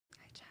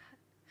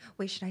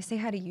Wait, should I say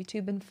hi to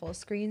YouTube in full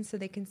screen so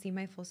they can see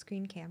my full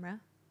screen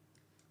camera?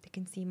 They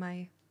can see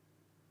my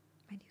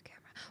new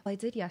camera. Well, I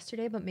did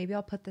yesterday, but maybe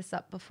I'll put this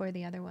up before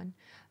the other one.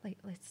 Like,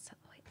 let's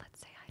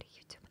say hi to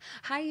YouTube.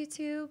 Hi,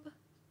 YouTube.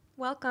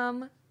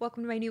 Welcome.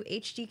 Welcome to my new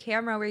HD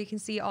camera where you can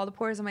see all the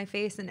pores on my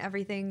face and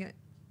everything.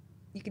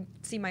 You can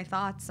see my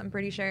thoughts, I'm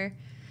pretty sure.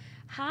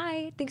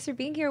 Hi, thanks for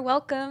being here.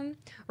 Welcome.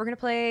 We're going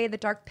to play the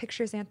Dark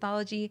Pictures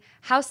Anthology,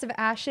 House of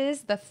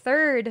Ashes, the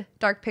third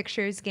Dark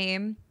Pictures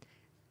game.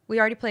 We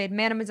already played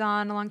Man of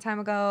Medan a long time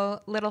ago,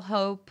 Little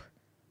Hope,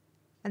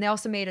 and they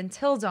also made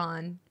Until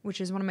Dawn,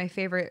 which is one of my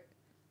favorite,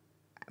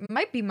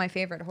 might be my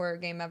favorite horror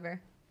game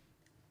ever.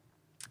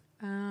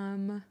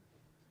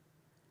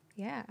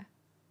 Yeah.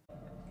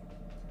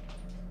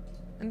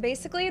 And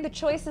basically, the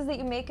choices that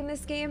you make in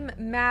this game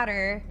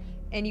matter,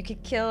 and you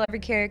could kill every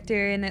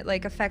character, and it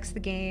like affects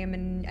the game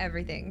and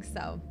everything.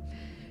 So,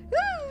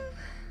 woo!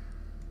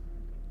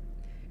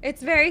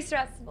 It's very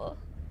stressful,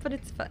 but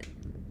it's fun.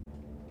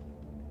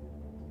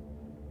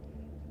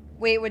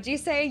 Wait, would you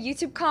say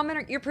YouTube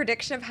comment your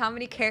prediction of how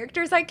many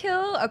characters I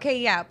kill? Okay,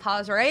 yeah,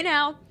 pause right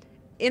now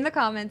in the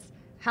comments.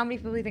 How many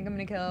people do you think I'm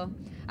gonna kill?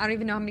 I don't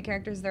even know how many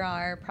characters there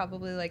are.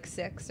 Probably like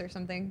 6 or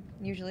something.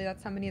 Usually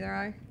that's how many there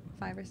are.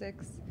 5 or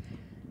 6.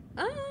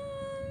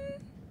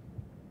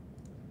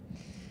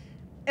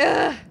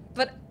 But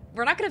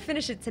we're not gonna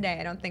finish it today.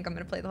 I don't think I'm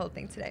gonna play the whole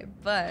thing today,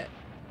 but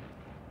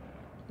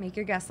make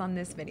your guess on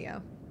this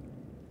video.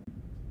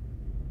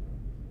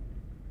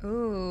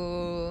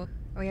 Ooh.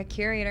 Oh yeah,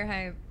 curator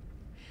hype.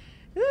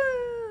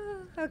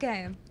 Ooh.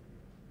 Okay.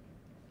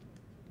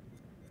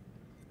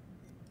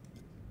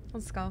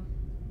 Let's go.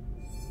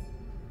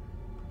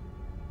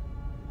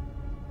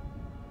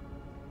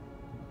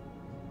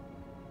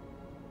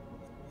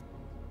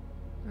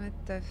 What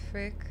the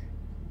frick?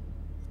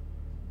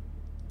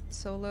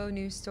 Solo,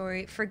 new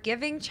story.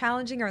 Forgiving,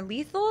 challenging, or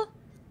lethal?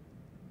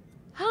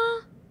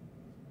 Huh?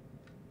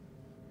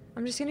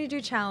 I'm just gonna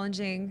do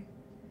challenging.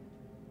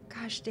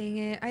 Gosh dang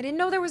it. I didn't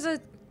know there was a...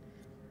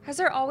 Has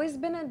there always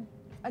been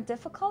a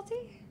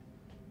difficulty?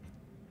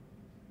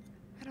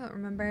 I don't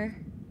remember.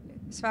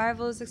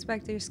 Survival is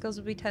expected. Your skills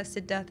will be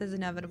tested. Death is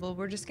inevitable.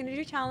 We're just gonna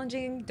do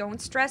challenging.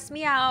 Don't stress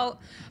me out.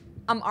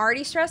 I'm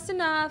already stressed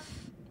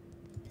enough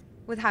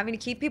with having to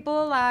keep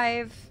people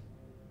alive.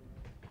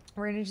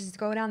 We're gonna just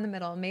go down the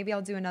middle. Maybe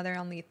I'll do another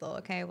on lethal.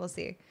 Okay, we'll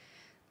see.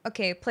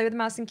 Okay, play with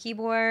mouse and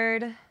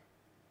keyboard.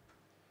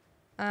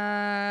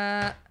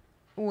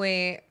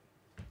 Wait.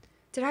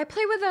 Did I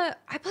play with a...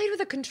 I played with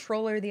a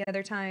controller the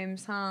other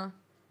times, huh?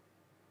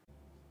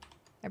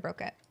 I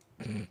broke it.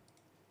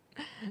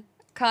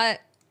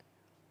 Cut.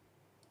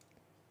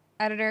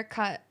 Editor,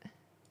 cut.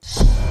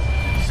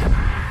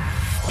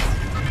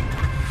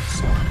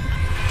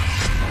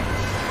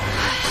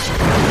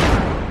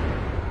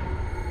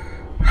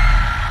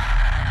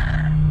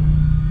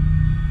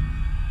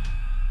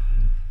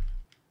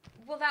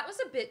 Well, that was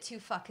a bit too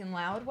fucking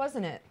loud,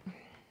 wasn't it?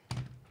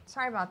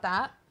 Sorry about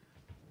that.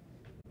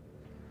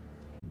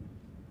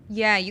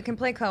 Yeah, you can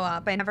play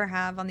co-op. I never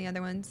have on the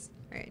other ones.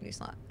 All right, new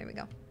slot. There we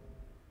go.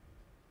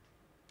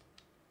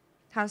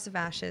 House of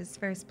Ashes,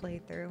 first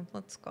playthrough.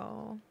 Let's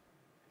go.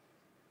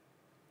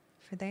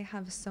 For they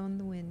have sown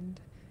the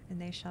wind,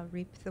 and they shall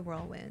reap the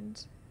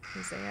whirlwind.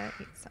 Hosea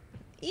 8:7.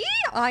 Eee!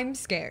 I'm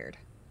scared.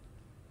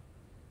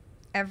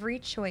 Every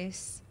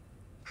choice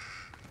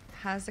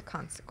has a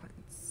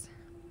consequence.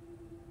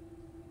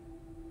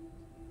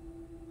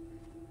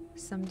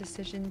 Some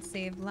decisions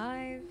save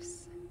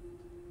lives.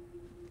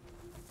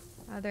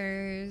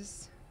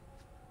 Others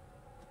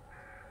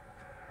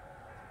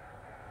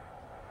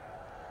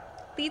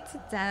lead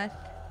to death.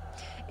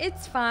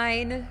 It's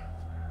fine.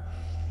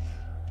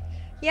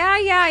 Yeah,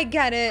 I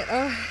get it.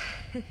 Oh.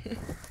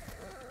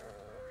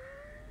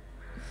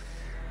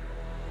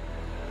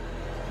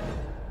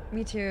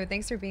 Me too.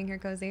 Thanks for being here,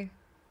 Cozy.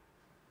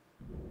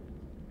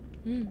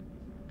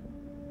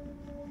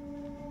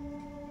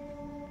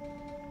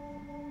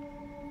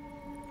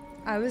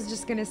 I was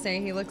just gonna say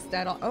he looks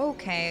dead.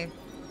 Okay.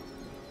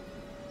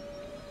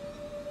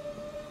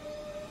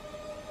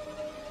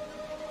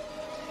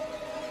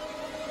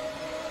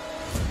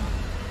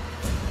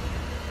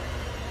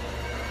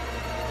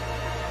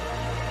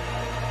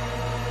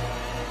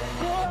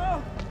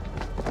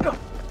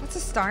 That's a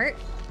start.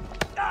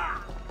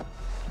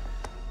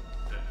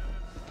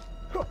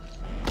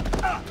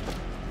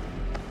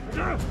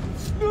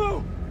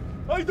 No!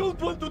 I don't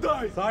want to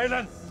die!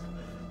 Silence!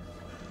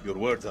 Your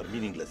words are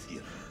meaningless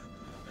here.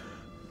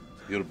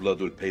 Your blood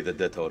will pay the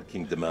debt our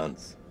king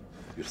demands.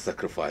 Your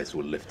sacrifice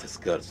will lift his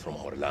curse from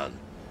our land.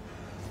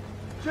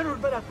 General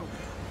Barato,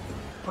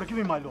 forgive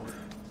me, my lord.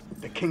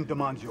 The king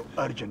demands your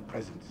urgent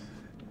presence.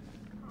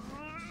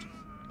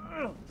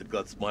 The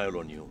gods smile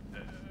on you.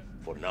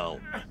 For now.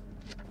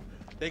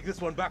 Take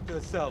this one back to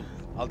his cell.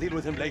 I'll deal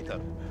with him later.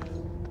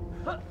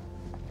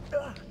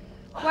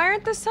 Why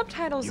aren't the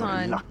subtitles Your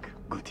on? luck,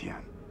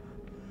 Gutian.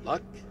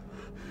 Luck?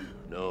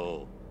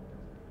 No.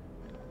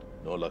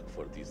 No luck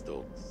for these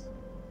dogs.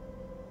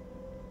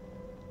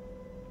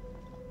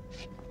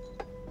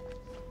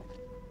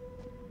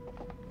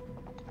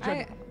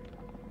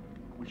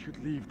 We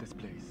should leave this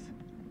place.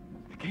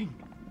 The king,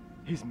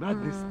 his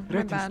madness my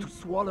threatens bad. to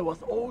swallow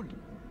us all.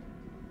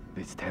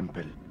 This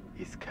temple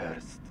is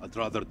cursed. I'd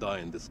rather die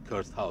in this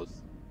cursed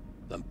house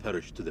than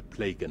perish to the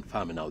plague and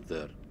famine out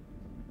there.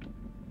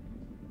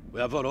 We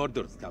have our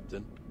orders,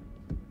 Captain.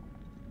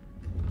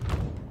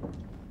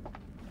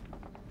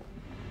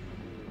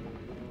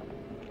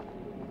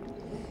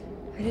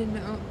 I didn't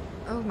know.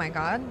 Oh my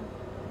god.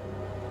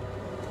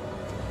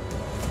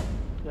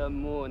 The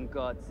moon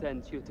god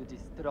sent you to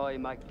destroy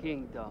my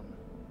kingdom.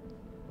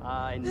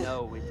 I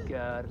know it,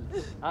 girl.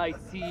 I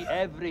see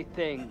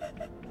everything.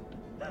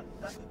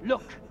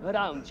 Look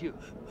around you.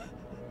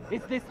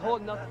 Is this hall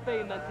not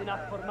famous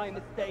enough for my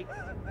mistakes?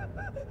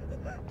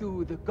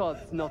 Do the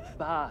gods not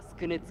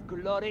bask in its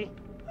glory?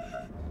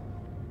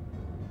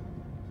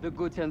 The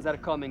Gutians are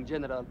coming,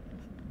 General.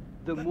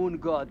 The moon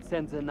god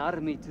sends an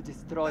army to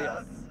destroy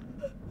us.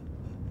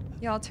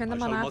 Yeah, I'll turn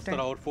them I on shall after.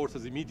 muster our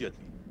forces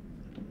immediately.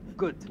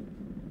 Good.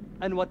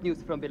 And what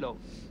news from below?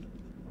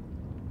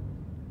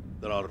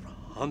 There are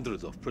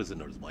hundreds of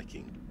prisoners, my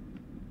king.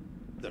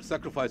 Their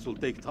sacrifice will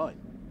take time.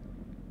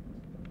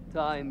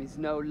 Time is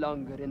no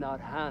longer in our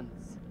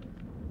hands.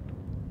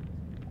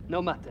 No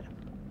matter.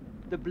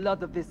 The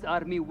blood of this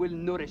army will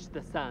nourish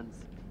the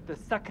sands. The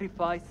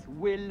sacrifice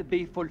will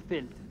be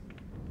fulfilled.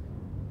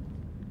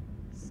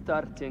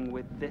 Starting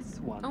with this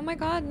one. Oh my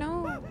god,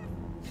 no.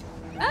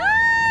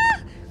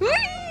 Ah!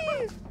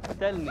 Whee!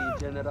 Tell me,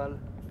 General,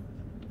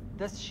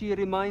 does she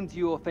remind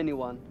you of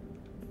anyone?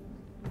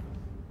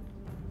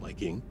 My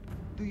king?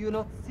 Do you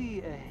not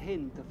see a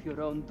hint of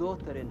your own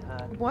daughter in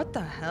her? What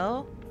the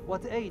hell?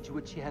 What age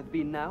would she have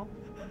been now?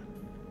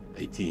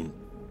 18.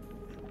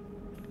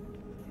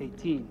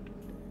 18.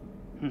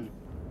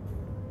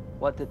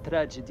 What a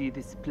tragedy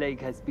this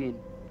plague has been.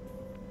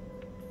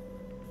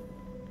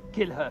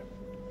 Kill her.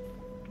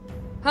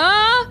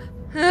 Huh?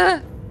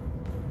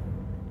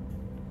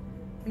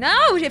 No,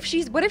 what if she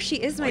is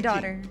my My king.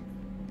 daughter?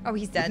 Oh,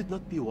 he's Would dead. it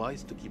not be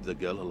wise to keep the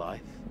girl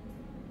alive?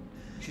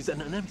 She's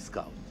an enemy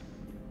scout.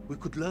 We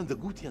could learn the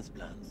Gutian's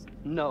plans.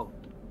 No.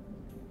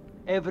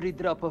 Every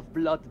drop of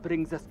blood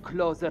brings us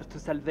closer to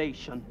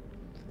salvation.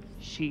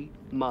 She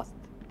must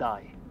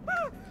die.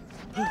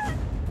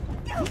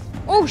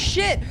 Oh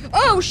shit!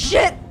 Oh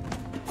shit!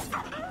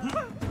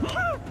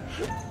 Ah!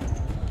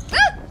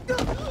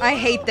 I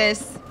hate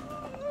this.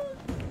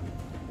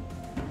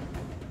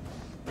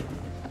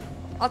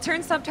 I'll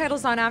turn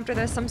subtitles on after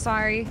this, I'm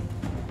sorry.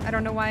 I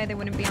don't know why they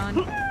wouldn't be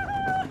on.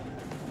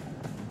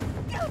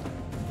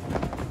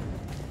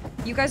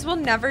 You guys will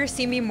never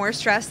see me more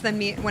stressed than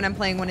me when I'm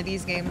playing one of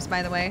these games,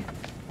 by the way.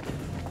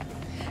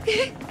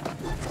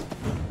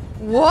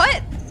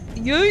 What?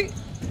 You?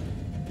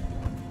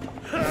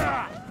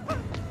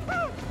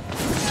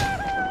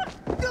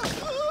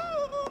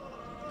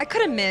 I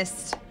could have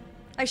missed.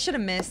 I should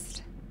have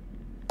missed.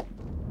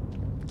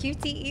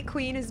 QTE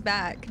Queen is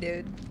back,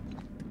 dude.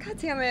 God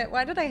damn it.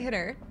 Why did I hit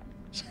her?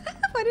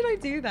 Why did I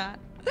do that?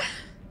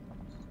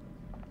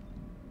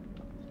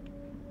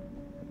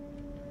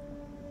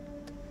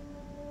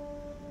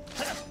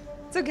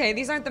 It's okay.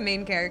 These aren't the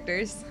main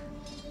characters.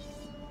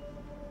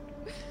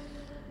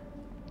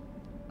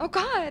 Oh,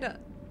 God.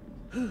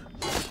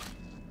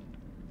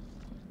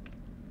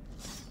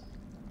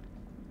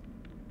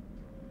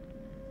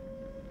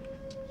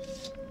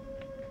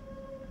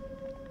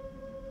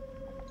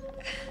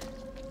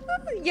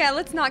 Yeah,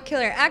 let's not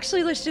kill her.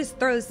 Actually, let's just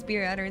throw a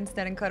spear at her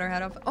instead and cut her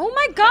head off. Oh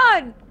my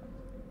god!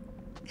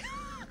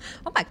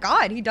 Oh my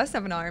god, he does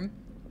have an arm.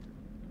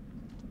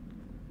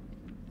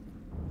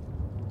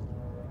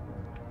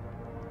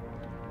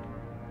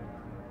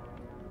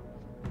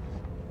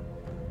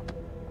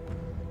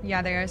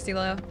 Yeah, they are,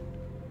 Stilo.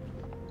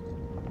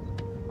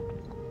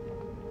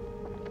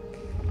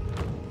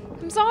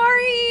 I'm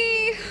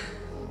sorry!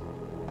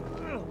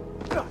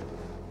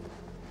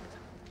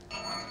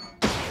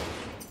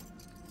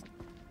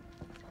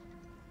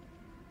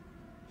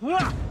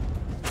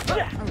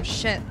 Oh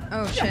shit.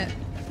 Oh shit.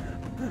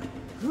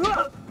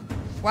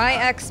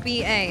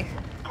 YXBA.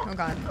 Oh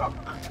god.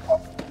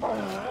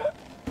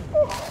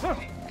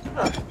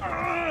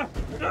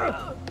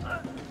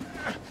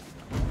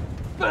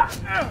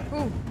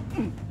 Ooh.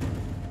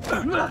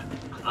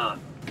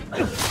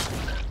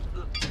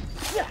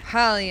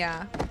 Hell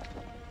yeah.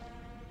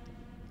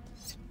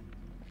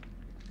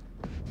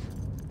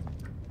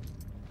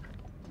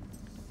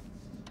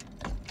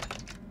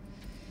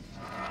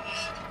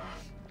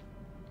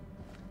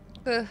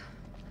 Ugh.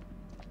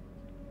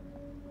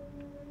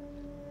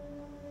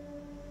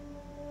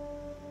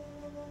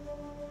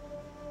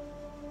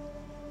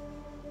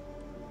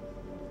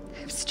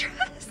 I'm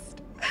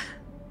stressed.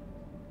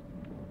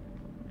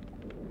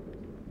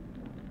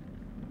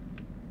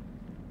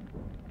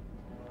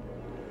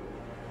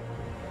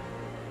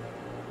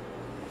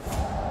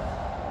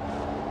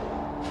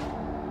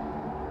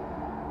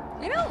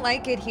 I don't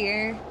like it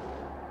here.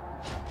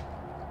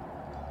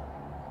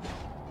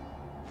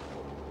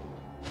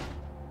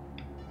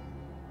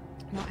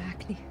 No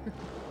acne.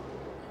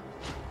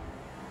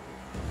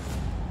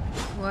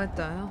 What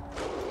the hell?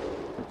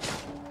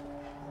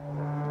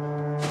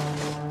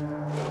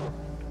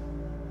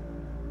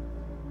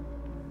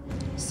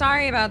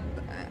 Sorry about...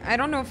 I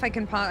don't know if I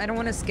can pause. I don't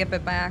want to skip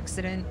it by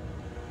accident.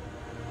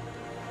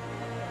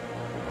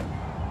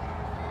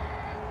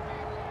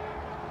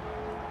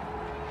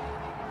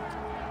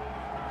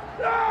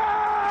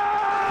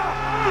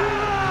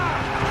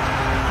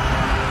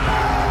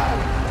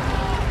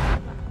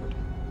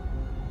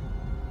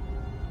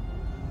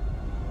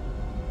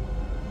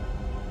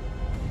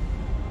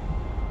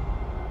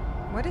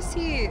 What is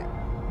he...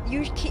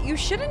 You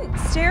shouldn't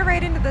stare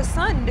right into the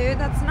sun, dude.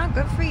 That's not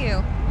good for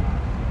you.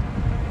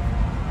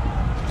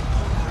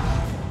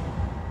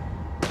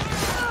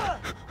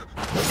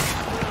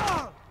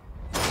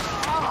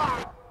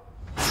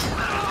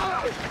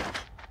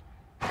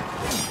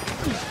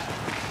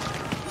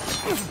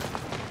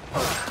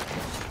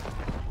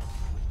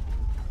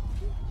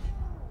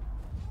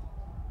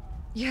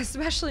 Yeah,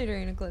 especially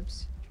during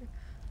eclipse.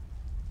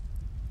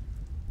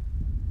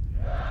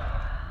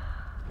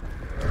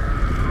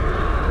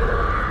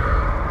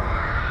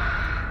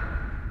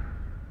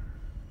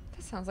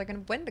 That sounds like a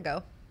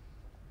Wendigo.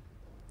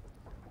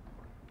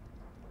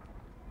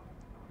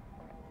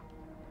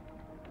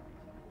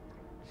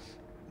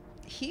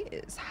 He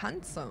is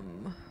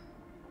handsome.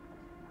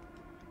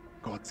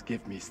 Gods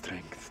give me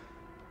strength.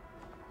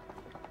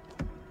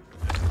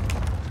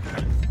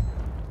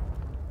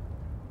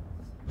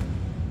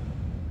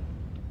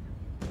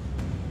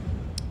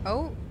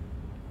 Oh.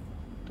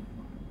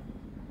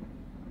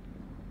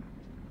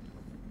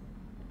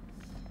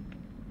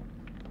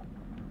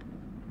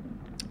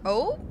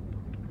 Oh?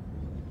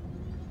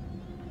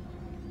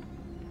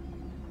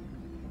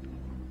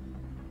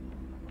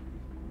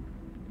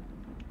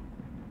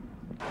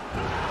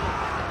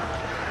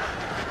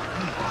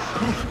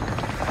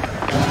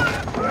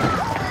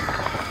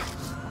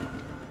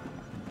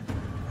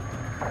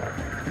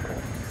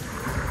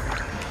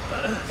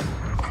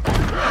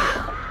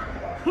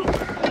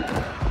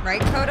 Right,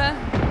 Coda?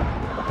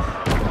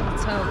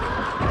 Let's hope.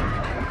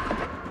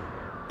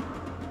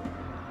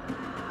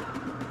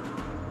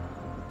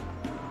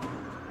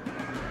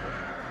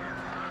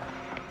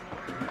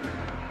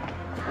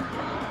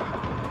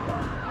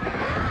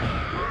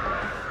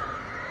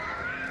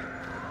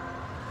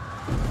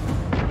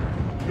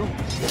 No,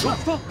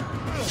 stop!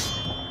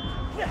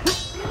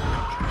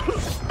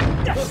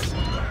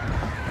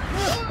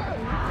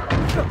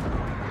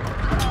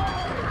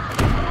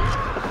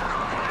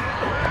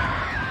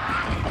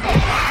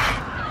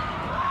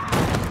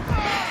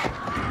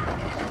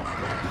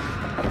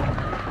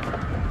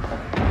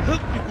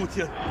 Help me,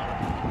 Gutierrez.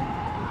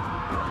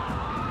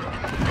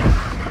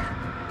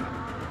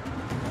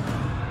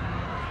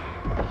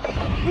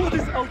 What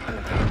is out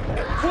there?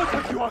 What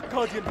have you,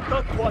 Arcadian,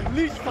 done to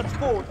unleash such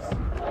force?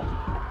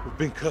 We've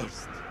been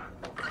cursed.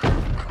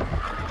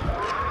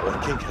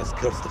 Our king has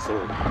cursed us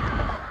all.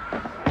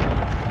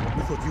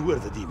 We thought you were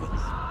the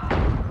demons.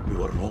 We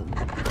were wrong.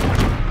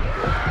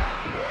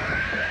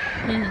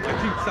 The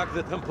king sacked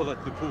the temple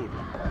at Nippur.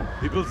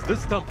 He builds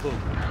this temple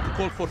to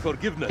call for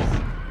forgiveness.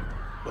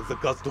 But the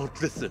gods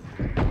don't listen.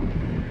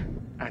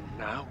 And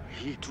now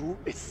he too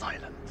is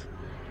silent.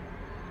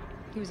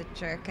 He was a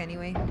jerk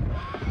anyway.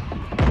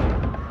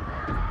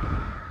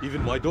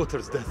 Even my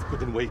daughter's death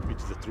couldn't wake me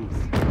to the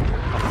truth.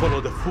 I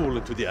followed a fool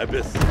into the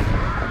abyss.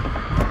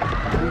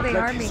 Oh, they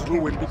are Let his making...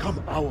 ruin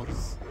become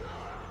ours.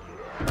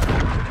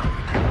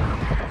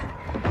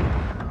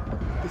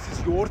 This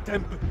is your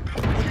temple.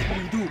 What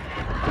can we do?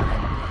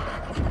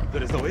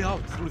 There is a way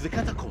out through the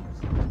catacombs.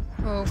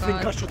 Oh, You think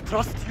I God. should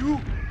trust you?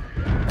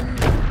 We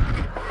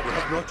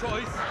have no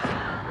choice.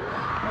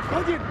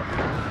 Arcadian!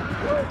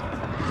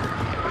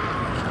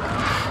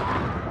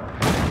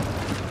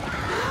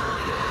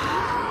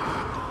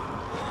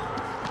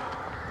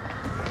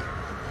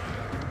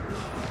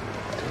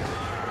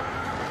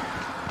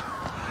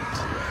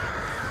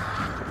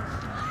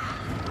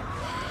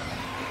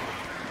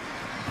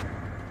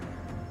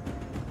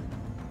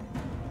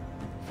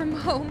 From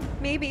home,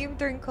 maybe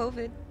during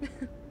COVID.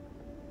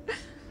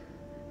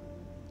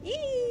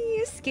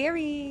 Eee,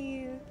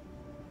 scary.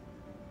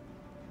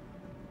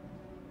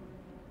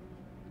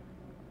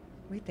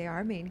 Wait, they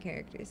are main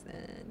characters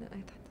then. I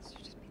thought this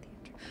would just be the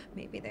intro.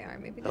 Maybe they are,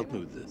 maybe they're Help me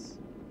not. with this.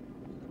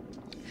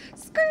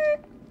 Skirt!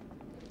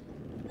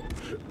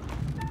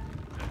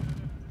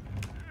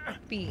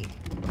 B,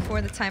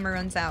 before the timer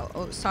runs out.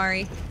 Oh,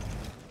 sorry.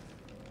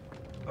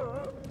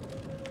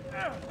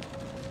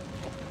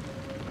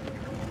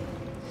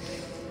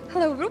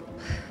 Hello, Roop.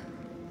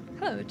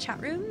 Hello,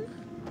 chat room.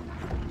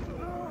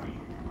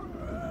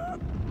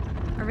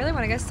 I really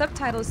want to get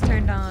subtitles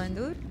turned on,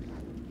 dude.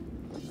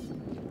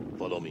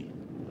 Follow me.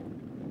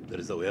 There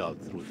is a way out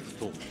through the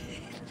tomb.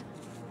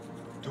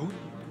 Tomb?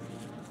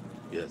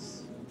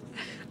 Yes.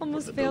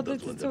 Almost The failed the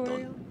builders when they're done.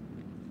 tutorial.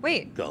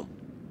 Wait, Come.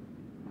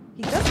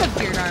 he does have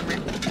beard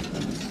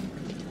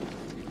armor.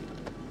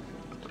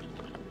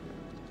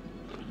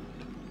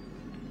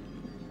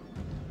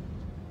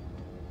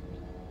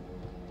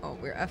 Oh,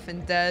 we're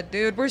effing dead,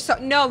 dude. We're so...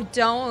 No,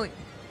 don't.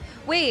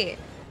 Wait.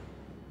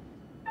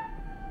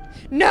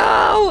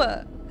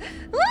 No!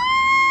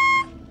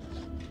 Ah!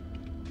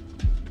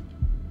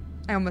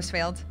 I almost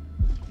failed.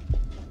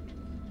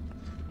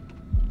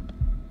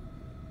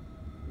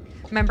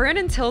 Remember in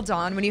Until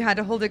Dawn when you had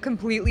to hold it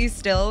completely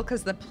still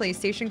because the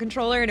PlayStation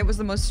controller, and it was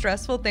the most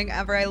stressful thing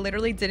ever. I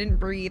literally didn't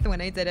breathe when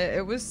I did it.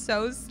 It was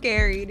so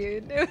scary,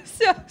 dude. It was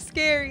so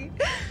scary.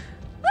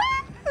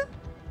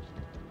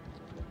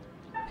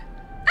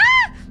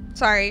 Ah!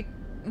 Sorry.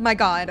 My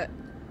God.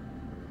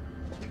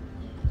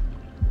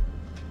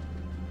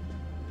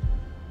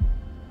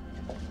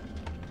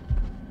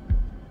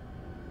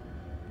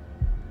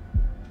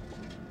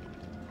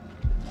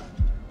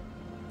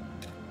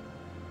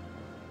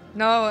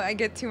 No, I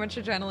get too much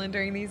adrenaline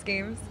during these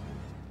games.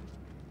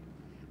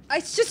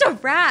 It's just a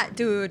rat,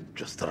 dude.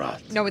 Just a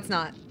rat. No, it's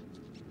not.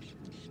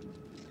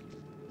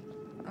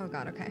 Oh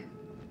God, okay.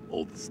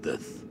 All this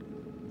death.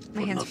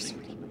 My for hands nothing.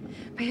 are sweaty.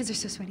 My hands are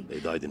so sweaty. They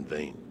died in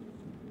vain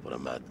for a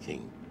mad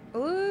king.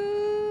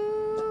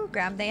 Ooh,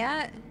 grab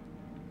that.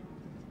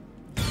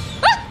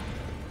 Ah!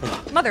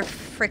 Mother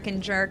frickin'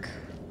 jerk.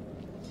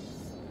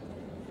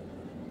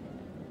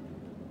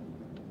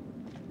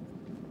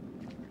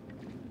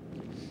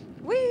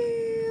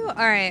 Woo!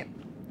 Alright.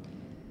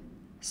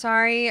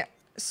 Sorry.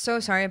 So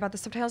sorry about the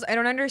subtitles. I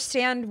don't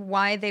understand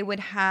why they would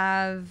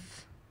have...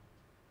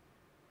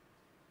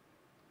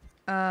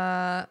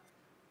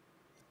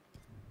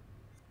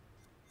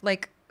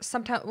 like,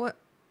 sometimes... What?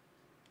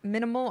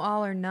 Minimal,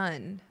 all, or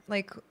none.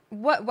 Like,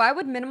 what? Why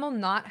would minimal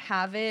not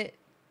have it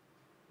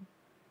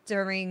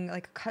during,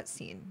 like, a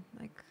cutscene?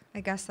 Like, I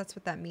guess that's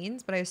what that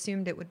means, but I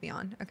assumed it would be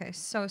on. Okay,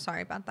 so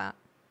sorry about that.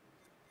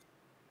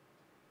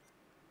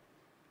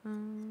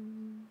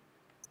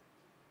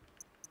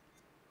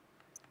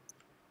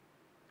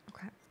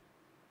 Okay.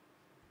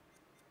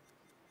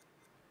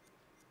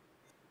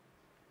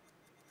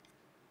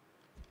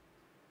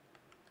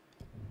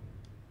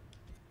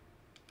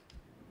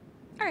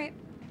 All right.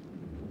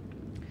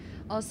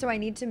 Also, I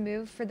need to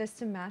move for this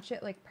to match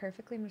it like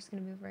perfectly. I'm just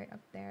gonna move right up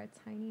there, a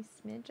tiny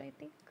smidge, I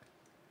think.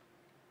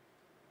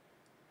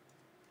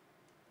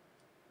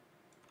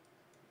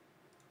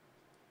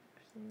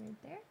 Actually, right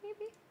there,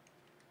 maybe.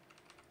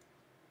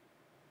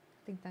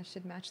 I think that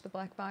should match the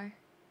black bar.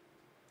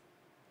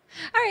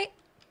 All right.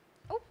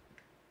 Oh.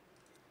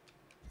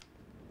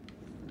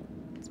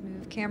 Let's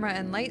move camera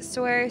and light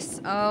source.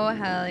 Oh,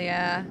 hell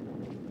yeah.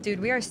 Dude,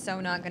 we are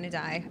so not gonna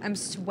die. I'm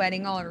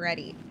sweating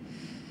already.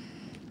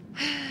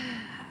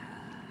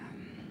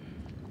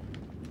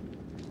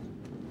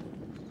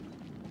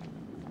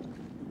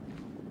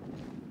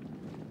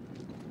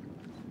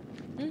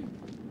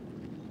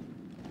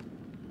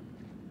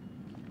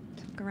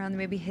 Look around,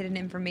 maybe hidden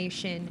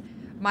information.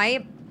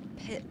 My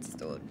pits,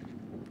 dude.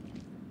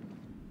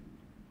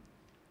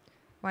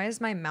 Why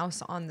is my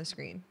mouse on the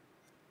screen?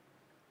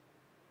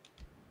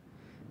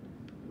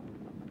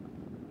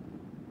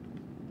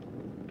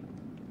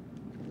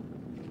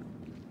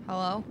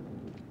 Hello?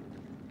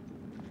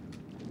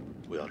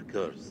 We are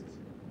cursed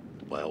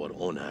by our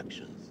own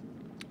actions.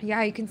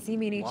 Yeah, you can see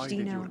me in Why HD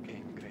did now. your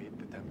king create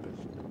the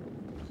tempest?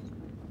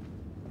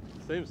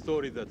 Same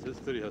story that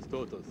history has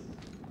taught us.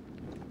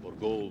 For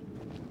gold,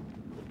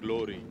 for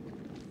glory.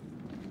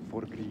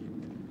 For greed.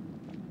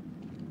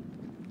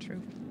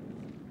 True.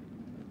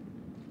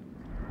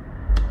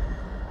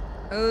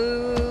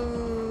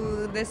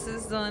 Oh, this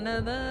is one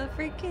of the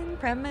freaking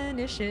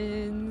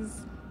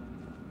premonitions.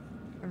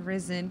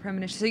 Arisen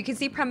premonitions. So you can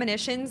see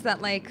premonitions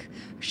that like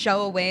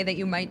show a way that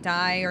you might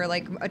die, or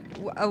like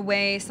a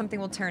way something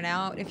will turn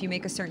out if you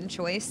make a certain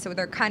choice. So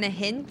they're kind of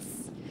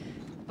hints,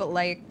 but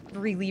like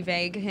really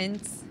vague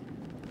hints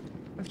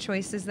of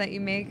choices that you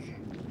make.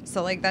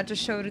 So like that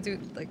just showed a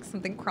dude like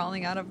something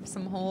crawling out of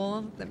some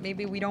hole that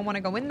maybe we don't want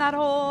to go in that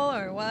hole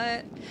or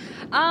what.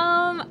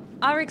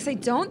 Arix, I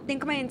don't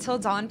think my Until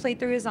Dawn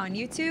playthrough is on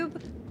YouTube,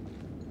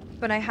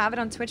 but I have it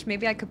on Twitch.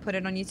 Maybe I could put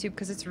it on YouTube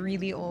because it's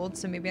really old,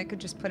 so maybe I could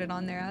just put it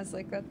on there as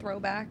like a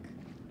throwback.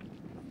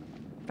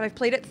 But I've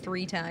played it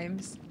 3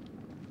 times.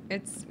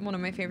 It's one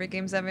of my favorite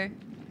games ever.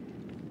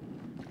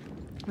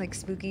 Like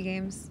spooky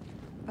games.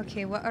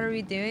 Okay, what are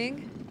we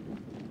doing?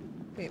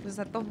 Wait, was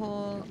that the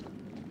whole...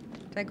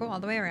 Did I go all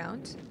the way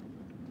around?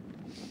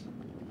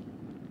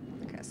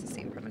 Okay, it's the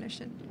same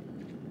premonition.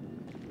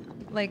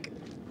 Like,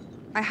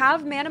 I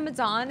have Man of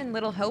Medan and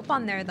Little Hope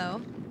on there, though.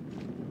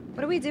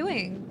 What are we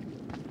doing?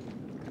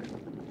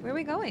 Where are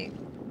we going?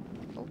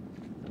 Oh.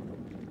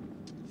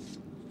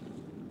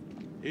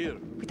 Here.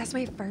 Wait, that's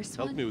my first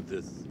one? Help me with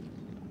this.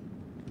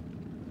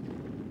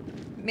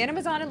 Man of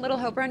Medan and Little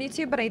Hope are on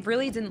YouTube, but I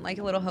really didn't like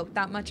Little Hope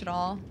that much at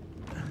all.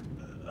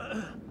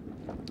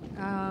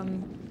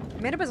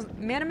 Man of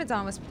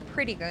Medan was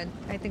pretty good.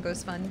 I think it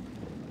was fun.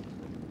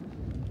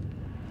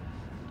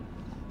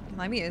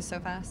 Limey is so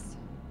fast.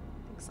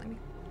 Thanks, Limey.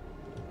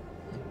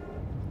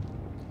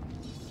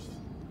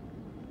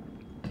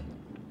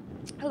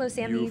 Hello,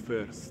 Sammy. You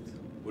first.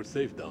 We're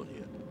safe down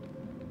here.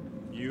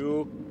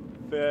 You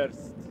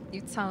first. You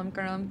tell him,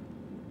 Grum.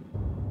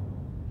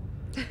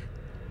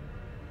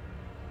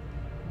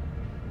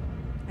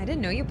 I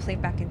didn't know you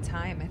played back in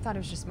time. I thought it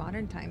was just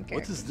modern time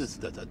characters. What is this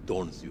that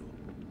adorns you?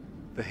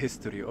 The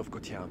history of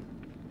Gutian.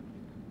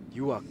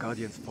 You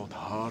Akkadians fought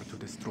hard to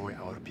destroy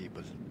our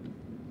people.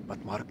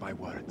 But mark my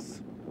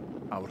words,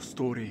 our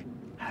story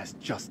has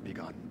just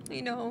begun.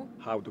 I know.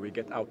 How do we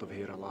get out of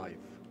here alive?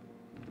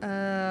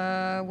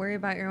 Worry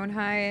about your own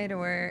hide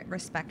or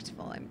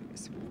respectful.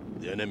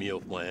 The enemy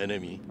of my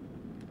enemy.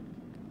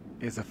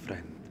 Is a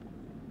friend.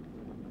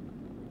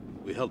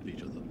 We help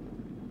each other.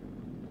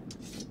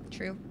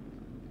 True.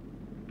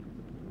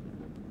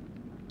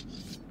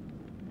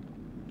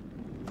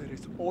 There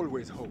is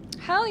always hope.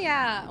 Hell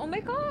yeah. Oh my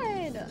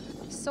god.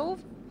 So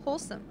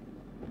wholesome.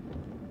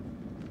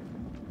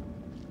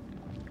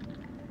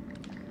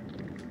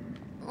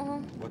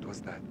 Oh. What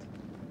was that?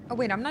 Oh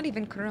wait, I'm not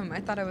even Kurum. I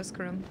thought I was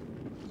Kurum.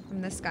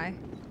 I'm this guy.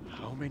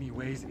 How many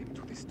ways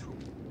into this tomb?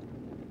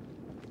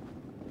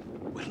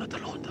 We're not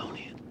alone down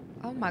here.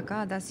 Oh my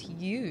god, that's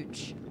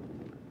huge.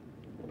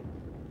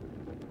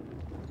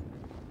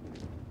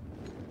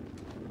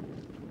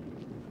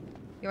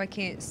 Yo, I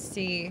can't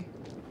see.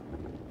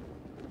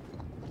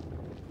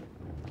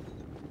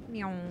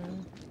 Meow.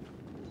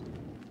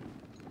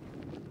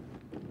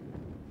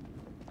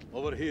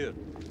 Over here.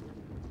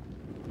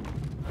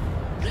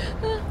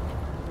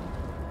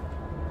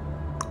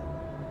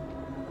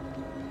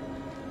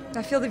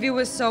 I feel the view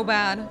was so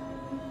bad.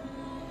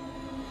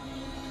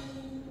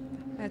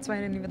 That's why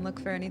I didn't even look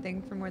for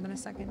anything for more than a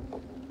second.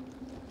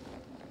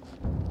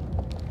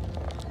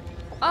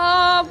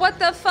 Oh, what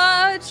the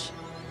fudge?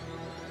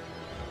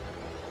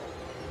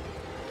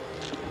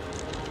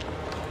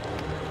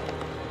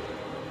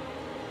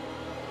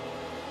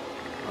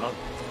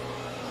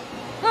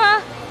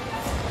 Ah!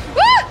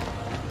 Ah!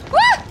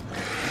 Ah!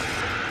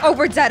 Oh,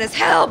 we're dead as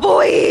hell,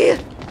 boy!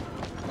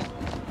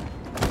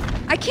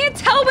 I can't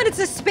tell when it's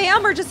a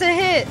spam or just a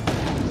hit.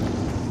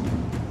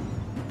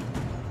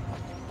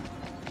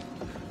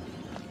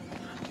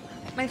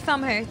 My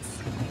thumb hurts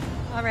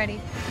already.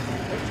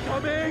 It's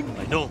coming!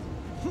 I know.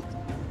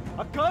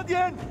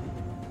 Akkadian!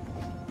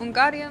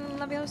 Hungarian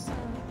Leviosa.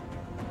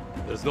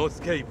 There's no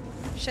escape.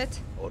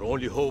 Shit. Our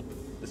only hope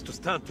is to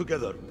stand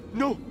together.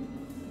 No!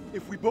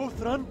 If we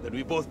both run, Then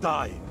we both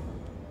die.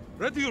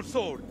 Ready your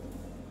sword.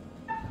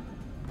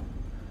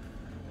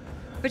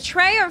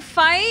 Betray or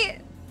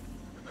fight?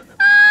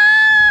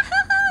 Ah,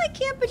 I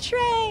can't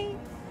betray.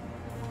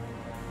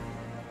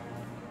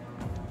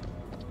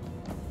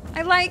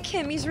 I like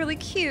him. He's really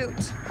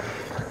cute.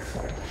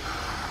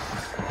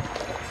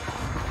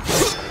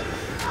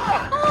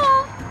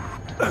 Oh.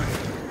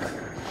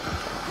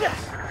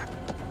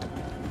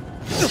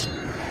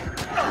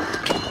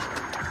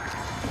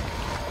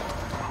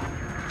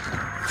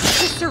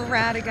 Just a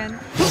rat again.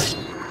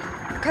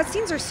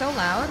 Cutscenes are so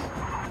loud.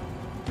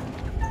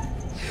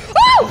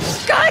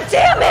 Oh! God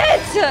damn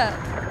it!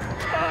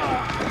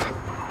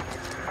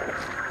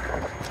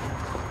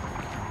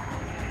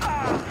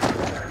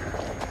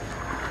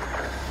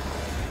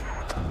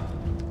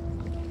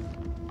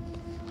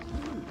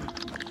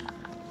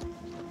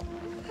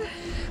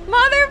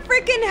 Mother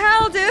freaking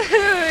hell,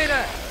 dude!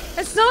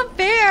 That's not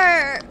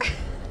fair!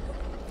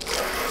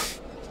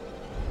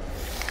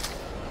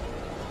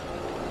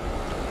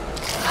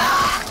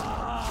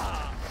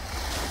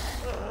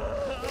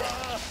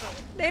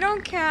 They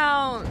don't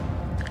count.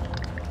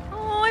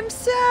 Oh, I'm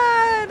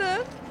sad.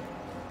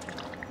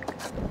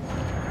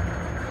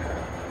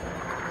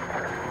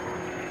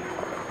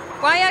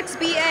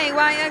 YXBA,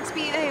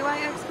 YXBA,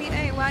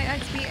 YXBA,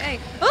 YXBA.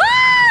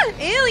 Ah!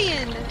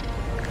 Alien!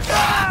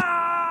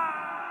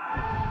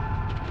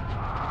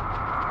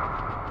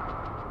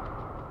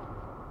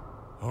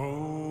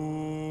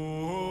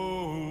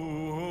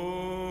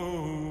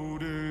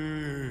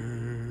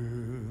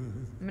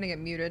 I'm gonna get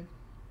muted.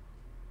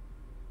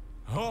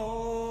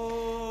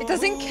 It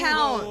doesn't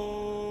count.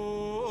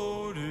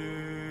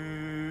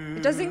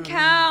 It doesn't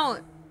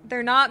count.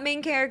 They're not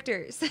main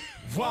characters.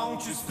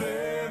 Won't you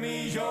spare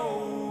me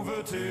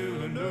over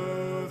till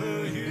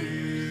another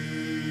year?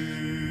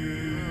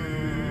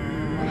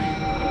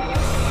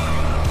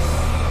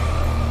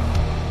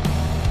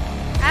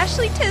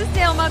 Ashley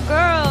Tisdale, my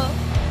girl.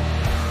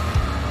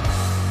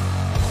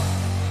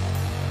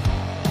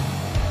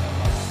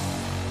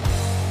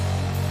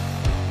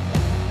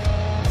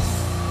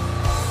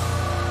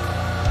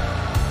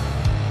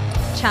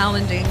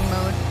 Challenging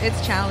mode. It's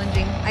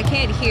challenging. I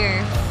can't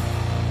hear.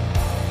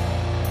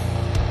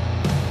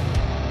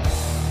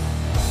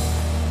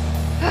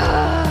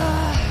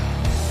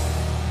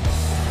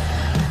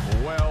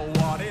 Well,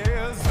 what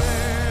is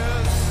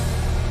this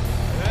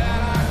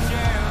that I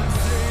can't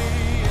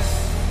see?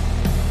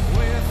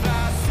 With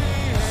icy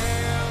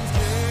hands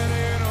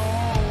getting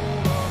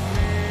hold of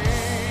me.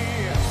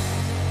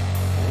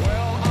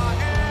 Well, I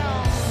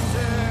am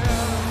dead.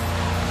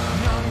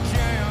 None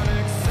can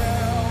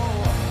excel.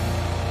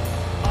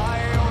 I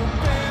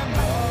open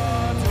the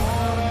door to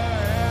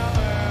heaven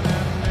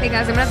and Hey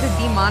guys, I'm gonna have to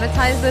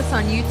demonetize this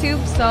on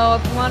YouTube, so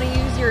if you want to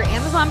use your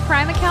Amazon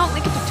Prime account,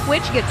 link it to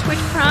Twitch, you get Twitch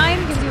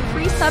Prime, gives you a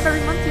free sub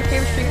every month to your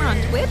favorite streamer on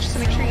Twitch, so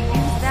make sure you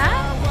use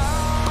that.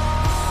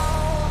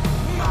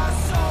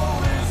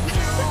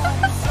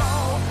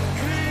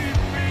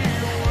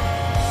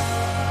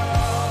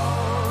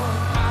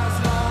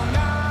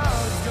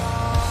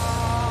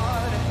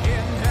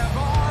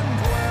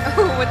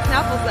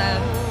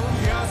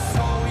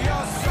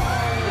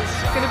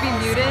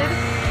 muted?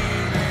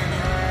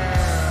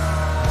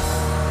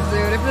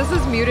 Dude, if this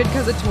is muted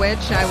because of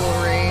Twitch, I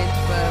will rage,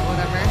 but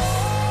whatever.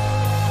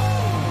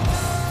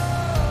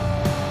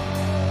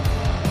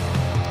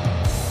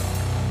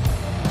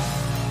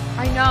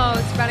 I know,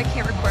 it's bad I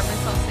can't record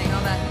myself saying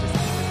all that and just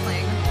keep it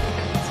playing.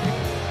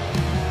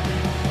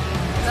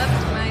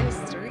 That's my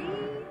history.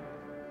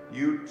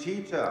 You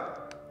teeter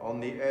on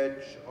the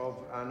edge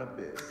of an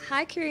abyss.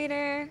 Hi,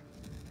 creator.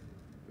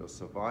 Your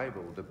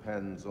survival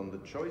depends on the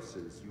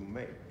choices you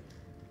make.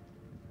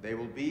 They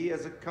will be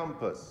as a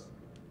compass,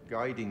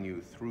 guiding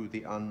you through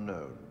the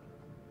unknown.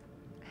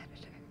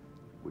 Editor.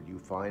 Will you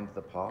find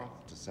the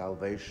path to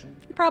salvation?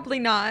 Probably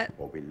not.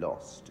 Or be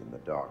lost in the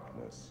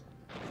darkness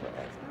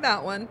forever?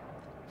 That one.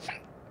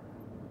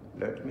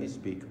 Let me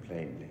speak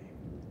plainly.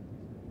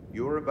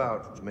 You're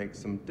about to make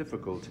some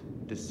difficult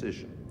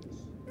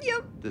decisions.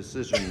 Yep.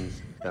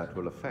 Decisions that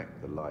will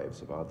affect the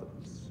lives of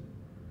others.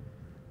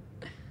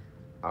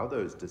 How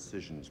those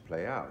decisions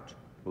play out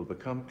will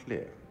become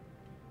clear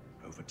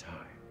over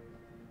time.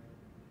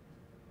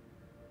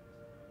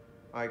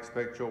 I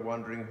expect you're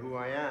wondering who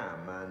I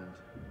am and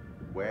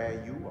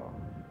where you are.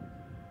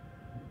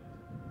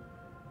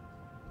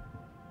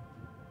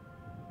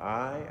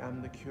 I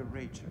am the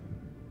curator,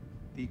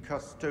 the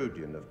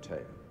custodian of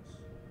tales.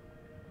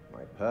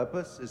 My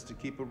purpose is to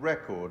keep a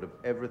record of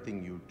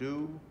everything you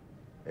do,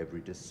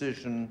 every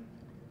decision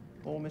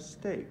or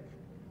mistake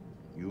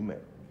you make.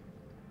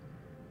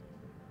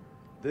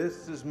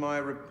 This is my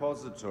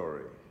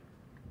repository.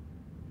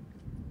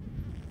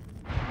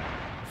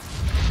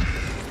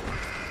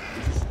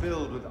 It is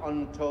filled with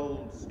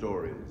untold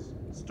stories.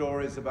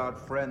 Stories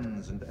about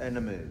friends and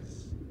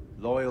enemies,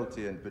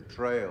 loyalty and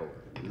betrayal,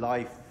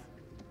 life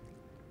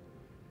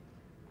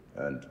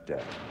and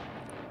death.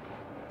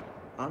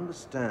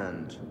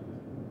 Understand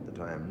that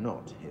I am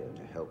not here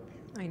to help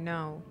you. I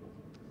know.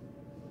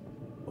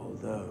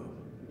 Although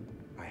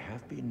I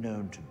have been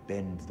known to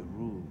bend the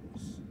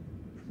rules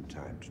from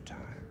time to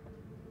time.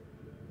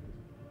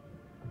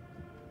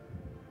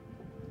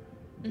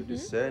 To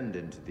descend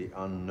into the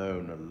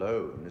unknown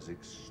alone is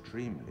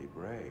extremely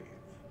brave.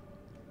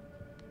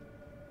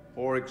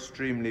 Or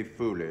extremely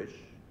foolish.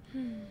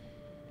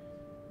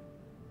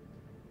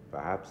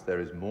 Perhaps there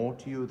is more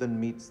to you than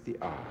meets the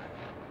eye.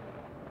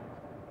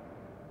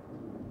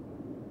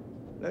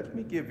 Let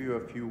me give you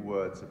a few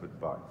words of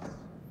advice.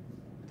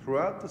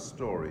 Throughout the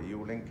story, you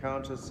will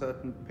encounter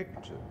certain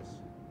pictures.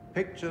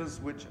 Pictures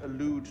which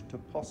allude to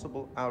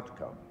possible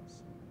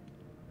outcomes.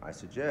 I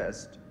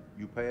suggest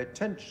you pay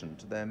attention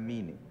to their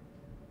meaning.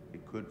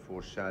 It could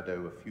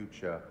foreshadow a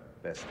future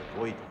best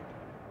avoided.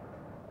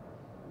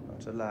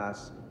 But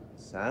alas,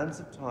 sands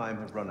of time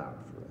have run out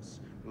for us.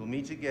 We'll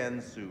meet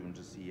again soon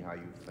to see how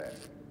you fared.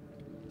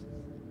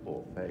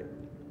 Or failed.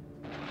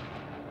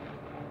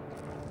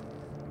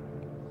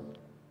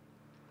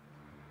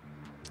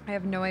 I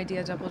have no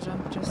idea double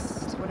jump,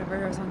 just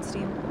whatever is on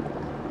Steam.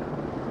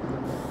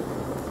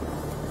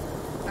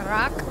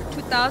 Iraq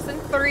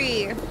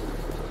 2003.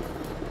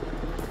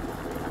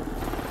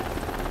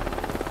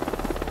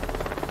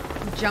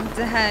 Jumped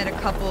ahead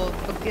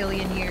a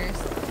billion years.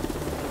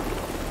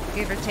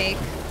 Give or take.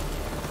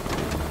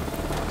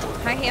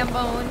 Hi,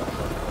 Hambone.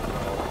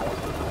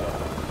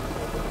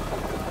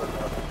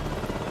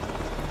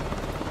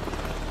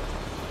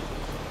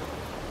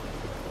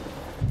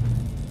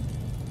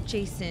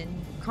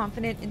 Jason.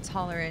 Confident,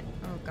 intolerant.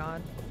 Oh,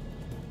 God.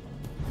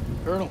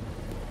 Colonel,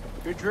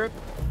 good trip?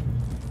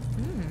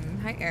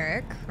 Hi,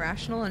 Eric.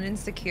 Rational and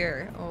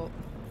insecure. Oh.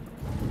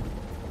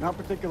 Not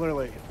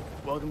particularly.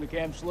 Welcome to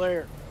Camp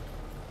Slayer.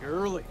 You're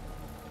early.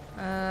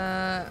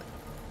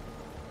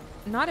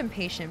 Not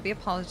impatient. Be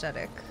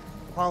apologetic.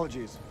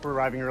 Apologies for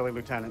arriving early,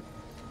 Lieutenant.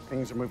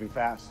 Things are moving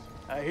fast.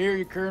 I hear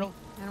you, Colonel.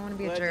 I don't want to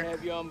be Glad a jerk. to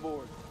have you on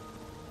board.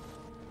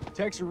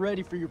 Techs are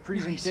ready for your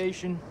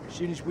presentation. As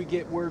soon as we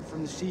get word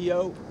from the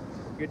CEO,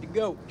 we're good to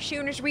go.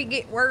 Soon as we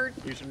get word.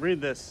 You should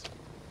read this.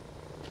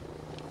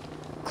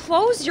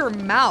 Close your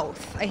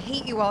mouth. I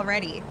hate you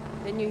already.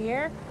 Didn't you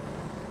hear?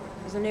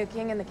 There's a new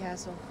king in the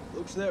castle.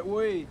 Looks that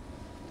way.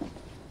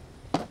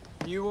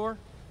 You are?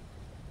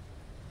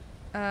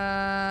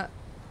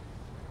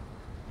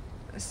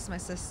 This is my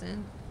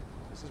assistant.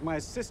 This is my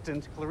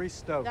assistant, Clarice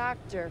Stokes.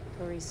 Dr.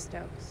 Clarice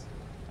Stokes.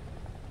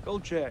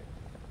 Kolchak.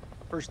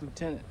 First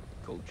Lieutenant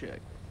Kolchak.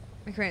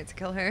 I can't to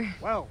kill her.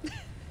 Well,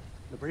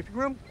 the briefing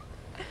room?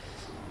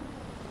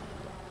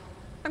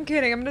 I'm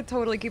kidding. I'm gonna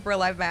totally keep her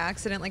alive by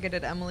accident like I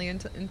did Emily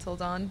until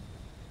dawn.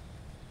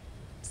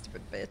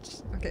 Stupid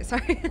bitch. Okay,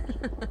 sorry.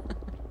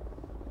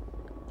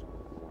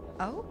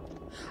 Oh?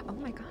 Oh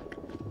my god.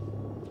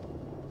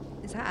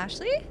 Is that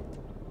Ashley?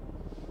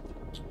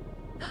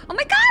 Oh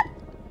my god!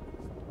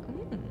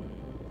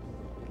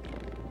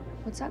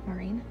 What's up,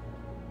 Marine?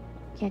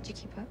 Can't you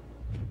keep up?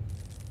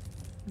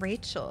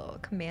 Rachel,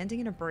 commanding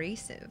and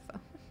abrasive. Oh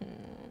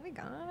my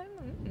god.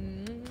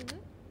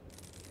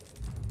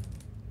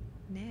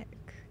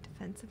 Nick,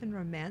 defensive and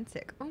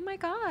romantic. Oh my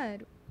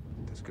god.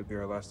 This could be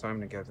our last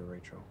time together,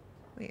 Rachel.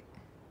 Wait.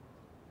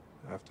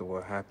 After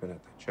what happened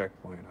at the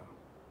checkpoint,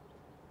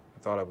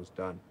 thought I was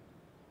done.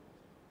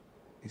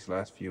 These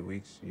last few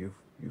weeks, you've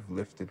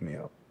lifted me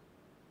up.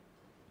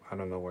 I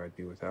don't know where I'd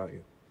be without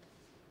you.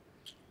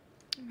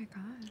 Oh my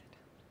god.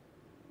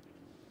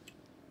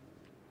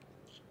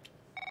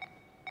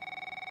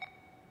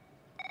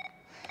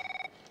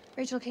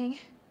 Rachel King?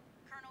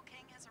 Colonel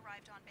King has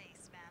arrived on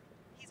base, ma'am.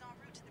 He's en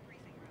route to the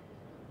briefing room.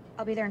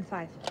 I'll be there in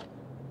 5.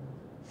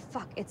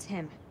 Fuck, it's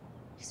him.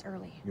 He's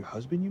early. Your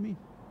husband, you mean?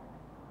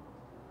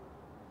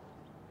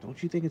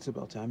 Don't you think it's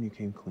about time you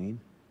came clean?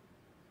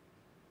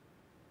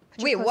 Put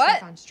your Wait, clothes what?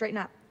 back on. Straighten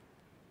up.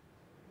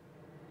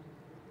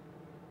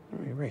 I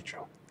mean,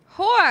 Rachel.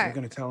 Whore! You're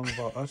gonna tell him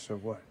about us or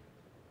what?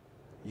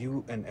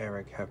 You and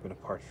Eric have been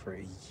apart for a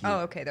year. Oh,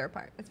 okay, they're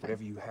apart. That's fine.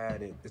 Whatever you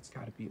had, it's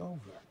gotta be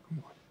over.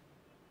 Come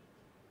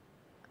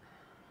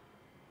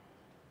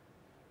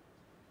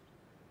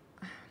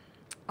on.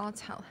 I'll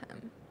tell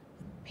him.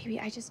 Baby,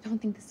 I just don't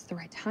think this is the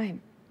right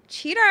time.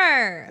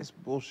 Cheater! That's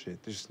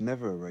bullshit. There's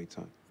never a right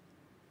time.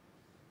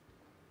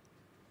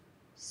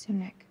 Soon,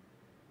 Nick.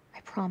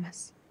 I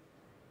promise.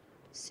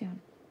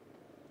 Soon.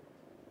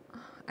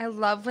 I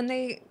love when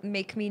they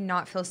make me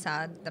not feel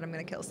sad that I'm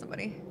gonna kill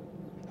somebody.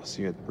 I'll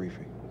see you at the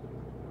briefing.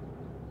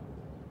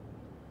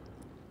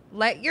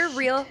 Let your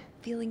real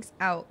feelings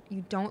out.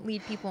 You don't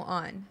lead people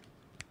on.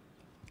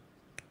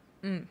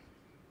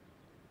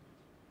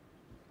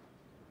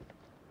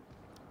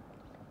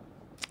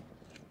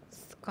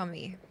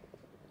 Scummy.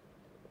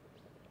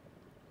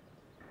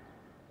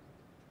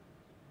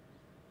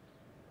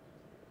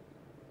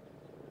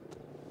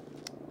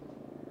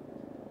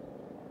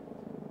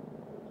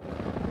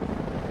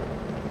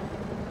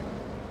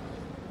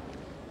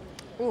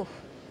 Ooh.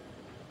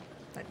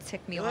 That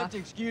ticked me You'll off. have to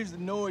excuse the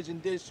noise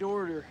and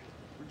disorder.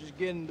 We're just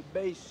getting the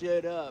base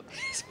set up.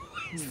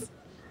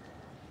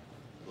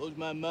 Blows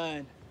my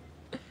mind.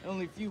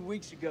 Only a few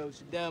weeks ago,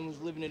 Saddam was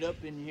living it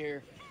up in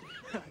here.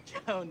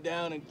 Chowing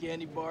down on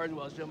candy bars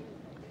while some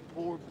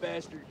poor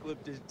bastard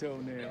clipped his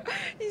toenail.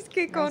 He's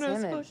Kikono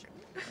as fuck.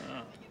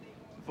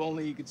 If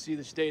only you could see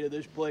the state of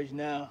this place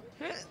now.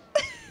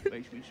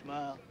 Makes me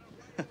smile.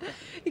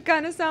 He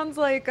kind of sounds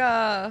like,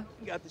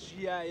 You got the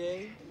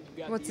CIA.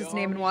 You got what's the his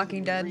name in Army, Walking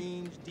the Dead?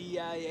 Marines,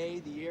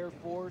 DIA, the Air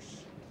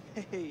Force.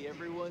 Hey,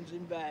 everyone's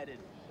invited.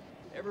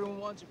 Everyone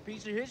wants a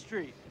piece of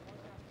history.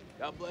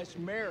 God bless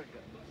America.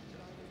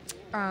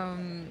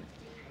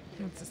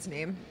 What's his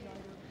name?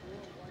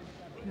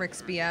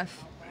 Rick's BF.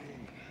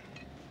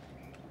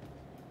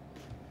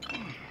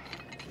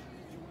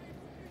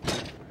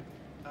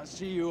 I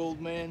see you,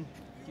 old man.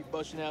 Keep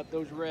busting out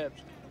those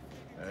reps.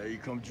 Hey,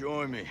 come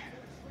join me.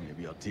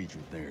 Maybe I'll teach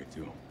you a thing or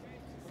two.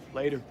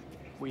 Later.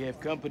 We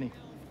have company.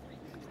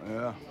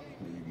 Yeah,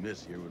 you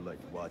miss here would like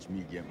to watch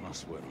me get my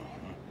sweat on,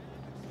 huh?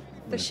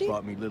 Does she?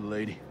 Spot me, little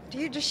lady.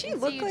 Does she I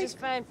look see you like? just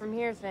fine from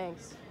here,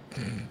 thanks.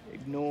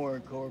 Ignore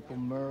Corporal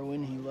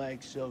Merwin. He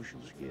lacks social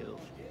skills.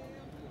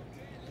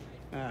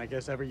 I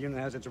guess every unit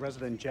has its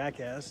resident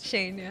jackass.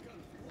 Shane, yeah.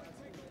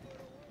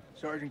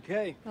 Sergeant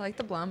K. I like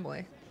the blonde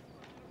boy.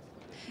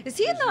 Is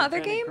he in the other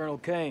game? Colonel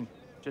Kane.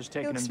 Just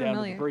taking him looks down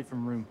familiar. to the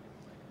briefing room.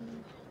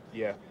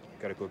 Yeah,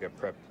 gotta go get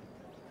prepped.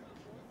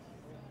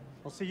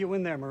 I'll see you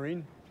in there,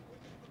 Marine.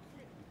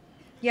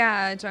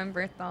 Yeah, John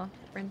Bernthal.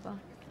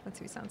 That's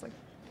who he sounds like.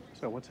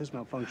 So what's his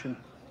malfunction?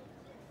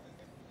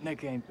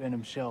 Nick ain't been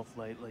himself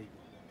lately.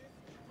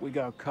 We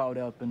got caught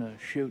up in a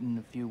shooting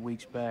a few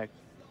weeks back.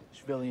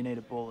 Civilian ate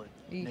a bullet.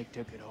 Nick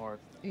took it hard.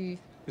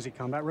 Is he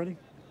combat ready?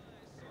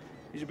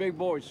 He's a big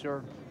boy,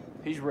 sir.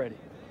 He's ready.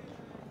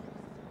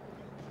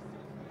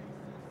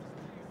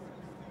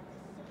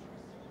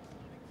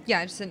 Yeah,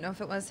 I just didn't know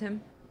if it was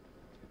him.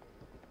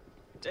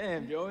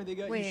 Damn, Joey, they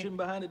got Wait. you sitting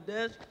behind a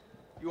desk?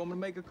 You want me to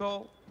make a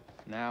call?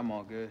 Nah, I'm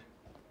all good.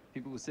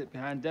 People who sit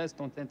behind desks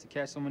don't tend to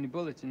catch so many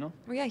bullets, you know?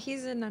 Oh yeah,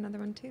 he's in another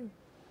one too.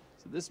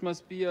 So this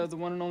must be the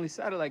one and only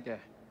satellite guy.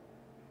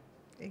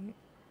 I'm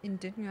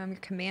your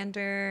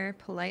commander,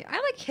 polite.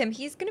 I like him.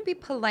 He's gonna be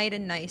polite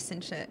and nice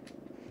and shit.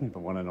 The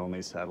one and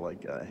only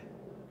satellite guy.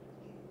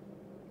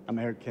 I'm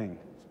Eric King.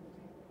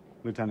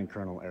 Lieutenant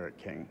Colonel Eric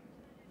King.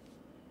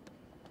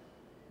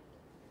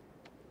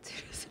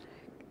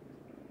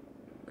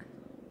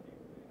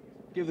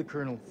 Give the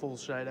colonel full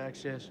site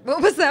access.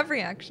 What was that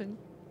reaction?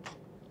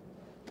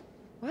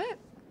 What?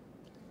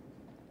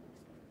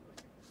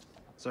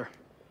 Sir.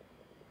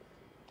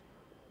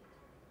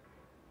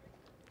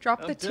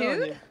 Drop the I'm telling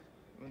tooth? you,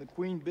 when the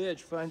queen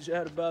bitch finds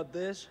out about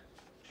this,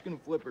 she's gonna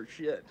flip her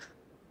shit.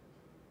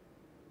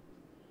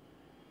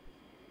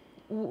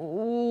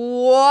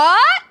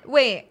 What?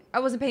 Wait, I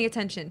wasn't paying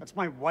attention. That's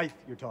my wife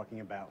you're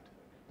talking about.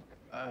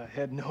 I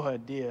had no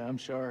idea. I'm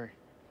sorry.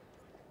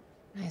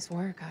 Nice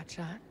work,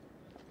 Hotshot.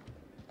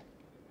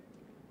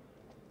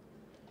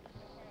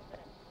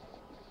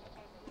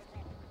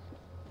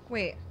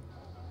 Wait.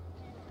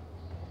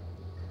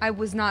 I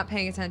was not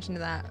paying attention to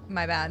that.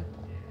 My bad.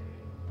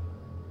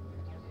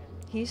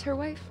 He's her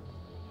wife?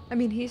 I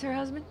mean, he's her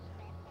husband?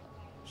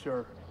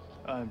 Sir,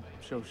 I'm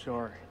so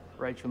sorry.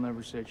 Rachel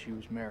never said she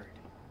was married.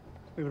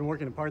 We've been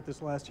working apart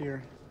this last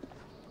year.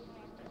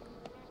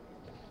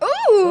 Ooh!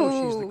 Oh,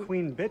 she's the Ooh,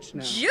 queen bitch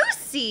now.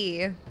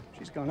 juicy.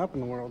 She's gone up in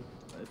the world.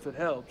 If it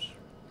helps,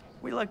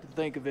 we like to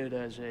think of it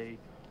as a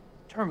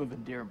term of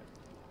endearment.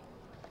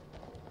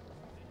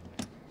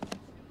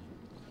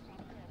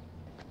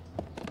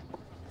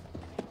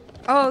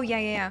 Oh, yeah,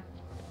 yeah, yeah.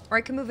 Or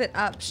I can move it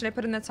up. Should I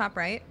put it in the top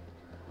right?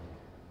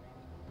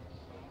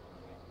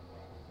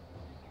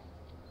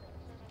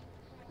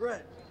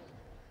 Right.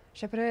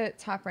 Should I put it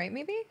top right,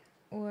 maybe?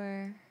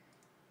 Or...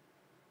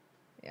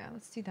 Yeah,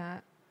 let's do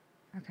that.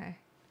 Okay.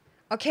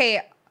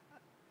 Okay,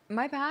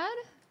 my bad?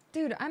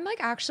 Dude, I'm like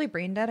actually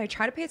brain dead. I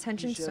try to pay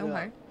attention so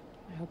hard.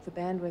 I hope the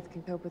bandwidth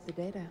can cope with the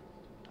data.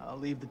 I'll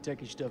leave the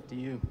techie stuff to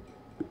you.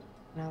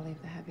 And I'll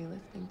leave the heavy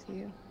lifting to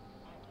you.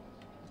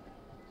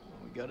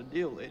 We got a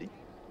deal, lady.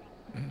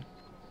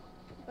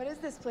 What is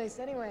this place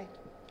anyway?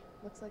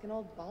 Looks like an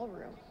old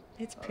ballroom.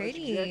 It's That's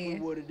pretty. exactly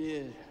what it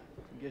is.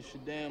 I guess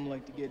Shaddam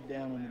liked to get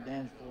down on the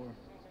dance floor.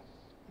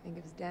 I think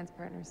if his dance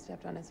partner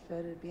stepped on his foot,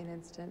 it'd be an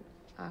instant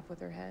off with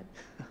her head.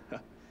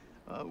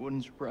 It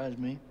wouldn't surprise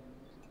me.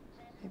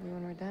 Maybe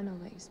when we're done,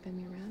 I'll let you spin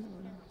me around a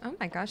little. Oh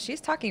my gosh, she's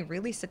talking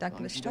really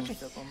seductive. She's talking,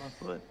 Step on my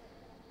foot.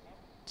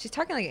 she's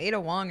talking like Ada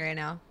Wong right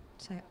now.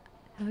 She's like,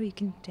 oh, you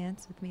can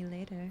dance with me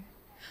later.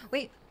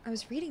 Wait, I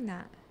was reading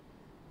that.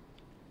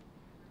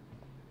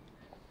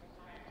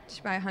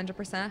 Should buy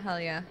 100%?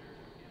 Hell yeah.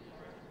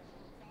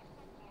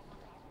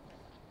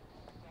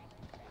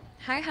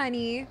 Hi,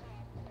 honey.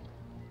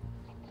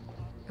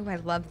 Oh, I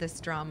love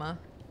this drama.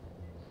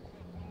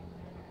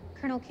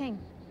 Colonel King.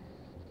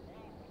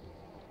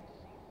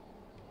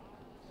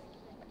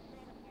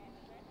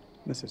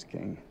 Mrs.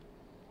 King.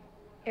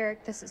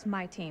 Eric, this is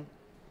my team.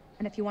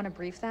 And if you want to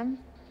brief them,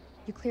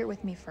 you clear it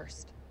with me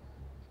first.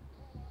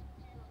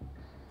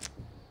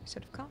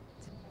 Should have called.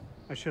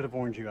 I should have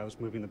warned you I was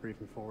moving the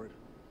briefing forward.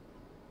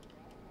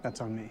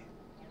 That's on me.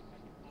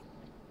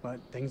 But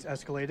things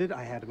escalated,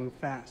 I had to move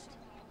fast.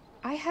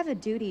 I have a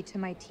duty to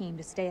my team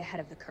to stay ahead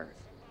of the curve.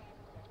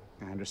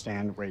 I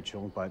understand,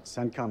 Rachel, but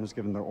CENTCOM has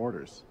given their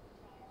orders.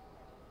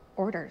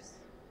 Orders?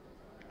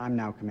 I'm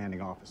now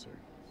commanding officer.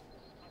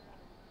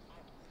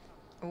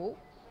 Oh.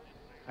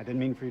 I didn't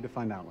mean for you to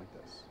find out like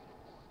this.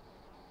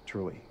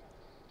 Truly.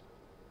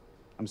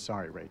 I'm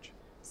sorry, Rach.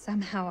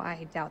 Somehow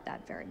I doubt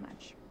that very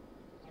much.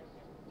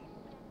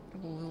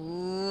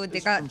 Ooh, they This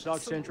is got from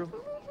South Central.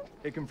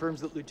 It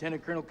confirms that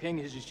Lieutenant Colonel King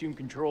has assumed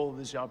control of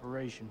this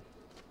operation.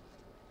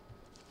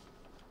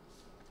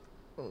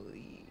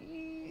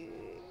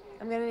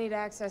 I'm gonna need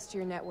access to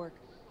your network.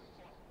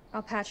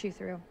 I'll patch you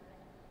through.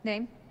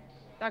 Name?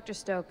 Dr.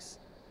 Stokes.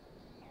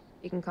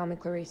 You can call me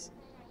Clarice.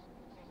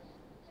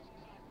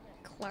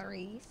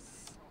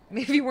 Clarice.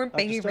 Maybe you weren't Dr.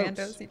 banging Stokes,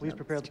 randos. even please on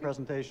prepare the street.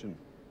 presentation.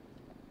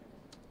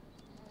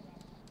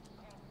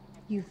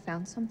 You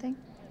found something?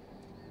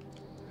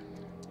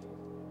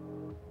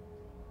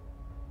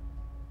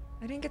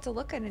 I didn't get to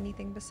look at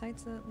anything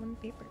besides the one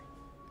paper.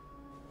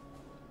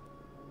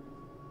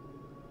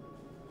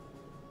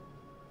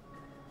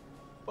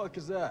 Fuck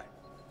is that?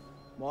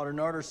 Modern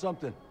art or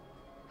something?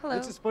 Hello.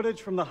 This is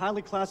footage from the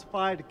highly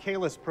classified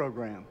Kalis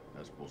program.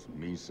 That's supposed to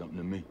mean something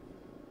to me.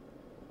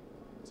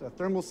 It's a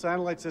thermal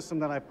satellite system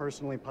that I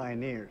personally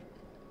pioneered.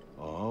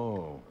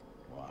 Oh,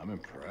 well, I'm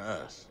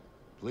impressed.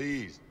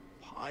 Please,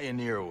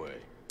 pioneer away.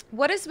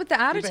 What is with the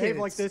You attitudes? behave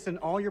like this in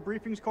all your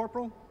briefings,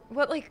 Corporal?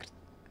 What, like,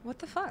 what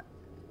the fuck?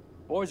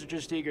 Boys are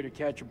just eager to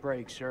catch a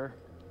break, sir.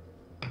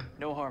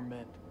 No harm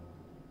meant.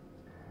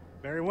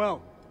 Very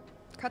well.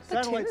 Cut the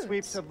Satellite tubes.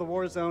 sweeps of the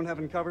war zone have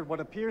uncovered what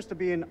appears to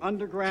be an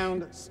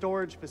underground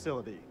storage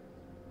facility.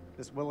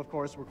 This will, of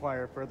course,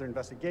 require further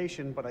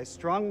investigation, but I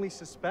strongly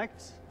suspect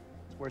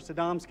it's where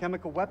Saddam's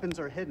chemical weapons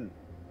are hidden.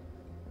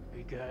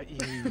 We got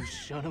you,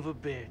 son of a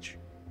bitch.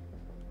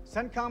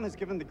 CENTCOM has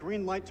given the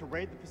green light to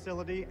raid the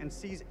facility and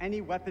seize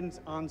any weapons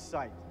on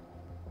site.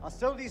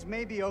 Hostilities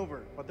may be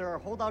over, but there are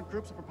holdout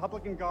groups of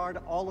Republican Guard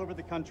all over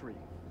the country.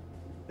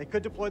 They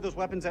could deploy those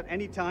weapons at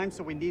any time,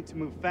 so we need to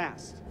move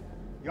fast.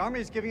 The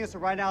Army is giving us a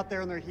ride out there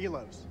in their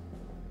helos.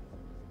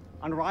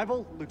 On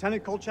arrival,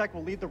 Lieutenant Kolchak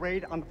will lead the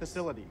raid on the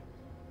facility.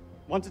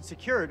 Once it's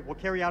secured, we'll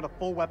carry out a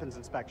full weapons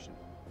inspection.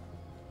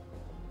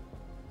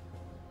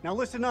 Now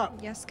listen up.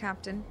 Yes,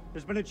 Captain.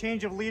 There's been a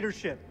change of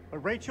leadership, but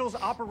Rachel's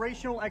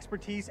operational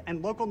expertise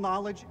and local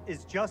knowledge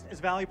is just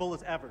as valuable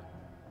as ever.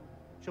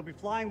 She'll be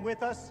flying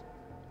with us,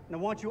 and I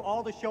want you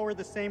all to show her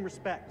the same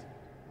respect.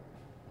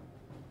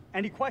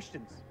 Any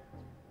questions?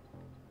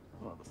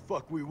 What the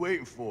fuck we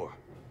waiting for?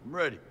 I'm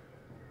ready.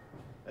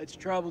 That's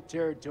tribal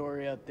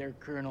territory out there,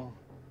 Colonel.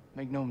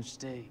 Make no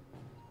mistake.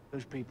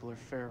 Those people are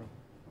feral.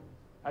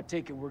 I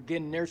take it we're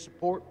getting their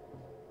support?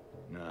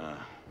 Nah.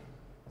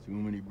 Too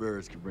many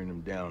birds could bring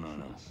them down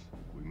on us.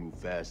 We move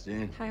fast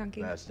in, Hi,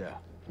 Unky. fast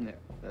out. Yeah,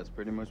 that's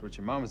pretty much what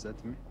your mama said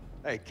to me.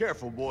 Hey,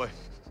 careful, boy.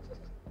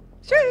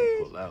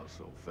 Sheesh. Pull out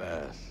so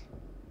fast.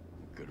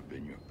 Could have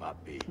been your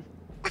papi.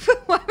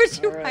 Why would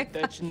you All right, write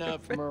that's that?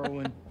 enough,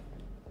 Merwin.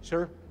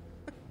 Sir,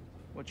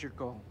 what's your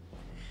call?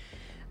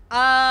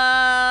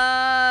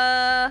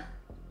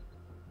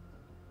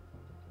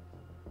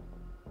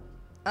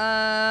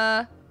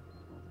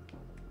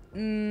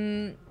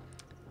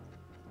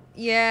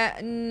 Yeah,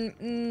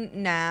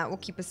 nah, we'll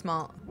keep it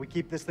small. We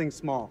keep this thing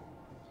small.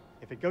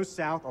 If it goes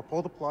south, I'll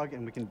pull the plug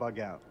and we can bug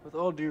out. With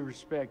all due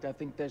respect, I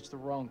think that's the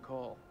wrong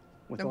call.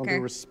 With all due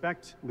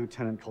respect,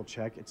 Lieutenant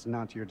Kolchak, it's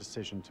not your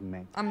decision to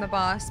make. I'm the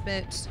boss,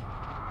 bitch.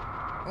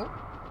 Oh.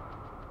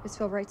 This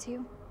feel right to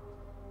you?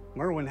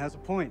 Merwin has a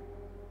point.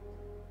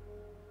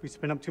 If we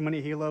spin up too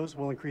many helos,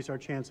 we'll increase our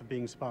chance of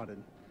being spotted.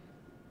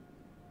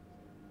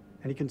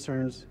 Any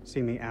concerns,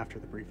 see me after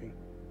the briefing.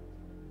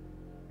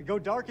 We go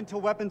dark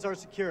until weapons are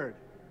secured.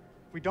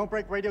 If we don't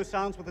break radio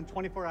silence within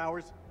 24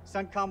 hours,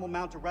 CENTCOM will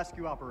mount a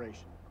rescue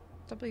operation.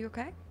 W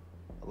okay?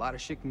 A lot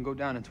of shit can go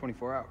down in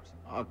 24 hours.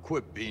 I'll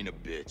quit being a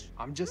bitch.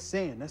 I'm just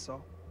saying, that's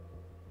all.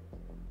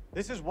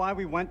 This is why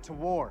we went to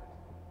war.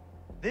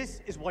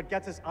 This is what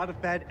gets us out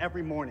of bed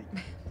every morning.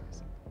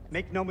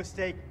 Make no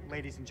mistake,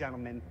 ladies and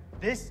gentlemen,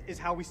 this is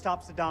how we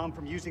stop Saddam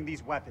from using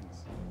these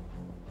weapons.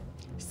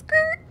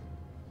 Skirt!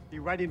 Be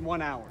ready in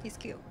 1 hour. He's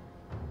cute.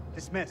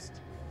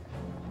 Dismissed.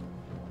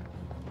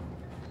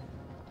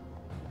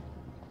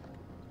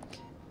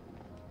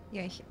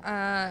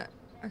 Yeah,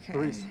 okay.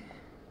 Please,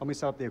 help me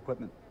set up the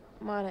equipment.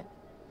 I'm on it.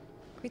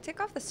 Can we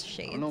take off the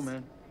shades? I don't know,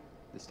 man.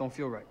 This don't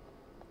feel right.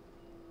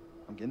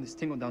 I'm getting this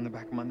tingle down the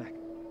back of my neck.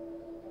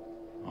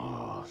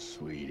 Oh,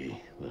 sweetie.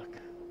 Look,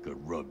 good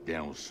rub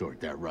down will sort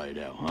that right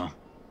out, huh?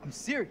 I'm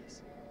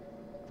serious.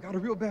 I've got a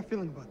real bad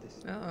feeling about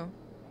this. Uh-oh.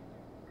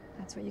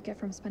 That's what you get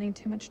from spending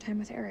too much time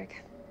with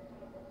Eric.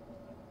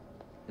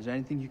 Is there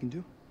anything you can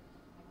do?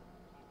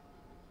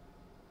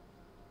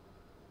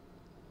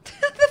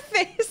 The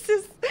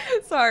faces.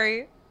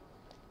 Sorry.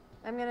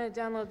 I'm gonna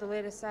download the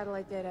latest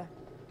satellite data.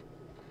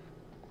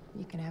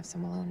 You can have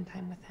some alone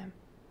time with him.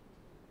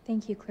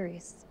 Thank you,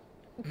 Clarice.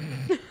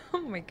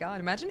 Oh my god,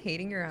 imagine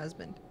hating your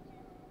husband.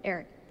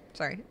 Eric.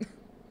 Sorry.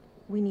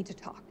 We need to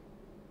talk.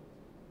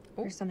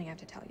 There's something I have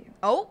to tell you.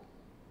 Oh?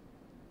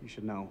 You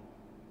should know.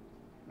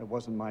 It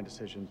wasn't my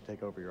decision to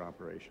take over your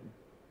operation.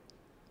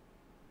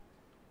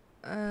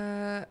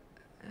 I've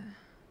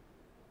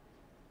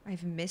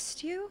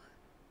missed you?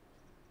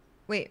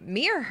 Wait,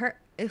 me or her?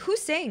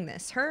 Who's saying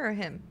this? Her or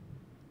him?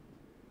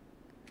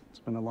 It's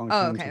been a long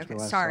time okay, since we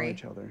last sorry. saw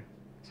each other.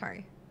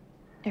 Sorry.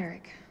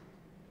 Eric.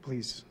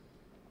 Please,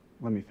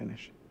 let me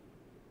finish.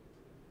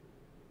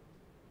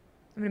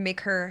 I'm gonna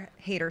make her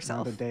hate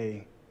herself. Not a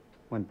day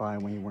went by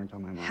when you weren't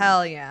on my mind.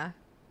 Hell yeah.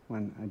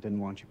 When I didn't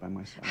want you by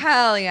my side.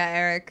 Hell yeah,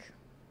 Eric.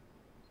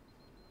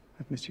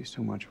 I've missed you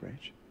so much,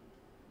 Rach.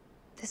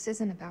 This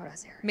isn't about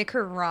us, Eric. Make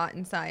her rot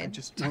inside. I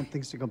just want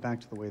things to go back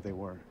to the way they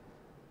were.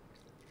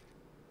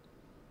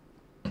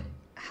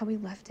 How we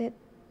left it,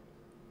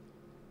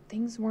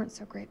 things weren't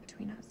so great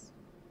between us.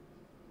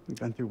 We've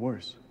been through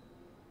worse.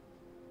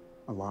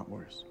 A lot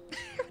worse.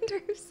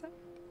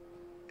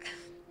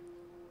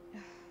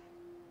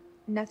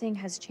 Nothing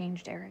has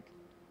changed, Eric.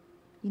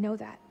 You know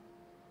that.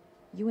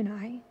 You and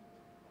I,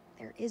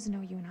 there is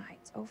no you and I.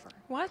 It's over.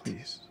 What?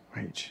 Please,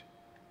 Rach.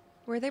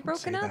 Were they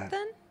broken say up that.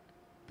 then?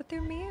 But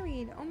they're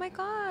married. Oh my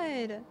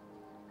god.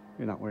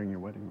 You're not wearing your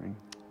wedding ring.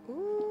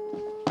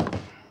 Ooh.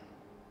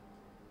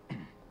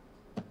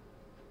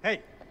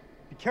 Hey,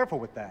 be careful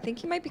with I that.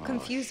 think you might be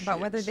confused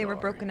about whether they were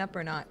broken up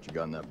or not. What you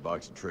got in that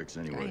box of tricks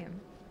anyway? I am.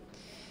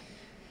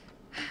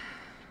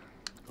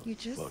 You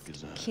just fuck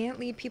is that? can't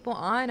lead people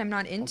on. I'm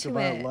not into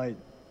Ultraviolet it. light.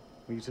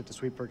 We use it to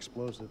sweep for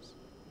explosives.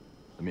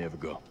 Let me have a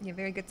go. Yeah,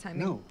 very good timing.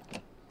 No.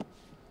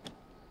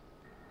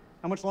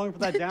 How much longer for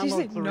that Did you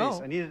say download, Clarice?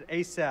 no? I need it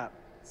ASAP.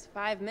 Is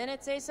 5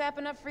 minutes ASAP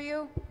enough for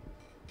you?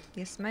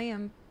 Yes,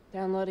 ma'am.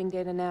 Downloading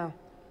data now.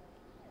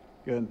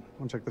 Good.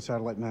 I'll check the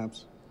satellite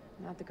maps.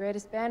 Not the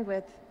greatest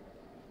bandwidth.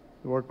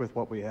 We work with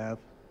what we have.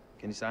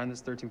 Can you sign this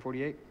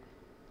 1348?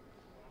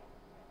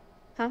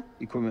 Huh?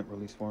 Equipment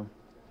release form.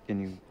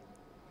 Can you?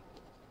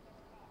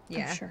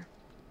 Yeah. sure.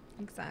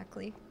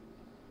 Exactly.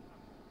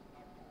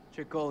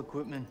 Check all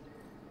equipment,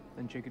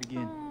 then check it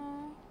again.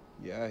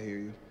 Yeah, I hear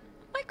you.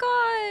 Oh my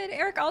god,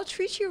 Eric, I'll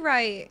treat you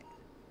right.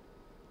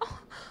 Oh,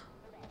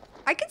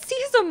 I can see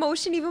his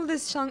emotion even with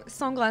his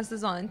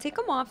sunglasses on. Take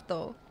them off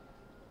though.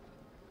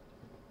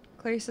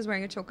 Clarice is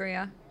wearing a choker,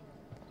 yeah.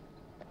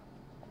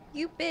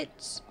 You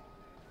bitch.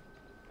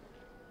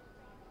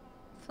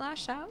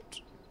 Flash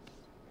out.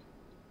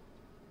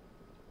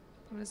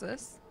 What is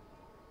this?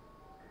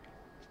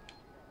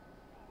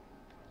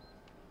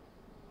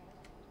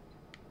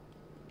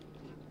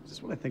 Is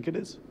this what I think it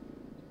is?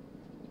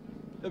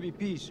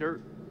 WP,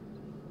 sir.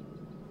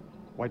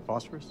 White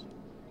phosphorus?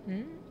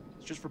 Hmm?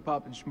 It's just for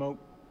popping smoke.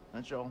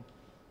 That's all.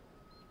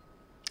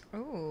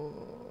 Oh.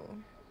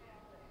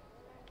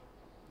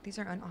 These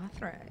are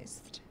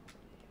unauthorized.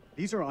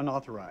 These are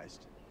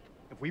unauthorized.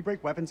 If we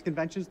break weapons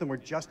conventions, then we're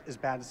just as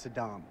bad as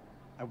Saddam.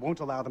 I won't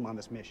allow them on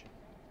this mission.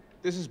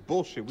 This is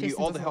bullshit. We need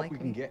Jason all the doesn't help like we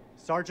can me. get.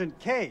 Sergeant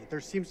K,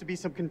 there seems to be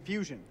some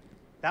confusion.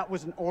 That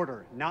was an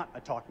order, not a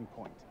talking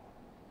point.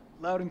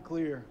 Loud and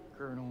clear,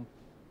 Colonel.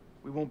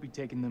 We won't be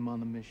taking them on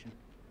the mission.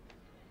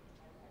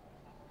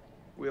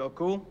 We all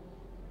cool?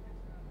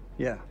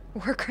 Yeah,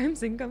 War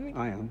crimes incoming?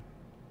 I am.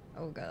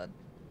 Oh god.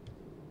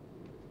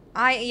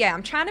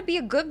 I'm trying to be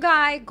a good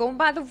guy, going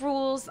by the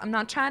rules. I'm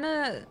not trying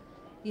to,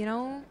 you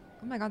know.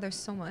 Oh my god, there's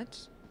so much.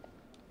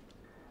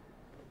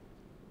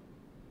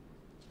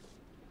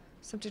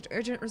 Subject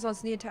urgent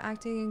results needed to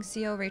acting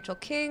CO Rachel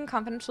King.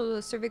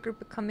 Confidential survey group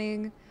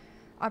becoming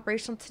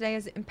operational today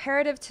is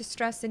imperative to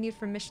stress the need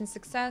for mission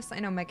success. I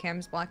know my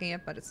cam's blocking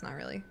it, but it's not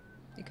really.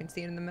 You can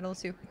see it in the middle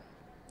too.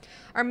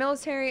 Our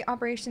military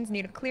operations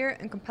need a clear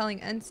and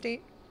compelling end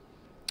state.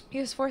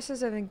 U.S.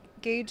 forces have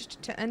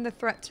engaged to end the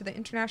threat to the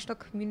international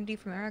community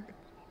from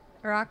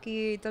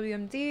Iraqi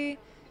WMD.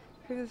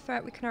 Prove the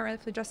threat, we cannot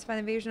rightfully justify the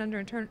invasion under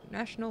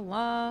international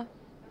law.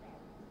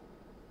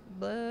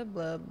 Blah,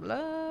 blah,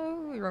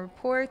 blah. Your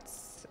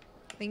reports.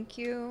 Thank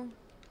you.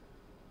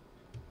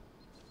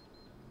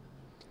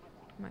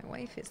 My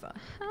wife is a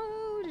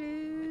how,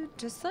 dude.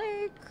 Just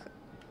like,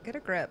 get a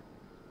grip.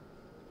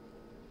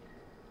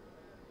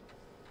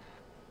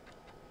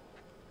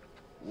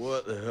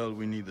 What the hell do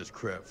we need this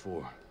crap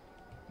for?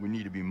 We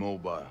need to be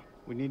mobile.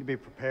 We need to be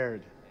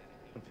prepared.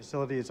 The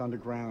facility is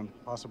underground,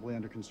 possibly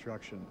under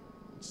construction.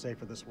 It's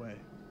safer this way.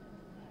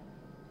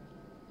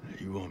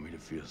 You want me to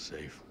feel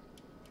safe?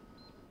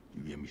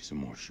 You give me some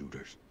more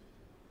shooters.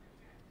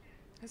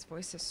 His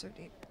voice is so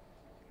deep.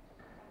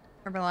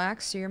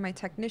 Relax, you're my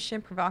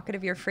technician.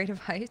 Provocative, you're afraid of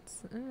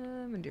heights.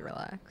 I'm gonna do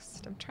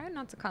relaxed. I'm trying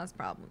not to cause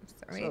problems,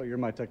 alright? So, you're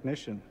my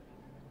technician.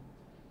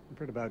 I've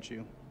heard about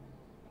you.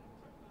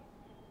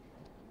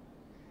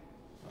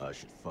 I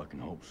should fucking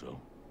hope so.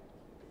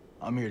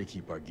 I'm here to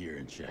keep our gear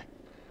in check.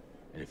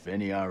 And if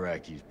any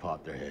Iraqis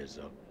pop their heads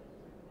up,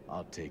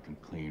 I'll take them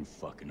clean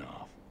fucking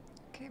off.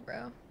 Okay,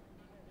 bro.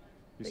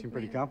 You seem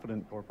pretty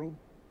confident, Corporal.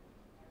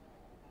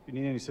 If you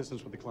need any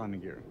assistance with the climbing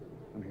gear,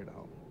 I'm here to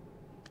help.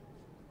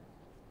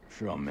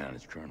 Sure, I'll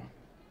manage, Colonel.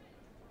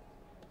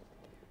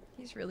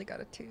 He's really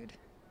got a tude.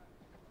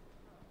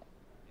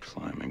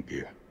 Climbing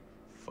gear.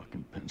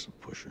 Fucking pencil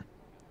pusher.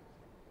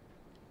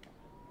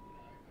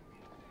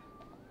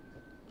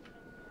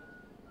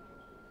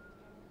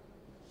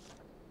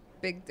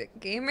 Big dick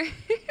gamer.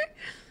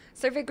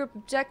 Survey group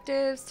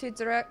objectives to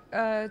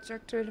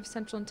Directorate of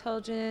Central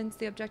Intelligence.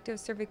 The objective of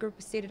survey group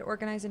is stated to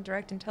organize and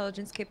direct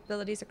intelligence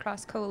capabilities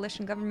across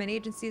coalition government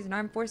agencies and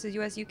armed forces,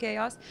 U.S., UK,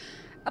 OSS.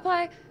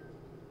 Apply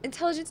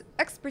intelligence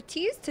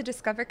expertise to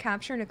discover,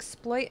 capture, and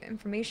exploit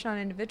information on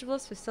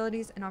individuals,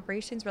 facilities, and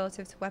operations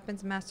relative to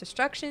weapons of mass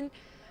destruction.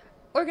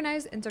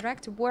 Organize and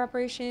direct war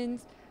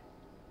operations.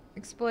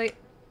 Exploit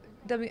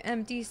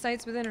WMD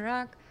sites within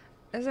Iraq.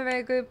 As a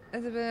very group, oh,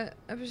 that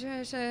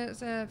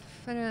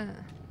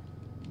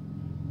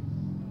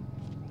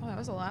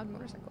was a loud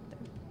motorcycle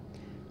thing.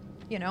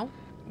 You know,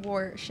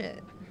 war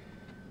shit,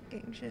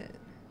 gang shit.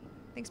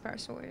 Thanks, Power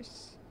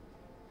Source.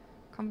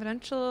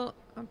 Confidential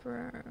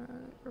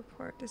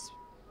report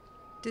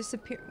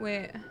disappear.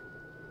 Wait.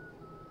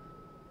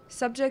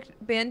 Subject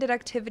bandit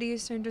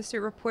activities. CERN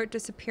District report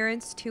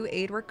disappearance. 2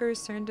 aid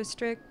workers. CERN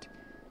District.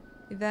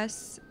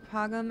 Yves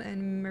Pagam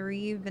and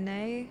Marie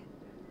Vinay.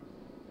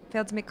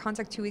 Failed to make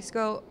contact 2 weeks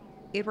ago.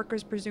 8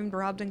 workers presumed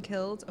robbed and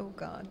killed. Oh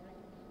god.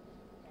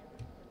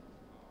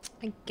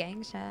 A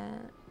gang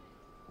shot.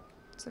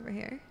 What's over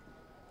here?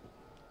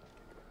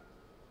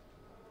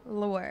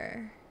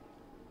 Lore.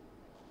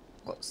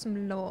 Got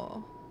some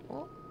lore.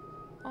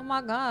 Oh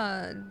my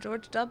god.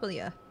 George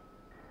W.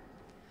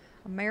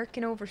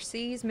 American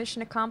overseas.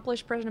 Mission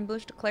accomplished. President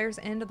Bush declares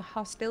end of the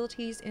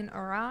hostilities in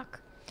Iraq.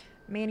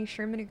 Manny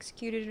Sherman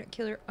executed a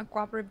killer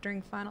uncooperative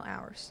during final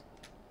hours.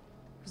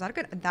 Was that a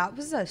good? That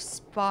was a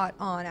spot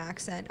on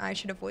accent. I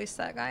should have voiced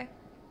that guy.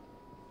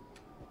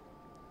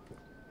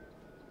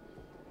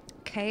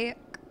 K.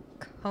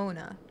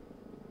 Kona.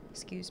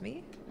 Excuse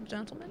me,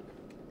 gentlemen.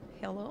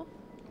 Hello.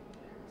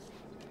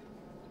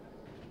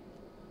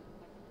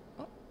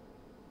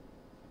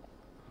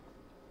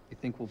 You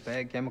think we'll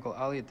bag Chemical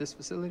Ali at this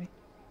facility?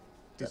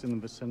 If he's in the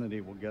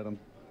vicinity, we'll get him.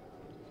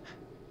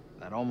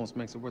 That almost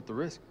makes it worth the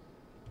risk.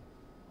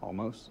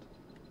 Almost?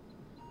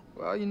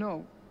 Well, you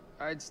know,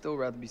 I'd still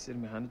rather be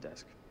sitting behind a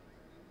desk.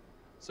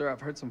 Sir,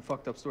 I've heard some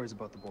fucked up stories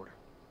about the border.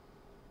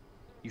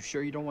 You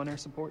sure you don't want air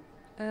support?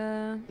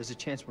 There's a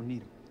chance we'll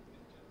need them.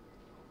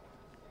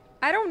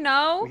 I don't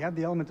know. We have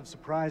the element of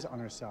surprise on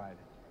our side.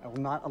 I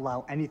will not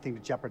allow anything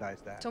to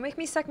jeopardize that. Don't make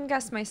me second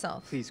guess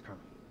myself. Please, Colonel.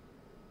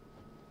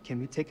 Can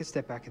we take a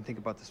step back and think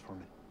about this for a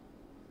minute?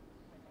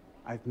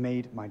 I've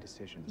made my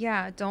decision.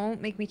 Yeah,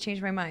 don't make me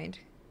change my mind.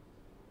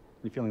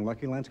 You feeling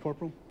lucky, Lance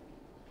Corporal?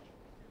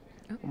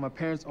 Well, my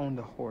parents owned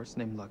a horse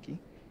named Lucky.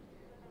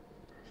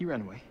 He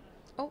ran away.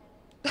 Oh.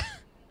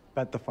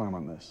 Bet the farm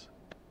on this.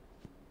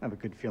 I have a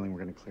good feeling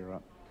we're going to clear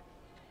up.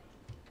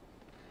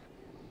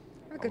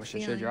 I wish I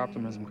shared your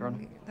optimism,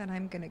 Colonel. That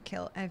I'm going to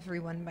kill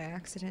everyone by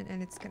accident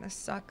and it's going to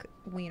suck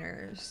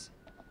wieners.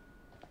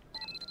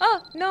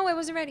 Oh, no, I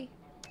wasn't ready.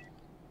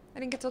 I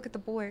didn't get to look at the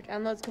board.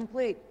 Download's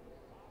complete.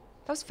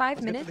 That was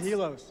 5 minutes. Get to the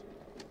helos.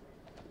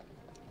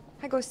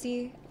 Hi, go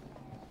see.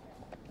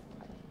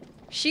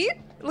 She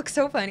looks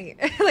so funny.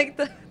 Like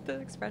the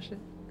expression.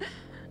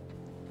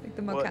 Like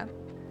the mocap.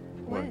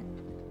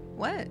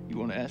 What? You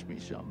want to ask me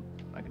something?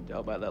 I can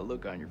tell by that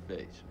look on your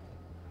face.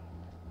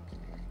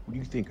 What do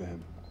you think of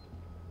him?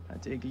 I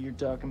take it you're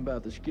talking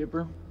about the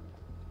skipper?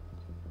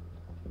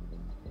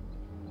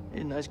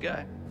 He's a nice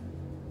guy.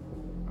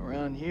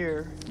 Around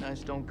here,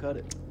 nice don't cut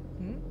it.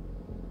 Hmm?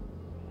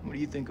 What do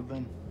you think of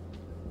him?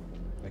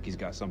 Like he's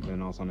got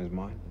something else on his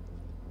mind?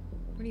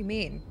 What do you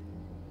mean?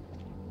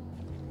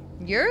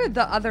 You're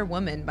the other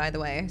woman, by the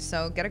way,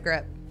 so get a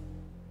grip.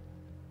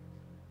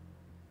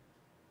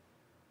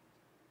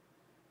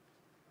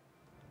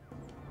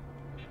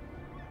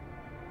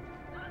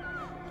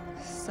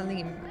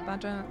 Salim,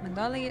 Badra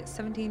Mandali,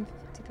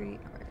 1753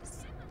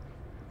 hours.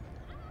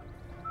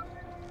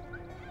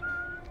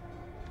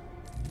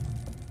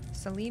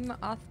 Salim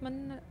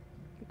Othman,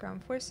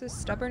 ground forces,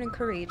 stubborn and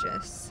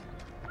courageous.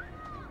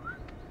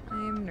 I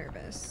am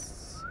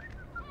nervous.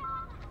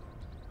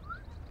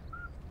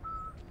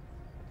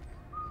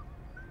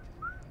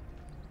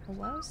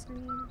 Hello,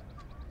 Salim.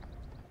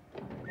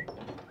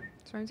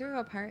 So I'm doing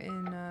a part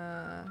in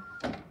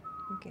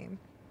what game?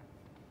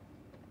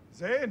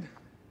 Zayn!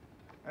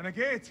 And a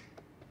gate!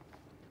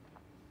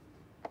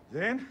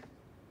 Zayn?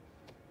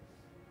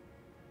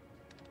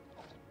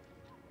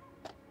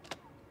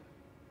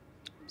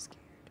 I'm scared.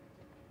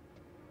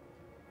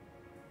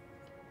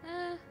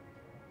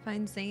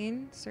 Find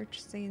Zane. Search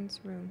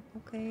Zane's room.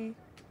 Okay.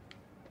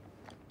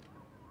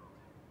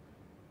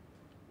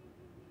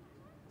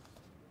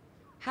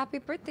 Happy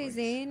birthday,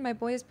 Zane. My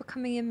boy is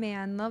becoming a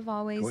man. Love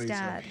always,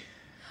 Dad.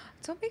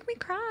 Don't make me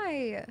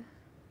cry.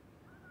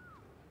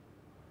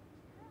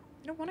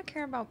 I don't want to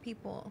care about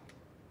people.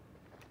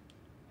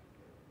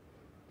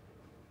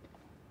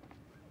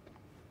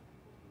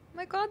 Oh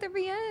my God, there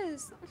he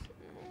is.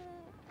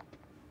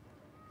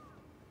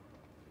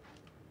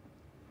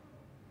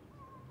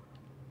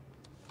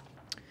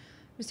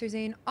 Mr.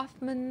 Zane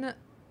Othman,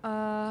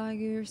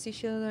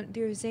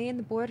 dear Zane,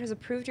 the board has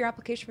approved your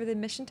application for the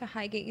admission to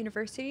Highgate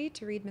University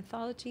to read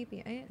mythology,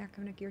 BA,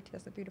 academic year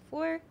 2003 to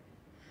 4.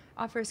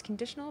 Offer is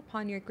conditional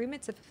upon your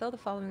agreement to fulfill the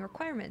following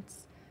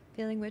requirements,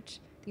 failing which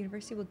the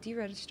university will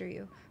deregister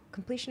you.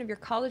 Completion of your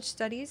college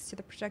studies to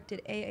the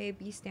projected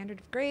AAB standard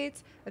of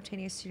grades,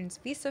 obtaining a student's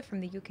visa from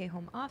the UK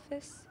Home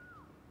Office.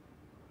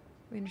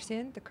 We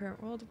understand the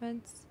current world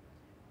events.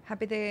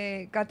 Happy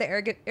they got the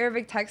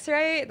Arabic text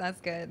right?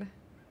 That's good.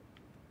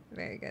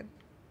 Very good.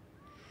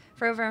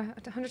 For over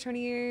 120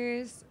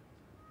 years,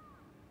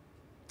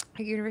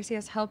 our university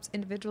has helped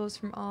individuals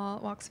from all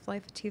walks of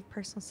life achieve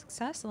personal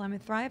success, allow them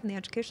to thrive in the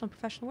educational and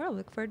professional world.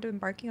 Look forward to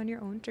embarking on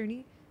your own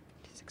journey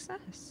to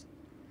success.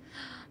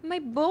 My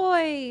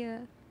boy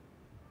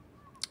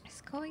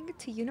is going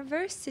to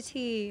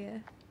university.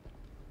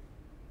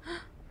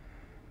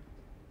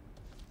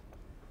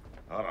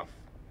 Araf.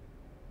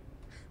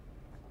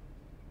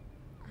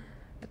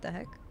 What the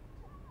heck?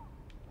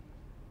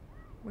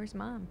 Where's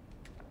Mom?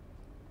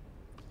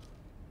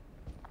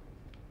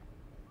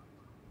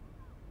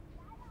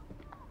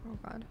 Oh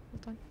God,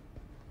 hold on.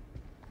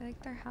 I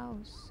like their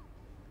house.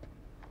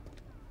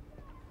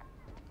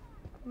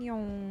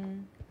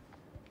 Nyong.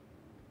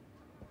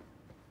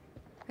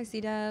 I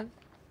see Dev.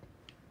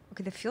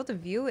 Okay, the field of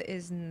view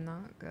is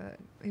not good.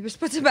 He just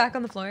puts it back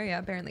on the floor. Yeah,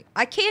 apparently.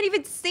 I can't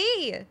even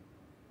see!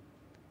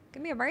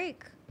 Give me a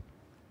break.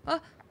 Oh.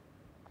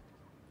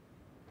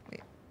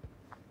 Wait.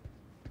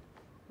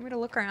 Want me to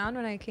look around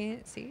when I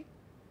can't see?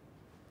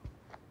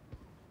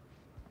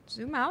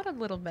 Zoom out a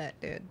little bit,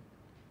 dude.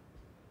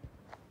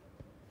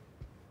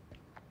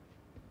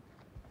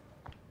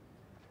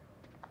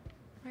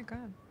 Oh my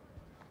God.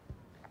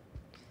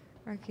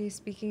 Rocky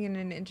speaking in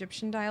an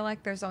Egyptian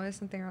dialect. There's always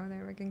something wrong with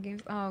American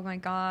games. Oh my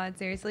God,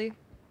 seriously?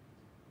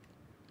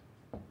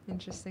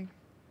 Interesting.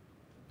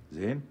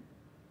 Zayn?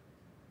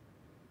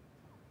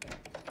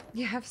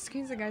 Yeah, half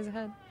screens the guys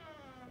ahead.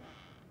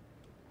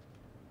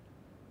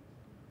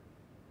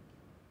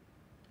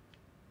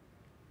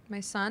 My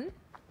son?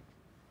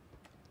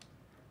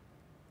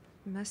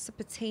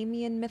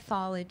 Mesopotamian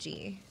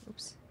mythology.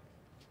 Oops.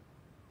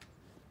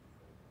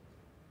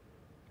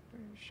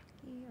 Where's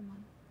Shaki? I'm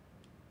on.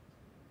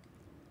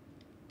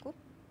 Cool.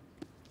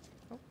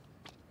 Oh.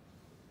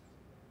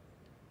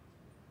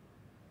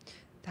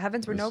 The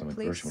heavens were no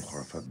place.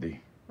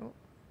 Oh.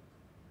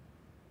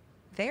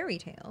 Fairy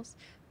tales.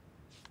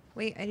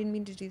 Wait, I didn't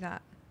mean to do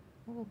that.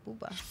 Oh,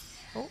 booba.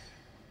 Oh.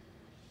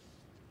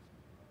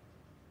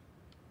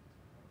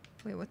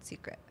 Wait, what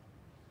secret?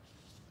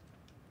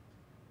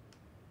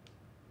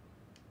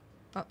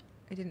 Oh,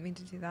 I didn't mean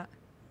to do that.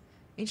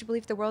 Ancient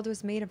belief the world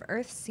was made of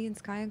earth, sea, and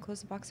sky,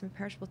 enclosed a box of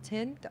imperishable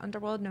tin. The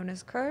underworld, known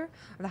as Kur,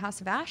 or the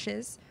House of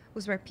Ashes,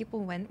 was where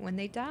people went when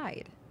they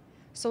died.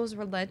 Souls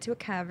were led to a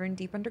cavern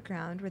deep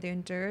underground where they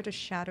endured a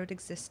shadowed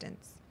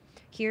existence.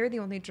 Here, the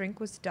only drink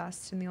was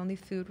dust, and the only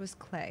food was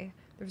clay.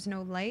 There was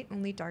no light,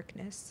 only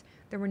darkness.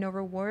 There were no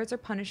rewards or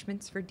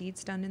punishments for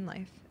deeds done in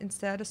life.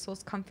 Instead, a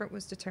soul's comfort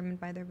was determined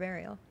by their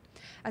burial.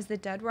 As the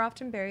dead were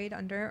often buried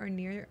under or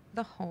near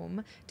the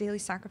home, daily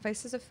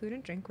sacrifices of food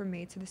and drink were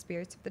made to the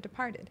spirits of the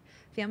departed.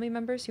 Family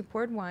members who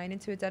poured wine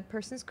into a dead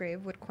person's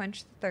grave would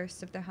quench the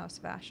thirst of their house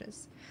of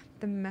ashes.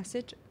 The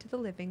message to the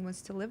living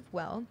was to live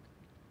well,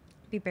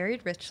 be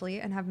buried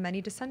richly, and have many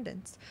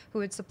descendants, who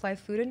would supply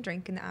food and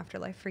drink in the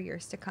afterlife for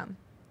years to come.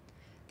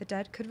 The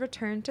dead could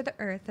return to the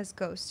earth as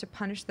ghosts to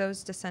punish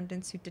those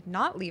descendants who did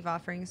not leave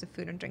offerings of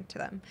food and drink to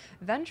them.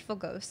 Vengeful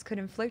ghosts could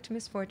inflict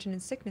misfortune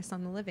and sickness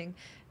on the living,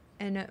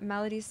 and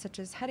maladies such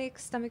as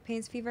headaches, stomach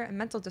pains, fever, and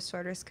mental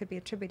disorders could be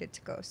attributed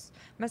to ghosts.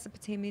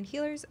 Mesopotamian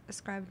healers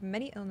ascribed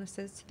many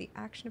illnesses to the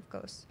action of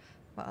ghosts,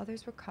 while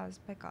others were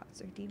caused by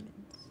gods or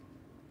demons.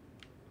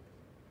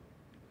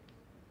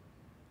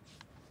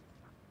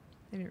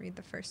 I didn't read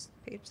the first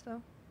page,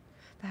 though.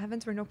 The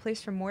heavens were no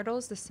place for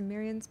mortals. The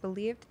Sumerians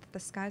believed that the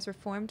skies were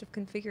formed of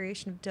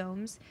configuration of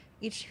domes,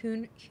 each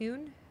hewn.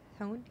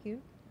 This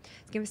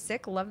game is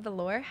sick. Love the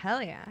lore.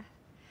 Hell yeah.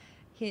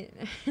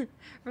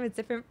 From a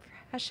different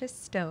precious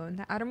stone.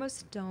 The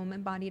outermost dome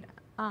embodied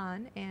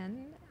on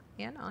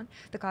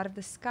the god of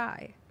the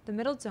sky. The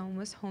middle dome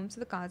was home to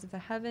the gods of the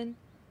heaven,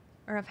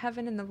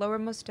 and the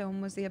lowermost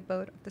dome was the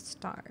abode of the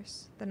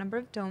stars. The number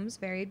of domes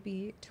varied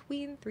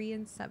between 3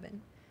 and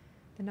 7.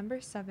 The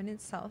number 7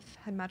 itself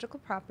had magical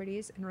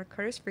properties and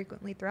recurs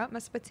frequently throughout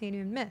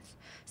Mesopotamian myth.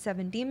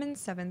 7 demons,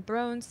 7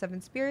 thrones,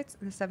 7 spirits,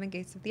 and the 7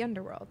 gates of the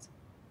underworld.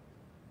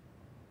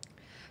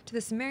 To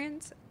the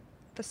Sumerians,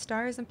 the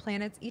stars and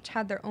planets each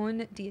had their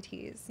own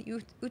deities.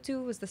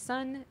 Utu was the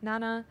sun,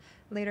 Nana,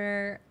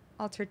 later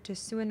altered to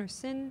Suin or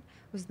Sin,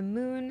 was the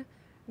moon,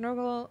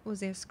 Nergal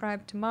was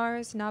ascribed to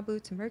Mars, Nabu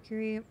to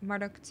Mercury,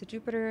 Marduk to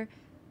Jupiter,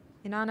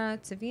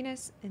 Inanna to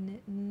Venus, and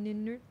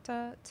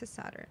Ninurta to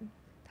Saturn.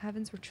 The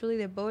heavens were truly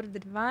the abode of the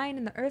divine,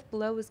 and the earth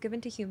below was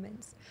given to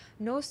humans.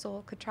 No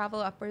soul could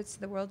travel upwards to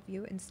the world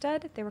view.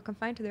 Instead, they were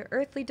confined to their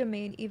earthly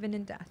domain even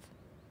in death.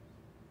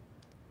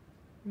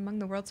 Among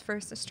the world's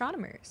first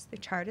astronomers, they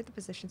charted the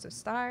positions of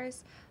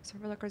stars.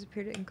 Several records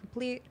appeared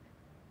incomplete.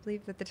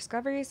 Believed that the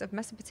discoveries of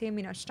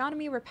Mesopotamian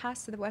astronomy were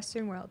passed to the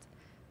Western world.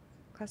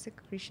 Classic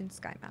Grecian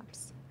sky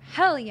maps.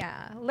 Hell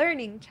yeah!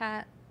 Learning,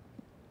 chat.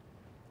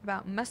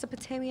 About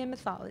Mesopotamian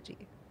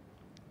mythology.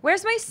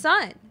 Where's my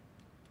son?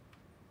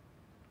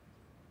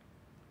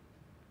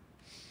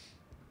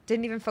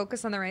 Didn't even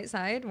focus on the right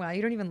side? Wow,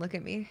 you don't even look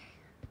at me.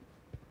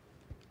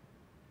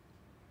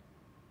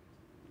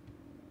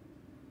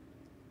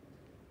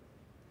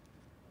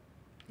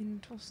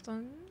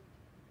 Interesting.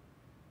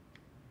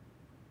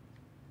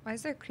 Why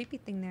is there a creepy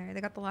thing there?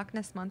 They got the Loch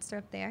Ness Monster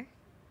up there.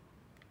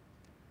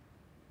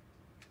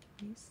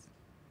 Nice.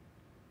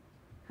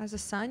 How's the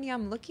sun? Yeah,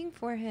 I'm looking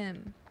for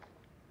him.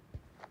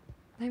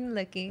 I'm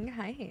looking.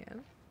 Hi,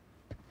 Ham.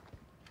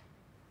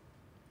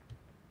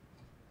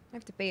 I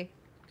have to pay.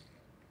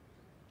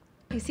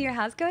 You see your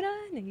house go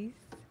down? Nice.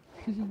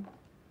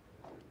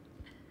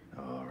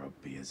 Oh,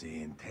 ربي يا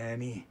زين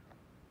تاني.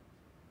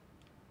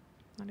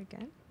 Not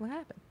again? What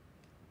happened?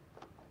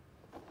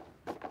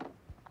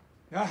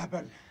 يا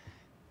هبل.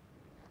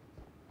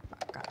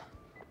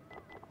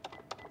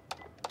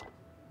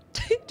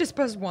 Just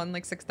press 1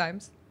 like 6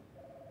 times.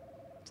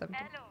 7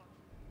 times.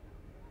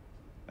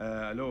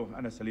 الو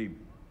انا سليم.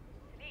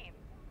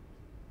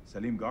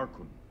 سليم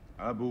جاركون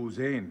ابو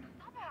زين.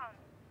 طبعا.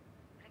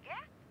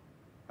 رجعت؟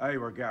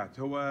 ايوه رجعت.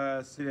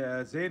 هو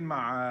زين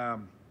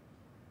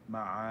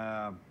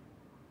مع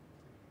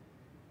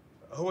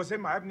هو زين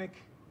مع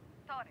ابنك؟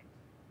 طارق.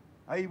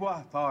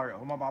 ايوه طارق،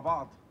 هما مع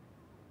بعض.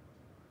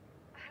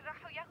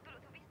 راحوا ياخدوا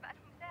الاتوبيس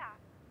بقالهم ساعة.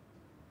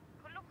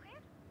 كله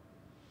بخير؟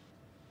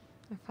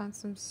 I found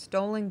some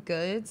stolen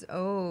goods.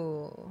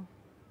 Oh.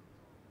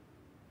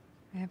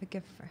 I have a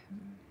gift for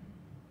him.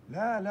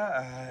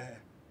 لا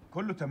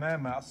كله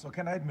تمام. اصله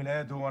كان عيد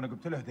ميلاده وانا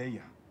جبت له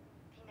هديه.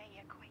 دي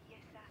نية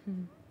كويسة.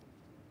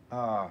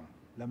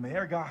 لما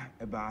يرجع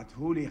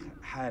ابعتهولي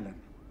حالا.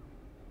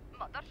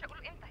 ما اقدرش اقول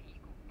امتى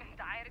هيجوا،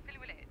 انت عارف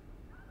الولاد.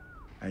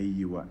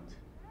 اي وقت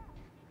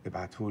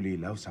ابعتهولي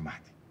لو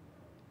سمحتي.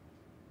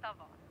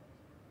 طبعا.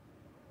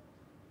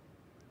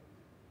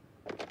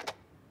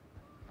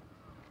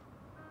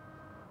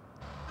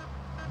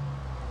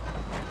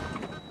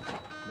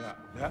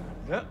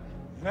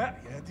 لا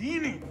يا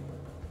ديني،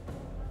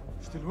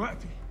 مش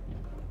دلوقتي.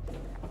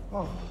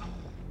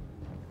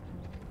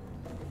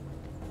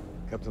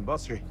 كابتن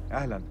بصري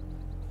اهلا.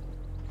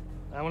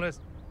 يا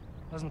مناسب،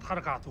 لازم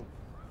نتحرك على طول.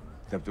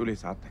 انت بتقول ايه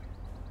سعادتك؟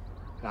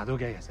 العدو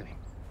جاي يا سليم.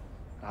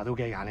 العدو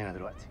جاي علينا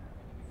دلوقتي.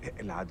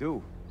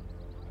 العدو؟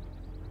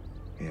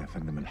 يا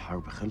فندم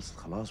الحرب خلصت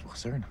خلاص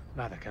وخسرنا.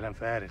 لا ده كلام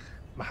فارغ،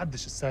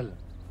 محدش اتسلم.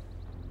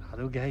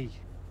 العدو جاي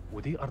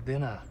ودي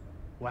ارضنا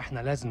واحنا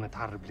لازم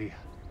نتعرب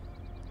ليها.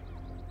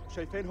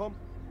 شايفينهم؟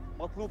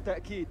 مطلوب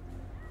تأكيد.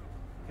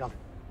 يلا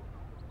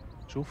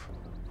شوف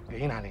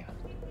جايين علينا.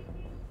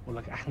 بقول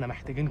لك احنا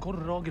محتاجين كل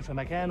راجل في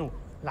مكانه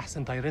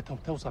لحسن طيارتهم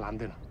توصل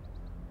عندنا.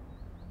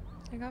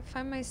 I gotta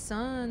find my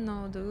son,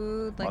 no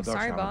dude. Like,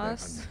 sorry,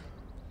 boss.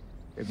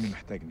 ابني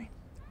محتاجني.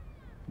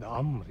 ده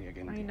أمر يا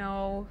جندي. I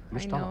know.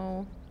 مش I طمع.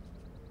 know.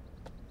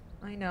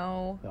 I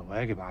know. ده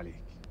واجب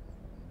عليك.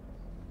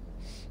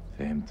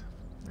 فهمت.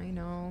 I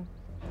know.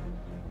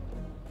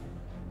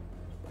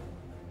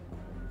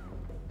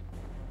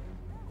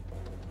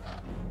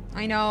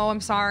 I know,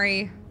 I'm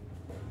sorry.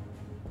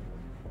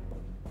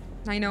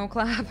 I know,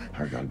 Clap.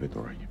 هرجع البيت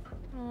قريب.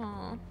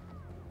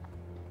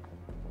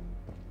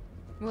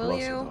 Will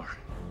you?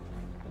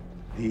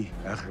 دي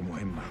آخر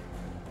مهمة.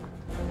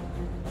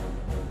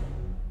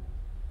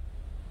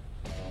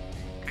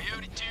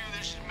 Coyote 2,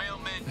 this is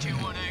Mailman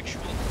 2-1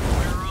 actual.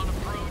 We're on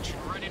approach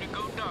and ready to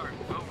go dark.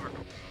 Over.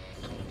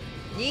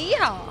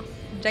 Yeehaw!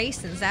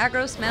 Jason,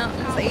 Zagros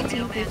Mountains,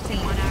 1815.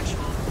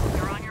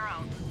 You're on your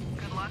own.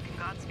 Good luck and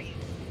Godspeed.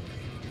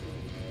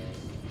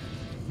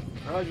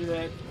 Roger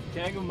that.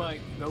 Tango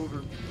Mike,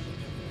 over.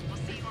 We'll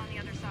see you on the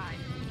other side.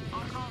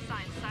 All call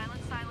signs,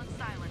 silence, silence,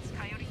 silence.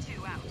 Coyote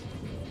 2 out.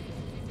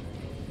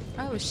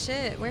 Oh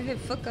shit, where did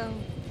Foot go?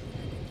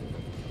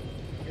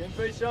 Get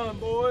face on,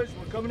 boys.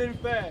 We're coming in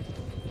fast.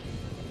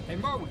 Hey,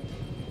 Marwin.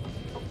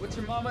 What's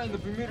your mama and the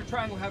Bermuda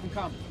Triangle have in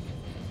common?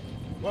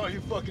 Why don't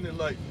you fucking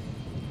enlighten?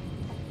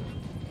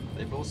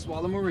 They both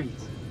swallow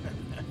Marines.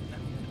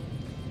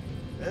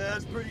 Yeah,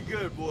 that's pretty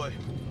good, boy.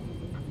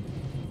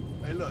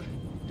 Hey, look.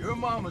 Your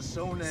mama's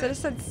so nasty. Should have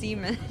said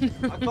semen.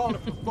 I called her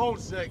for phone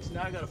sex,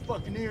 now I got a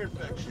fucking ear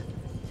infection.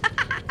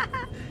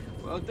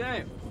 Well,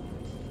 damn.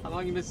 How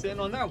long you been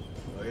sitting on that one?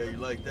 Oh, yeah, you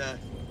like that?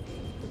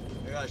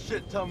 I got a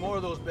shit ton more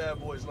of those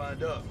bad boys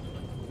lined up.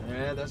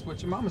 Yeah, that's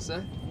what your mama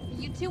said.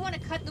 You two want to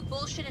cut the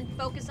bullshit and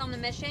focus on the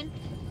mission?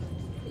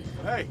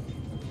 Hey,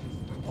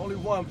 only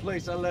one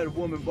place I let a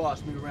woman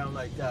boss me around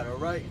like that, all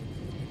right?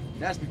 And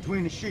that's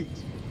between the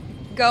sheets.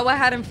 Go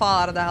ahead and fall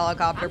out of the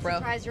helicopter, I'm bro.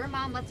 surprised your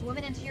mom lets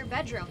women into your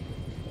bedroom.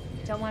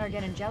 Don't want her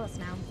getting jealous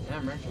now.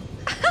 Damn, Rachel.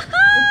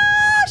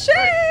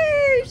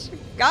 Sheesh!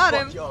 Got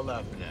him. What y'all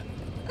laughing at?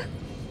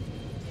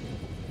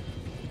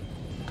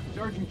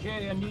 Sergeant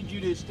K, I need you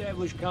to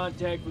establish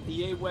contact with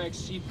the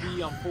AWACS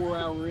CP on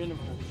 4-hour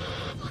intervals.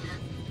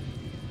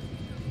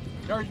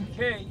 Sergeant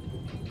K,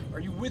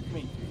 are you with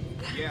me?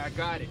 Yeah, I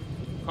got it.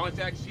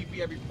 Contact CP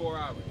every 4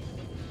 hours.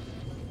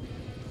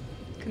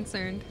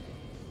 Concerned.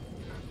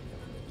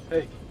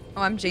 Hey.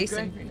 Oh, I'm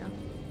Jason okay? right now.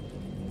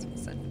 That's what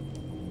I said.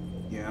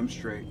 Yeah, I'm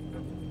straight.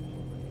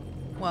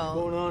 Well.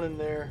 What's going on in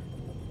there?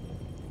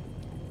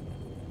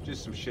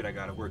 Just some shit I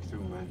gotta work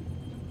through, man.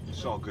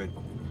 It's all good.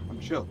 I'm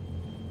chill.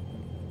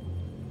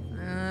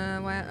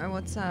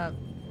 What's up?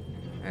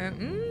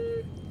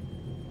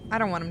 I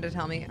don't want him to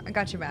tell me. I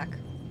got your back.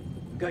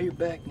 Got your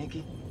back,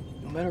 Nikki.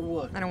 No matter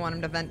what. I don't want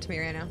him to vent to me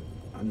right now.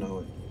 I know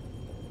it.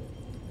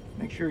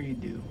 Make sure you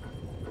do.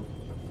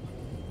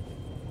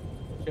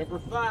 Semper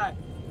Fi.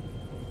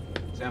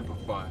 Semper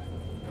Fi.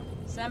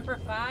 Semper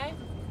Fi?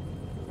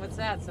 What's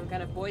that, some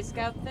kind of Boy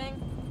Scout thing?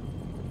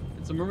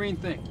 It's a Marine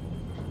thing.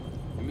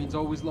 It means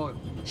always loyal.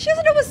 She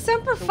doesn't know what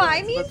Semper So Fi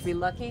what, means? supposed to be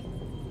lucky?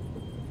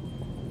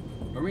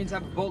 Marines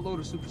have a boatload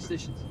of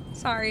superstitions.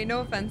 Sorry, no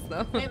offense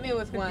though. Hit me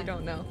with if one. you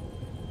don't know.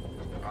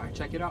 Alright,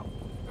 check it out.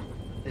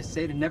 They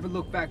say to never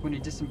look back when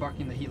you're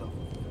disembarking the helo.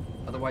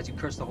 Otherwise you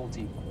curse the whole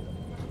team.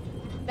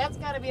 That's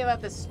gotta be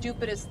about the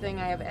stupidest thing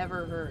I have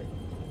ever heard.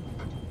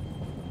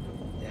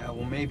 Yeah,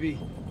 well maybe.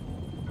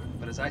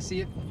 But as I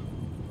see it,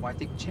 why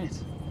take a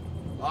chance?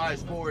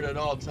 Eyes forward at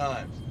all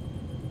times.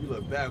 You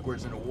look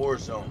backwards in a war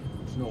zone.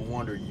 It's no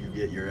wonder you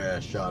get your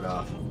ass shot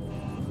off.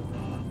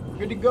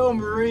 Good to go,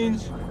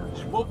 Marines.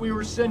 It's what we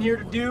were sent here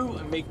to do,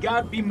 and may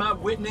God be my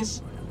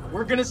witness.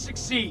 We're gonna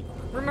succeed.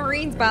 We're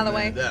Marines, by the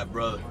way. That,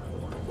 brother.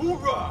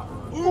 Hoorah!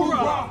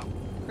 Hoorah!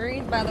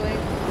 Marines, by the way.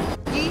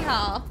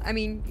 Yeehaw. I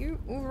mean, you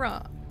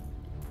hoorah.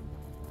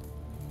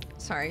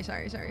 Sorry.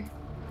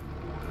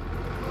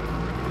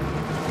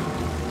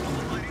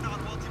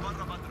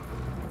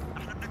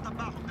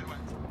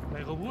 ما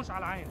يغبوش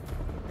على العين.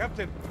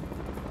 كابتن.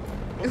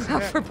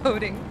 Not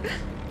foreboding.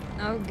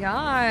 Oh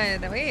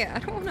god. Wait, I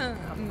don't want to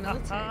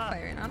military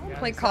fire. I don't want to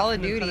play Call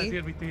of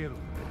Duty.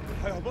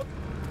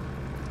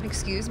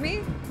 Excuse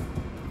me?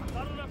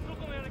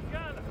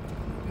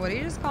 What did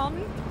you just call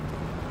me?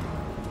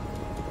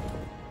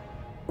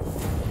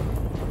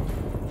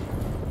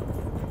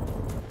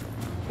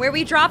 Where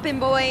we dropping,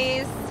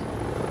 boys?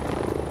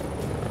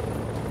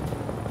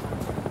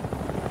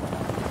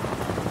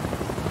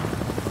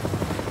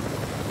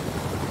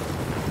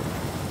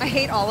 I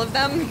hate all of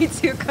them. Me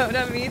too,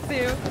 Coda. Me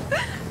too.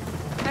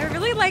 I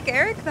really like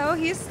Eric, though.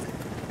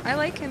 I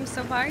like him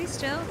so far. He's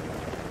chill.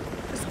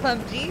 This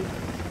PUBG.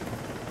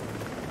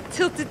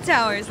 Tilted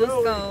Towers. Let's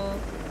go.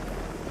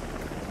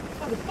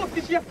 How the fuck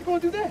did she have to go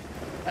and do that?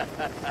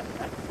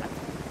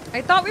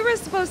 I thought we were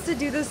supposed to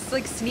do this,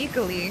 like,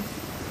 sneakily.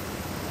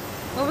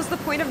 What was the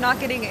point of not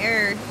getting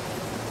air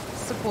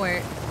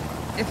support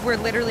if we're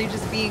literally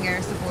just being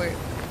air support?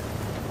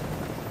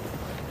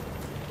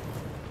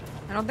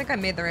 I don't think I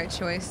made the right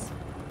choice.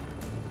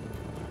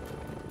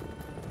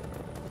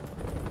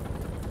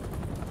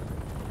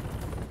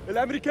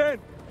 الأمريكان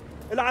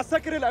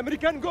العساكر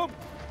الأمريكان جم.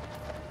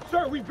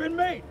 Sir, we've been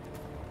made.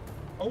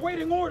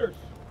 Awaiting orders.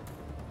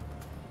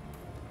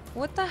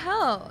 What the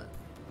hell?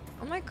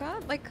 Oh my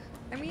god, like,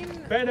 I mean...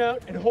 Fan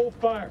out and hold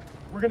fire.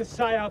 We're gonna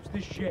psyops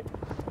this shit.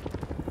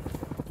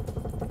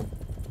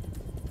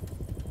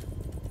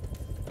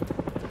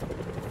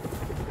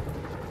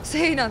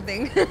 Say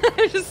nothing.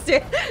 just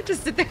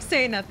sit there,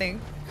 say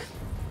nothing.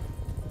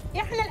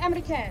 احنا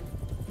الامريكان.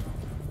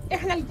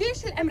 احنا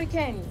الجيش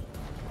الامريكاني.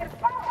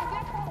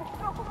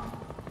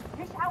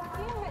 مش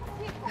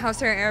How's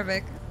her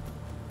Arabic?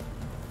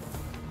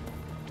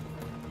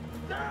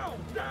 Down!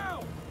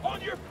 Down!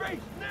 On your face,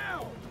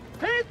 now!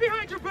 Hands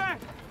behind your back!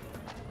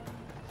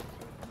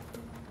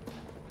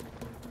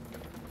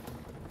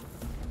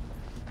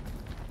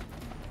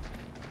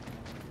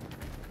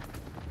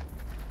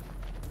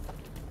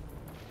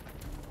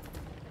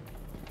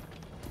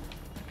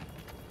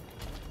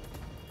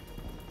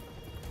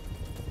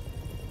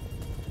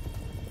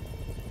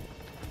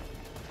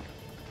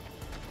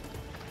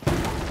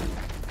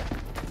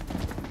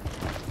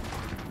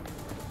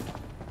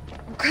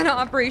 What kind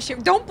of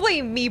operation? Don't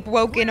blame me,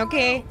 Woken,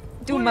 okay?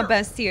 Doing my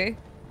best here.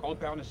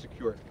 Compound is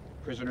secure.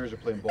 Prisoners are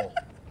playing ball.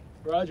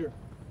 Roger.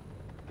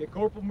 Get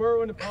Corporal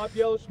Merwin to pop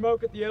yellow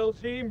smoke at the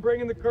LZ and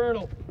bring in the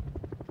Colonel.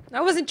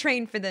 I wasn't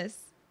trained for this.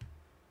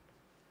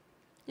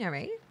 Yeah,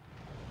 right?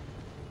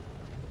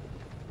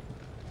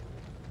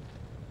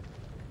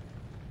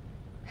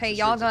 Hey,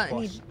 y'all got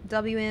any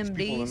WMDs?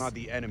 These people are not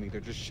the enemy,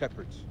 they're just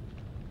shepherds.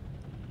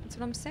 That's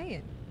what I'm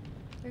saying.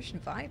 They're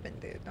just vibing,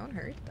 dude. Don't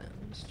hurt them.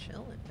 Just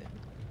chilling, dude.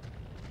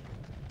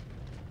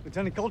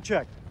 Lieutenant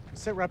Kolchak,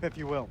 sit rep if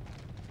you will.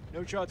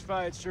 No shots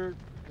fired, sir.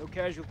 No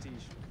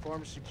casualties.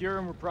 Farm is secure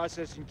and we're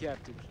processing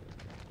captives.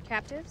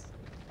 Captives?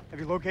 Have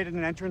you located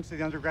an entrance to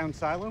the underground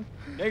silo?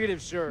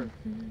 Negative, sir.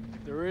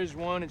 If there is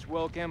one, it's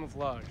well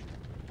camouflaged.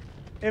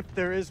 If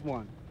there is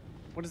one.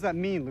 What does that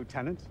mean,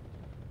 Lieutenant?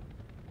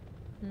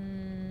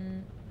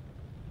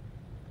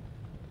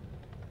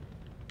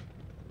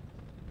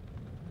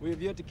 We have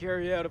yet to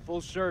carry out a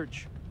full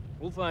search.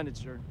 We'll find it,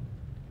 sir.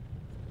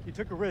 You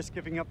took a risk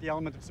giving up the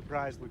element of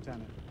surprise,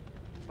 Lieutenant.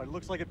 But it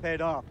looks like it paid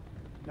off.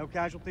 No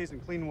casualties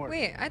and clean work.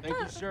 Wait, I thought...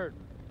 Thank you, sir.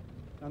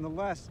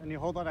 Nonetheless, any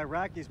holdout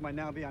Iraqis might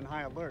now be on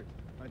high alert.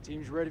 My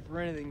team's ready for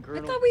anything,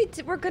 Colonel. I thought we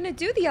were gonna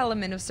do the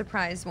element of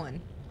surprise one.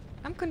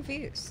 I'm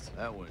confused.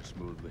 That went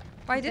smoothly.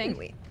 Why didn't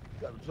we?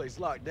 Got the place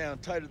locked down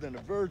tighter than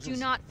a virgin's.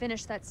 Do not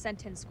finish that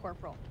sentence,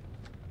 Corporal.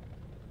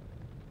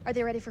 Are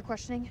they ready for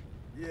questioning?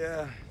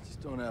 Yeah,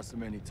 just don't ask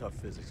them any tough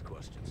physics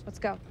questions. Let's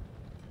go.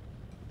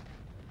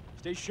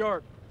 Stay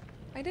sharp.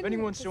 I If didn't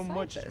anyone so decide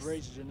much this. as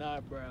raises an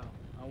eyebrow,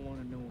 I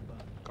want to know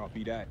about it.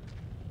 Copy that.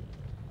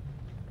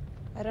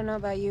 I don't know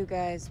about you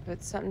guys,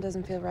 but something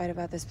doesn't feel right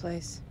about this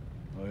place.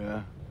 Oh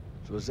yeah?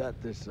 So is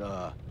that this,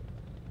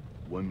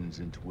 women's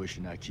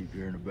intuition I keep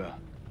hearing about?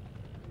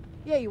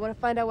 Yeah, you want to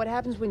find out what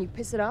happens when you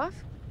piss it off?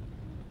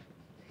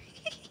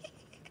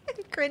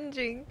 I'm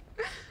cringing.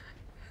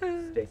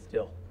 Stay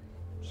still.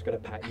 I'm just gonna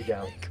pat you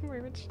down. Come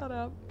here, shut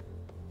up.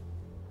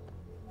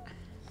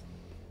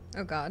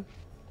 Oh god.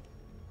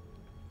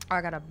 I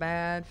got a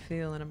bad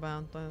feeling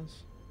about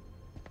this.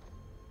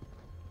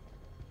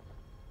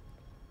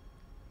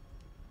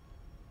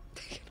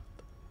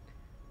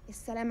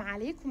 السلام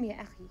عليكم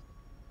يا أخي.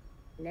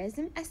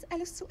 لازم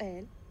أسأل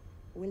السؤال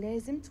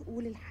ولازم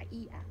تقول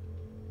الحقيقة.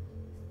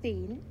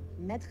 فين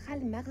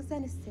مدخل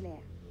مخزن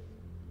السلاح؟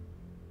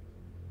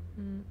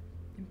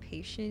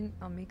 Impatient.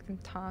 I'll make them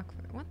talk.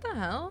 What the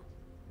hell?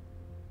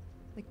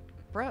 Like,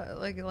 bro,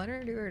 like, let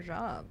her do her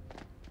job.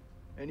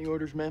 Any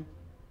orders, ma'am?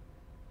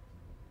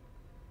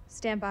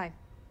 Stand by.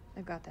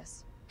 I've got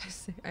this.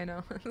 I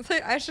know. It's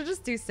like, I should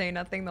just do say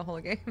nothing the whole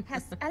game.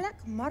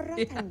 هسألك مرة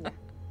تانية.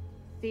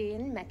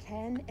 فين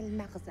مكان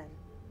المخزن؟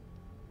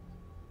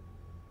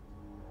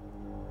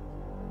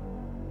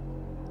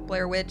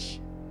 Blair Witch.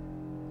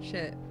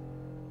 Shit.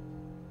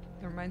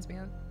 That reminds me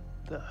of.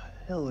 The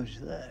hell is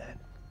that?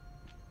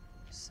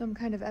 Some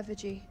kind of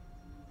effigy.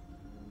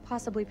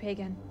 Possibly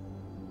pagan.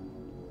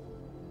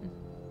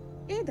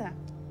 إيه ده؟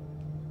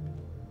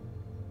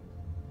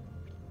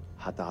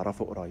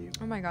 هتعرفه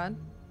قريب. Oh my god.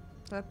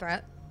 Is that a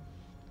threat?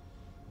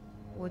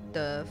 What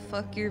the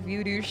fuck your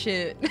voodoo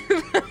shit?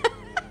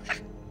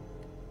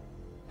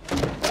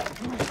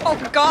 Oh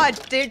god,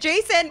 dude,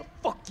 Jason!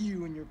 Fuck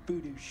you and your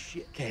voodoo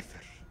shit.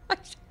 Kefir.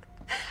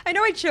 I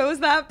know I chose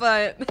that,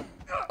 but...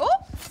 Oh!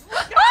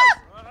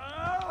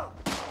 Ah!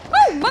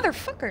 Oh,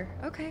 motherfucker.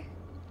 Okay.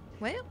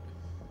 Well,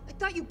 I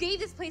thought you gave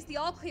this place the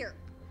all clear.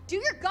 Do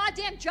your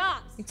goddamn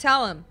jobs. you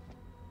tell him.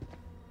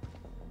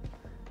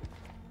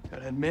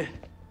 Gotta admit,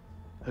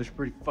 that was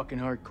pretty fucking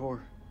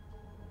hardcore.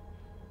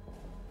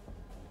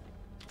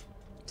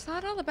 It's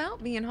not all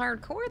about being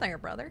hardcore there,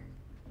 brother.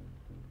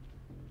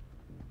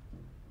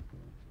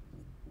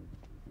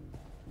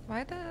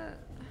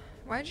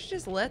 Why'd you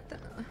just let the...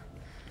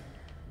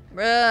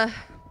 Bruh.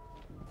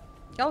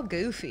 Y'all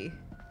goofy.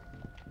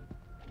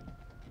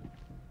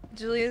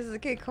 Julius is a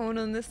kid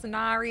Kona in this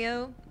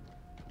scenario.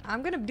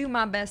 I'm gonna do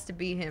my best to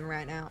beat him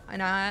right now.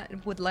 And I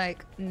would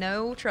like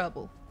no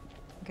trouble.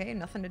 Okay,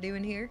 nothing to do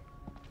in here.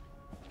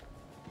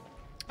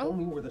 Tell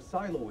me where the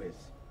silo is.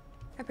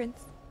 Hi,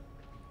 Prince.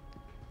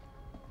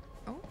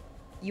 Oh,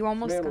 you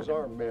almost Man got was him.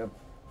 armed, ma'am.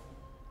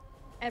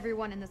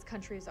 Everyone in this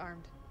country is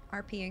armed.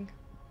 RPing.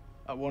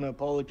 I want to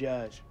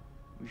apologize.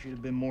 We should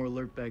have been more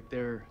alert back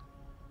there.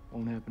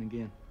 Won't happen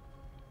again.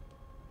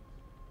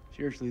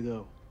 Seriously,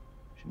 though.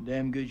 Some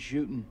damn good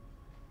shooting.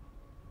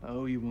 I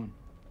owe you one.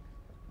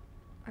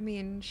 I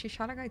mean, she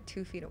shot a guy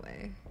 2 feet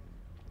away.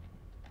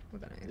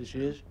 With a knife. This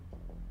is?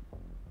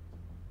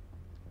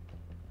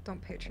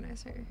 Don't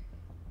patronize her.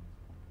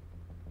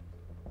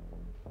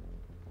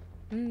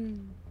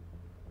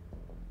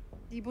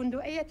 دي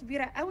بندقية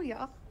كبيرة قوي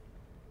يا أخ.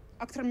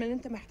 أكتر من اللي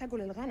أنت محتاجه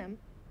للغنم.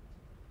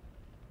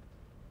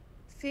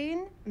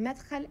 فين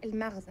مدخل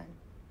المخزن؟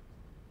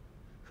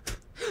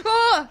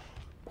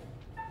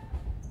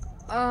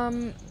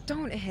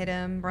 Don't hit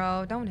him,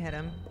 bro. Don't hit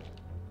him.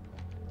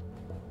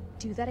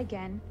 Do that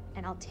again,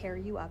 and I'll tear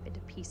you up into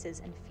pieces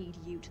and feed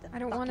you to the I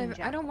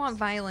don't want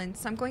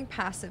violence. I'm going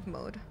passive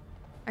mode.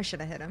 I should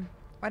have hit him.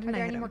 Why didn't I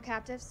hit him? Are there any more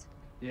captives?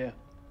 Yeah,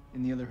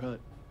 in the other hut.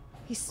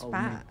 He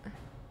spat.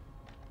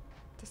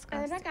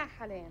 Disgusting. راجع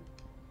حاليا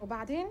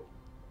وبعدين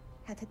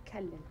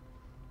هتتكلم.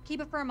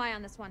 Keep a firm eye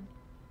on this one.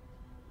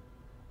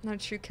 Not a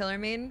true killer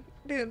main?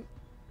 Dude,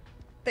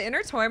 the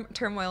inner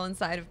turmoil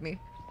inside of me.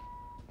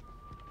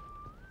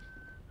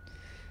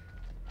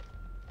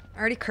 I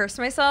already cursed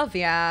myself?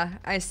 Yeah,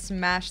 I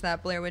smashed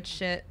that Blair Witch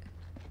shit.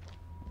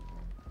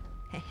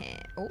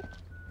 Oh.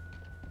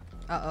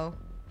 Uh-oh.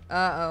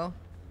 Uh-oh.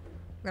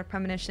 Got a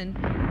premonition.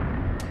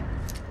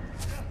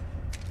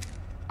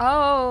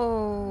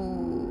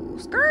 Oh.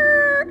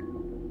 Skirt!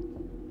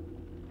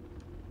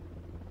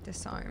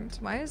 Disarmed.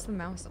 Why is the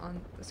mouse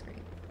on the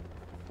screen?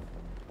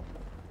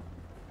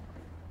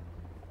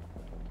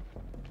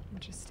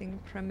 Interesting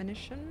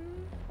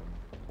premonition.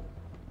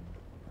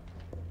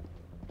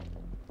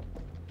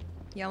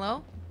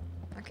 Yellow?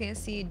 I can't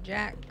see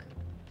Jack.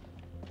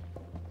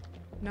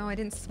 No, I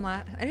didn't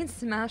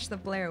smash the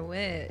Blair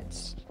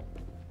Witch.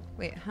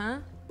 Wait, huh?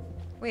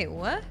 Wait,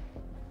 what?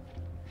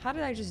 How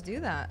did I just do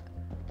that?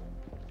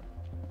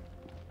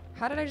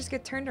 How did I just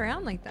get turned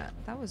around like that?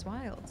 That was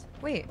wild.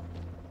 Wait.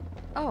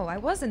 Oh, I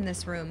was in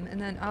this room, and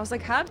then I was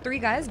like, how'd 3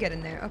 guys get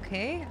in there?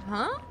 Okay,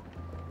 huh?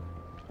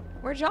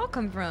 Where'd y'all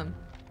come from?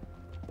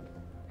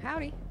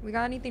 Howdy. We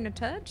got anything to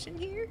touch in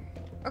here?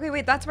 Okay,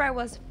 wait, that's where I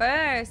was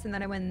first, and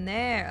then I went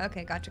there.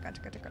 Okay, gotcha.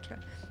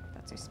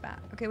 That's who spat.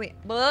 Okay,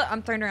 wait. Blah,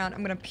 I'm turned around.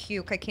 I'm gonna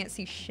puke. I can't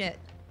see shit.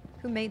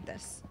 Who made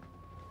this?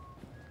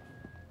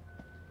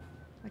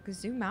 Like,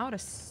 zoom out a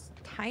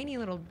tiny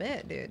little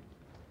bit, dude.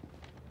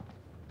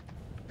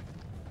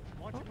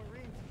 Want your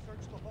Marines to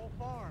search the whole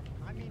farm.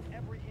 I mean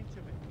every inch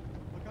of it.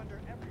 Look under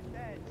every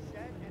bed,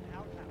 shed, and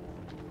outhouse.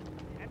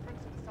 The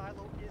entrance to the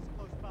silo is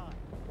close by.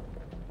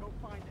 Go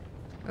find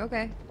it.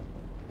 Okay.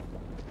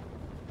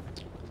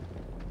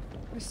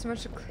 There's so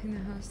much to clean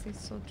the house, these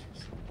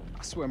soldiers.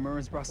 I swear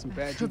Merrin's brought some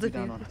bad juju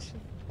down on us.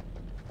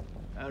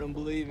 I don't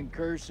believe in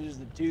curses,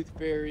 the Tooth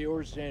Fairy,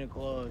 or Santa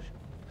Claus.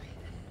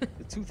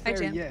 The Tooth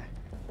Fairy, yeah.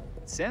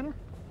 Santa?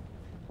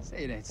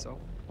 Say it ain't so.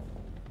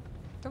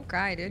 Don't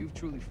cry, dude. You've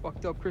truly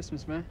fucked up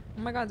Christmas, man.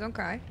 Oh my god, don't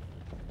cry.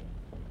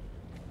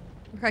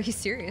 Are you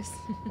serious?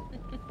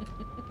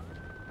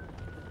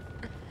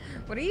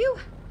 What are you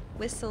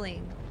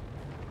whistling?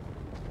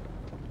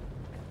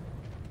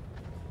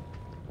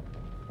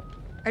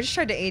 I just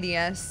tried to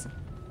ADS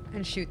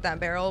and shoot that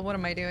barrel. What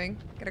am I doing?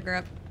 Get a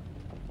grip.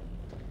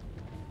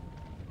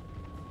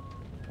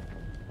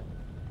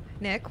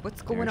 Nick,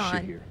 what's going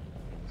on? Here.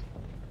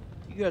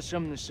 You got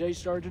something to say,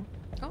 Sergeant?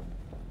 Oh.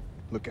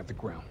 Look at the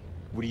ground.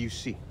 What do you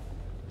see?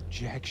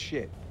 Jack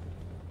shit.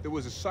 There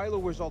was a silo.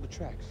 Where's all the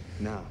tracks?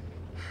 Nah.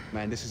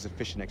 Man, this is a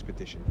fishing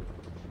expedition.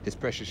 His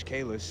precious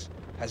Kalis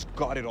has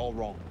got it all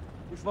wrong.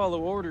 We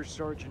follow orders,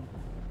 Sergeant.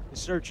 The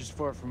search is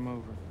far from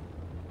over.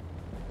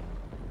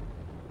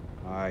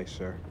 Aye,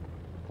 sir.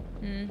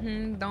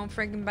 Don't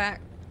freaking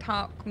back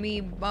talk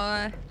me,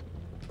 boy.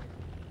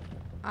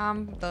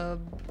 I'm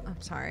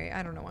sorry.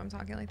 I don't know why I'm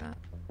talking like that.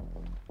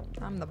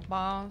 I'm the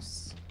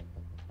boss.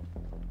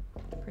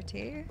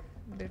 Pretty.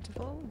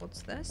 Beautiful.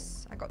 What's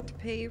this? I got to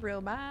pay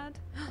real bad.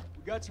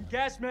 We got some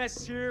gas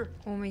masks here.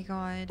 Oh my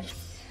god.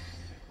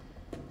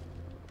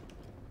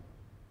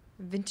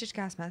 Vintage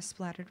gas mask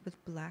splattered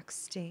with black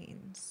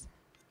stains.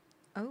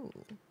 Oh.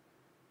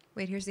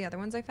 Wait, here's the other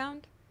ones I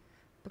found.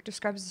 Book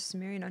describes the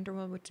Sumerian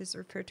underworld, which is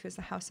referred to as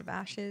the House of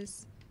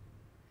Ashes.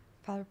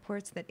 File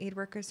reports that aid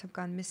workers have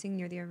gone missing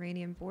near the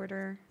Iranian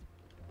border.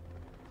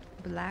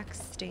 Black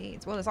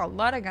stains. Well, there's a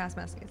lot of gas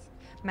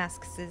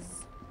masks.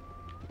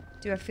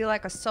 Do I feel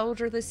like a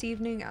soldier this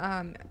evening?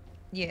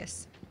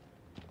 Yes.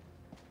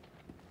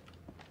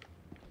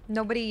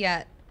 Nobody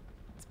yet.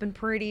 It's been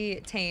pretty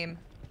tame.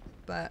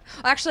 But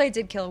actually I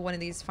did kill one of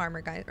these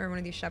farmer guys, or one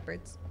of these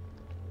shepherds.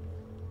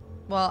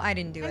 Well, I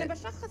didn't do it. أنا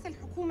بشخص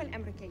الحكومة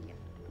الأمريكية.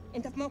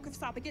 أنت في موقف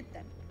صعب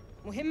جدا.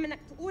 مهم إنك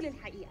تقول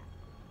الحقيقة.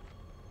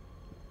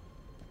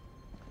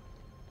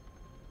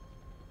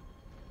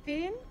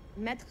 فين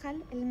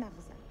مدخل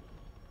المخزن؟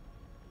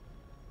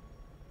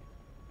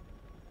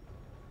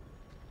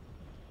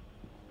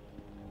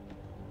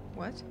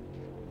 What?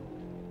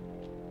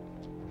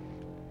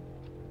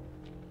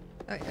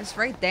 Oh, it's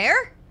right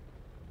there?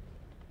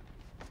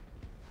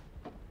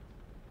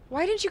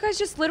 Why didn't you guys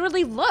just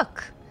literally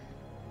look?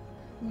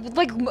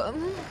 Like,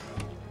 oh.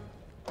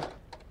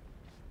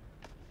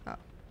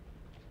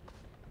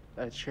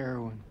 That's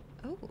heroin.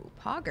 Oh,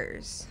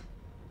 poggers.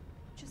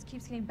 Just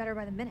keeps getting better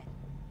by the minute.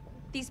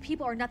 These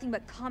people are nothing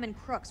but common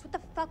crooks. What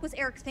the fuck was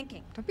Eric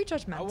thinking? Don't be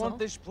judgmental. I want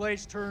this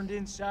place turned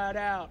inside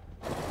out.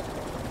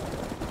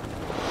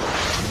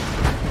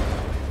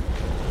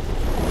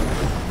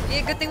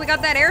 Yeah, good thing we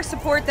got that air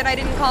support that I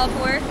didn't call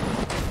for.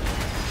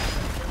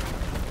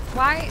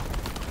 Why?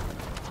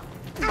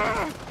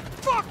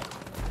 Fuck!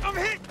 I'm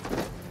hit!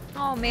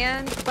 Oh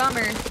man,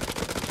 bummer.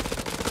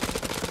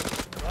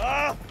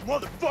 Ah,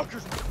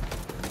 motherfuckers!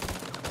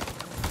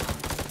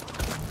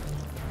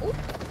 Ooh.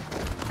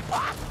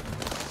 Fuck!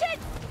 Shit!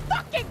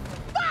 Fucking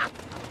fuck!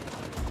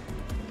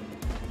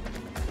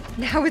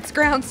 Now it's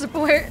ground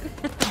support.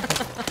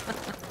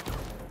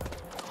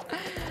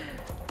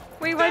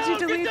 Wait, why'd you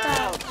delete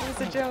that? That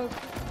was a joke.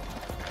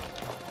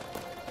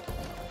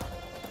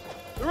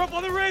 They're up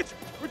on the ridge!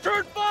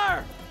 Return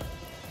fire!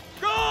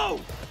 Go!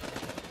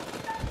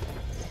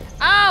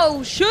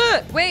 Oh,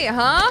 shit! Wait,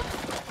 huh?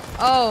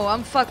 Oh,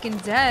 I'm fucking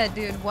dead,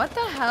 dude. What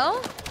the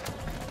hell?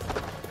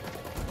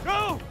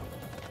 Go!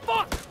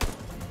 Fuck!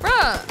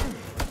 Bruh.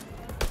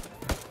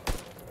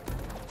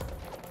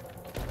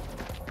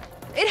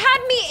 It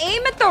had me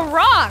aim at the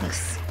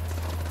rocks.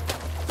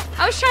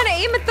 I was trying to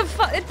aim at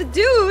the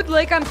dude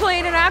like I'm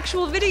playing an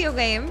actual video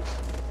game.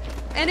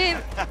 And it...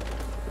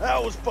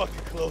 That was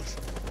fucking close.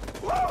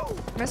 Whoa!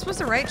 Am I supposed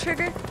to right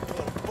trigger?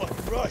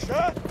 Fucking rush,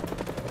 huh?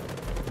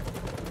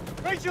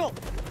 Rachel!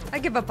 I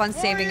give up on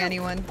saving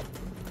anyone.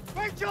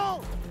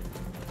 Rachel!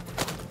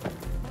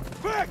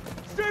 Back!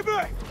 Stay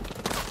back!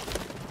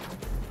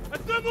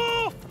 At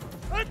demo!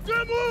 At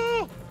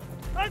demo!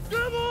 At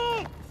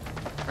demo!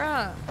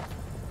 Bruh.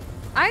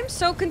 I'm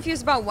so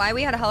confused about why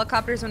we had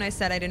helicopters when I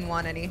said I didn't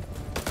want any.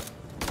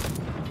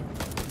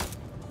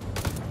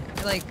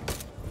 Like...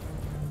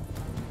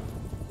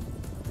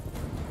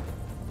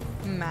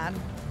 I'm mad.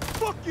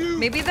 Fuck you!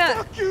 Maybe the...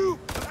 Fuck you!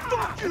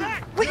 Fuck you!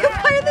 Wait,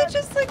 why are they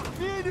just like...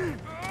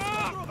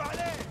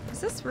 Is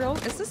this real?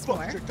 Is this more?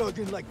 Fuck, you're dug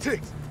in like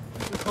ticks.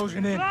 We're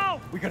closing in.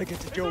 We gotta get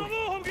to Joey.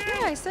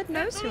 Yeah, I said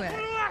no to it.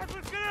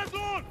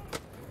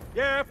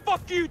 Yeah,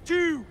 fuck you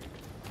too!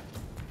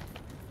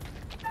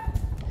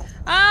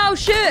 Oh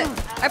shit!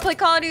 I play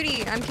Call of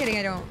Duty. I'm kidding,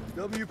 I don't.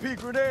 WP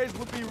grenades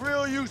would be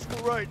real useful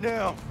right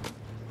now.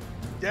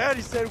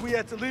 Daddy said we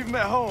had to leave them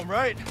at home,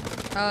 right?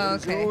 Oh,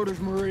 Those are okay. orders,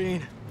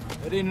 Marine.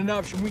 That ain't an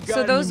option we got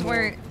So those anymore.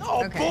 weren't...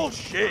 Oh, okay.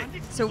 bullshit!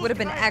 So it would have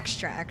been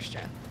extra.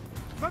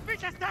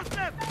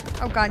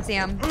 Oh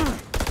goddamn. I'm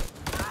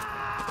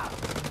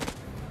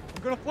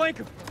gonna flank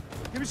him.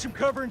 Give me some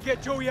cover and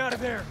get Joey out of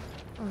there.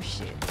 Oh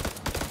shit.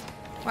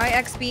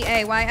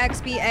 YXBA,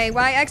 YXBA,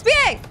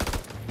 YXBA!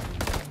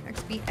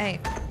 XBA.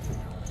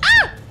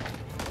 Ah!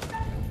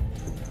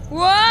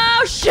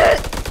 Whoa, shit!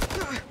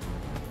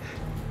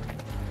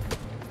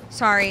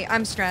 Sorry,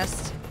 I'm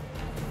stressed.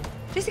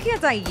 Jason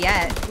can't die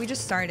yet. We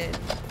just started.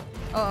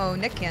 Uh-oh,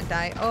 Nick can't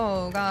die.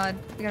 Oh god.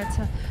 We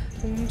gotta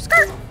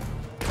skirt!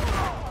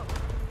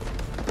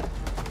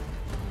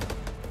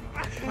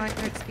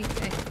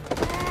 YXBA.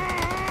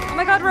 Oh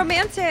my god,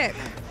 romantic!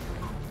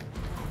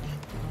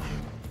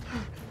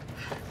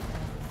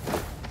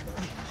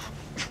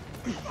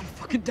 I'm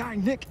fucking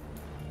dying, Nick.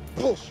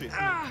 Bullshit.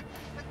 I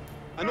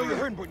know you're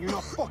hurting, but you're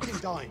not fucking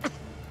dying.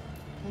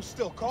 Hold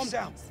still, calm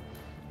down.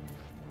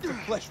 It's a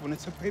flesh wound,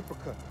 it's a paper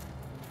cut.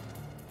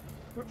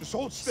 Just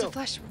hold still. It's a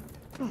flesh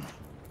wound.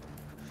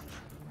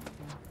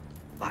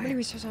 I'm gonna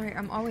be so sorry.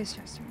 I'm always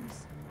stressing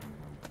this.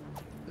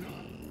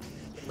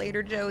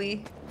 Later,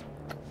 Joey.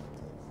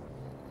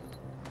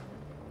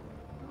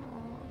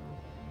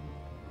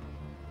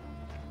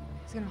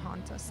 He's gonna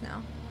haunt us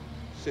now.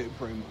 Say a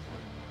prayer, my friend.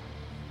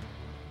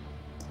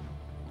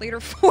 Later,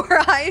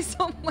 4 eyes.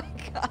 Oh my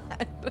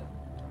god.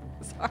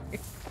 Sorry.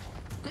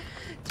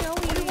 Joey.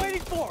 What are you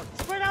waiting for?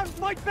 Spread out and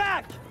fight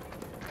back!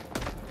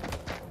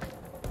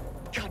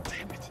 God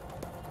damn it.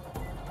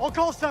 All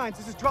call signs,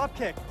 this is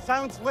Dropkick.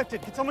 Silence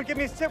lifted. Can someone give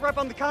me a sit rep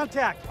on the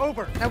contact?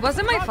 Over. That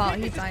wasn't my fault. Dropkick,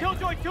 He this is died.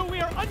 Killjoy 2.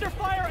 We are under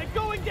fire and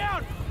going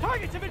down.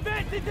 Targets have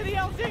advanced into the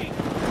LZ.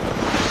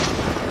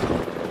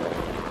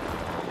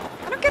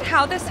 I don't get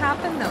how this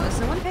happened though. Is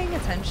no one paying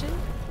attention?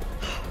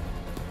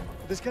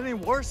 This get any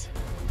worse?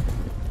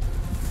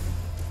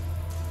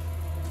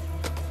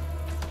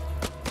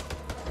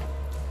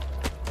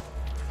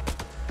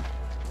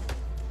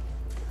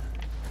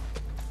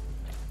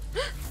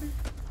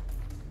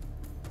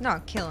 No,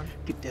 kill him.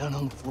 Get down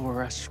on the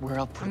floor. I swear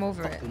I'll put I'm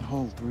over a it. fucking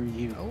hole through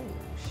you. Oh,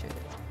 shit.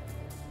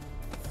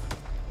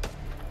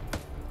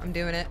 I'm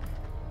doing it.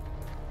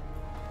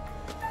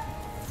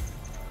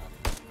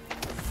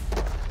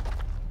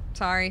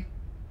 Sorry.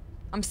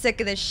 I'm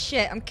sick of this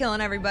shit. I'm killing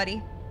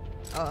everybody.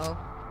 Uh-oh.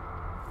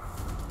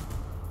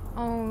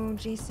 Oh,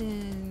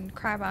 Jason.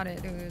 Cry about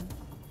it, dude.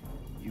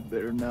 You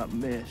better not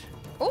miss.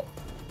 Oh!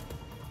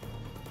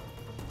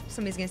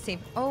 Somebody's gonna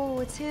save. Oh,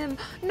 it's him.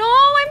 No,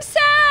 I'm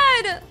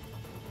sad!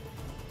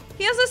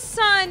 He has a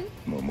son.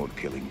 No more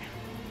killing.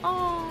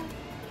 Oh.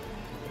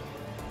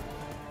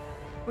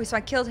 Wait, so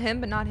I killed him,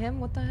 but not him?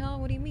 What the hell?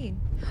 What do you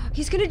mean?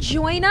 He's gonna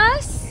join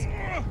us?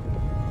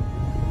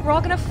 We're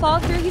all gonna fall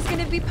through. He's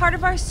gonna be part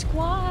of our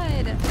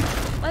squad.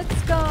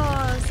 Let's go.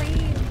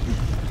 Save.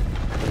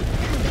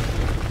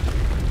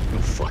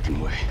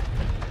 fucking way.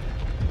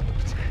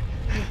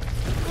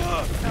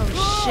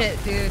 Oh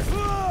shit, dude.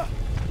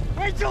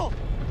 Rachel!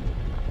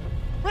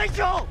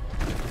 Rachel!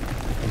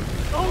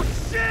 Oh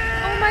shit!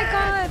 Oh my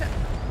god!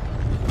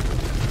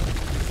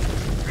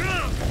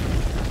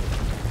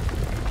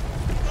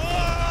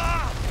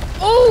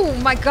 Oh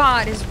my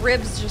god, his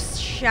ribs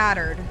just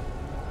shattered.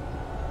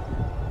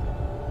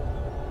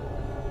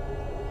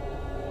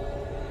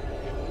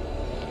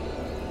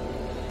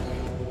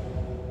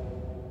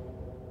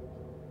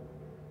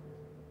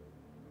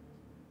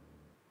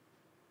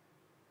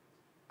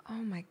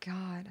 Oh my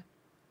god.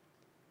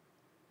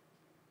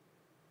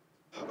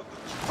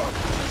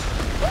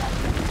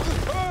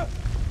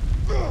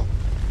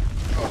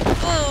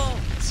 Oh,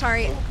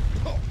 sorry.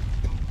 Oh,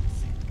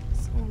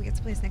 we get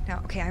to play Snake now.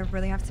 Okay, I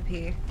really have to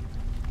pee.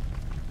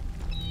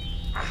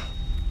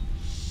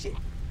 Shit.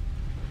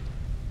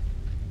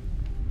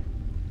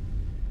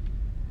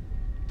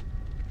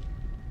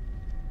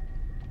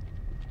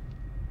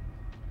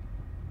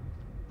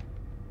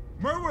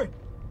 Merwin!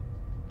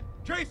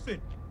 Jason!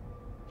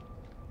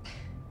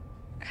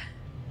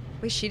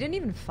 Wait, she didn't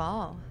even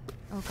fall.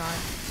 Oh god.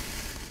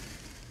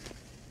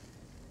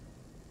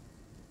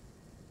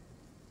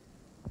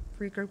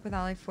 Regroup with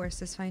allied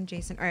forces, find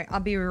Jason. Alright, I'll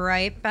be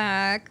right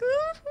back.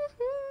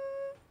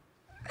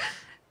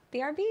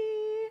 BRB.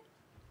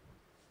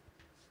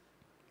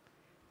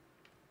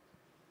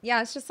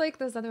 Yeah, it's just like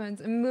those other ones.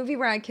 A movie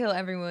where I kill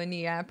everyone.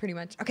 Yeah, pretty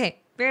much. Okay,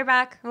 be right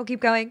back. We'll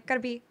keep going. Gotta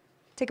be.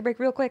 Take a break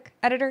real quick.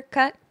 Editor,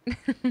 cut.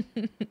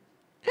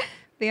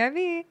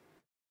 BRB.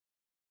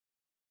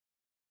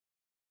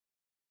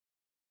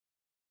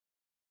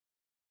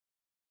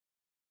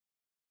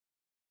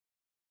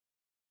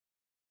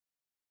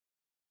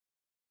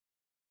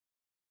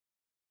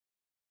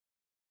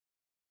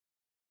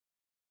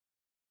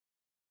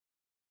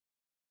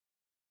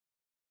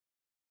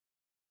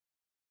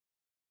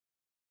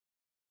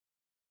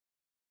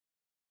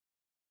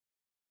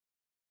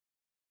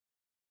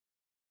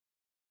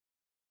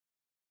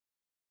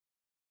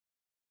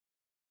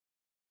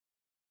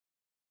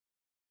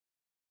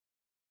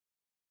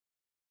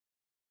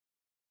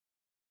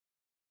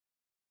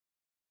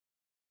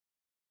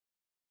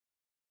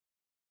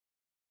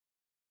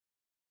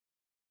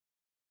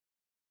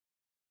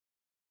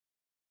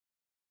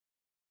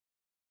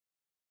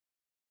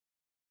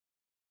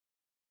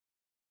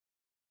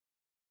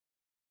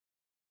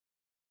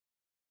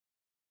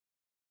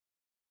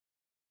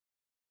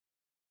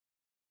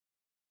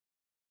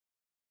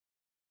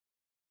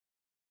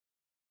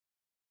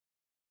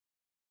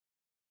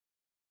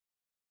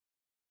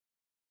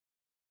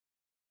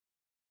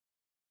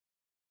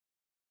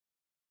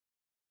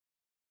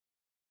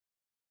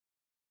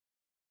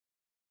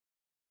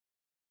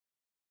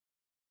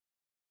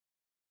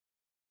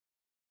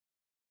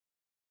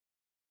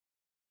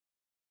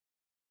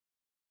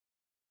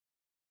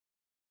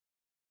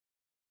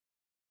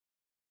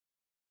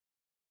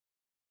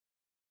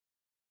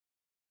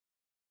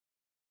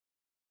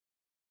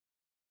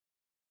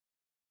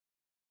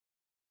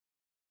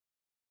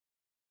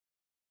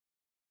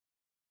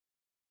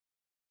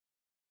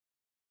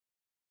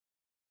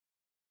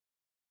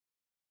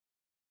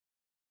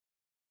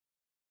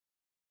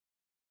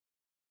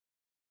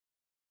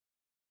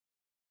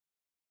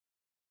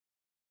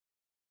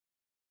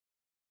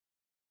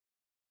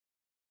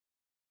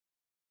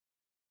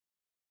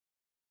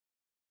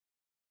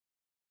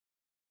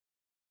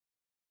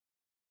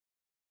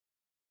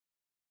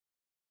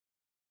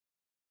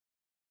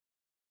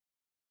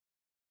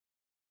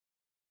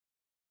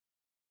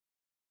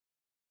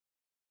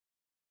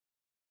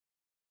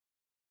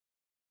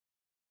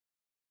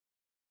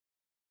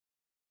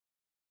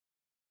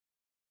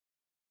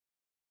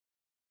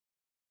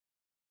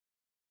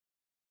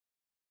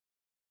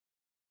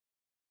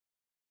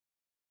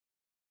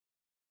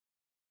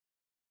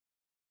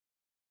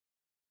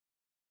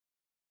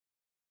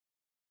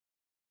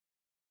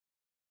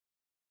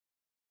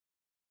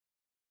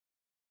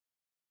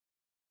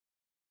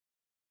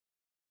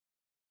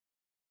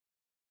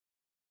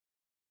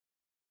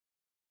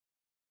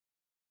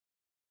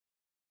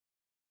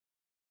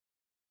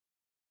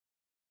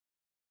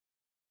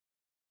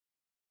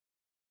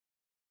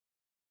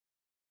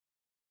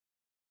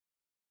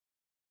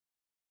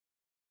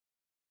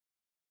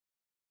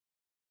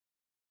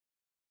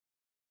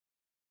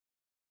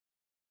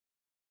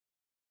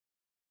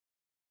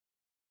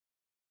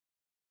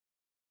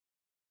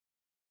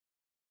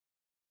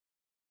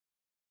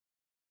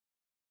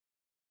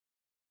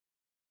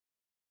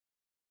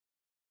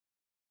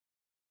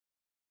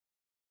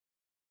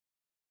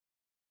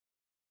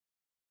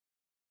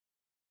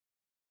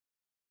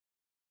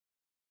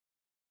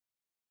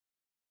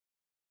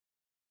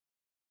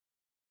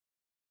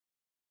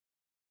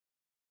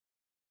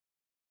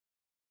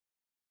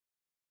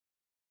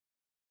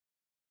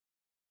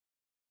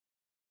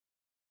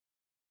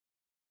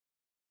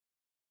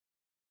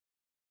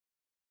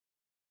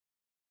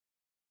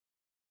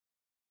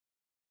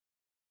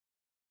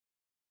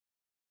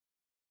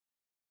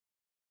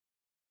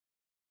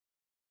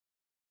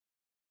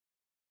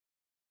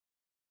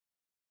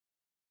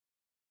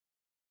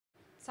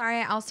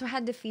 Sorry, I also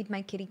had to feed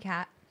my kitty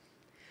cat.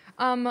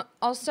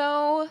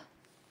 Also,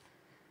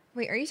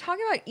 wait, are you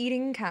talking about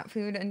eating cat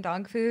food and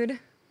dog food?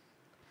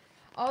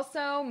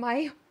 Also,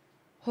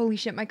 holy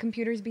shit, my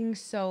computer's being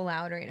so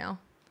loud right now.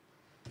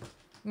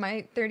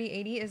 My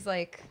 3080 is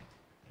like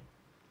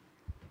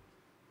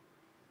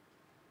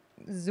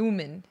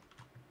zooming.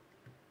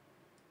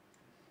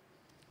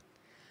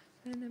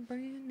 And a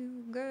brand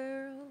new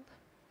girl.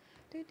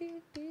 Do, do,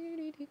 do,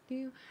 do, do,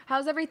 do.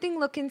 How's everything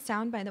looking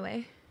sound, by the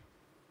way?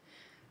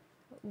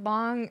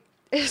 Long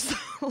is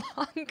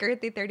long,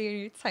 girthy,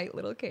 3080, tight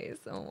little case.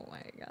 Oh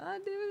my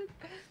god, dude.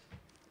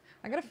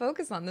 I gotta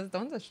focus on this.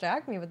 Don't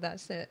distract me with that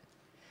shit.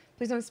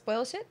 Please don't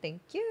spoil shit.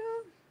 Thank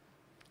you.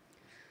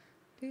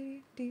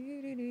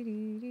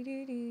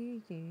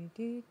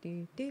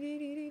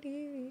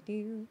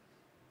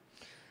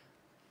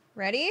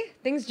 Ready?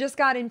 Things just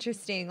got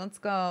interesting. Let's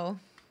go.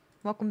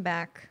 Welcome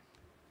back.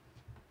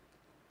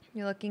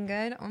 You're looking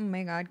good. Oh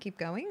my god, keep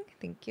going.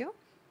 Thank you.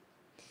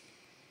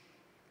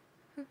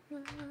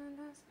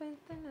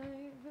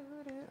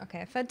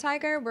 Okay, fed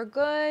tiger, we're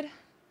good.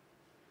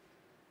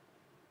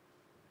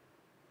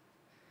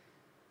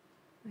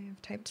 I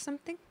have typed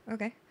something.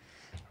 Okay.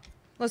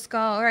 Let's go.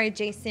 All right,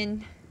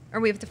 Jason. Or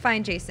we have to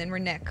find Jason. We're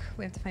Nick.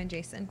 We have to find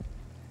Jason.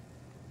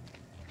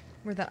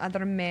 We're the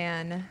other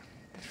man.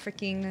 The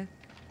freaking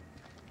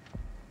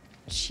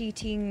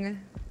cheating.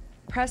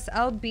 Press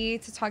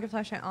LB to toggle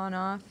flashlight on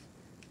off.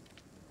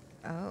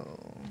 Oh,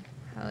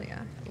 hell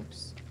yeah.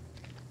 Oops.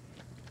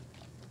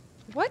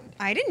 What?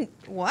 I didn't.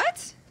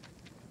 What?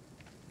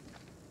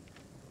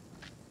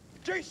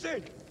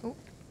 Jason! Oh.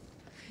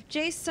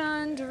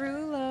 Jason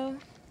Derulo.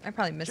 I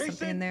probably missed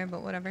something in there,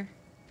 but whatever.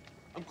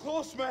 I'm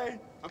close, man.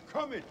 I'm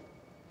coming.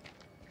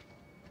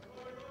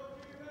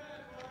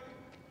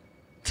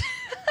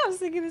 I was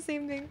thinking the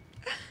same thing.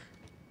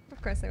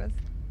 Of course I was.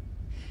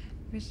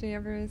 Wish she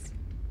ever is.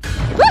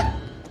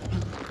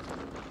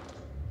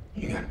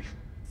 You gotta be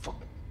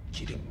fucking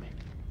kidding me.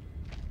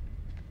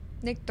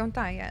 Nick, don't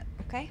die yet,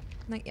 okay?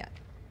 Not yet.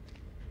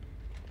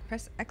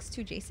 Press X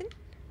to Jason.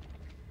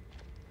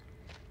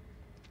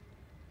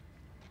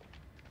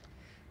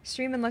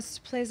 Stream unless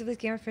plays of this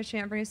game are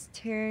efficient. Everybody's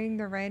tearing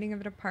the writing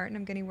of it apart, and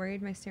I'm getting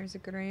worried. My standards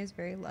of good writing is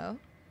very low.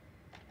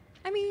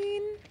 I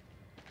mean,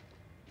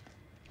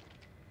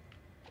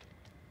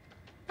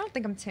 I don't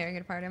think I'm tearing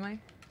it apart, am I?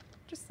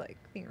 Just like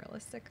being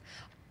realistic.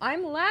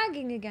 I'm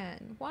lagging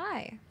again.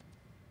 Why?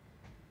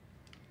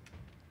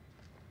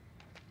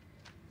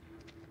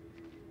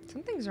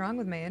 Something's wrong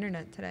with my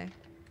internet today.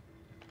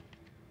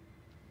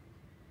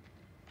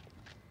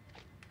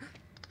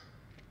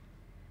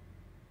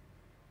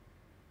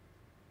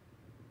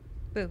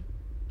 Boo.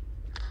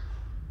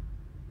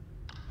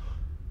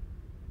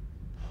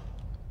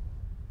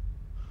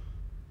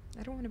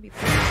 I don't want to be.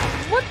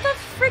 What the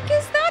frick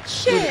is that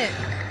shit?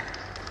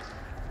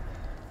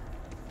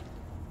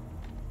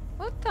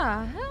 What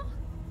the hell?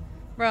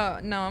 Bro,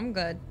 no, I'm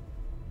good.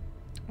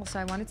 Also,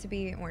 I want it to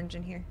be orange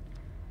in here.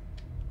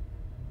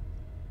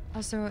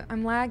 Also,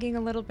 I'm lagging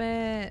a little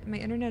bit. My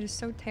internet is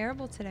so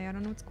terrible today. I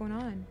don't know what's going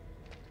on.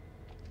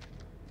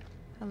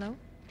 Hello?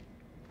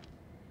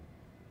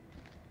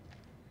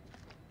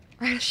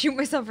 I shoot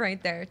myself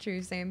right there.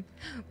 True, same.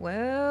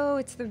 Whoa,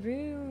 it's the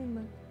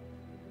room.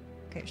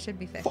 Okay, it should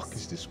be fixed. Fuck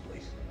is this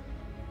place?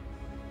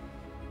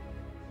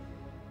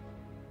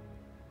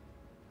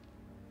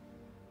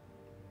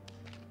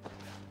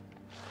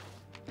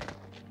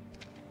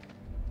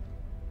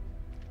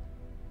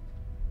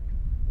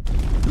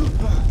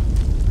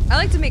 I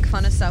like to make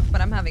fun of stuff, but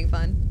I'm having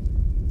fun.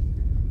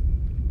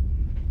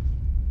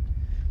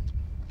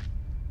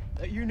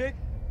 That you, Nick?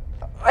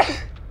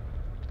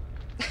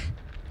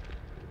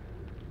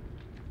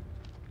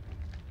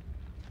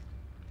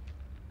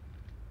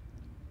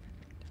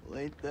 Well,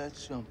 ain't that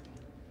something?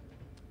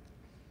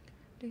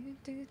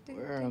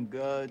 Where on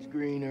God's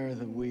green earth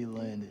have we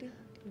landed?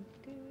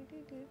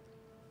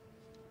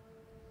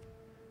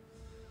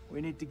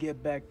 We need to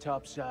get back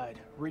topside,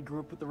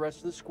 regroup with the rest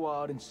of the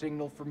squad, and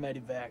signal for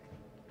medevac.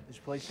 This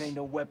place ain't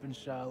no weapons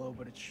silo,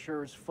 but it's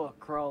sure as fuck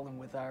crawling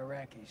with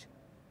Iraqis.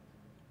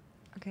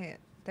 Okay,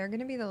 they're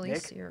gonna be the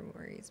least Nick? of your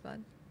worries,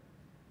 bud.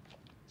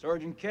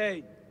 Sergeant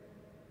Cade,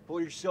 pull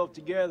yourself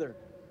together.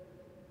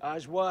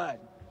 Eyes wide.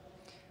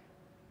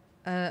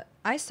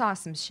 I saw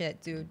some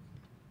shit, dude.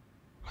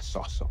 I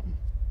saw something.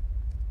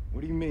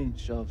 What do you mean,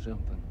 saw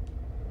something?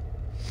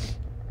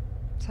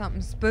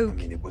 Something spooky. I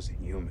mean, it wasn't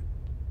human.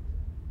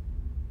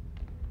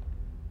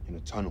 In a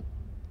tunnel.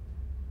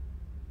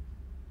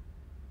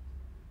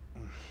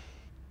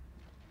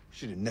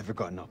 Should have never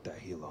gotten up that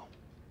helo.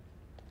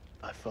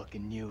 I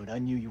fucking knew it. I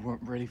knew you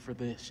weren't ready for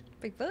this.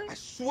 Big Billy? I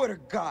swear to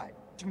God,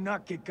 do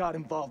not get God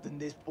involved in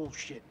this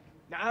bullshit.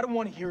 Now, I don't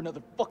want to hear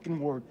another fucking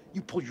word.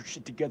 You pull your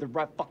shit together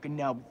right fucking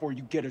now before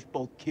you get us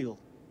both killed.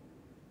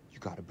 You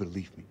gotta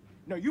believe me.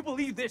 No, you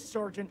believe this,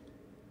 Sergeant.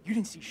 You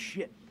didn't see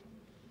shit.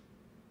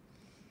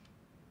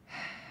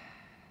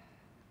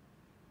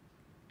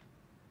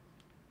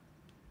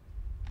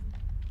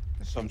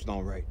 Something's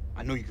not right.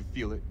 I know you can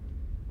feel it.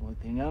 Only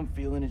thing I'm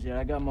feeling is that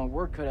I got my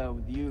work cut out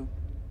with you.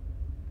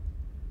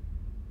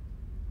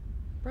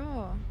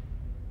 Bro.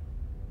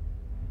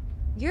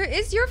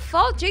 It's your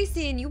fault,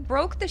 Jason. You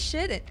broke the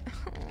shit.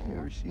 You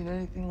ever seen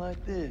anything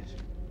like this?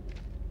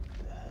 What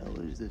the hell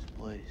is this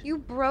place? You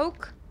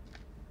broke.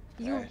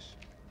 Yes.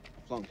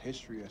 Flunked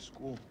history at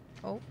school.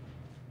 Oh.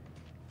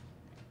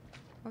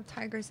 Oh,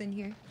 Tiger's in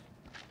here.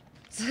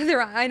 So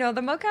I know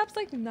the mocap's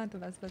like not the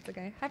best, but it's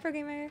okay. Hyper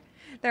gamer.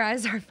 Their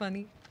eyes are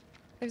funny.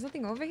 There's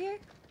nothing over here?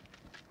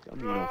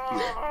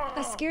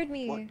 That scared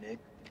me.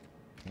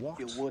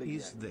 What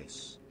is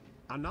this?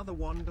 Another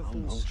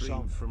wonderful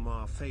stream from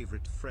our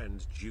favorite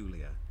friend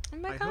Julia. Oh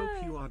my I God.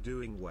 hope you are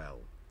doing well.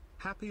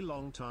 Happy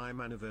long time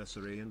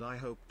anniversary, and I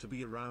hope to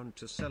be around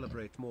to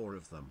celebrate more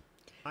of them.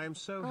 I am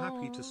so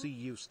happy to see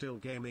you still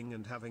gaming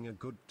and having a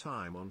good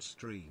time on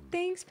stream.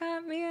 Thanks,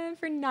 Patman,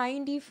 for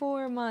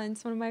 94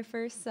 months. One of my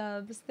first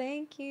subs.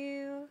 Thank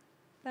you.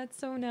 That's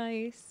so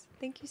nice.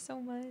 Thank you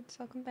so much.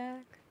 Welcome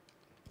back.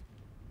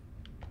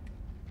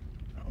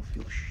 I don't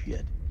feel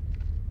shit.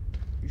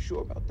 You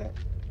sure about that?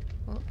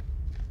 Oh.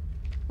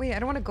 Wait, I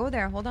don't want to go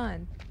there. Hold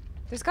on.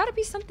 There's got to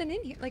be something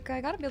in here. Like,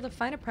 I got to be able to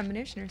find a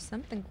premonition or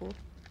something cool.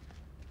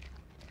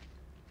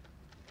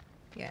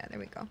 Yeah, there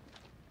we go.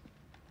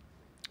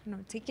 No,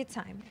 take your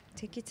time.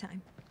 Take your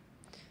time.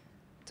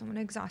 Don't want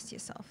to exhaust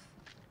yourself.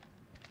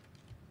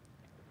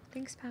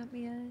 Thanks,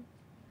 Patman.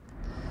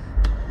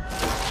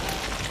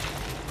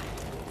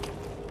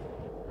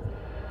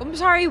 I'm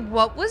sorry,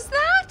 what was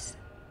that?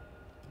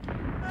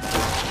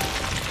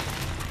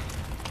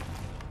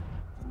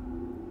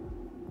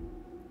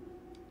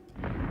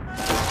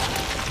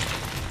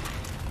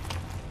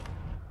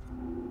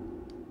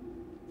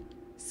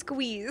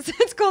 Squeeze.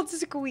 It's called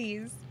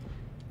Squeeze.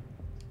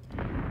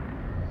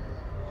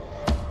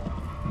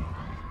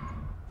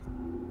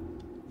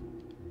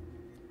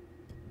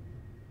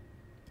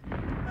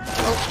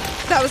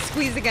 Oh, that was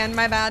Squeeze again,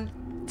 my bad.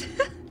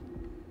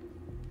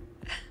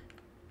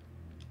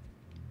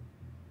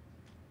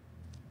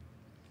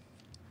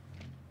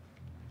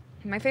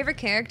 My favorite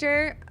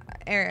character,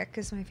 Eric,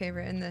 is my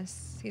favorite in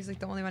this. He's like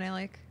the only one I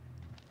like.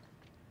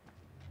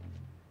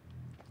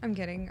 I'm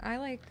kidding. I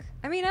like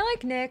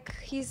Nick.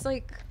 He's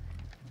like,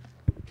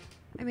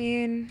 I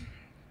mean,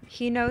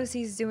 he knows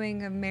he's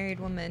doing a married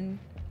woman,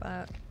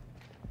 but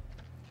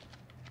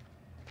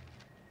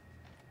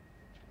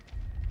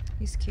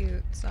he's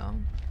cute, so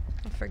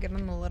I'll forgive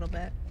him a little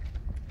bit.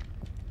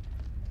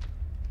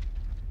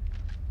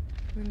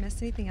 Did we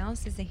miss anything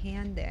else? There's a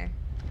hand there.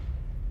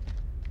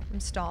 I'm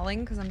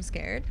stalling because I'm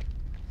scared.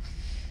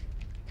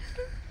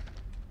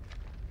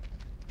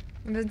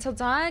 Until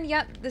Dawn,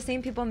 yep, the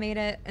same people made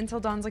it. Until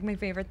Dawn's like my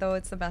favorite though,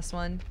 it's the best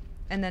one.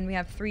 And then we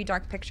have 3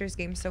 Dark Pictures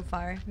games so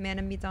far. Man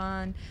and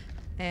Medan,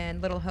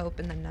 and Little Hope,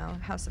 and then now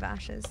House of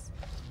Ashes.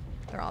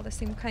 They're all the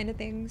same kind of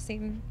thing,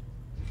 same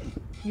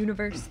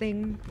universe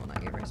thing. Well,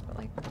 not universe, but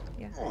like,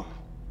 yeah.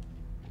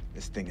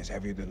 This thing is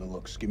heavier than it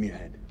looks. Give me a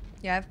hand.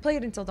 Yeah, I've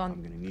played Until Dawn.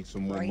 I'm gonna need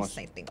some more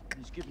muscle. I think.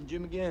 You skipping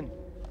gym again?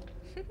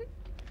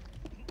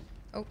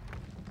 Oh.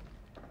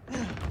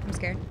 I'm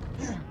scared.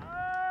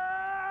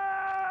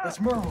 That's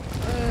Merle.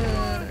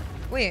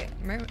 Wait,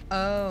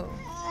 oh.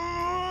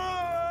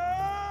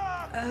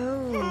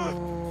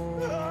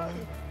 Oh.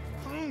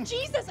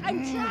 Jesus,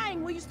 I'm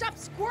trying. Will you stop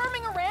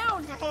squirming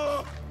around?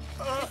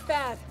 It's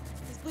bad.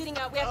 He's bleeding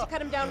out. We have to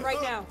cut him down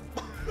right now.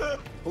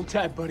 Hold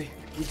tight, buddy.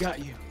 We got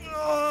you.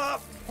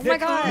 Oh my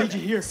God. Need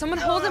you here. Someone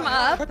hold him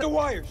up. Cut the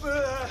wires.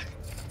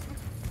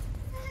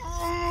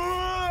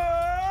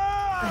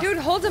 Dude,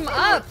 hold him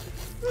up.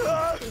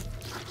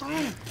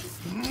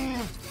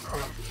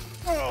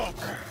 Oh,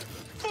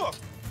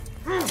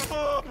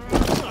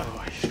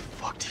 he's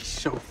fucked. He's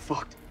so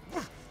fucked.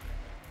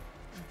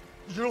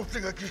 You don't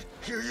think I can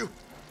hear you?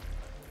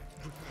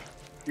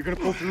 You're gonna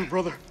pull through,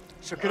 brother.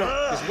 Suck it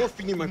up. There's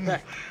morphine in my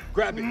pack.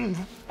 Grab it.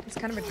 He's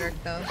kind of a jerk,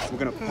 though. We're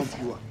gonna pump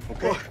you up,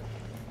 okay?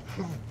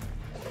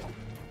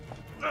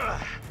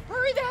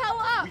 Hurry the hell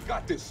up! We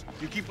got this.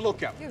 You keep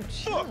lookout. Dude,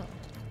 chill.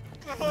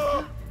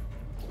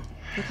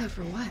 Looking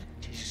for what?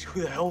 Jesus,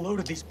 who the hell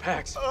loaded these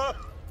packs?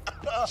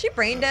 She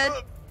brain dead.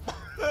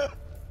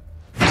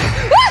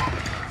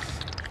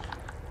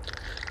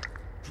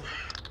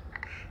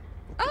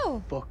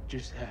 Oh. Fuck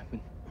just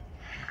happened.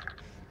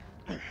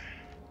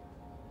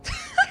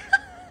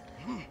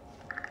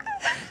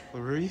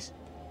 Clarice?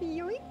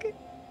 Yoink.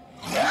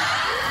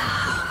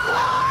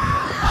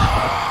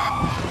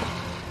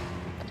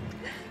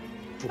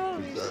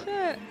 Oh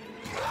shit.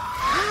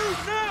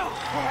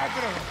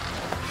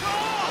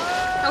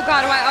 Oh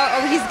God, why?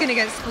 Oh, he's gonna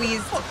get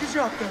squeezed. What the fuck is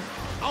out there?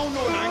 I don't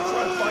know, and I ain't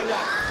trying to find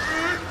out.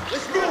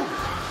 Let's go.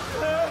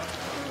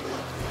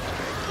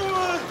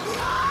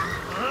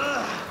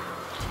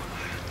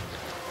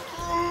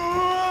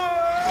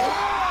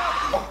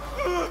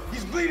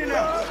 He's bleeding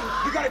out.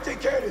 We gotta take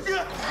care of this.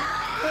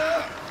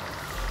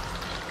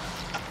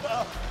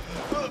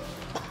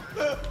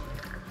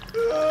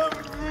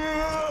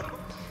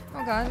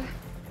 Oh God.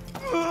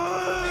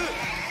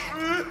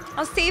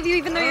 I'll save you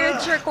even though you're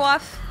a jerk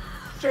off.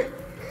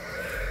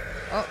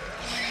 Oh.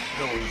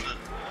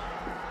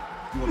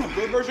 You want the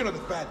good version or the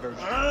bad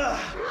version?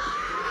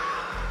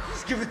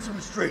 Just give it to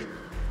me straight.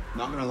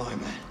 Not gonna lie,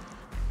 man.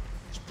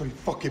 It's pretty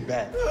fucking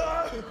bad.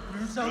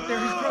 Who's out there?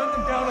 He's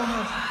grinding down on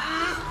us.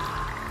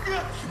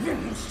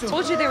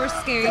 Told you they were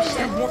scary. Got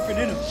some morphine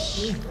in him.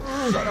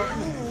 Shut up.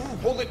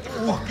 Hold it the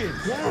fuck in.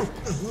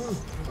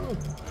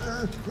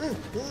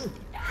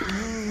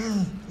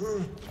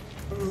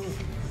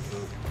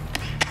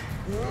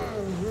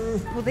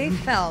 Well, they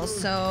fell,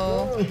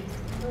 so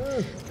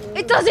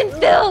it doesn't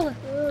fill.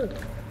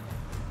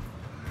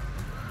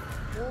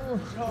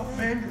 Oh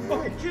man, you're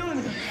fucking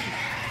killing him.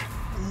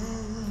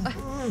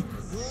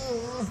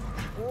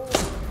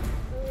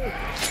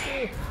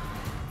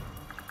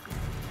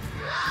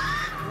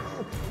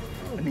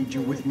 I need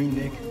you with me,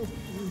 Nick.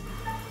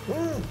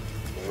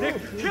 Nick,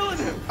 you're killing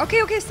him.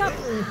 Okay, okay, stop.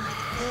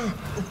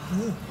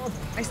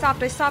 I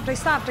stopped.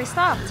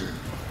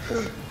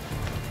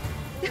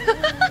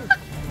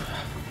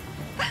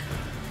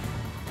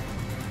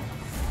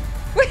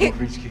 Wait.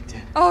 Morphine's kicked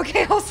in. Oh,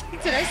 okay, I was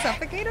like, did I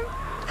suffocate him?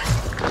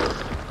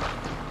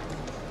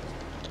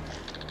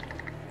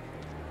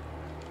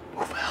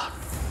 Move out.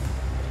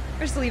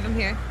 Or just leave him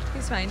here.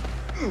 He's fine.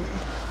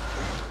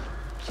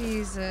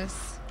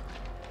 Jesus.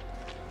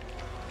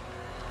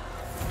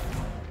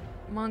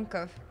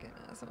 Monka freaking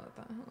ass. What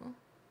the hell?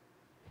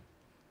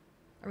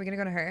 Are we gonna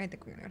go to her? I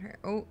think we're gonna go to her.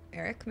 Oh,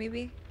 Eric,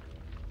 maybe?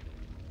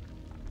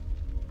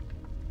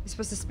 You're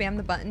supposed to spam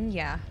the button?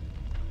 Yeah.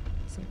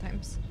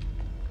 Sometimes.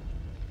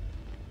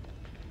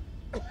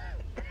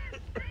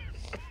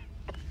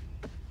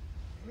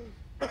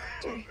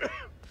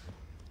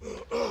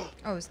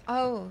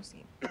 Oh,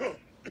 see.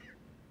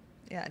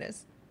 Yeah, it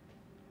is.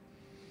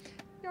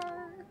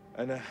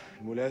 أنا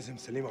الملازم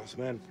سليم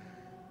عثمان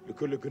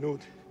لكل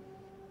الجنود.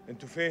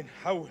 أنتوا فين؟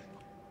 حول.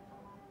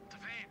 أنت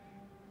فين؟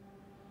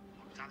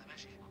 بتاعنا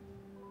ماشي.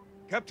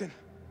 كابتن.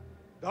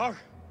 دار.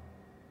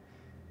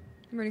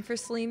 I'm ready for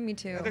Salim, me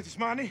too. قادر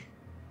تسمعني؟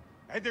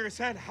 عد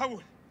الرسالة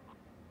حول.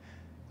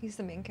 He's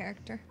the main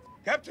character.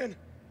 كابتن.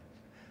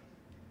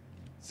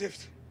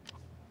 زفت.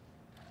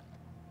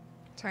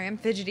 Sorry, I'm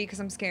fidgety because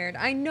I'm scared.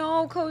 I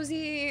know,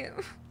 Cozy.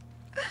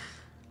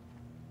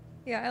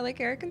 Yeah, I like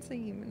Eric and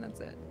Salim, and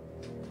that's it.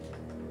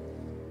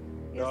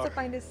 He has to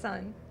find his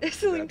son.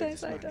 Salim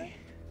dies, I die.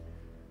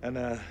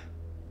 أنا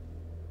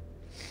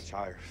مش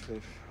عارف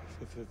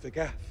في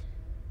كهف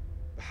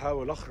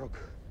بحاول أخرج.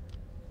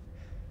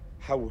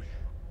 حول.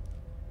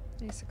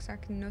 Nice,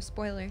 exactly. No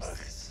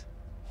spoilers.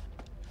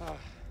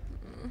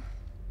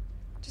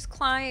 Just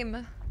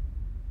climb.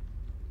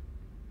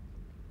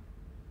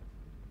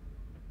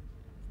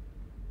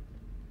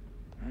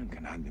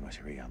 كان عندي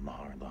مشاريع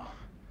النهارده.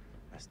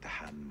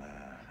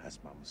 استحمى،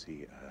 اسمع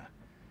موسيقى،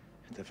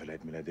 احتفل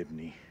عيد ميلاد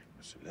ابني.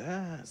 بس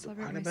لا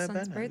دق على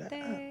بابنا.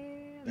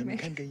 لا لما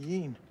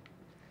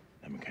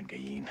كان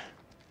جايين.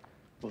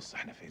 بص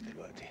احنا فين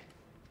دلوقتي؟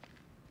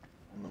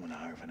 والله ما انا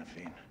عارف انا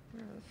فين. Where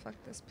the fuck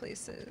this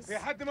place is. في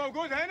حد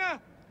موجود هنا؟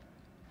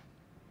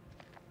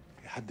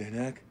 في حد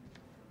هناك؟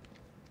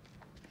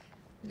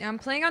 Yeah, I'm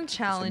playing on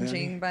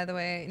challenging, by the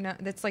way. No,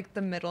 that's like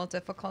the middle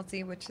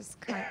difficulty, which is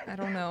kind of, I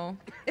don't know.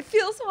 It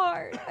feels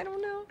hard. I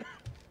don't know.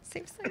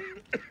 Same thing.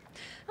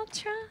 I'll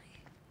try.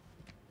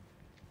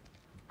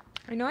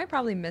 I know I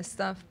probably missed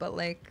stuff, but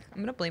like, I'm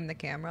gonna blame the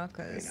camera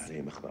because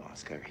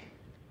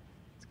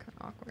it's kind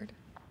of awkward.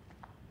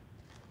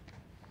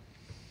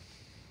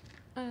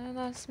 I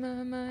lost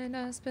my mind.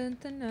 I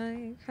spent the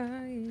night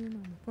crying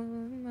on the floor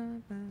of my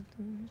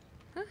bathroom.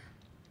 Huh?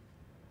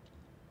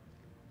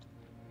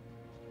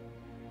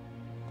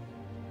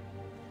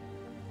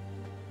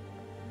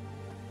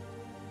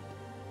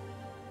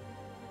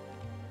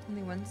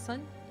 Only one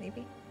son,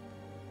 maybe.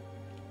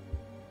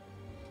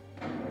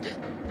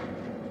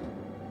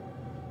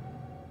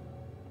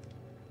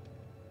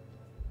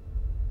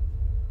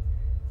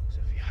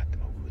 في حد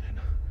موجود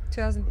هنا.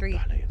 2003.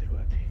 عليا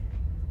دلوقتي.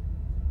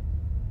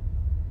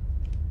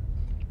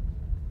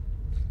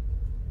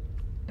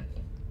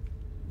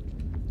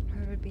 How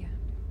would it be?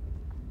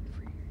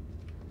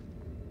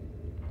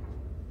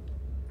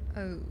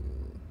 Oh.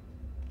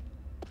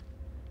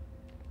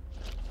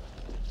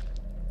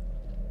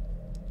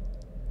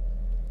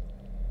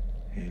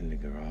 ايه اللي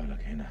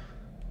جرالك هنا؟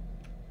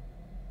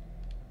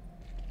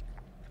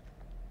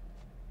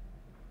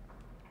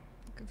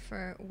 Looking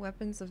for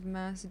weapons of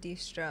mass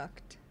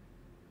destruct.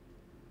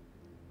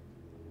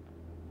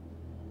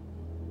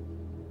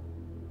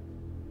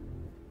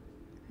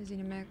 Is he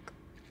a mech?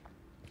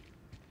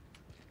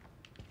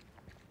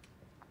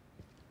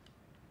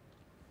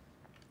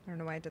 I don't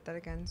know why I did that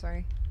again,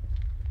 sorry.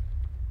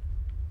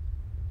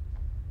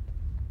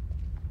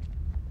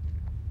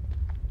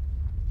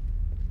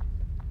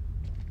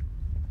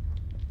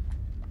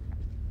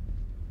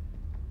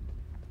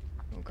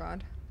 Oh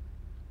god.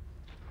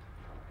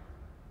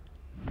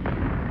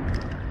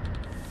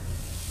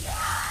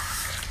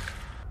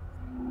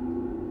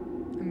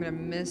 I'm gonna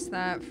miss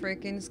that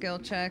freaking skill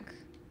check.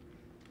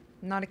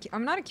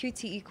 I'm not a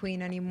QTE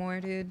queen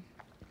anymore, dude.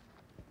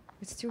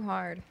 It's too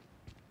hard.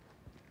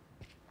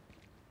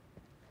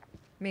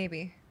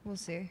 Maybe. We'll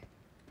see.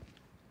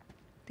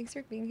 Thanks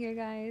for being here,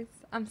 guys.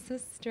 I'm so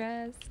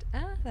stressed.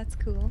 Ah, that's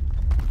cool.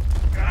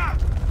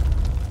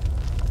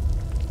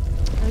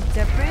 Look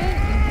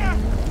different?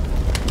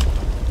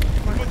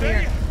 More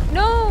clear.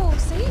 No,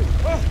 same.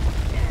 Ah!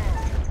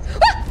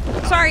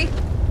 Sorry.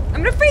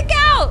 I'm gonna freak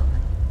out.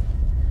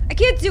 I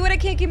can't do it. I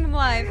can't keep him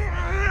alive.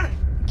 I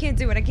can't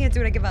do it. I can't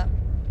do it. I give up.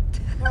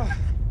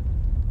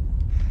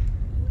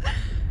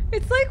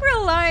 It's like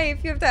real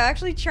life. You have to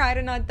actually try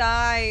to not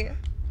die.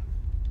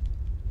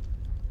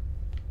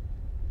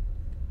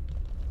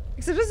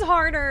 Except it's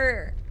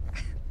harder.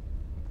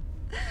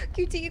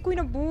 QT Queen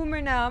of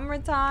Boomer now. I'm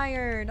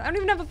retired. I don't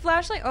even have a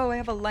flashlight. Oh, I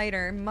have a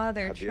lighter.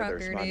 Mother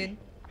trucker, dude.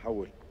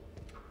 حول.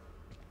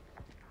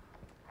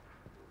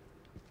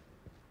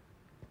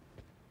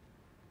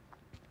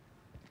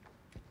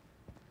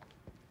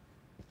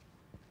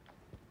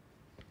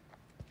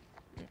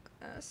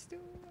 Dude,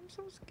 I'm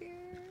so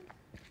scared.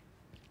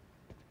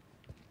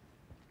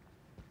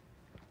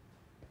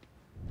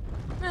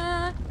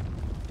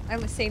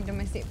 I saved him.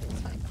 I saved him.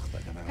 It's fine.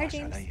 Hi,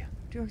 James. Do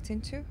you walked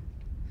into?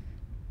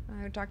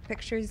 Dark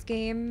Pictures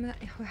game,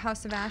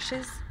 House of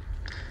Ashes.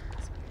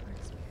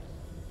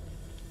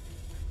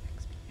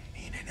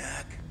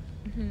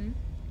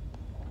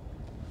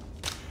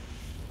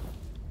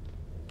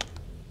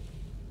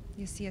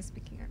 You see us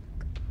speaking.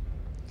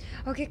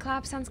 Okay,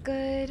 clap sounds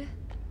good.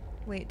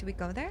 Wait, do we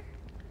go there?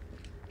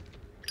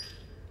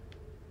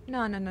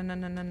 No,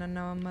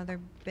 mother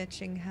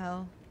bitching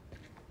hell.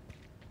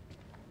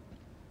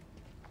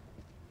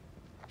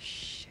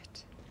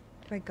 Shit.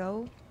 Do I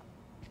go?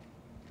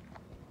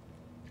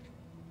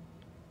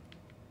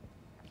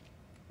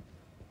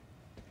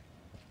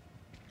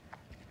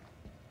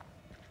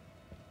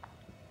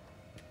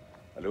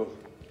 Hello?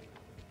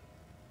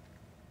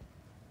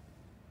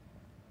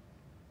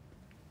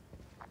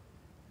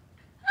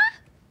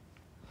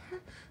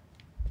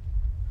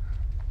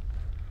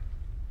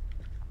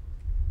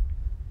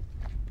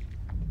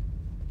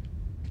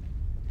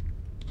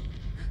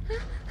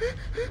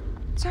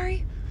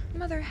 Sorry.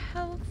 Mother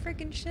hell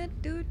freaking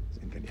shit, dude.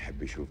 إن كان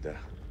يحب يشوف ده.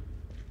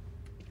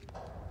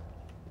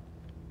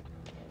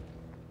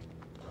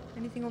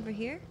 Anything over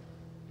here?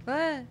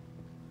 I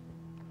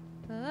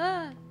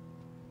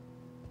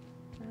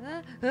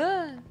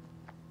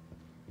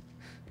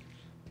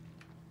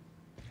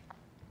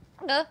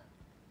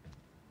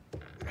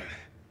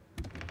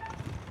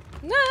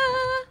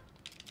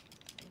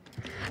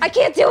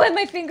can't do it.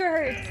 My finger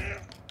hurts.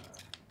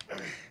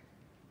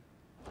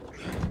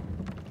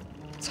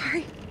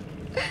 Sorry.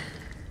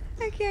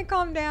 I can't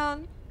calm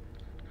down.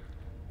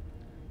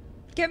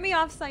 Get me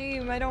off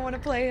Saeem. I don't want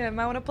to play him.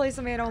 I want to play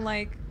somebody I don't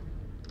like.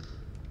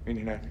 مين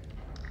هناك؟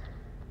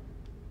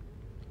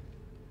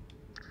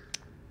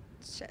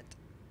 Shit.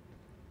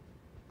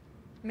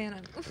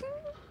 Man,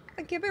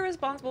 I can't be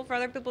responsible for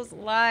other people's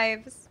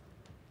lives.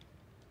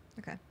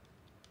 Okay.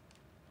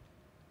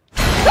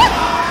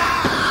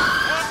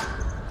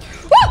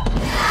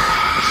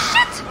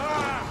 Shit!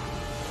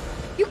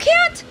 You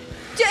can't!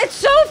 It's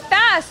so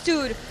fast,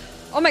 dude!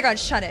 Oh my god,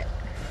 shut it.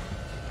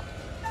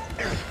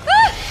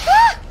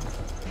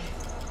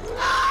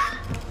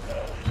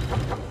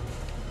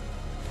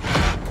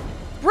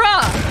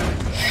 Bruh!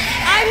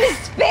 I'm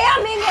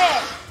spamming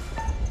it!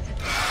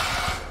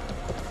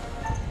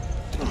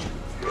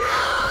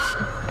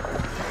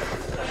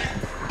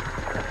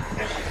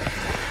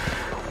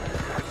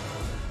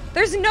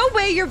 There's no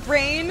way your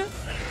brain...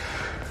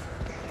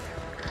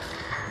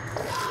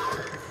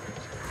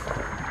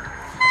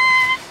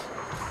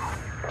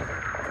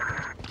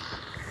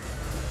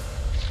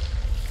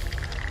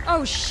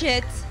 Oh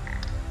shit.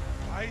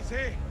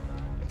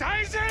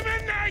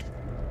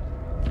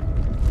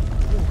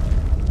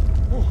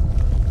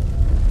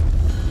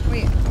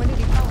 Wait, when did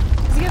he fall?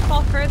 Is he gonna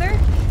fall further?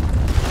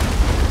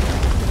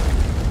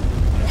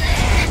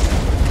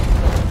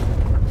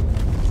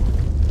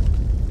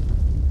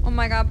 Oh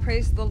my god,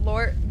 praise the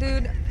Lord.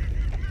 Dude.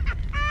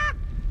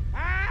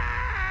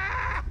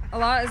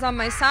 Allah is on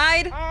my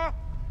side.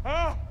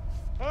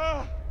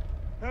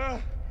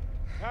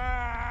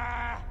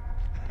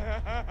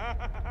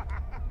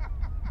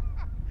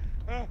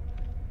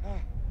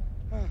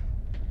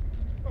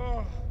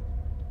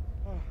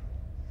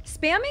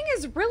 Spamming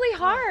is really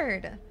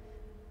hard.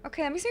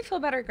 Okay, that makes me feel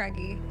better,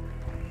 Greggy.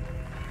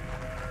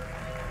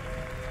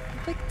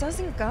 It like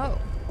doesn't go.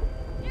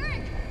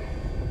 Eric!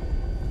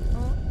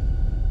 Oh.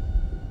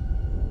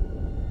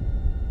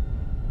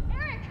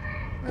 Eric!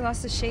 We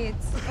lost the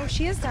shades. Oh,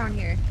 she is down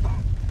here.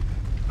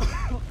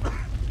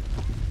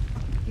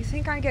 You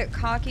think I get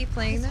cocky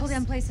playing this? This whole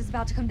damn place is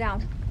about to come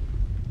down.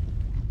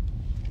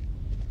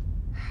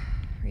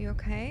 Are you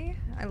okay?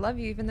 I love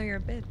you even though you're a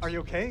bitch. Are you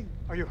okay?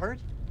 Are you hurt?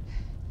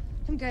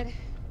 I'm good.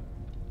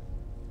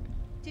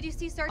 Did you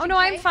see Sergeant Oh no,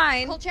 Kay? I'm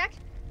fine. Kolchak?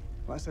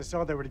 Last I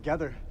saw, they were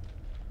together.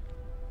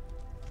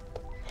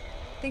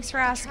 Thanks for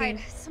asking.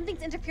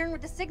 Something's interfering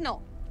with the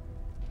signal.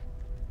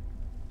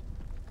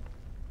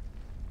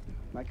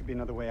 That could be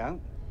another way out.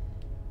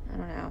 I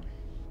don't know.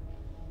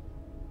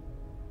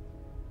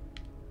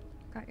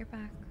 Got your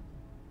back.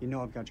 You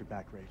know I've got your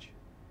back, Rach.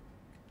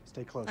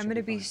 Stay close. I'm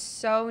gonna be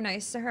so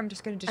nice to her. I'm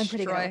just gonna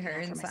destroy her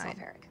inside.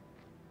 Eric.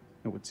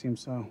 It would seem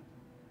so.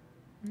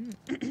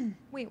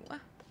 Wait, what?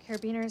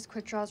 Carabiners,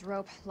 quick draws,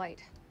 rope,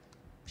 light.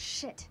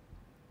 Shit.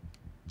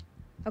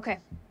 Okay,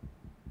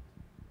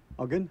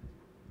 All good?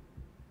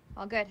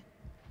 all good.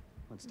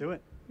 Let's do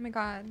it. Oh my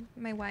god,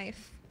 my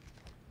wife.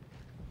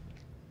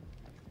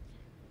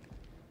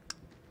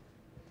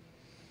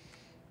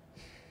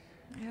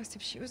 I asked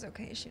if she was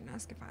okay. She didn't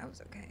ask if I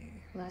was okay.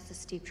 Well, that's a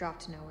steep drop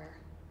to nowhere.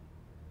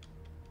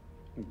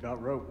 We've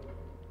got rope.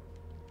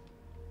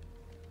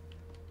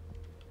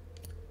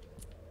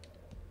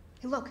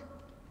 Hey, look.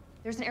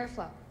 There's an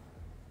airflow.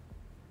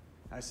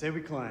 I say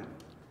we climb.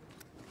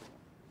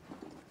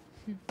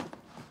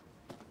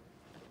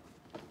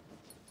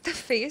 The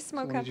face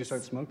smoke. When did you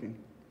start smoking?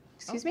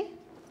 Excuse me?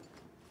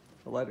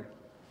 The lighter.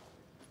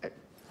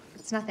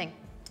 It's nothing.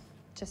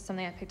 Just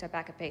something I picked up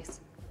back at base.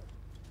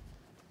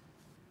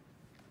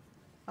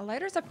 A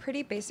lighter's a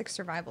pretty basic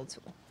survival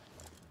tool.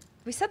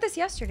 We said this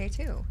yesterday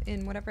too,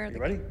 in whatever. You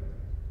ready?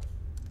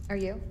 Are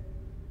you?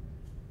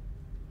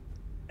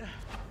 You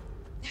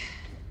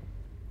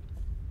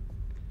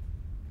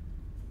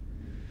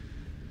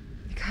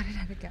got it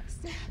at a guess.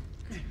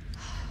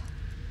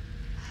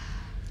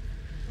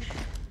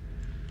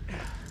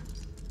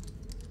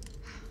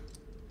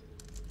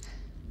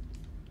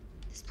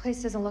 This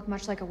place doesn't look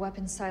much like a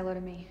weapons silo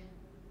to me.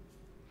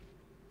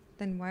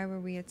 Then why were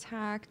we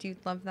attacked?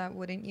 You'd love that,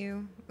 wouldn't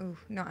you? Ooh,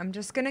 no, I'm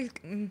just gonna.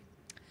 If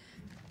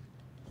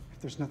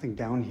there's nothing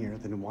down here,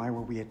 then why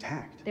were we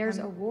attacked? There's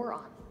a war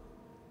on.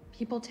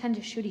 People tend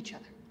to shoot each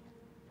other.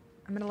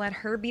 I'm gonna let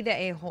her be the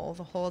a-hole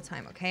the whole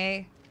time,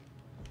 okay?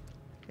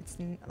 It's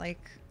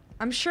like,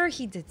 I'm sure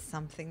he did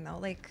something though,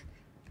 like,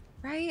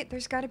 right?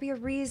 There's got to be a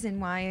reason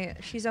why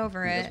she's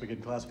over I it. guess we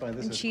could classify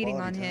this and as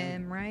cheating on quality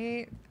time. him,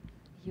 right?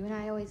 You and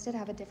I always did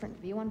have a different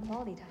view on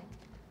quality time.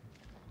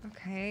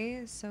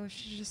 Okay, so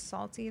she's just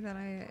salty that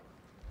I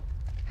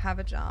have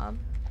a job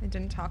and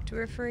didn't talk to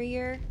her for a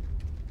year.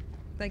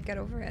 Like, get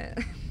over it.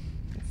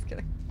 Just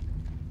kidding.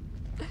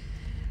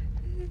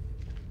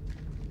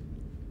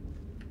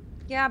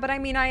 Yeah, but I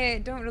mean, I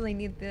don't really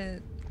need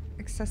the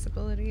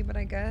accessibility, but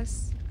I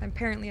guess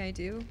apparently I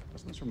do.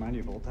 Doesn't this remind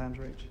you of old times,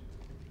 Rach?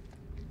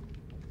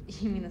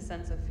 You mean the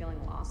sense of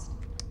feeling lost?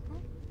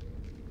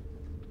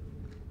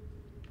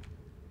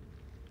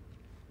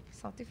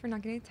 Salty for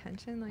not getting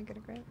attention, like, get a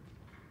grip.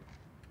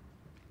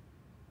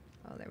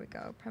 Oh, there we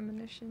go.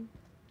 Premonition.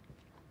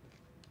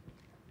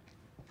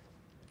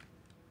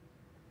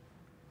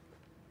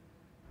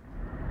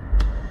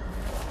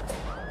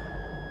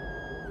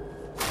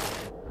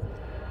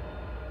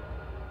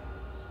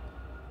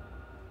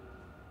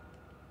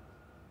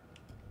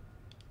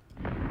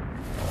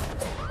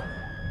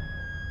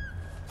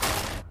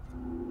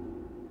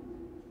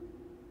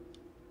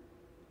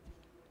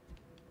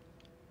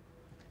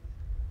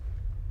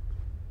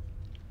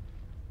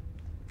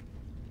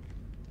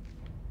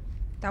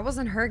 That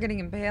wasn't her getting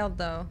impaled,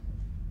 though.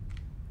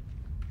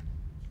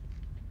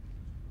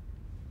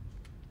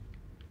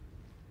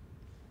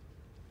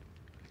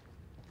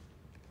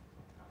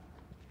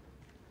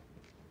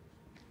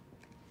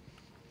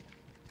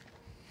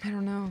 I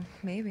don't know.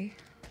 Maybe.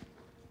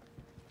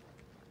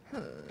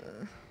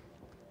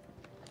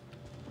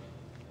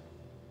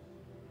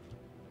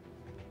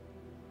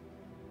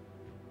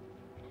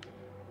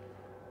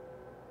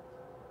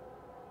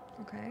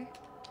 Okay.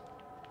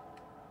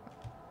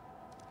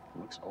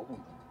 Looks old.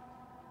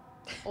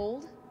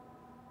 Old?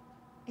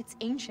 It's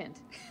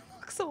ancient. It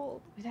looks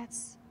old.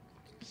 That's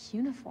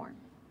uniform.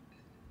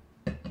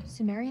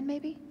 Sumerian,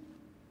 maybe?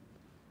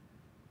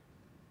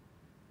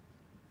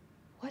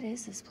 What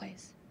is this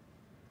place?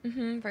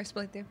 First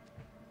playthrough.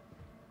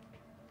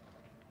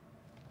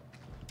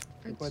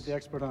 You're quite the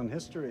expert on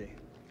history.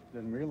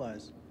 Didn't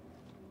realize.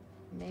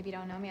 Maybe you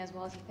don't know me as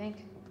well as you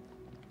think.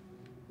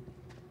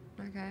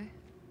 Okay.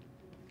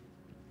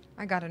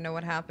 I gotta know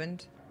what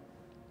happened.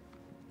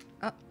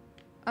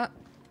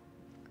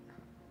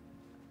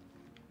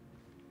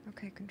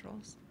 Okay,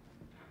 controls.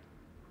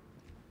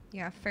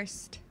 Yeah,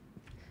 first.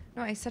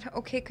 No, I said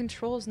okay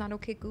controls, not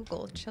okay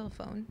Google. Chill,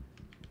 phone.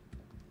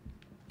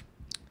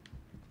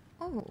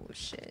 Oh,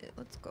 shit.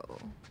 Let's go.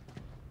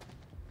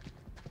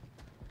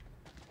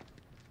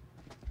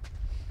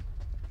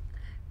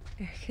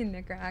 Eric and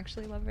Nick are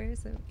actually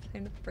lovers and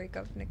plan to break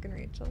up Nick and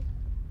Rachel.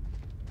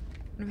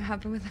 What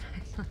happened with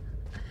it?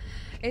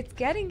 It's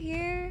getting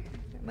here.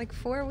 Like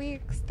 4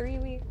 weeks, 3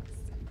 weeks.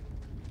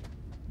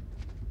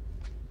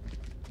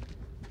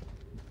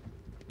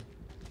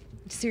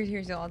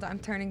 Seriously, I'm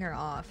turning her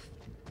off.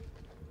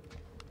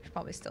 She'll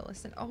probably still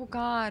listen. Oh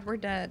god, we're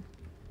dead.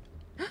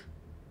 I'm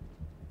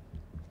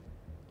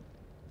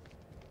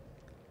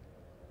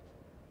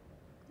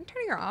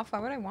turning her off. Why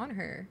would I want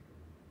her?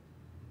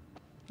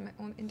 I'm my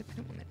own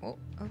independent woman. Oh,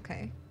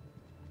 okay.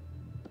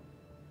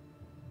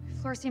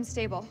 Floor seems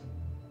stable.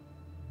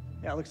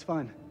 Yeah, it looks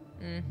fine.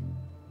 Oh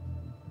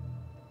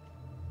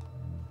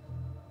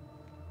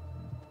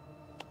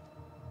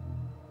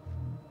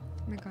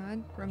my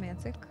god,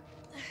 romantic.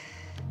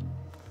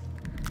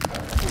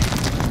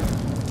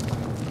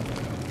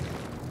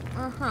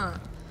 Uh-huh.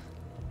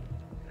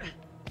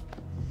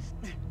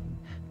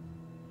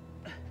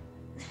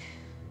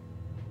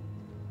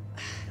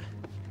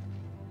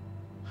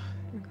 Oh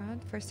my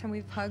god, first time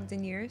we've hugged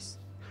in years.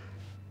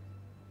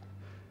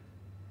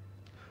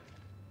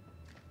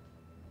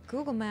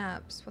 Google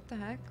Maps, what the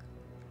heck?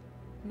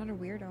 I'm not a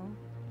weirdo.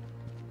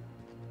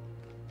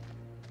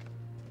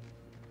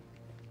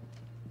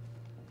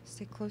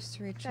 Stay close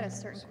to each Got other. a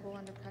certain cool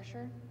under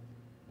pressure.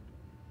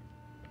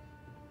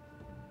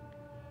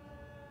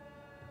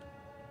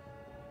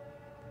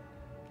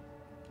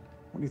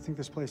 What do you think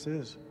this place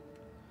is?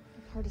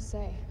 Hard to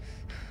say.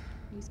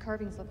 These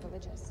carvings look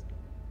religious.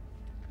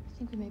 I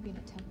think we may be in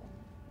a temple.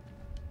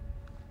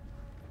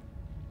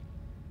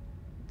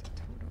 The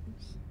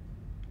totems.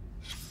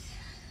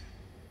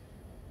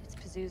 It's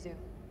Pazuzu.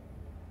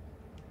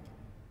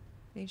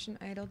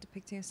 Ancient idol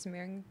depicting a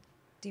Sumerian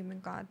demon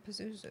god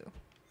Pazuzu.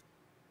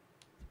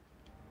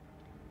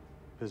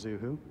 Pazu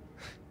who?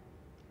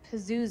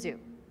 Pazuzu.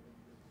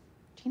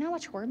 Do you not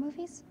watch horror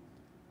movies?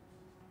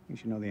 You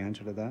should know the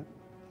answer to that.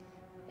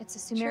 It's a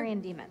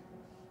Sumerian demon.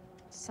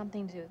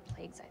 Something to do with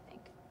plagues, I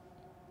think.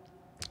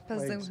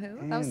 Plagues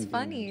Pazuzu? That was and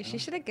funny. demons, She huh?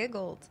 should have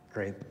giggled.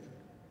 Great.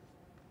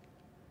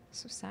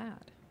 So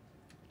sad.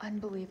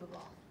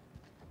 Unbelievable.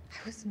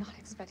 I was not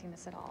expecting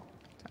this at all.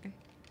 Sorry.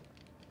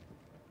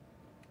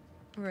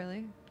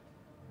 Really?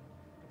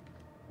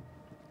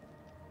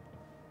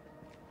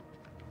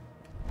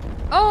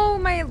 Oh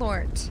my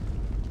lord.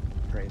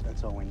 Great,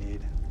 that's all we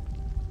need.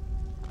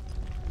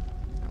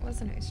 That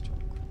was a nice joke.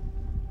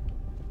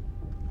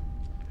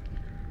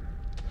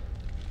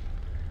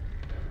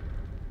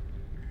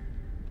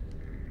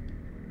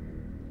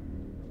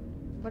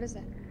 What is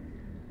it?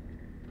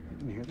 You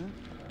didn't hear that?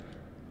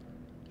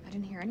 I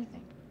didn't hear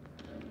anything.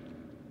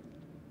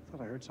 I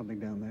thought I heard something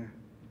down there.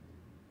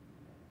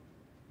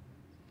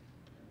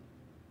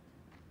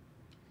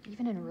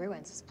 Even in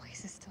ruins, this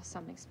place is still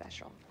something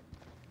special.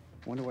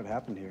 Wonder what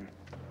happened here.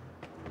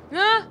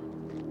 Ah!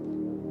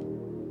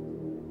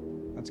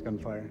 That's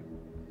gunfire.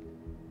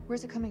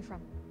 Where's it coming from?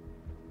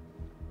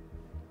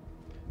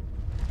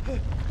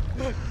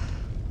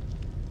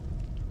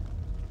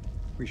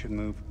 We should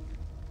move.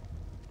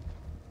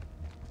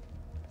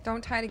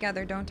 Don't tie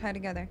together. Don't tie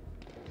together.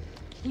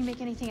 Can you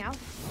make anything out?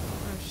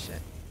 Oh shit.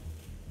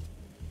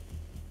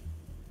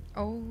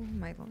 Oh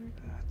my lord.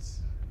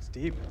 It's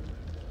deep.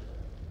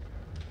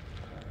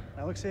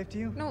 That looks safe to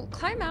you? No,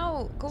 climb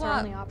out. Go It's up. our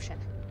only option.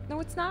 No,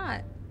 it's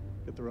not.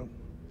 Get the rope.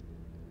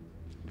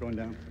 Going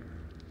down.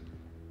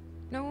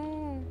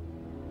 No.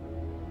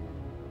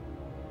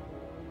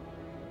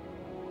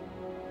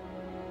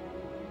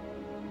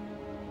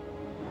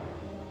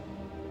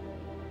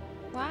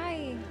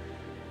 Why?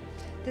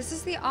 This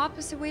is the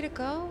opposite way to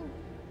go.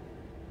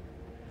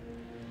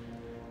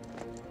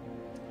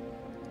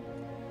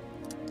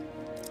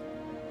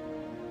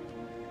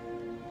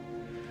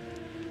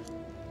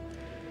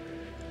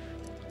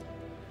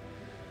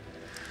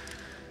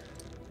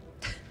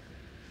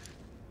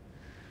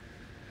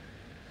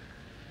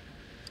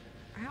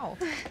 Ow.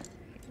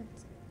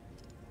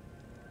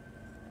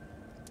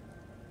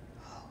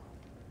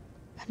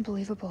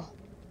 Unbelievable.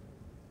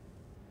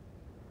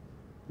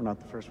 We're not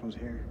the first ones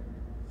here.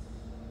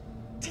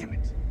 Damn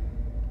it.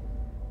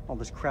 All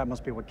this crap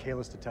must be what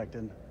Kayla's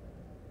detected.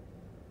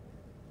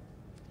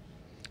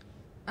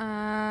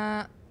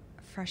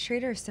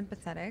 Frustrated or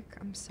sympathetic?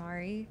 I'm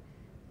sorry.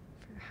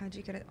 How'd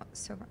you get it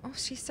so wrong? Oh,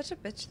 she's such a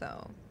bitch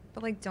though.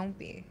 But like, don't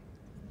be.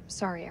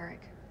 Sorry,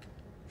 Eric.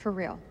 For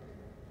real.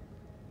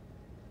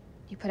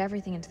 You put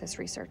everything into this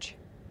research.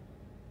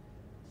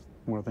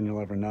 More than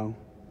you'll ever know.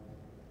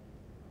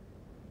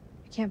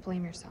 You can't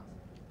blame yourself.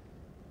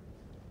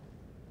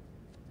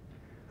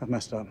 I've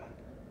messed up.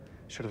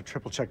 Should have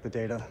triple-checked the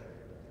data.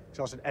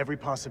 Exhausted every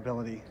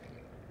possibility.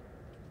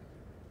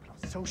 But I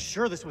was so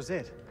sure this was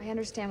it. I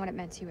understand what it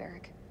meant to you,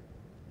 Eric.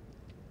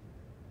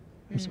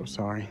 I'm so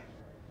sorry.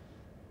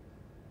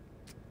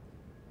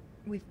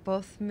 We've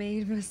both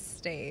made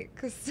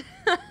mistakes.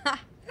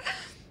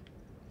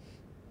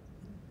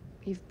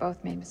 We've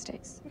both made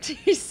mistakes.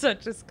 He's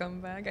such a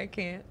scumbag. I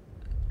can't.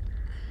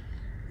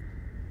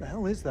 The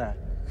hell is that?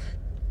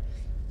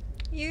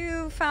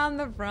 You found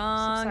the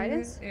wrong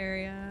Subsidence?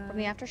 area. From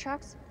the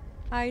aftershocks?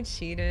 I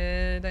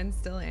cheated and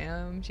still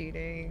am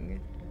cheating.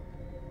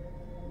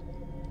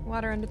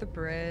 Water under the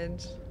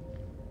bridge.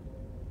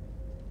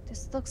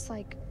 This looks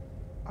like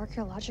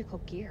archaeological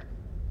gear.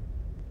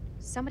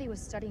 Somebody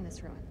was studying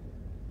this ruin.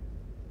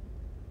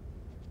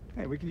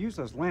 Hey, we could use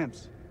those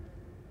lamps.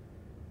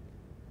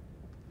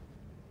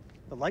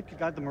 The light could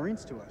guide the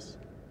Marines to us.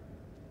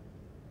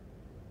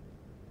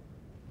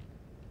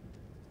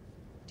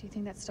 Do you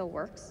think that still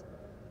works?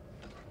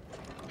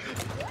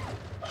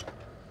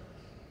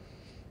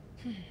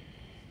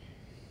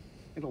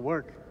 It'll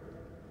work.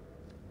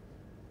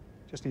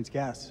 Just needs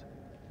gas.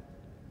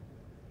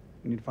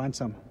 We need to find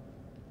some.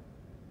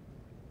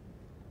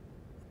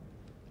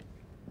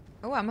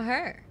 Oh, I'm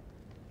her.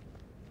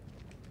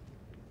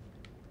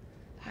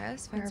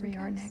 Yes, find Wherever some you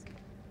are, gas. Nick.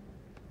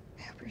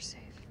 I hope you're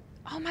safe.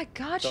 Oh my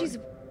god, she's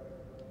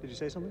Did you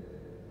say something?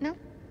 No,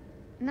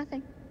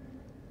 nothing.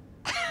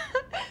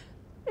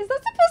 Is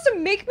that supposed to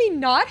make me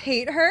not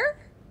hate her?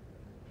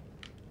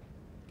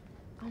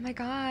 Oh my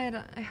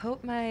god, I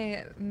hope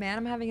my man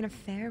I'm having an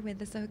affair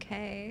with is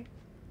okay.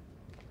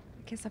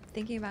 I can't stop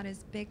thinking about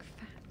his big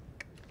fat.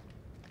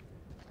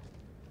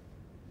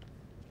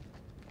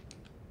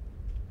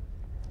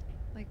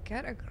 Like,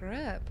 get a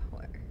grip.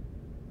 Whore.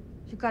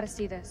 You've got to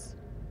see this.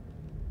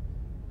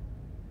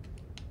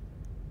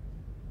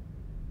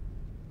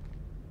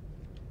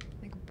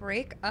 Like,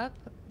 break up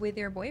with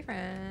your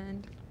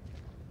boyfriend.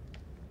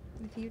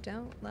 If you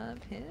don't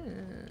love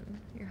him.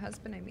 Your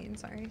husband, I mean,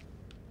 sorry.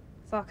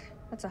 Fuck,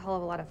 that's a hell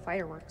of a lot of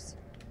fireworks.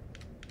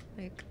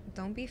 Like,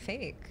 don't be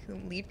fake.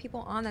 Lead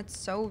people on. That's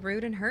so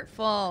rude and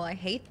hurtful. I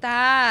hate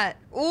that.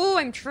 Ooh,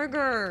 I'm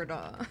triggered.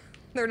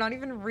 They're not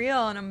even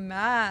real and I'm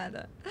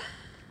mad.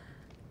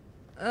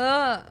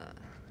 Ugh.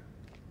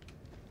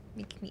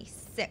 Make me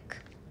sick.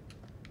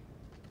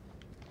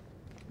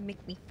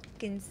 Make me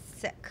fucking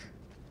sick.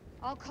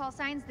 All call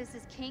signs, this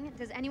is King.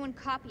 Does anyone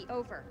copy?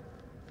 Over.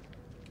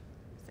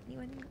 Does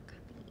anyone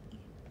copy?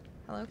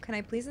 Hello, can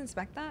I please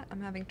inspect that? I'm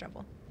having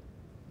trouble.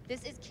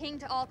 This is King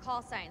to all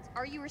call signs.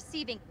 Are you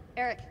receiving?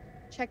 Eric,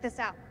 check this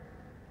out.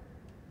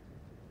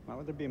 Why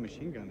would there be a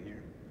machine gun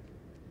here?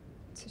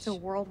 It's a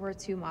World War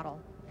II model.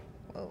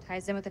 Whoa.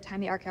 Ties in with the time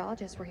the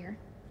archaeologists were here.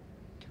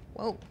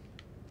 Whoa.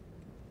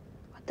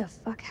 What the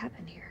fuck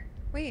happened here?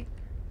 Wait,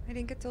 I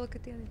didn't get to look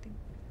at the other thing.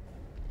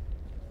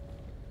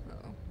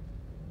 Uh-oh.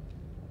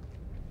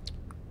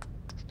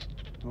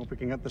 I hope we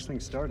can get this thing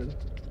started.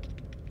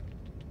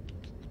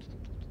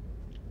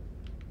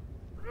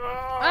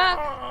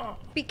 Ah!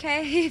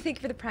 BK, thank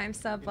you for the Prime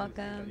sub.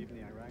 Welcome. Even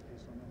the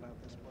Iraqis don't know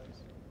about this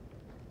place.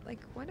 Like,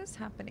 what is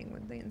happening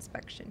with the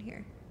inspection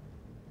here?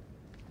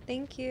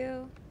 Thank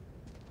you.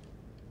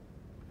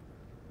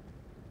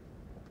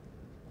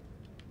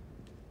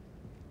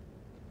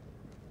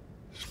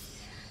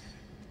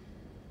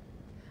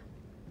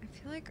 I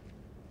feel like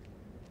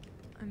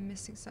I'm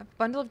missing stuff.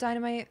 Bundle of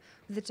dynamite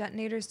with the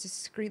detonators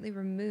discreetly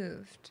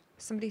removed.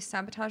 Somebody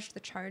sabotaged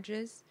the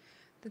charges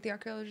that the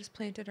archaeologists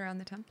planted around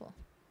the temple.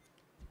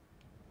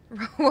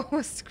 Roll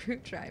a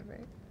screwdriver.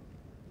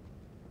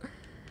 You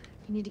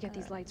need to get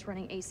these lights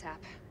running ASAP.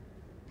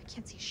 I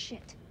can't see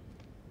shit.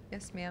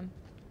 Yes, ma'am.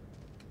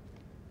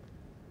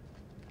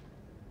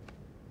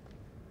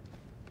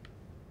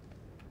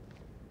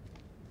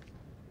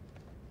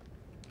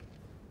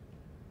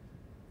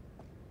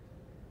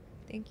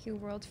 Thank you,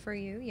 World for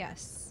You.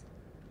 Yes.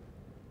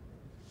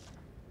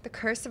 The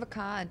Curse of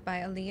Akkad by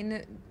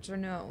Aline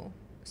Journeau.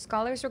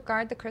 Scholars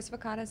regard The Curse of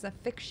Akkad as a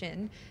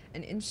fiction,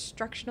 an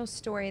instructional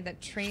story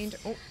that trained...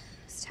 Oh.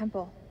 This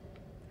temple.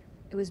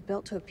 It was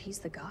built to appease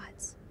the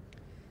gods.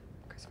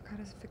 Curse of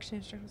Akkad is a fiction,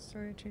 instructional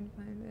story trained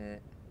by the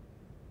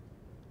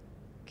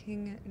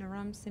King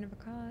Naram Sin of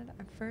Akkad.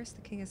 At first,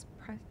 the king is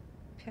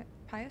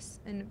pious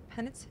and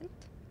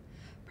penitent,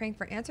 praying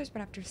for answers,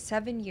 but after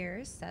 7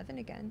 years, 7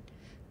 again,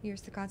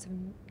 years the gods have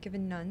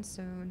given none,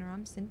 so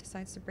Naram Sin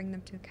decides to bring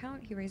them to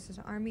account. He raises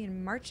an army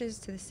and marches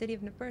to the city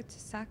of Nippur to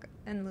sack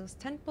Enlil's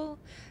temple.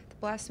 The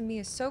blasphemy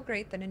is so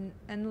great that in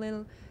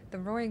Enlil, the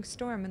roaring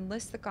storm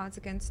enlists the gods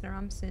against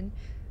Naram Sin,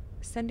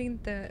 sending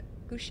the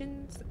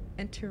Gushins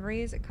and to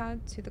raise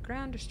Akkad to the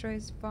ground,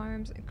 destroys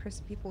farms, and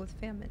curses people with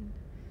famine.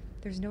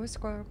 There's no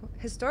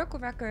historical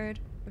record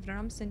of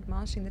Naram Sin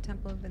demolishing the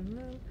temple of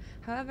Enlil.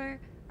 However,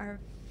 our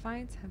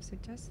finds have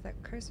suggested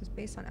that curse was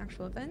based on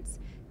actual events.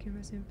 King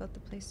Rasim built the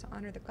place to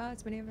honor the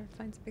gods. Many of our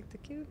finds pick the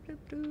cube.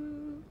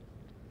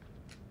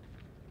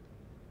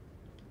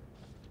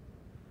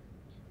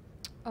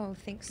 Oh,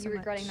 thanks so much. You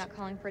regretting not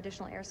calling for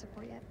additional air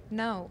support yet?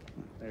 No.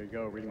 There you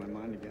go, reading my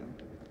mind again.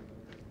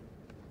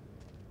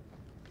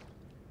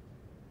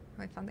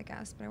 Oh, I found the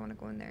gas, but I want to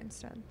go in there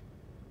instead.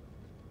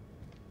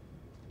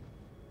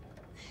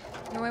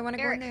 No, I want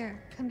to go in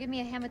there. Come give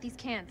me a hand with these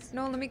cans.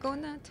 No, let me go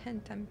in the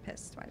tent. I'm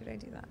pissed. Why did I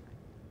do that?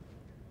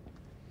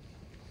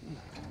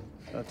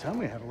 Tell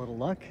me I had a little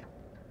luck.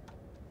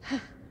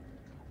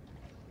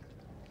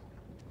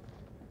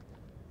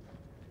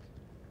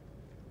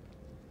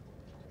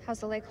 How's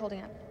the lake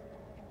holding up?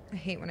 I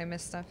hate when I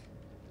miss stuff.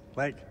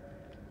 Leg?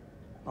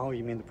 Oh,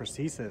 you mean the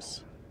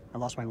prosthesis. I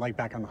lost my leg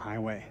back on the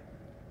highway.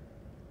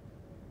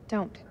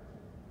 Don't.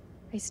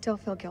 I still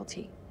feel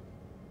guilty.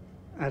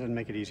 I didn't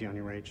make it easy on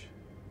you, Rach.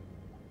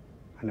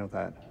 I know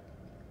that.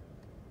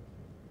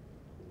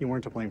 You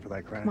weren't to blame for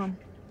that crash. Come on,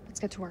 let's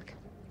get to work.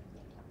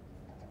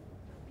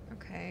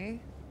 Okay.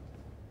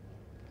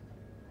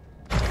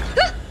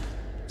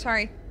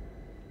 Sorry.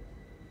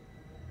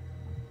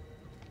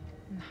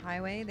 On the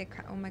highway, they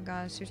oh my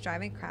gosh, she was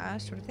driving,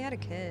 crashed. What if they had a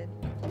kid?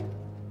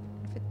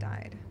 What if it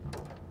died?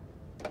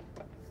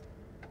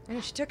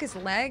 And she took his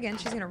leg and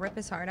she's gonna rip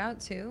his heart out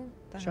too.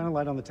 Shine a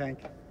light on the tank.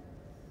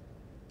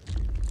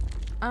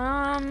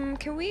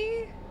 Can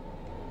we?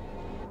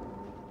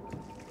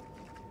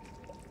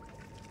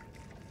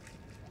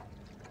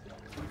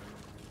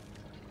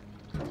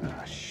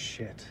 Ah,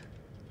 shit.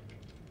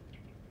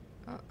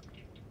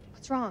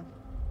 What's wrong?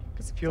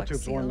 Fuel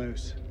tube's worn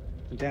loose.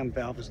 The damn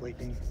valve is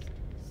leaking.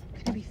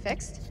 Can it be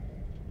fixed?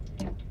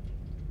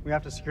 We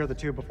have to secure the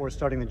tube before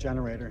starting the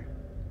generator.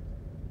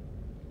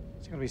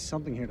 There's gotta be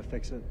something here to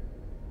fix it.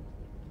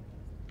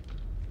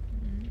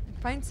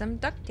 Find some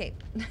duct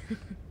tape.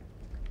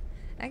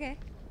 Okay.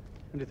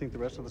 What do you think the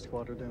rest of the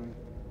squad are doing?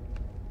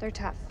 They're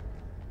tough.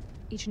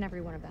 Each and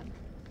every one of them.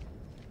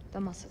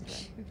 They'll muscle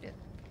through it.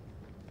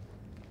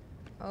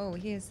 Oh,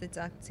 here's the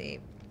duct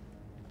tape.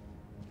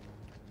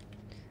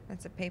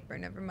 That's a paper,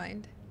 never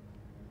mind.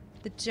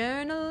 The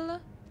Journal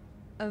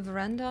of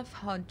Randolph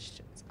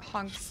Hodgson.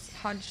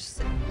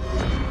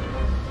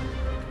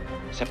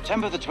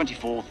 September the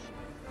 24th,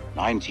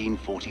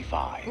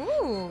 1945.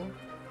 Ooh.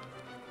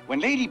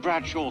 When Lady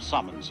Bradshaw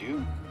summons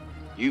you,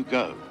 you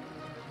go.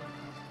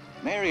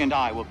 Mary and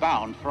I were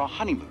bound for our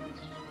honeymoon,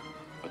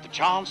 but the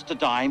chance to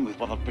dine with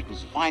one of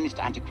Britain's finest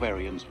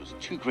antiquarians was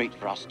too great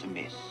for us to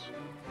miss.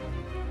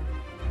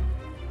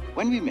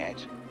 When we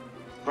met,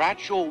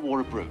 Bradshaw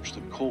wore a brooch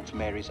that caught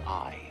Mary's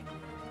eye.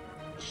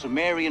 A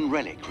Sumerian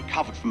relic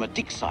recovered from a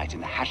dig site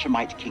in the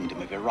Hashemite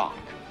kingdom of Iraq.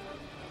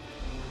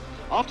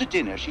 After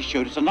dinner, she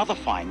showed us another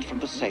find from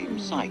the same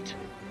site,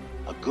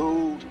 a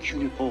gold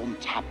cuneiform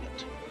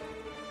tablet.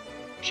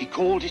 She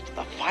called it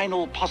the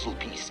final puzzle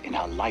piece in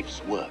her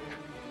life's work,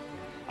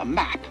 a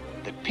map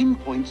that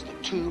pinpoints the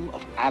tomb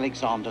of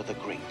Alexander the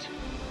Great.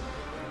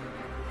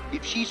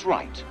 If she's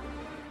right,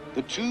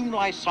 the tomb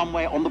lies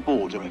somewhere on the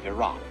border of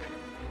Iraq.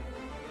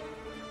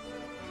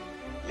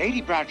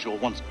 Lady Bradshaw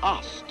wants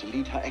us to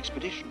lead her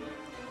expedition.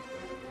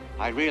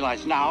 I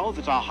realize now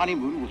that our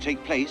honeymoon will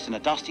take place in a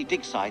dusty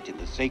dig site in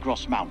the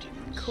Zagros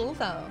Mountains. Cool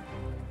though.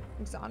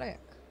 Exotic.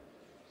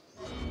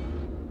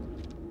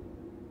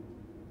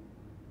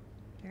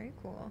 Very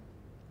cool.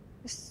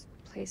 This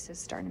place is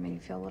starting to make me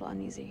feel a little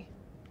uneasy.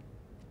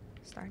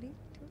 Starting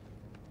to?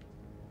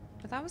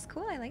 But that was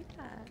cool, I like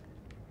that.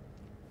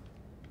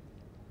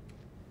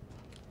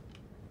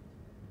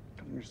 I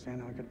don't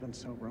understand how I could have been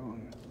so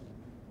wrong.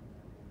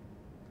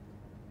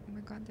 Oh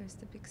my god, there's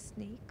the big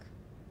snake.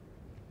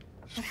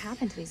 What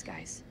happened to these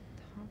guys?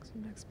 The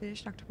Hogsmeade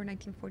Expedition, October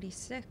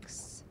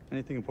 1946.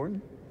 Anything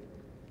important?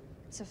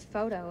 It's a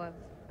photo of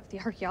the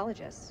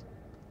archaeologist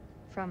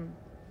from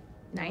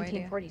No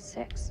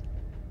 1946.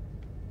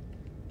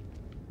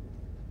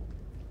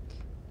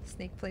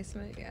 Snake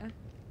placement, yeah.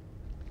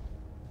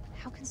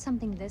 How can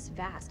something this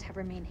vast have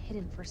remained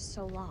hidden for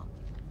so long?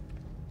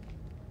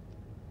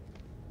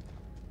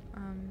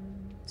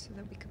 So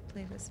that we could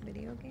play this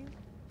video game.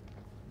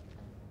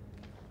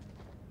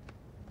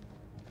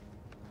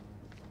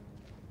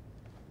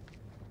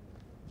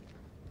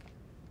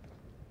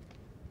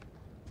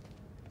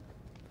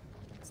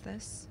 What's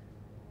this?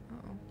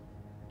 Uh-oh.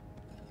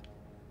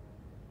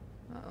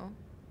 Uh-oh.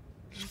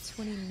 I've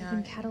 29.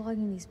 been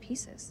cataloging these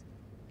pieces.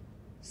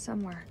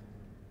 Somewhere.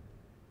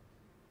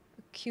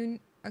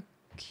 A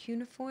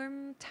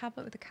cuneiform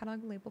tablet with a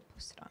catalog label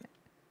posted on it.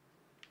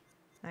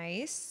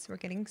 Nice. We're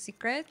getting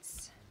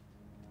secrets.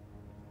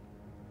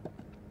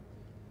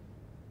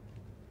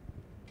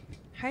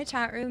 Hi,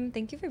 chat room.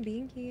 Thank you for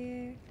being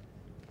here.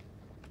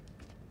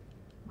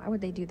 Why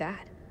would they do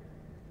that?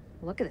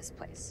 Look at this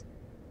place.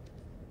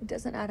 It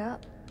doesn't add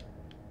up.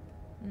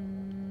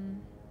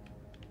 I'm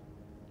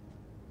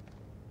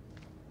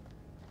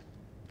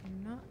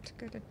not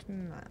good at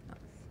math.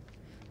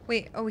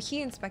 Wait, oh,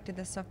 he inspected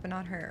this stuff, but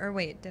not her. Or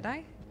wait, did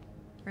I?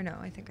 Or no,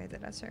 I think I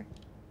did as her.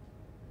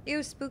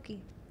 Ew,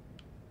 spooky.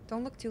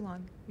 Don't look too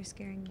long. You're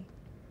scaring me.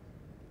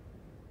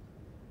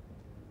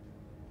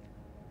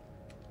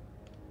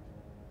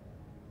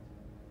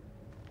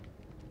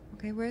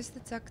 Okay, where's the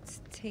duct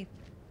tape?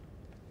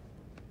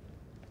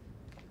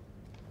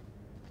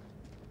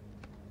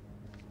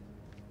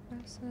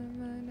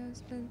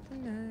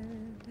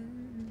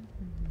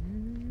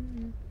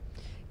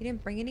 You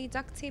didn't bring any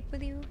duct tape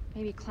with you?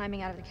 Maybe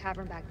climbing out of the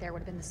cavern back there would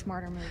have been the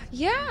smarter move.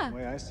 Yeah! The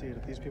way I see it,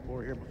 if these people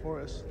were here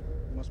before us,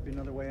 there must be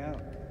another way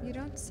out. You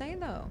don't say,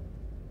 though.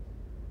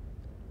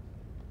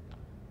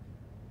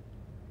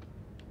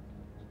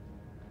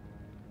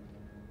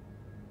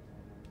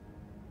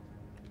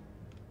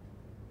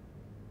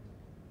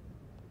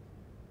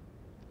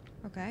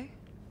 Okay.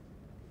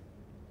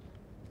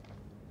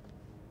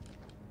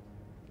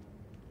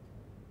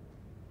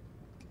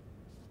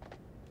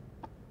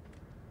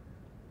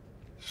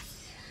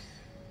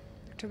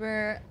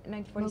 October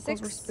 1946.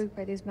 Locals were spooked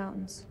by these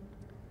mountains.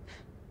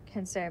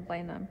 Can't say I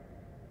blame them.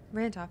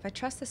 Randolph, I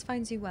trust this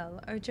finds you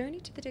well. Our journey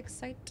to the dig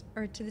site,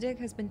 or to the dig,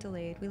 has been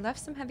delayed. We left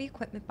some heavy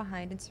equipment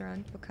behind in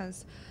Surrend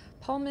because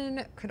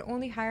Pullman could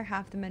only hire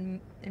half the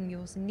men and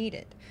mules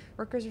needed.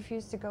 Workers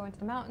refuse to go into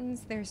the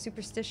mountains. They're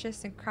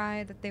superstitious and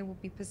cry that they will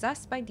be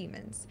possessed by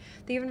demons.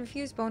 They even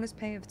refuse bonus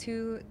pay of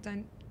 2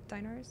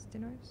 dinars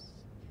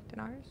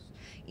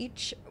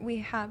each. We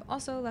have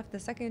also left the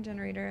second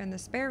generator and the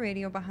spare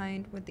radio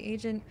behind with the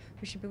agent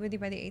who should be with you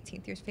by the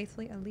 18th. Yours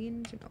faithfully,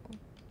 Aline Junot.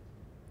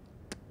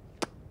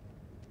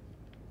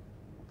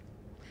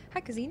 Hi,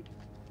 Kazine.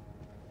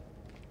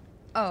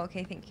 Oh,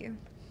 okay, thank you.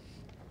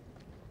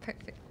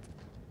 Perfect.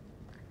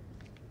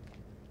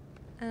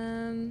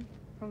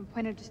 From a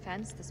point of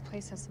defense, this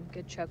place has some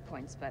good choke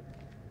points, but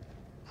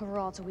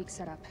overall it's a weak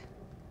setup.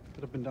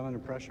 Could have been done under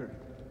pressure.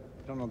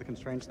 Don't know the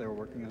constraints they were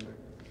working under.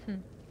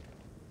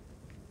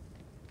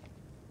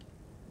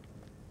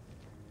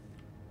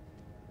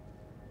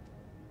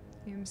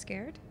 I'm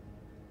scared.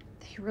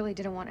 They really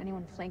didn't want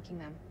anyone flanking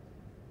them.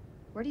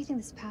 Where do you think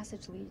this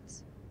passage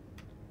leads?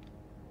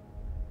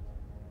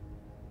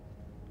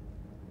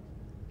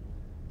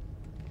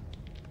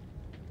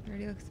 I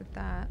already looked at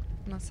that.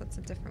 Unless that's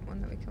a different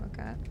one that we can look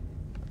at.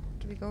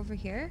 Do we go over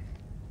here?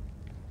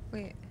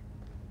 Wait.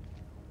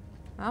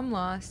 I'm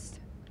lost.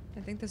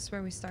 I think this is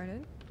where we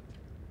started.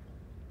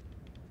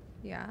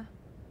 Yeah.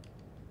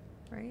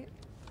 Right?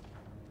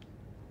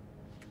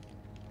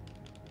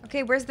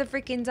 Okay, where's the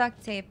freaking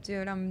duct tape,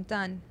 dude? I'm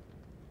done.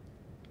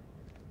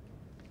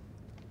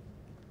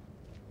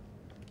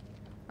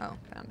 Oh,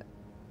 found it.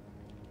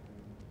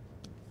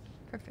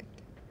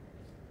 Perfect.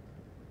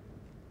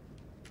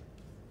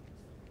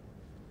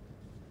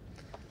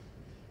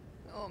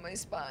 Oh, my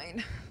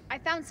spine. I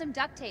found some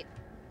duct tape.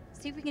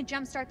 See if we can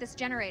jumpstart this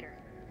generator.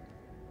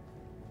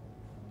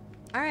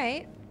 All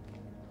right.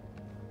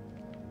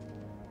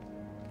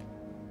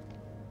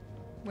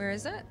 Where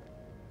is it?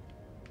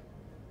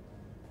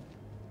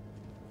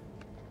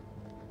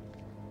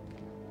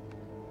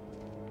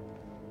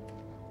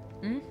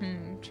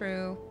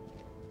 True.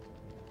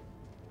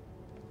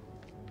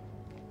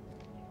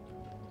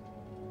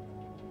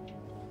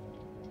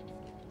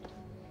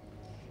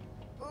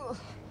 Ugh.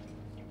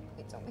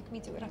 Wait, don't make me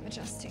do it. I'm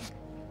adjusting.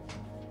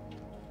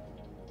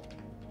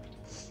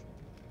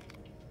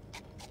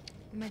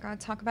 Oh my god,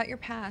 talk about your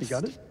past. You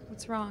got it?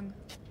 What's wrong?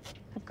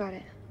 I've got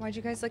it. Why'd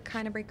you guys like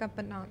kind of break up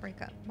but not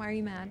break up? Why are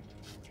you mad?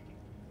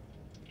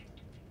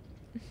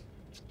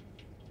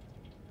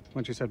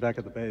 Once you said back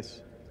at the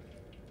base,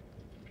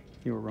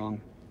 you were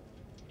wrong.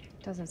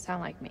 Doesn't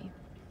sound like me.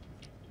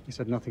 You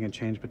said nothing had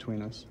changed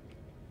between us.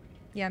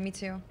 Yeah, me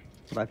too.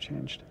 But I've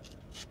changed.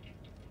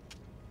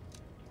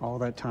 All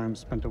that time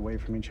spent away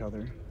from each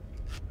other.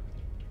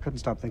 Couldn't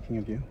stop thinking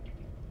of you.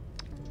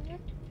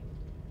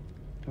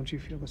 Don't you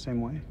feel the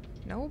same way?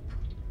 Nope.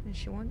 And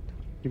she won't.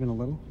 Even a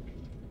little?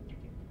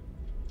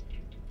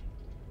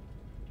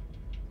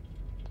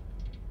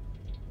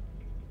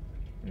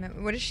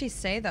 What did she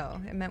say, though?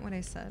 It meant what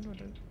I said.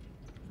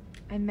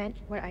 I meant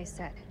what I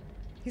said.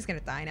 He's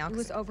gonna die now. It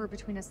was over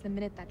between us the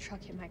minute that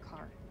truck hit my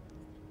car.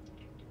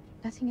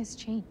 Nothing has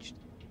changed.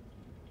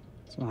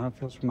 That's not how it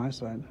feels from my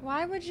side.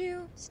 Why would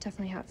you? It's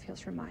definitely how it feels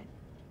from mine.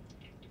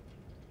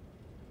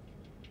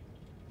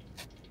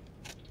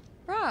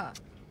 Bruh.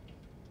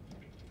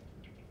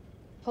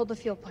 Hold the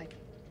fuel pipe.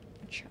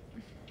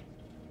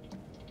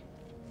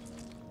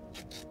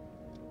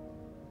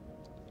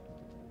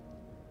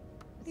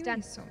 It's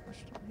done. So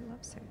emotional. He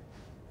loves her.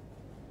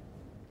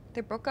 They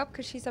broke up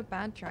because she's a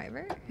bad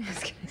driver?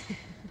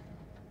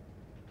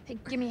 Hey,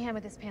 give me a hand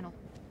with this panel.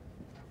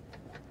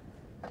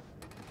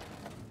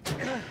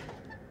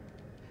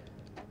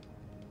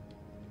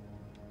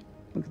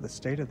 Look at the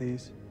state of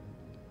these.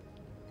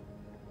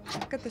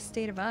 Look at the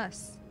state of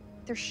us.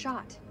 They're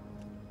shot.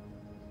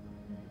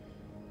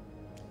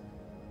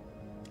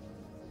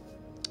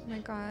 Oh my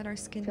god, our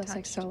skin Feels touched.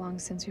 like so long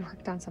since we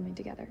worked on something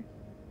together.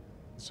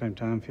 At the same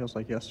time, feels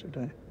like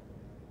yesterday.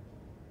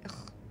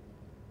 Ugh.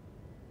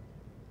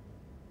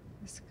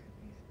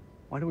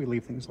 Why do we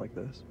leave things like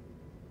this?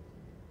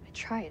 I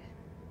tried.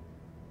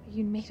 But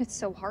you made it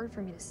so hard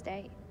for me to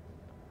stay.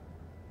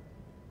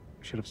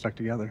 We should have stuck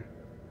together.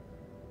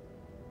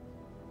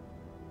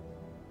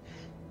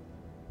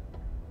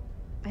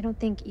 I don't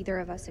think either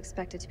of us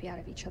expected to be out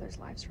of each other's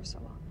lives for so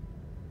long.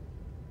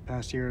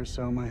 Past year or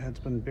so, my head's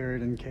been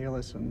buried in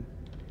Kalis, and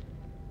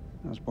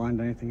I was blind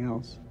to anything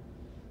else.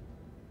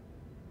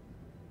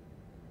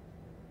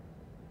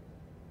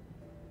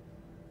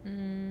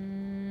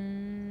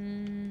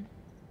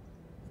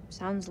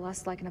 Sounds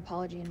less like an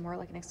apology and more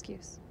like an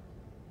excuse.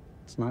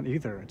 It's not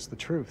either, it's the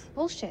truth.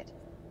 Bullshit.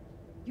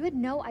 You had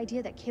no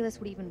idea that Kalis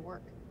would even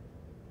work.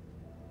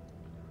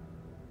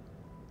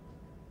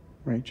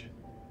 Rach.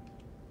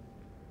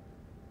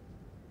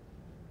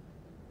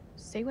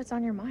 Say what's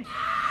on your mind.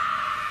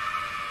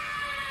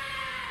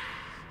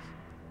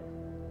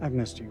 I've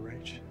missed you,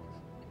 Rach.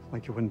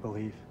 Like you wouldn't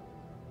believe.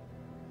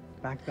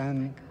 Back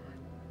then,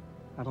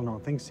 I don't know,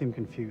 things seemed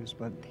confused,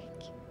 but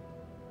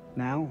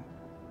now,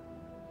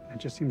 it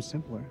just seems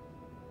simpler.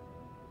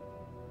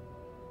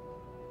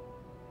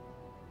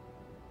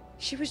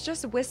 She was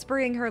just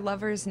whispering her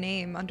lover's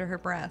name under her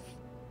breath.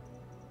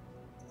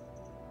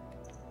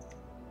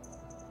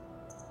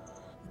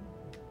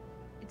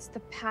 It's the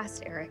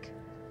past, Eric.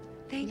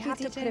 Thank we you, have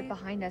to put DJ. it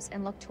behind us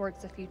and look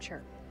towards the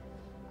future.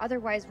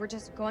 Otherwise, we're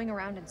just going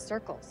around in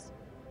circles.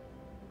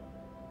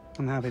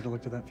 I'm happy to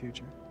look to that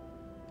future.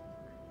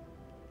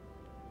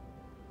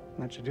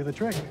 That should do the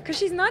trick. Because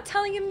she's not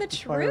telling him the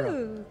Fire up.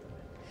 truth.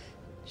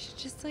 She's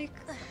just like...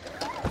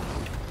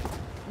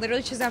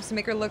 Literally, she just has to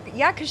make her look...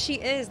 Yeah, because she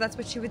is. That's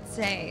what she would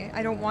say.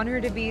 I don't want her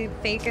to be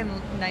fake and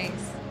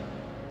nice.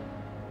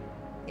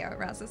 Yeah, what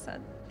Raza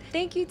said.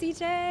 Thank you,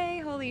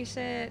 DJ. Holy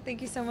shit.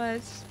 Thank you so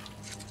much.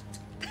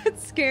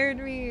 That scared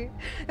me.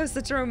 It was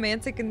such a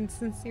romantic and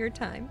sincere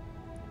time.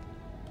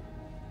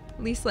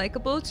 Least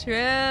likable?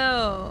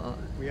 True.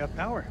 We have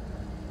power.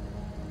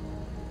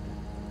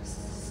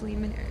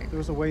 Sleeman Eric.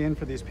 There's a way in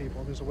for these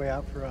people. There's a way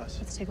out for us.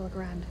 Let's take a look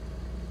around.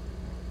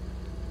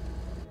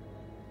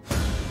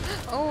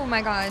 Oh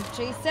my god,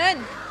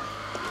 Jason!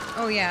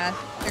 Oh yeah,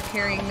 they're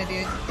carrying the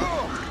dude.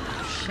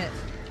 Shit.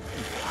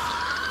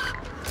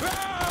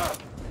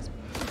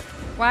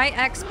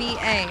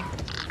 YXBA.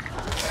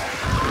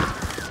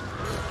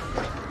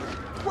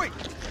 Wait!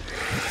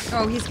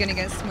 Oh, he's gonna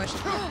get smushed.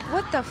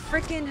 What the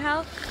frickin'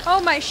 hell?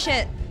 Oh my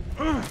shit!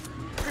 Oh,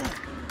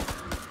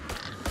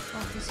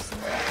 this is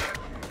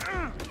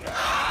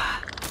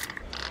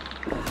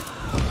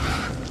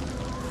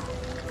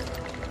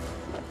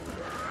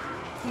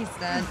He's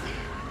dead.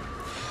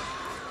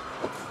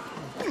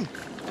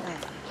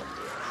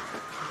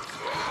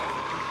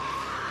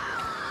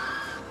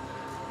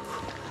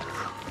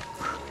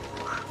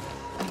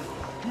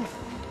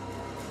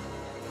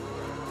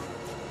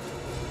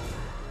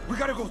 We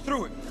gotta go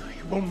through it.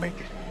 You won't make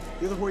it.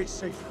 The other way is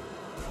safer.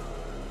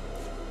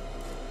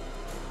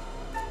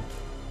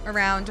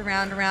 Around,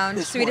 around, around.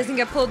 This So he way. doesn't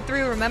get pulled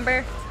through,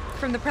 remember?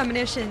 From the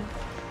premonition.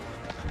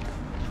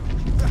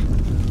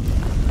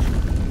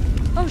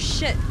 Oh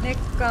shit, Nick,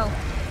 go.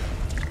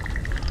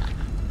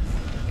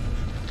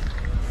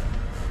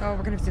 Oh,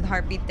 we're gonna do the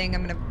heartbeat thing.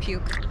 I'm gonna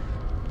puke.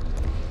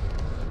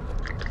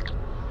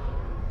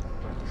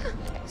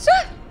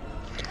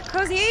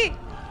 Cozy!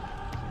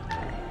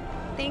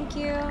 Thank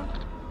you.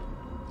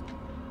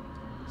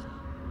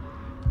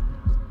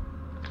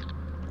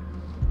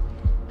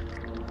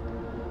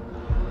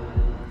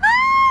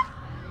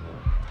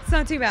 It's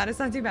not too bad, it's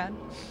not too bad.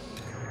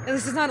 At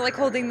least it's not like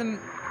holding the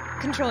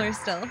controller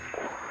still.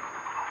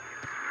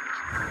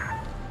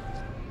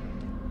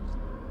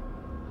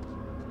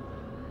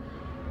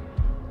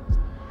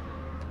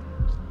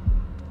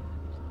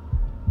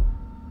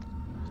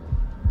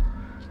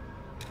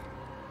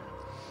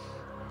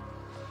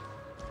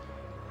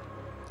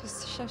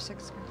 Just shove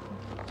 6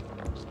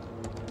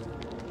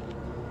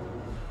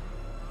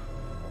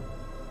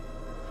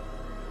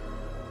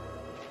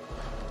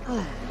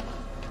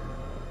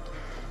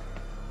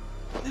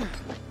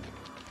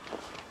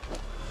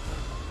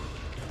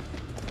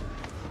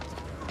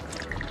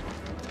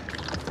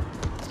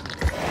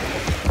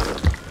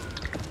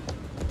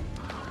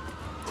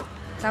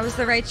 That was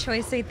the right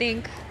choice, I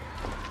think.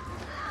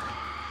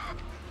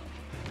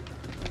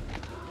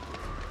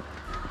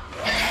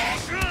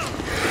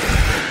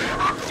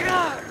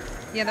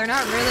 Yeah, they're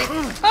not really.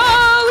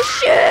 Oh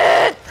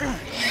shit!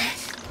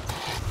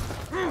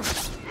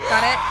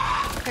 Got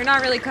it. They're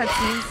not really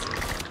cutscenes.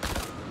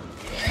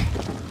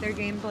 Their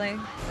gameplay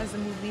as a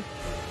movie.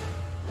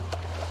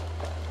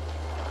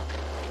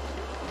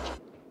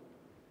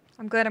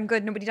 I'm good. I'm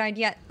good. Nobody died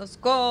yet. Let's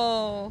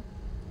go.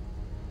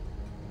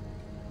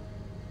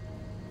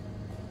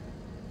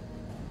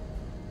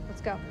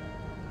 Let's go.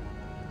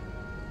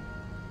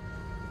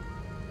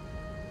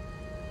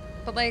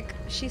 But like,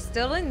 she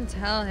still didn't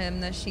tell him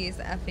that she's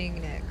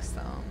effing Nick,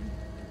 so.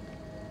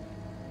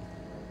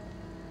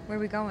 Where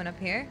are we going? Up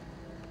here?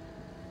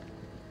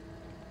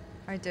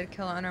 I did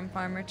kill an unarmed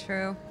farmer,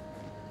 true.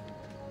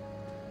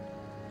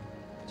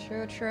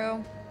 True,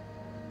 true.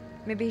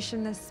 Maybe he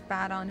shouldn't have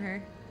spat on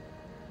her.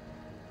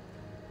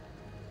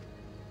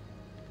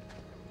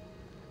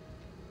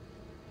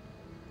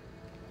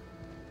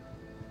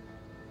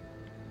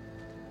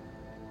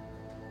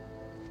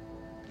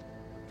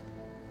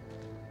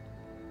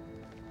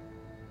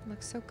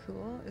 Looks so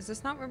cool. Is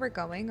this not where we're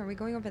going? Are we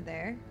going over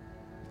there?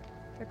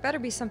 There better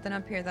be something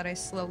up here that I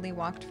slowly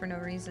walked for no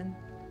reason.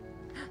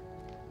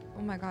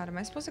 Oh my god, am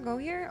I supposed to go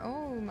here?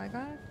 Oh my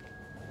god.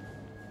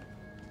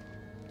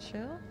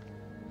 Chill?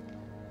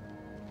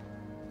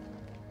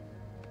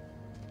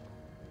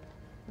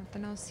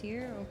 Nothing else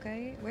here?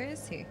 Okay. Where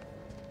is he?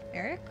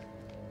 Eric?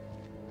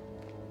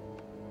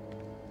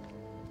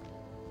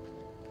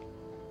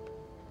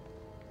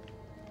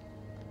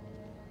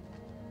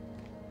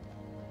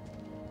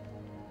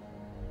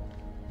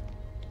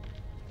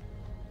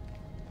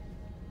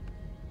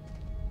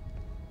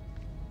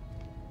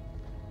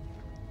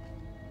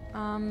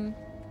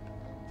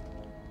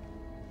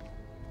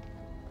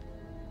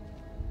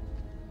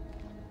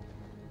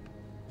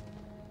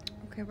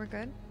 Okay, we're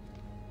good.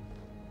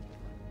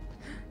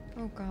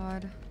 Oh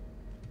god.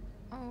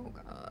 Oh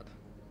god.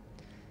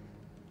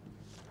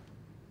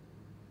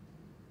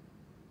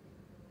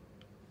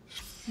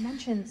 It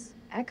mentions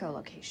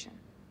echolocation.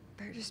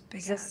 They're just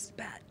big Is this ass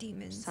bat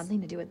demons.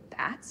 something to do with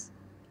bats?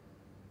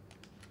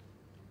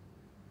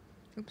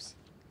 Oops.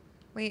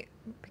 Wait,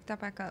 pick that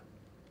back up.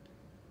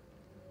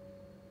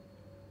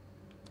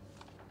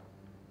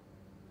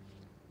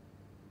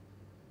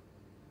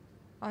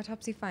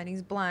 Autopsy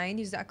findings: blind,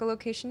 used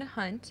echolocation to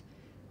hunt,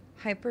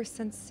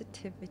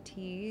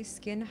 hypersensitivity,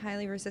 skin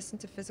highly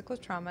resistant to physical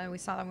trauma. We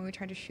saw that when we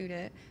tried to shoot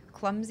it.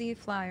 Clumsy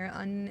flyer,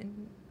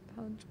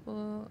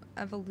 unintelligible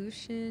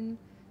evolution,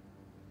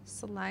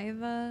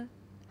 saliva,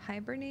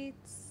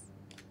 Hibernates.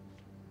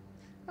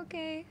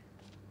 Okay.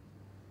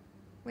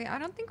 Wait, I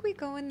don't think we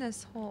go in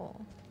this hole.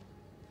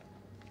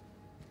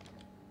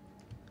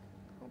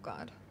 Oh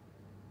god.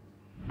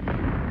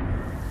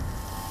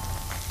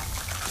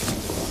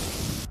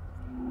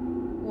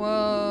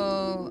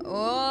 Whoa.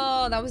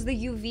 Oh, that was the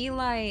UV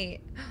light.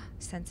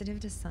 Sensitive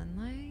to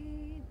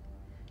sunlight.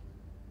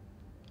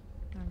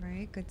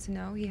 Alright, good to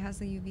know. He has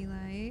the UV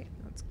light.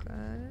 That's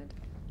good.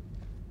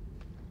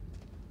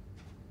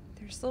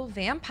 They're still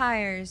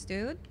vampires,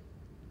 dude.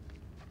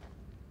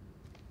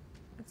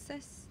 What's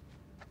this?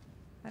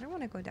 I don't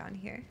want to go down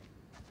here.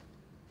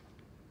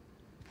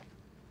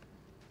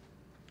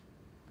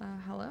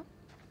 Hello?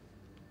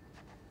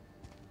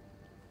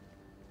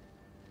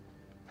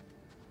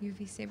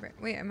 UV saber.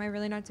 Wait, am I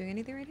really not doing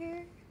anything right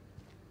here?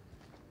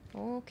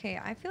 Okay,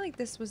 I feel like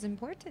this was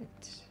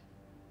important.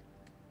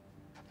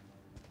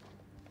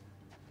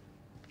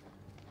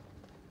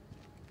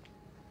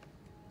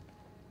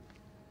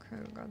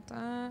 Okay, got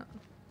that.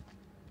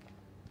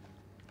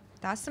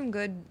 That's some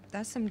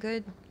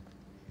good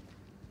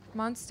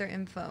monster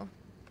info.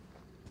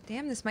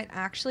 Damn, this might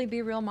actually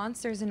be real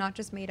monsters and not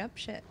just made up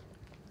shit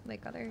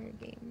like other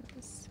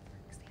games.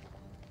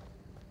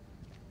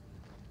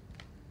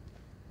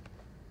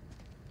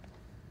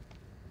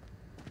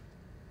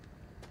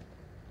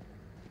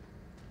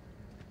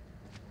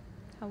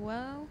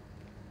 Hello?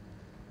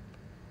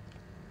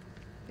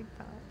 Big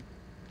pal.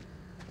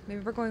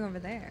 Maybe we're going over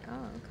there.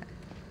 Oh, okay.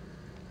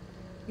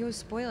 Yo,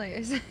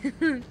 spoilers.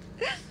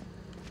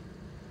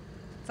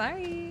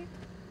 Sorry.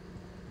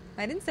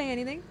 I didn't say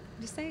anything.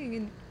 I'm just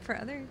saying for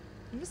other.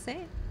 I'm just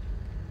saying.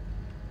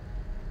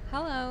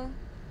 Hello.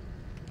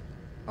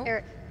 Oh.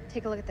 Eric,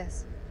 take a look at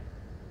this.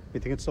 You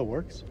think it still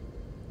works?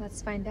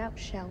 Let's find out,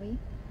 shall we?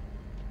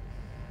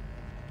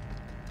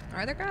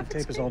 Are there graphics? The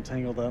tape is all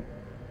tangled up.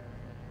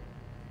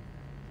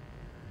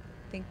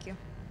 Thank you.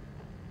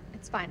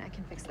 It's fine, I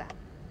can fix that.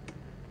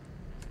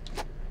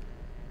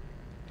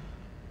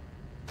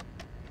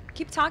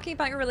 Keep talking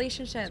about your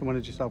relationship. So when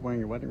did you stop wearing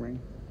your wedding ring?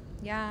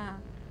 Yeah.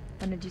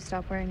 When did you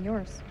stop wearing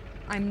yours?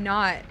 I'm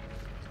not,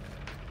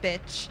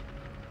 bitch.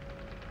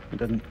 I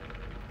didn't.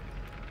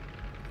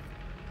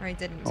 Or I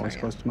didn't. Always sorry.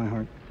 close to my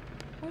heart.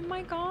 Oh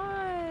my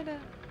god.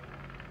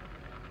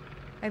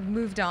 I've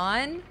moved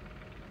on.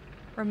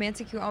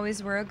 Romantic, you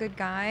always were a good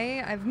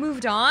guy. I've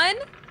moved on.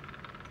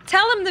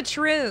 Tell him the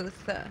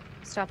truth.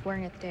 Stopped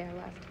wearing it the day I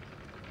left.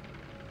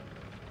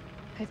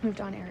 I've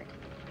moved on, Eric.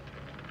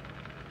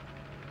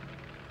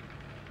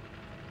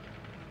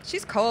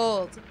 She's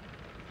cold.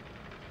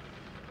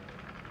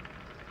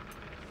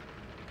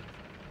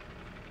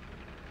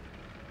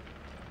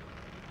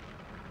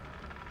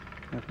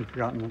 Have you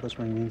forgotten what this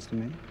ring means to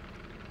me?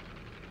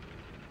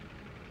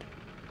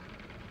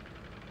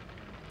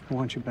 I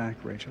want you back,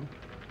 Rachel.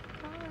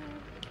 God.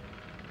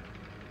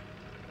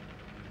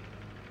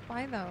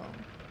 Why though?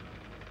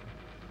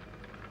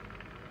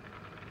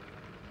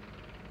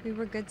 We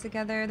were good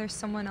together. There's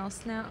someone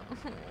else now.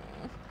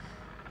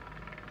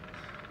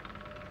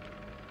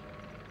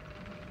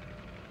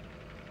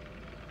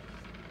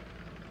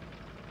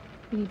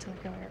 You need to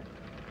let go, Eric.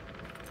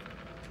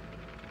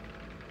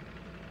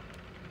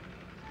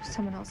 There's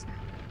someone else now.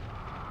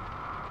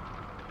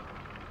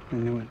 I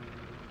knew it.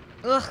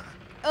 Ugh.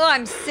 Oh,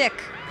 I'm sick.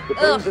 The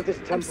bones Ugh. of this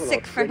I'm temple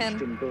sick are for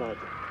drenched him. in blood.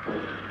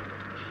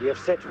 We have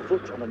set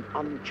foot on an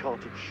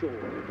uncharted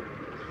shore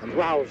and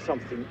roused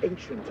something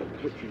ancient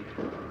and wicked.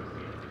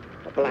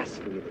 A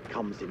blasphemy that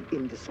comes in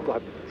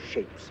indescribable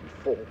shapes and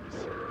forms.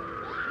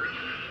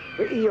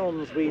 For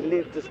eons we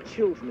lived as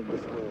children in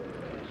this world,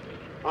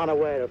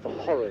 unaware of the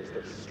horrors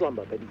that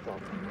slumber beneath our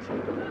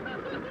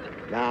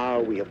feet. Now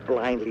we have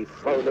blindly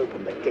thrown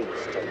open the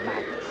gates to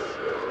madness.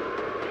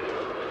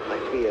 I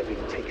fear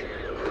being taken,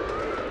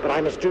 but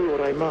I must do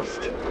what I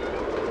must.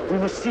 We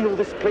must seal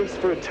this place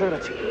for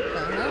eternity,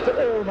 for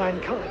all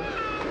mankind.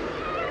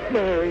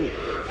 Mary,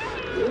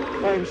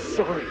 I'm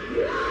sorry.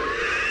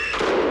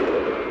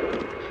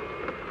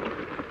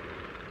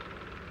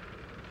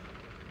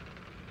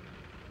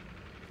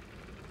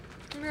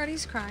 Oh my god,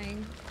 he's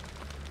crying.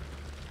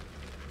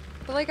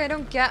 But like, I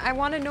don't get. I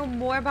want to know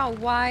more about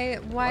why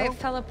it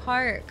fell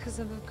apart because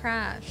of the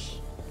crash.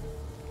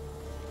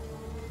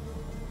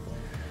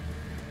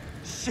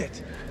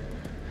 Shit.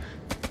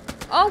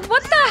 Oh,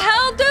 what the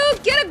hell,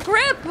 dude? Get a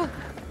grip!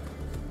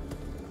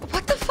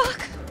 What the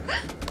fuck?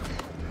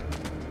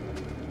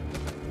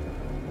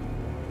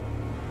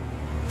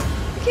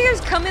 He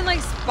was coming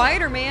like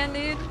Spider-Man,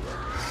 dude.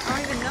 I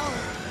don't even know.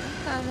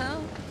 What the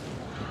hell?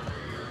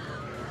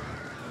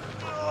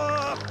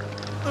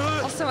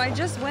 Also, I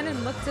just went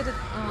and looked at it.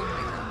 Oh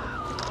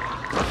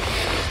my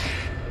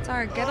god.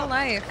 Sorry, get a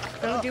life.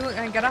 Go do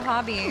it. Get a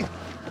hobby.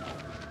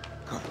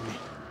 Cover me.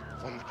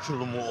 I'm gonna kill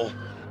them all.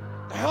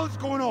 The hell is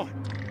going on?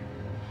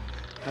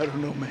 I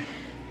don't know, man.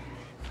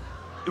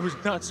 It was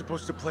not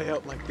supposed to play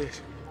out like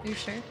this. You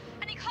sure?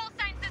 Any call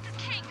signs? This is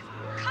King.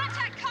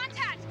 Contact,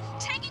 contact!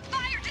 Taking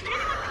fire! Does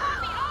anyone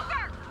call me?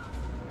 Over!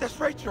 That's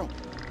Rachel.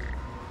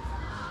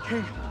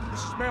 King,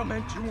 this is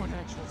Mailman 2-1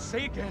 actual.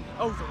 Say again.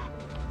 Over.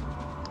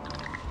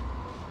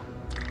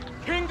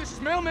 King, this is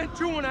Mailman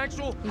 2-1,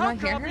 How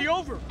copy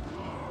over?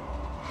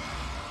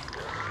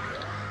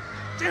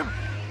 Damn it!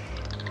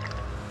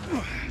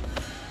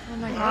 Oh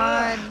my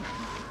god.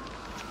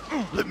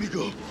 Let me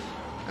go.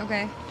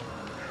 Okay.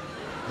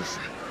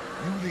 Listen,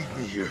 you lead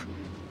me here.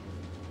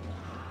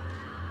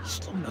 You're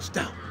slowing us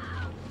down.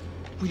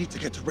 We need to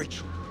get to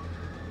Rachel.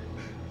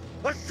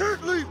 I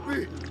said leave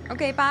me!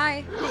 Okay,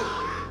 bye.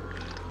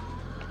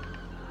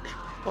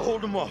 I'll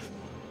hold him off.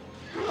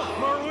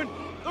 Marwin,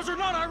 those are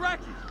not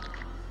Iraqis!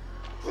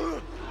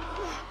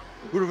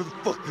 Whatever the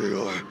fuck they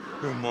are,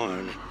 they're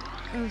mine.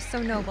 Oh,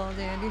 so noble,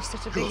 dude. You're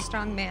such a big,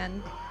 strong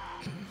man.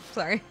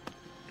 Sorry.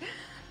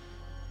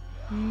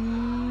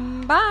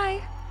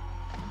 Bye.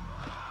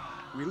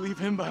 We leave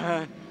him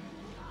behind,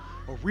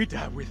 or we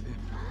die with him.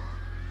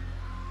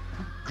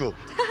 Go.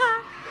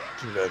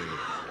 Get out of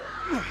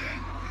here.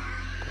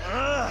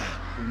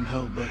 From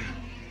hell, buddy.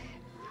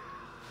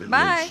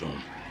 Bye.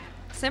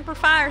 Semper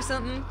Fi or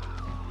something.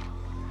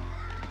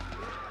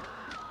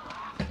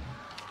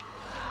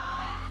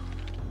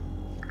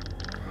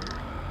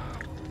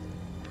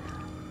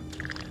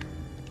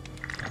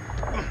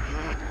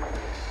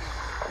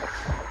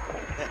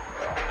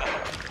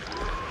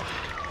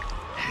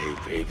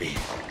 Hey, baby.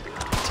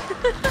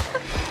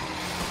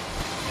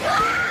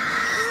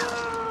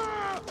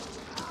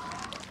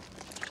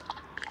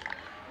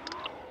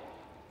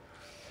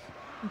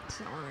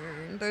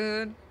 Darn,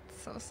 dude.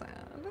 So sad.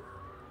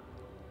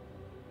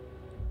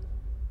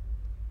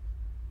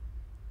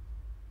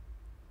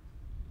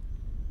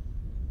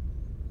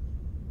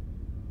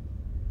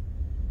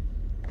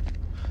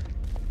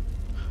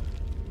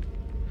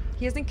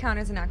 He doesn't count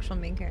as an actual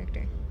main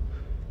character.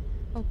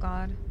 Oh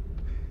god.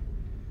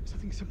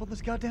 Something simple in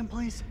this goddamn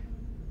place?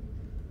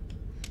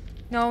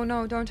 No,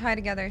 no, don't tie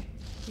together.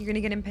 You're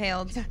gonna get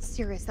impaled. He's not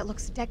serious. That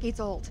looks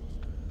decades old.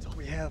 That's all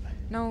we have.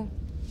 No.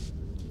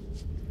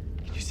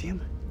 Can you see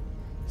him?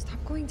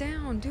 Stop going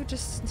down. Dude,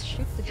 just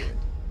shoot the dude.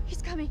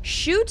 He's coming.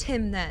 Shoot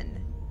him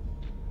then.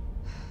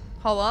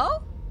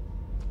 Hello?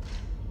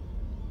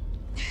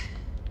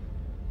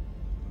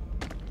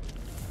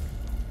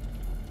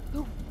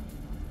 Oh.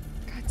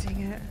 God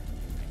dang it.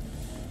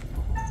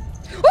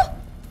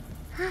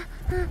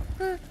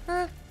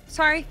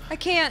 Sorry, I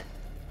can't.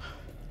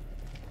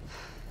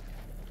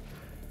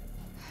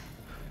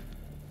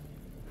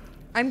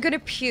 I'm gonna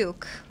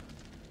puke.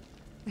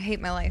 I hate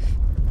my life.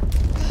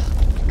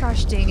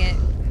 Gosh dang it.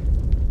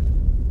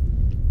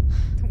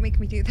 Don't make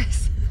me do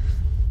this.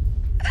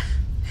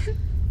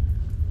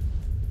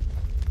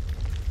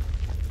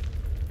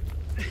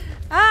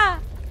 Ah!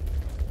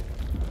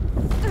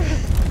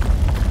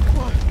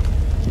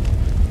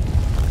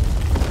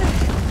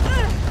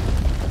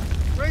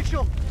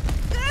 Rachel!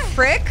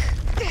 Frick?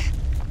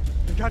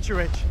 I got you,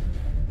 Rach.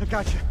 I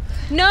got you.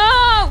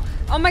 No!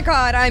 Oh my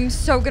god, I'm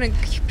so gonna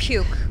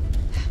puke.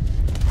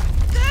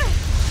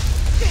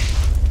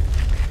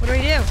 What do I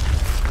do?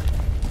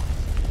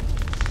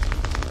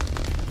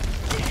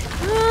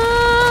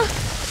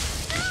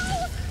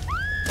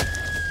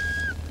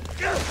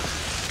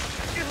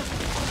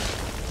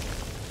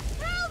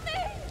 Help me!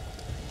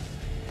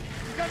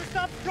 You gotta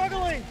stop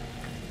struggling!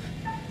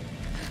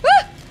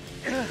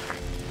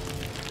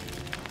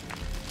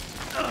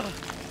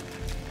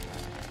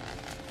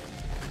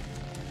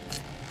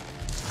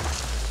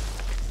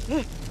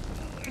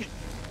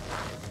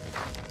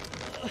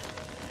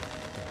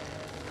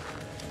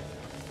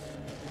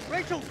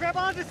 Rachel, grab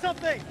onto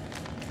something!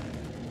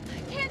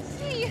 I can't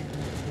see!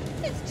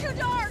 It's too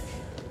dark!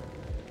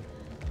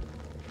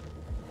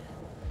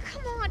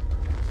 Come on!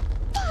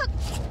 Fuck!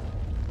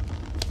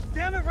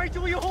 Damn it,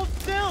 Rachel, will you hold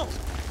still?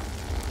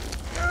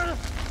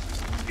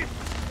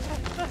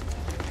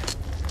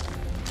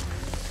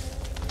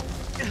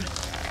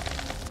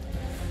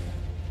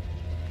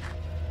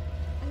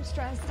 I'm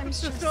stressed. I'm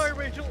so sorry,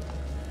 Rachel.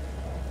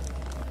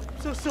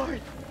 I'm so sorry.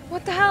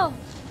 What the hell?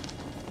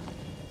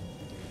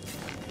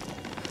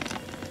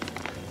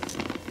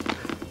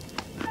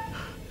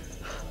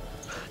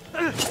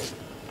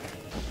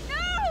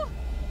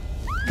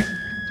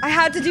 I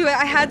had to do it.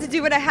 I had to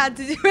do it. I had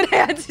to do it. I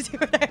had to do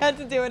it. I had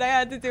to do it. I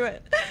had to do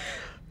it.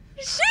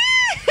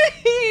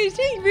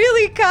 She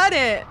really cut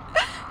it.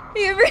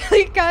 He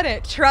really cut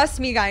it. Trust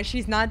me, guys.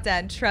 She's not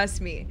dead.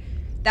 Trust me.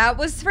 That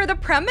was for the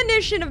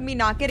premonition of me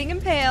not getting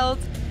impaled.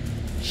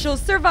 She'll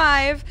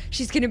survive.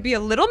 She's gonna be a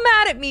little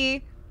mad at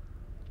me,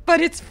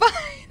 but it's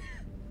fine.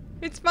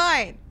 It's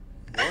fine.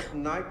 What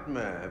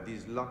nightmare have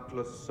these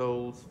luckless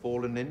souls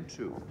fallen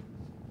into?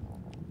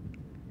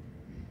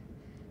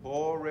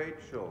 Poor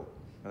Rachel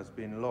has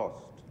been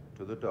lost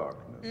to the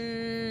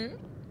darkness.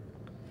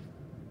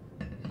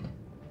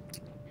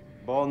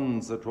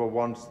 Bonds that were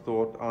once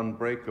thought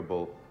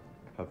unbreakable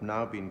have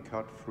now been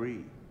cut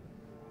free.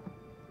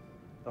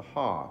 The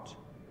heart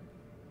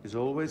is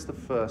always the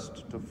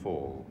first to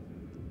fall.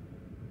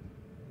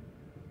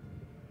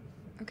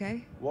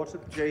 Okay. What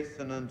of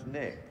Jason and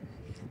Nick?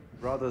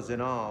 Brothers in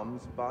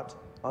arms, but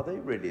are they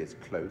really as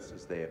close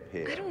as they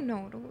appear? I don't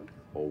know, dude.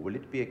 Or will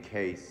it be a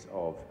case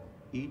of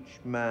each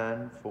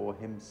man for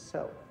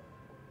himself?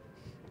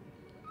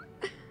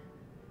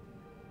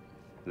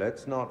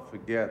 Let's not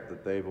forget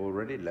that they've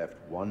already left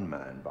one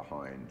man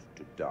behind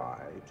to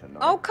die tonight.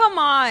 Oh, come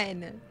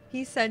on!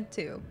 He said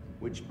to.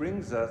 Which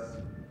brings us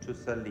to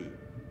Salim.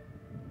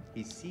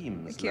 He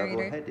seems The curator.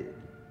 level-headed,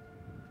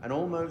 an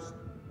almost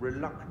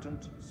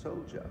reluctant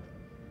soldier,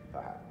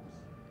 perhaps.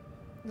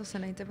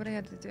 Listen, I did what I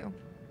had to do.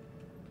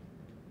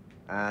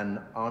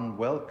 An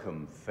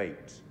unwelcome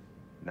fate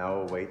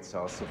now awaits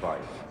our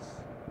survivors,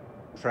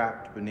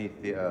 trapped beneath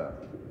the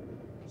earth,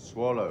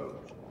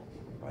 swallowed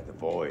by the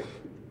void.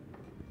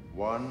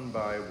 One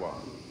by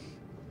one,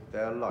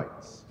 their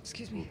lights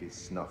will be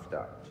snuffed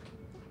out.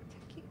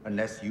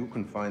 Unless you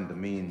can find the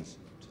means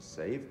to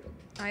save them.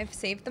 I've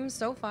saved them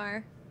so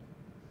far.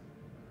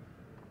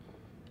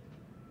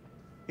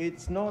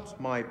 It's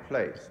not my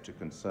place to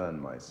concern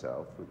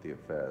myself with the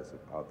affairs of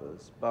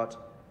others, but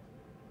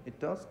it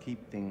does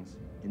keep things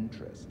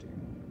interesting.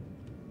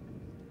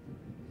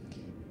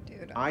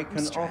 Dude, I I'm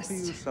can stressed. offer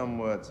you some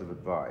words of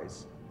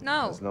advice.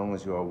 No. As long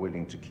as you are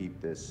willing to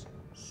keep this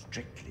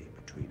strictly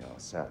between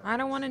ourselves. I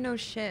don't want to know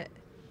shit.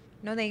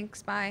 No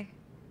thanks, bye.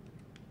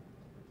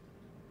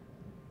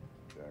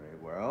 Very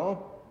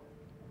well.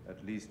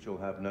 At least you'll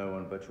have no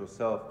one but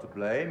yourself to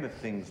blame if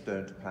things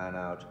don't pan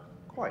out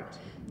quite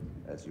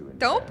as you intend.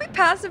 Don't be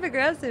passive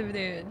aggressive,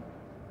 dude.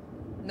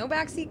 No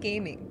backseat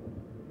gaming.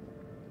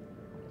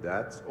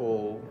 That's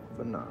all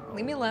for now.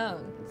 Leave me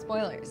alone.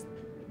 Spoilers.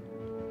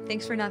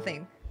 Thanks for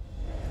nothing.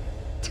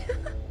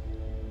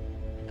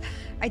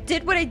 I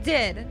did what I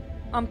did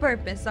on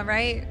purpose,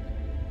 alright?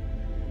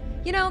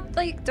 You know,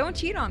 like, don't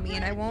cheat on me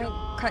and I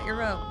won't cut your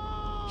rope.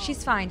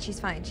 She's fine, she's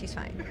fine, she's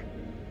fine.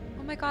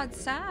 Oh my god,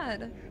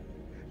 sad.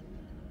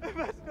 I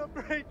messed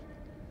up, right?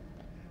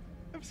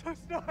 I'm so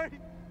sorry.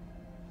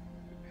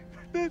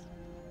 For this.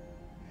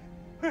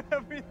 For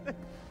everything.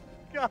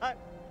 God.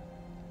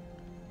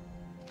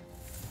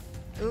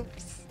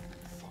 Oops.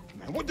 Fuck,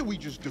 man, what did we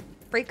just do?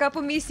 Break up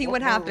with me, see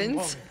what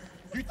happens.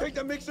 You think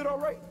that makes it all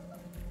right?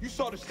 You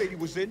saw the state he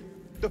was in.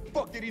 The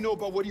fuck did he know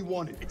about what he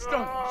wanted? It's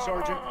done,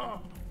 Sergeant.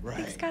 Right.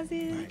 Thanks,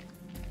 cousin. Right.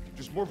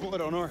 Just more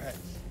blood on our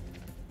heads.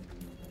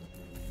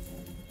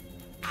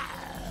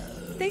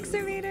 Thanks,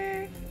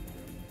 Servator.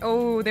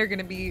 Oh, they're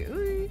gonna be.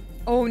 Ooh.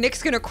 Oh,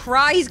 Nick's gonna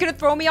cry. He's gonna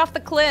throw me off the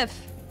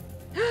cliff.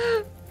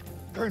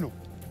 Colonel,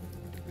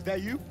 is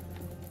that you?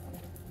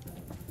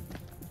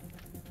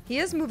 He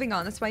is moving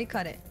on. That's why you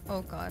cut it.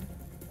 Oh, God.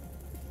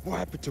 What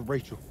happened to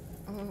Rachel?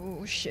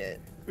 Oh,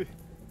 shit.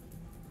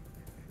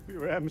 We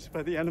were ambushed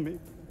by the enemy.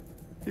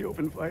 He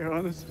opened fire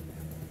on us.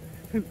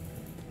 And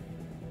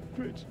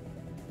Rich,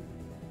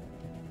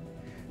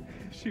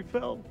 she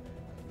fell.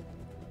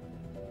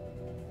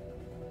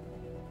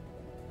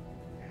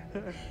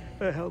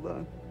 I held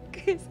on.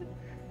 Thank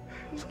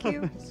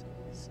you.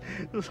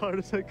 As hard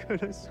as I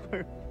could, I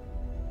swear.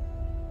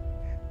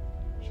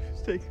 She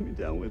was taking me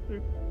down with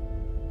her.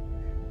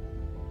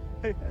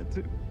 I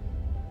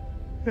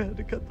had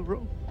to cut the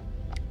rope.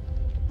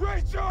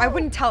 Rachel! I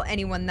wouldn't tell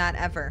anyone that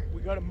ever.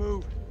 We gotta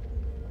move.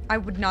 I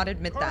would not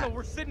admit Colonel, that.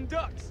 we're sitting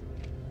ducks.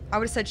 I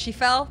would have said she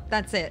fell.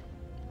 That's it.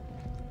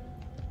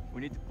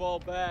 We need to fall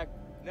back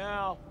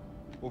now.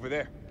 Over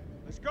there.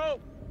 Let's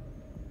go.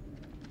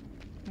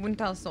 Wouldn't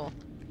tell a soul.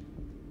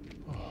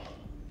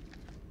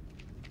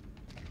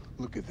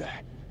 Look at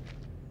that.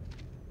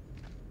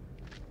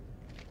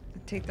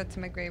 Take that to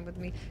my grave with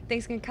me.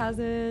 Thanks, good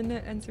cousin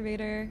and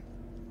Servator.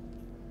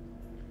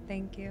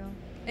 Thank you.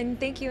 And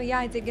thank you. Yeah,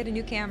 I did get a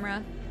new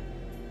camera.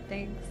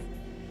 Thanks.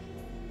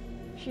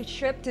 She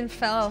tripped and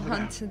fell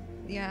onto.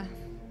 Yeah.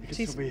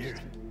 She'll be here.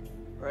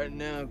 Right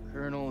now,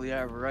 Colonel, the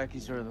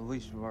Iraqis are the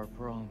least of our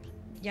problems.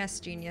 Yes,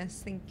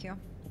 genius. Thank you.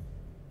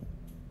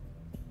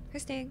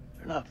 Who's staying?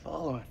 They're not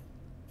following.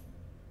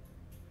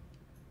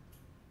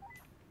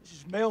 This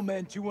is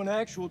Mailman 2-1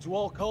 actual to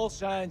all call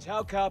signs.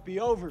 How copy?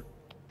 Over.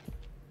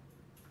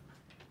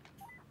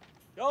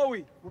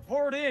 Joey,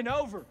 report in.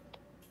 Over.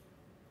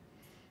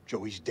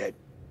 Joey's dead.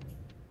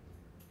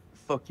 The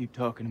fuck you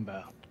talking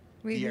about?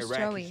 Wait, the who's Iraqis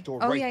Joey? tore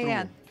Oh, right yeah, through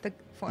yeah. him. The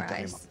four He died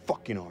in eyes. my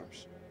fucking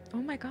arms.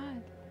 Oh my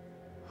god.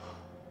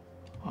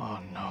 Oh,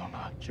 no,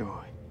 not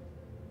Joey.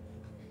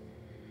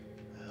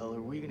 The hell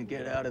are we gonna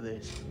get out of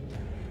this?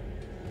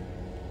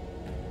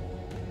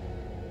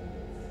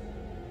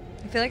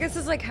 I feel like this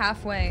is like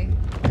halfway.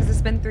 Because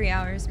it's been 3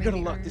 hours. We Maybe,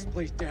 gotta lock or- this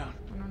place down.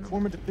 I don't know.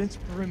 Form a defense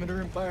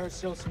perimeter and buy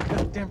ourselves some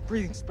goddamn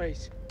breathing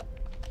space.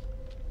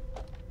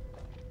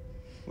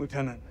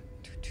 Lieutenant,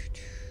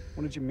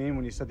 what did you mean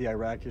when you said the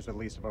Iraqis are the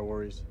least of our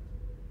worries?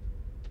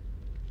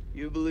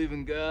 You believe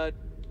in God?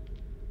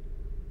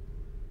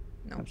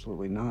 No.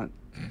 Absolutely not.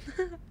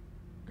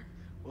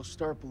 Well,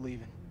 start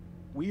believing.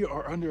 We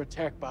are under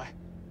attack by...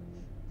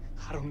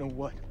 I don't know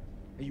what.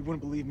 And you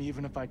wouldn't believe me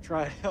even if I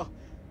tried. Hell,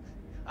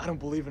 I don't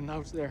believe it and I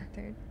was there.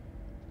 Third.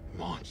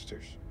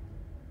 Monsters.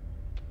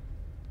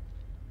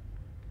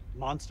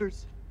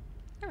 Monsters?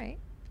 All right.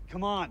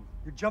 Come on,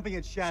 you're jumping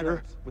at shadows.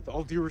 Sir, with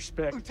all due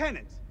respect...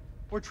 Lieutenant,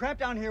 we're trapped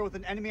down here with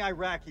an enemy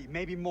Iraqi,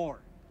 maybe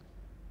more.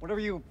 Whatever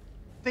you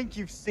think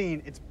you've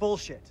seen, it's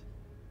bullshit.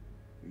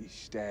 These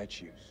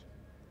statues.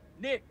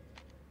 Nick,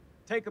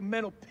 take a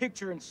mental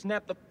picture and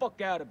snap the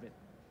fuck out of it.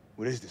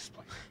 What is this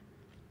place?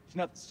 It's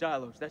not the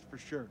silos, that's for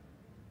sure.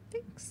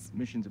 Thanks.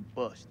 Mission's a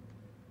bust.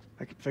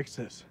 I can fix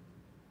this.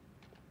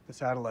 The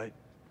satellite.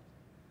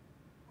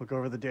 Look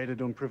over the data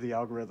to improve the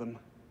algorithm.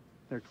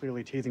 There are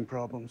clearly teething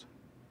problems.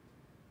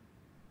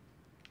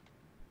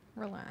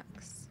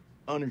 Relax.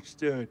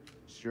 Understood,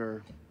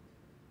 sure.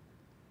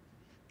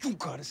 You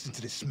got us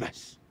into this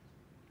mess.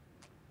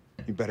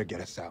 You better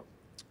get us out.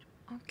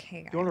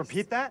 Okay, guys. You want to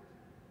repeat that?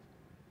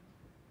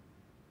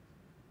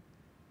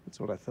 That's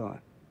what I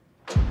thought.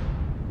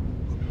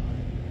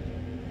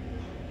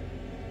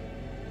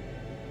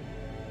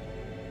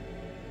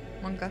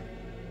 Monka.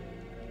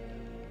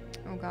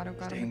 Oh god, oh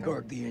god, Stay oh my and god.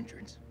 guard the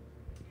entrance.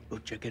 Go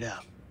check it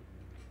out.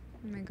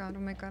 Oh my god, oh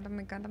my god, oh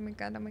my god, oh my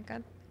god, oh my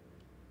god.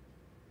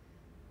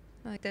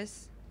 I like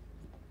this.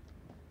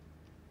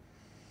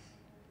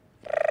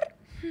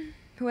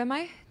 Who am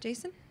I?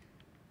 Jason?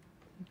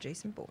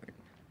 Jason Bourne.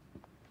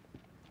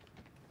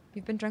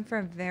 You've been drunk for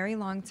a very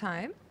long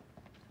time.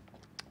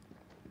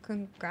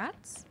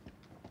 Congrats.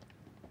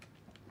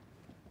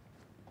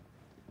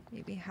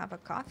 Maybe have a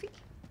coffee?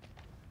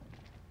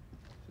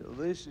 So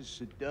this is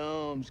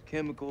Saddam's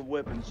chemical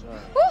weapon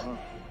side, huh?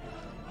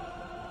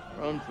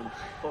 Run for the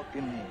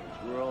fucking hills.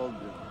 We're all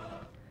good.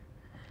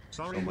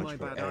 Sorry, So much my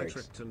for bad. I Eric's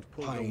tripped and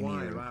pulled the pioneering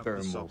wire out the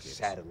thermal socket.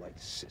 satellite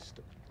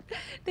system.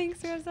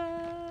 Thanks,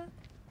 Rosa.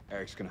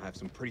 Eric's gonna have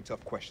some pretty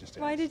tough questions to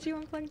Why answer. did you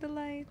unplug the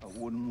lights? I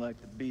wouldn't like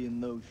to be in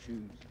those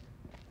shoes.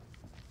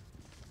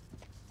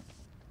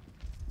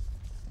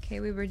 Okay,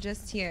 we were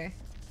just here.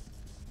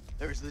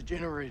 There's the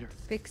generator.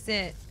 Fix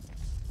it.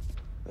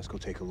 Let's go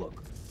take a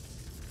look.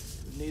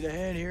 Need a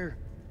hand here.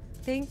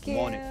 Thank you.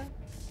 I'm on it.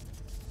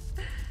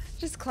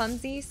 Just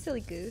clumsy, silly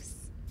goose.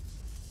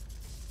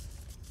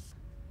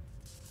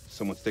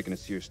 Someone's taking a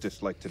serious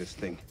dislike to this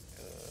thing.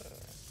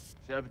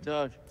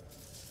 Sabotage.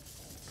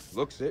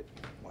 Looks it.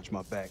 Watch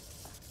my back.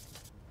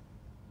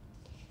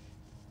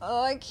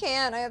 Oh, I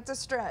can't. I have to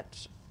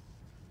stretch.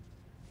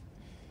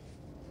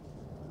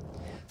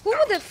 Who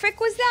the frick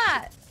was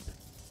that?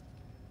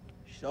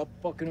 Stop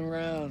fucking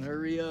around.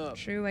 Hurry up.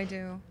 True, I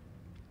do.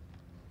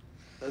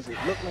 Does it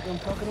look like I'm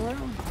fucking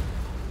around?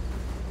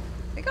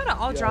 We gotta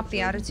all Yeah, drop the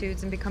true.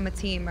 attitudes and become a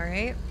team,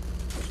 alright?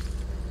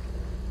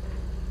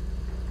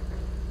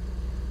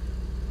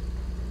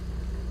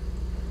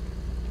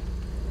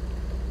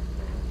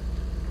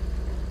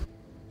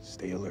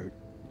 Stay alert.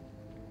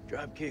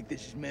 Dropkick,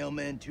 this is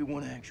Mailman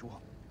 2-1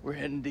 actual. We're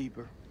heading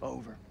deeper.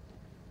 Over.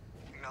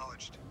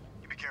 Acknowledged.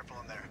 You be careful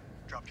in there.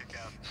 Dropkick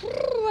out.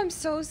 Ooh, I'm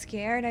so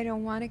scared. I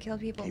don't want to kill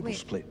people. Cable Wait,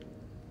 split.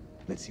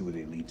 Let's see where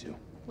they lead to.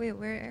 wait,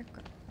 where Eric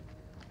go?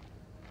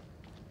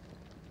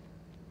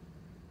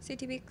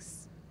 CT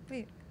Beaks.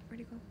 Wait, where'd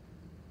he go?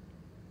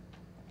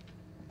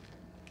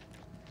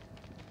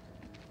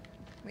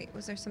 Wait,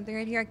 was there something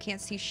right here? I can't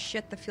see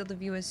shit. The field of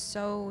view is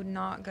so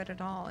not good at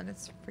all, and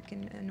it's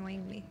freaking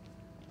annoying me.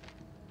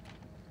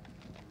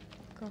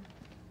 Go.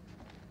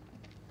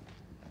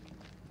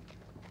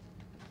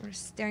 We're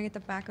just staring at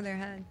the back of their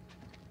head.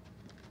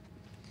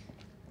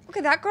 Okay,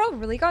 that girl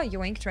really got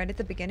yoinked right at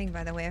the beginning,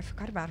 by the way. I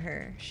forgot about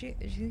her.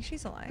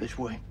 She's alive. This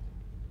way.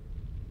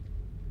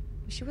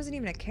 She wasn't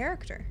even a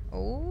character.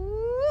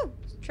 Oh,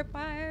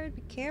 tripwire,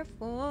 be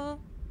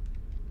careful.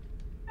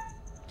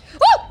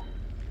 Oh!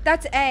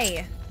 That's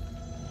A.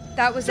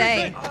 That was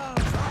A.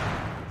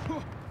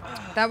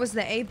 That was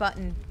the A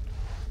button.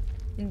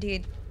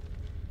 Indeed.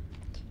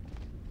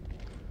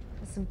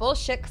 That's some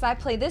bullshit, because I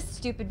play this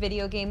stupid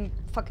video game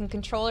fucking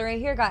controller right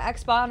here. Got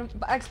X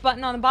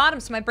button on the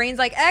bottom, so my brain's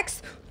like,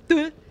 X.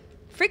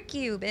 Frick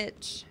you,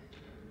 bitch.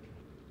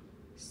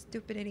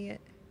 Stupid idiot.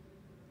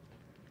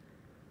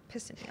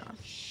 Pissing me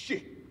off.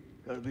 Shit.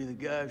 Gotta be the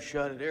guy who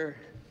shot at Eric.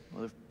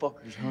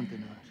 Motherfucker's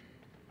hunting us.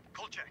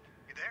 Kolchak,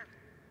 you there?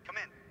 Come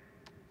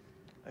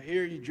in. I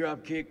hear you,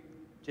 Dropkick.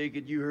 Take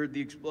it you heard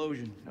the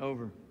explosion.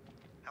 Over.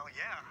 Hell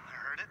yeah, I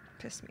heard it.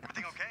 Piss me off.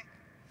 Everything okay?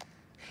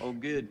 Oh,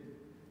 good.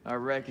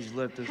 Iraqis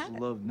left us a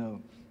love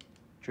note.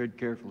 Tread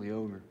carefully.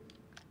 Over.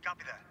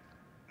 Copy that.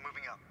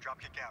 Moving up.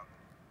 Dropkick out.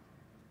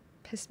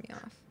 Piss me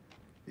off.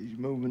 He's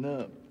moving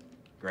up.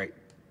 Great.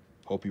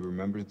 Hope he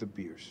remembers the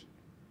beers.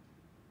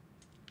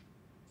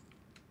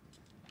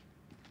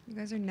 You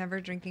guys are never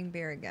drinking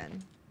beer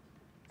again.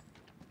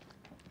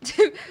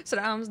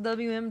 Saddam's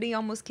WMD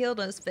almost killed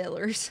us,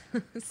 fellers.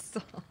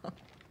 Stop.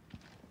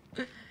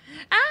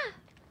 Ah!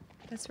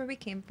 That's where we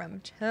came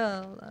from.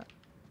 Chill.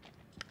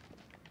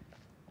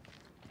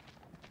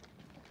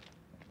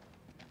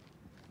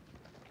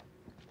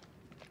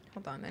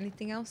 Hold on.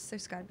 Anything else?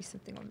 There's gotta be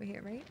something over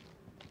here, right?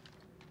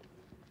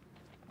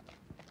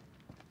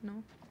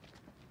 No?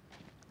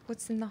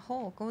 What's in the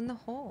hole? Go in the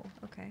hole.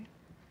 Okay.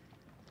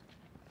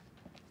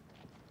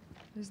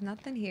 There's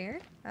nothing here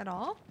at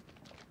all?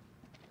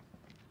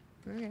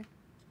 Okay.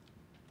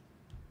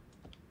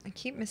 I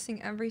keep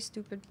missing every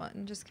stupid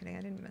button. Just kidding,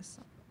 I didn't miss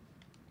some.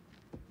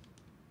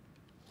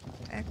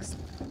 X,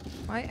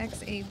 Y,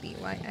 X, A, B,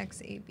 Y,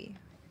 X, A, B.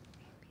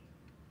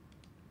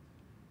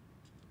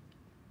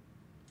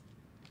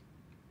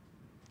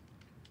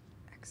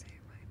 X,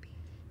 A,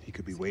 He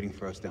could be waiting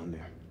for us down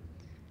there.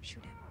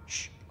 Shoot him.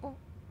 Shh. Oh.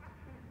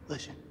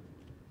 Listen.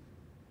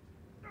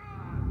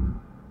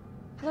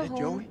 Hello, Is that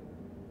Joey?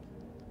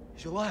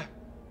 He's alive.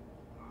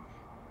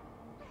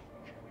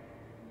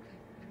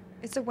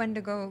 It's a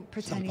Wendigo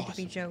pretending to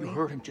be Joey. You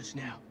heard him just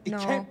now. It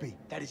can't be.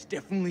 That is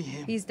definitely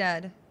him. He's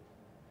dead.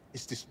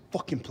 It's this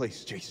fucking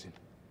place, Jason.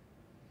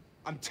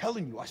 I'm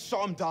telling you, I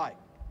saw him die.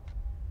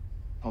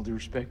 All due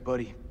respect,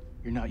 buddy.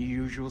 You're not your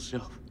usual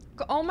self.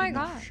 Oh my You know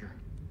god. for sure.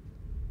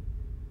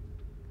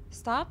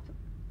 Stop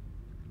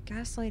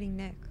gaslighting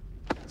Nick.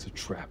 It's a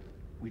trap.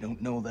 We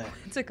don't know that.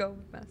 It's a go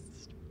mess.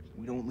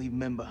 We don't leave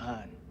men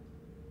behind.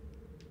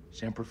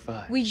 Semper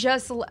Fi. We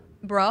just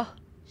bruh.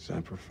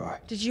 Semper Fi.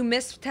 Did you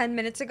miss 10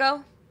 minutes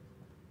ago?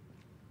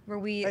 Where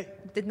we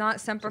did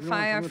not Semper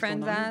Fi our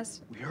friend's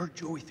ass? We heard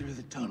Joey through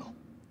the tunnel.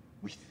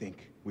 We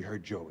think we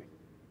heard Joey.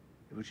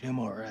 It was him,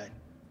 all right.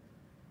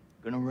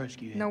 Gonna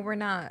rescue him. No, we're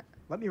not.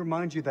 Let me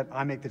remind you that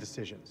I make the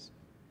decisions.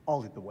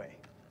 I'll lead the way.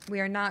 We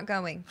are not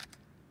going.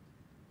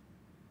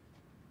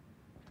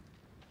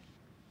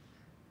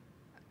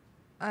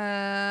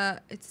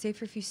 It's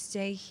safer if you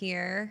stay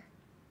here.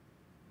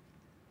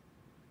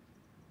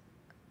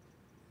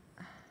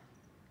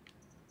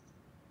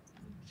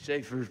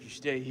 Safer if you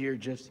stay here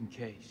just in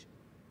case.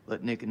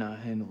 Let Nick and I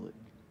handle it.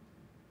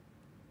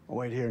 I'll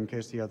wait here in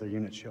case the other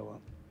units show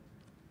up.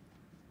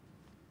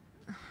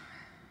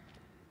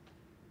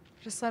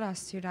 Just let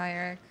us two die,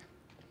 Eric.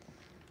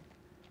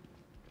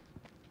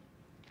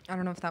 I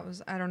don't know if that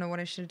was... I don't know what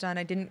I should have done.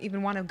 I didn't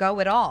even want to go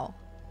at all.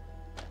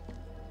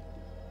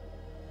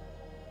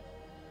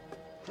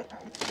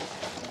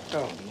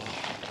 Oh,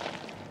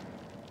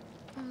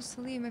 Oh,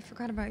 Salim, I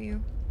forgot about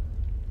you.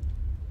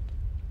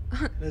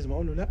 لازم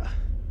اقول له لا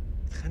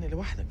تتخانق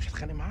لوحدك مش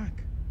هتخانق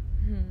معاك.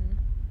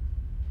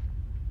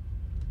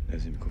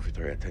 لازم يكون في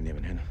طريقة تانية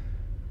من هنا.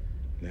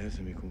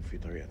 لازم يكون في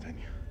طريقة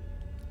تانية.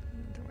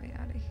 The way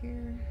out of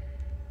here.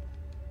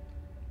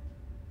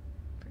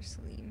 For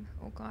Salim.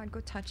 Oh god,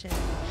 go touch it.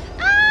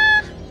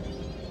 Ah!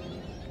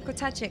 Go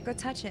touch it, go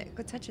touch it.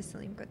 Go touch it,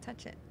 Salim. Go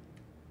touch it.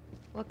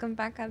 Welcome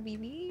back,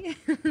 Habibi.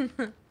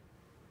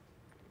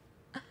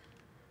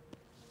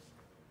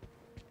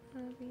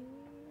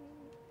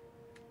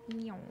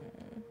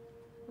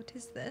 What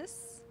is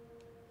this?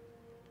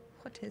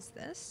 What is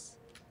this?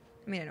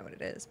 I mean, I know what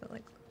it is, but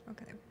like,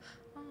 okay.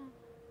 Oh.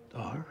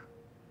 Dar?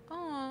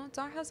 Oh,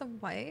 Dar has a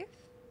wife?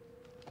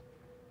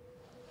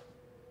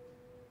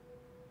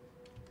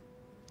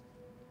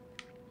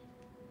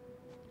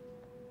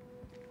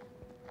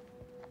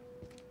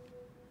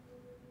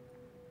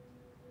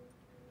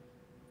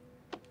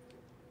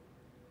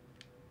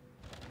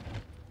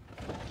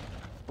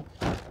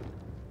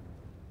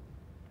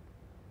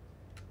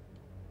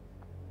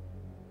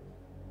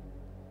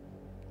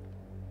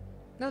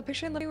 No, the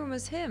picture in the living room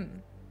was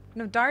him.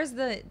 No, Dar's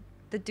the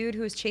dude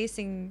who was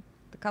chasing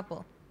the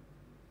couple.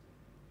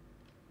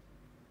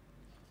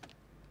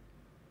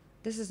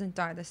 This isn't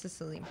Dar, this is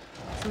Salim.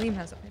 Salim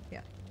has a wife, yeah.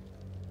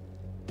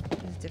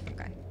 This is a different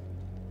guy.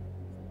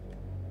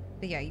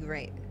 But yeah, you're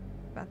right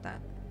about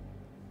that.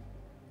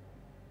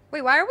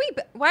 Wait, why are we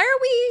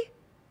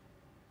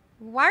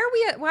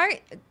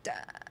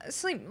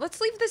Salim, let's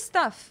leave this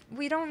stuff.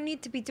 We don't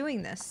need to be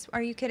doing this.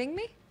 Are you kidding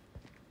me?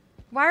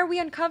 Why are we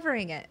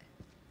uncovering it?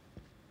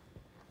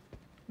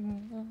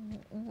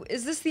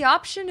 Is this the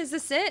option? Is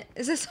this it?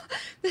 Is this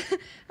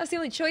that's the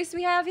only choice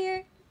we have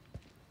here?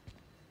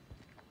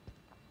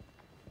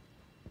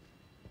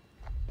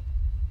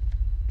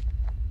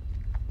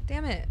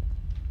 Damn it.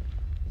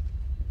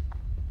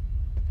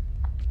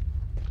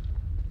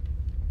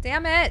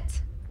 Damn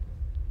it.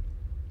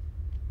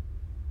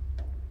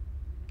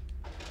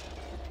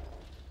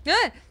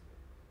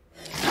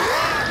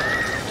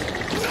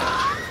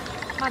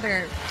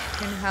 Mother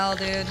fucking hell,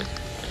 dude.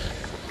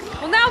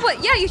 Well, now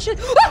what? Yeah, you should.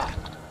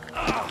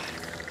 Ah!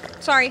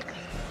 Sorry.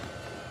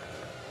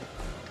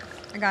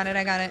 I got it.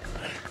 I got it.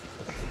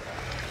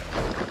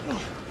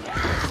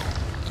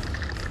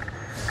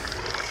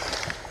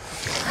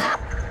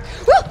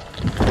 Woo!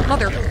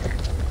 Mother.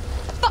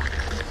 Fuck.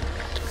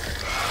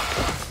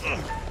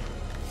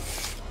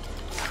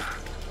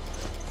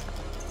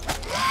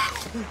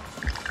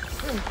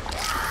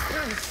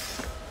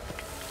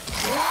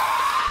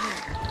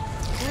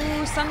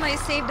 Ooh, sunlight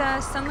saved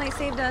us. Sunlight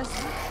saved us.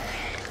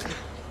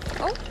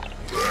 Oh.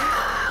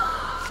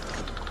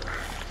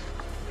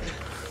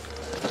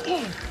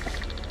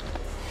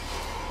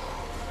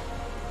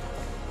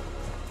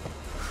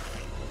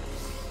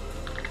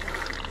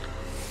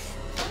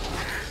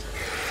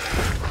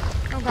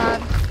 Oh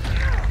god.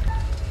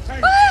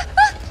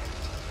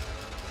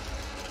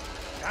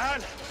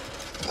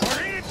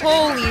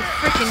 Holy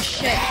freaking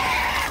shit.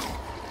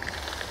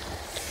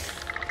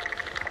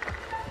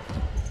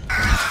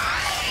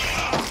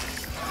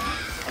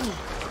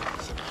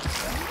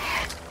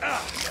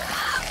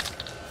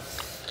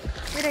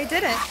 Wait, I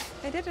did it.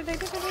 I did it. I did it. I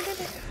did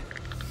it.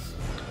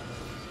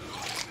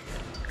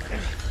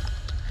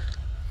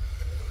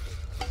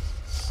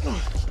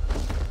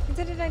 I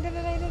did it. I did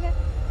it. I did it.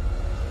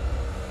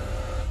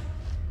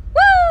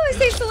 Woo! I I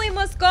say Salim,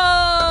 let's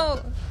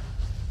go!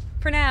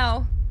 For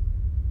now.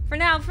 For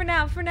now, for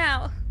now, for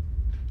now.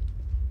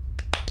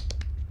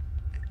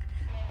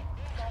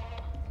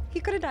 He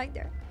could have died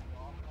there.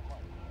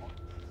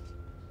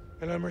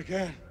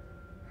 الأمريكان.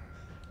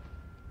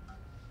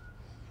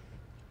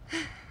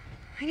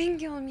 I didn't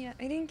kill him yet.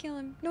 I didn't kill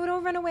him. No,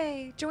 don't run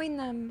away. Join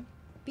them.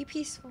 Be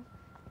peaceful.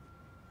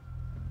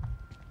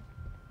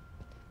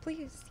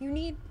 Please, you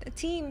need a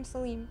team,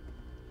 Salim.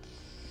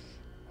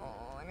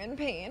 Oh, I'm in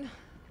pain.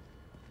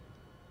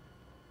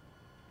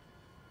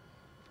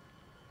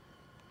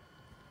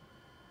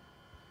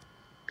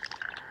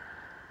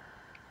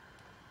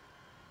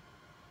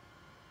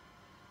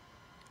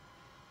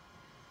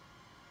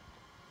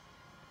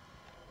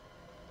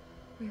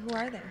 Wait, who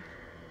are they?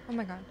 Oh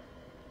my god.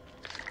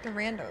 The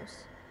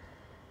randos.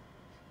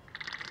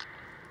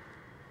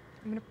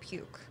 I'm gonna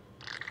puke.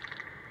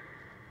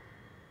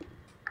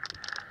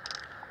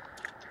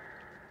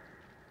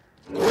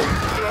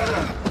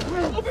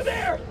 Over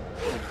there!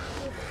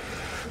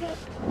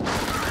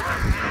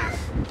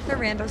 The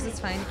randos is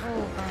fine.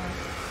 Oh god.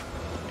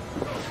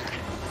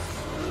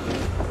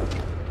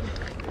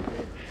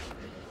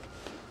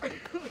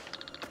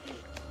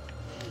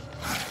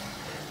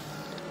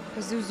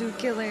 Zuzu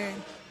killer.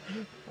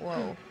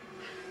 Whoa.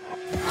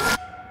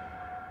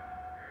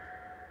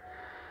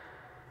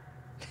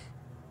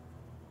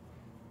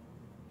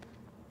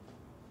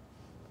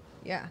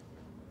 Yeah.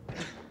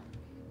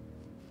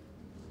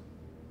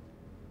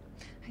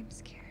 I'm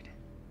scared.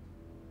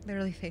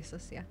 Literally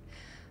faceless, yeah.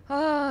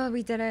 Oh,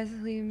 we did it.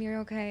 Liam, you're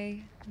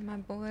okay. My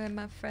boy,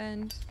 my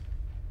friend.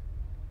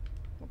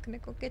 We're gonna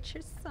go get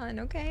your son,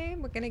 okay?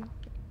 We're gonna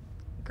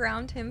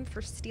ground him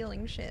for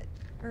stealing shit.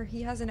 Or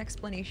he has an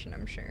explanation,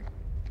 I'm sure.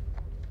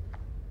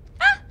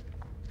 Ah!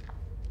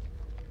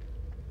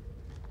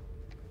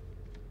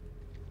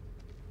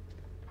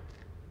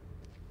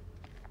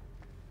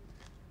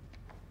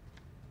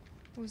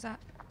 What was that?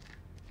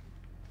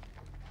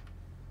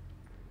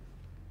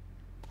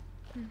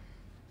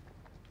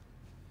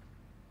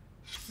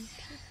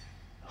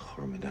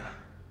 خرمدة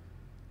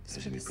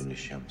لازم يكون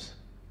للشمس.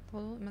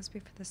 Well, it must be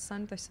for the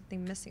sun. There's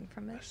something missing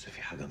from it. بس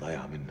في حاجة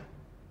ضايعة منه.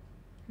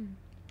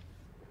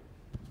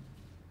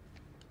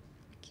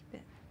 Keep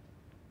it.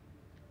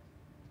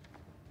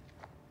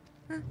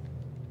 Huh.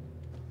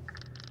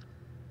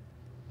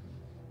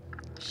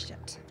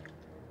 Shit.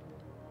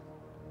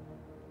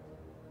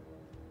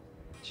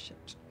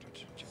 Shit.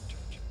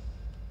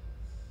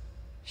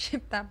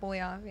 Ship that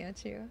boy off, yeah,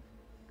 too.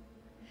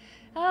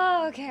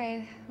 Oh,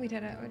 okay. We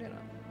did it. We did it.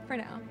 For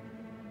now.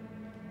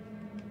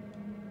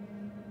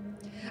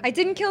 I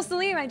didn't kill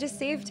Salim. I just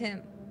saved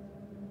him.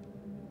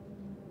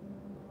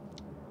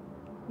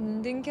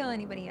 Didn't kill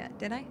anybody yet,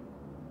 did I?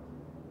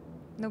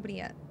 Nobody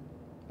yet.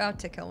 About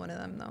to kill one of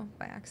them, though,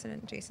 by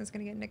accident. Jason's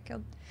gonna get Nick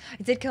killed.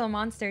 I did kill a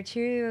monster,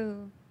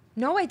 too.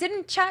 No, I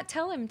didn't, chat.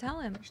 Tell him. Tell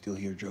him. You still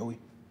here, Joey?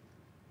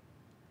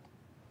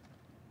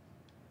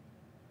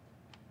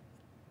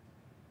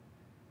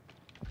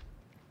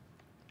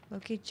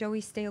 Loki,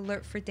 Joey, stay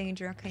alert for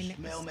danger. Okay, Nick.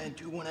 Mailman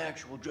 2-1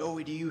 actual.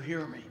 Joey, do you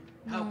hear me?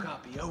 How No.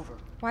 copy? Over.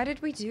 Why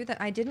did we do that?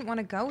 I didn't want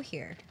to go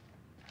here.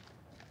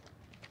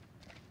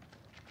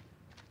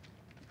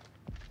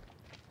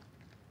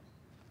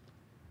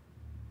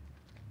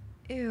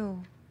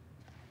 Ew.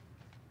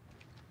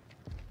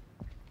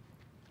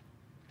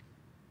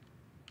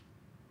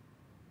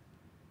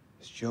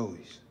 It's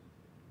Joey's.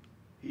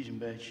 He's in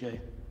bad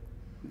shape.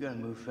 We gotta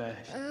move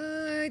fast.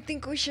 I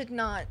think we should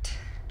not.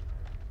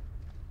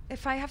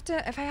 If I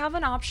have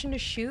an option to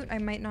shoot, I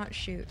might not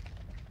shoot.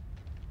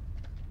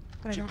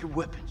 But I Check don't. your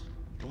weapons.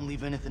 Don't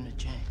leave anything to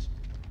chance.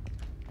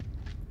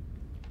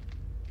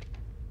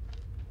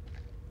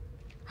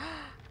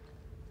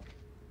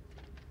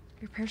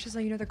 Your parents just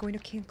let you know they're going to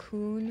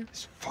Cancun.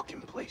 This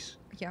fucking place.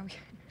 Yeah.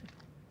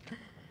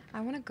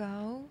 I want to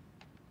go.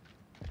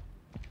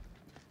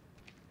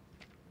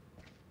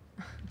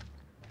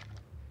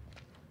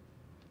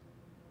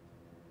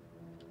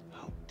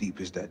 How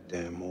deep is that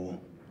damn hole?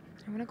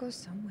 I want to go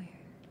somewhere.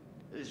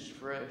 This is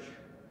fresh.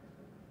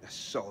 That's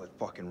solid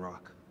fucking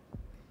rock.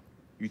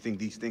 You think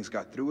these things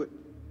got through it?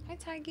 Hi,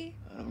 Tiggy.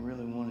 I don't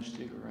really want to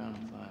stick around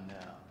and find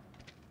out.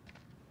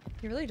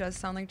 He really does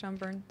sound like John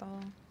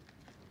Bernthal.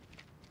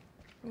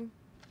 Ooh.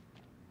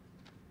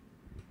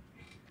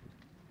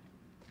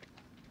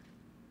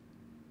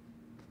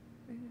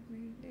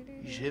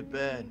 He's hit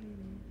bad.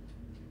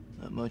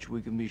 Not much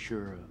we can be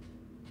sure of.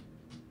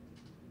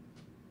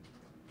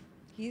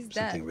 He's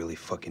dead. Something really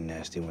fucking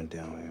nasty went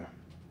down here.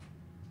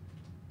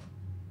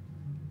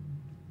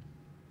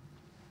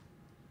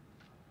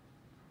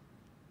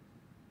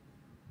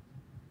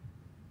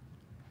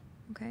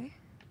 Okay.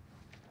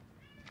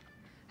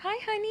 Hi,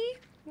 honey.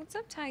 What's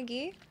up,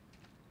 Tiggy?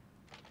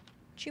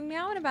 What you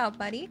meowing about,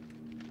 buddy?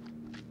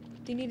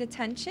 Do you need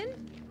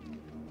attention?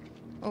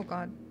 Oh,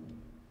 God.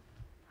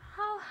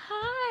 Oh,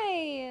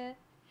 hi.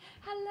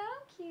 Hello,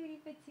 cutie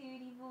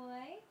patootie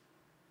boy.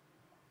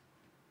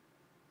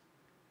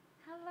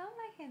 Hello,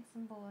 my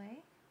handsome boy.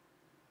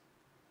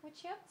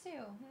 What you up to,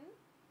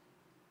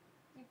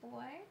 You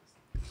bored?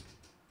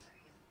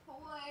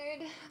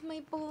 Bored, my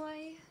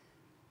boy.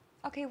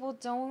 Okay, well,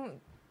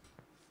 don't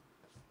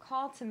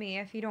call to me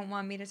if you don't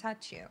want me to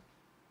touch you.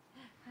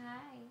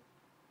 Hi.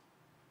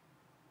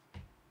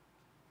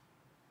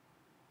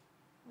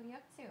 What are you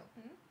up to?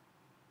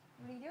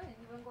 What are you doing?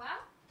 You want to go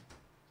out?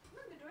 Come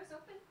on, the door's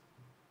open.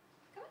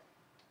 Come on.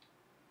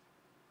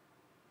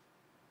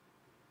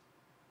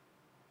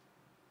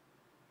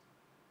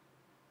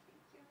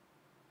 Thank you.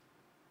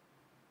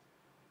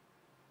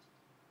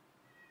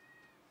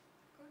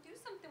 Go do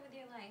something with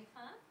your life,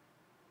 huh?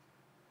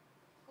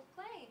 Go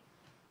play.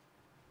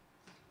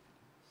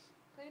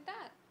 Play with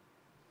that.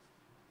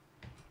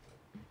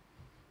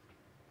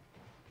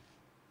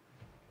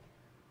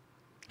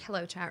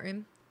 Hello, chat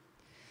room.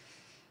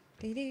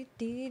 Oh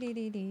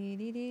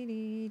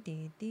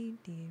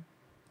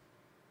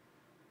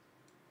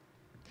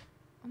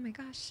my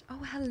gosh.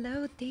 Oh,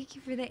 hello. Thank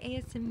you for the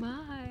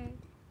ASMR.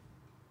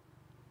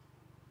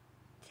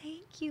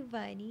 Thank you,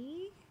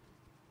 buddy.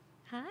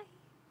 Hi.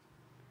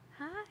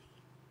 Hi.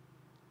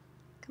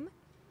 Come on.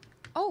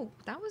 Oh,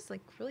 that was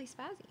like really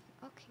spazzy.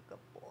 Okay, good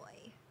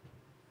boy.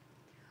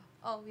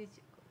 Oh, he's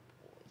a good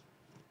boy.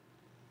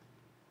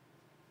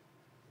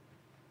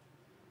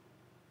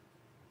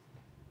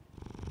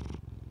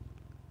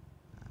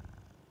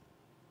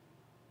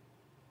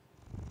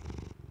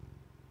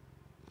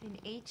 In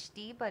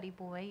HD, buddy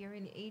boy. You're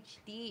in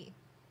HD.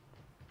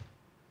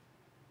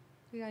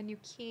 We got a new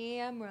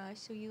camera,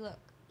 so you look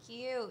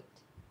cute.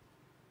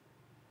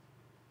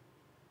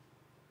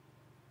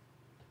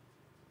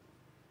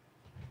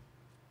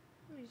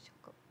 He's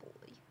a good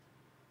boy.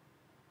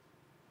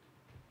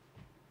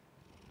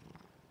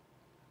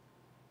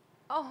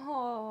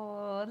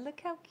 Oh,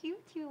 look how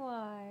cute you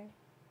are.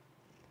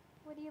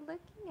 What are you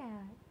looking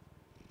at?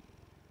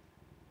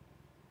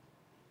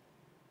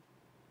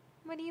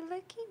 What are you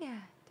looking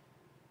at?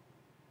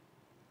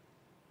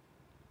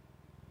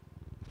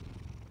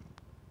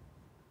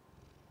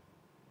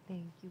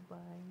 Thank you, bud.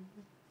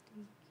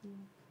 Thank you.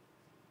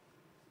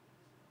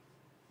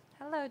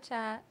 Hello,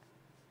 chat.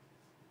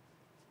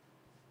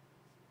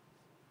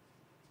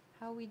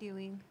 How are we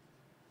doing?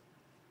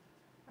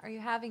 Are you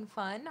having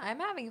fun? I'm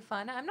having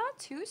fun. I'm not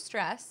too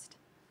stressed.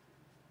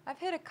 I've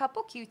hit a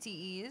couple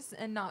QTEs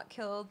and not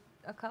killed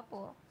a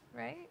couple,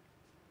 right?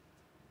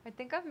 I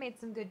think I've made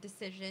some good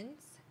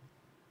decisions.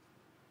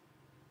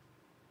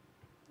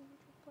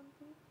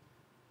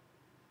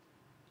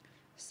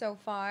 So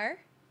far.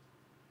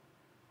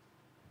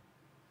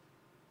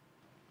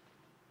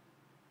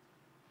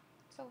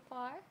 So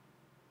far.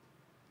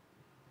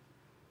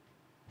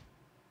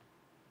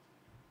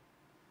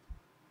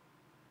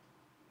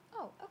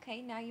 Oh,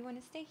 okay. Now you want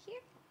to stay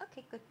here?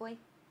 Okay, good boy.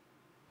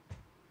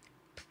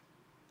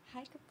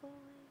 Hi, good boy.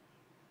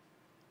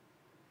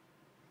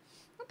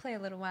 We'll play a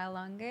little while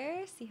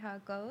longer, see how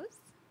it goes.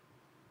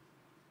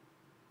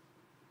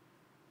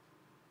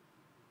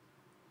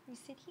 You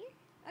sit here?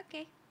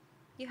 Okay.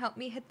 You help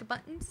me hit the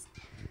buttons?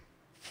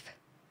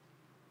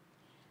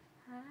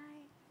 Hi.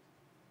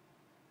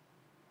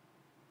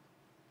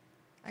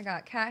 I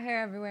got cat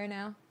hair everywhere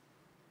now.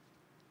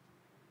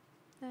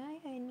 Hi,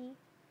 honey.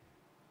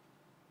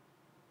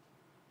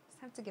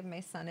 Just have to give my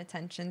son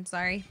attention.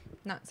 Sorry.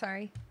 Not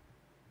sorry.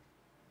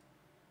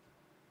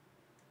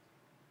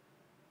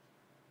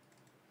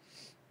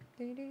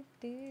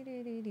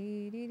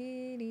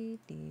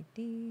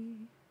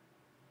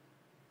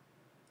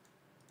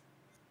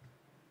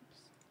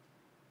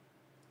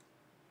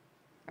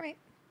 Alright.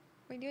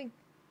 What are you doing?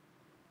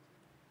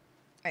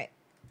 Alright.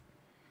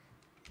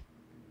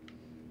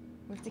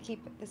 We have to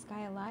keep this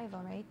guy alive,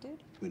 alright,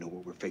 dude? We know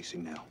what we're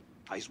facing now.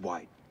 Eyes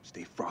wide.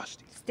 Stay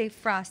frosty. Stay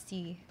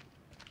frosty.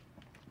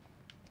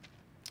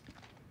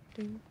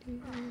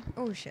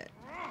 Oh shit.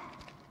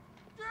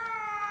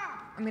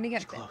 I'm gonna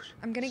get bit.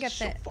 I'm gonna get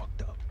bit. So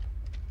fucked up.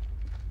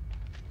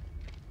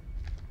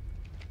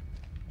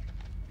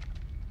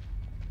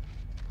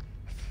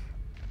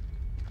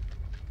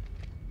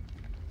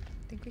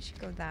 I think we should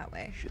go that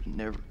way. Should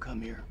never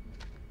come here.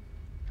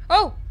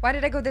 Oh! Why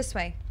did I go this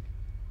way?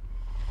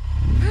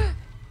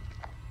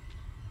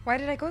 Why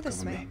did I go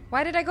this way?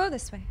 Why did I go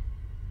this way?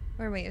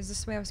 Wait, is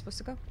this the way I was supposed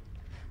to go?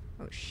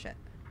 Oh shit.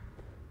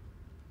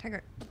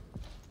 Tiger.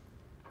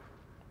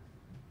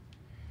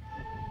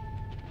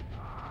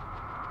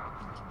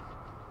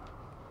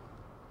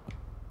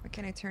 Why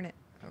can't I turn it?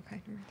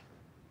 Okay, never mind.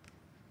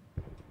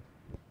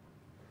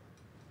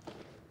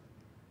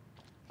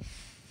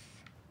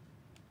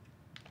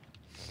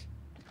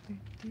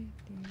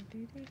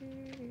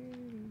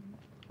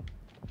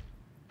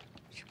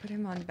 Should put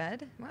him on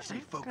bed? What? Stay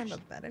focused. Kind of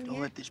a bed in Don't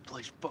here? let this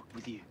place fuck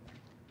with you.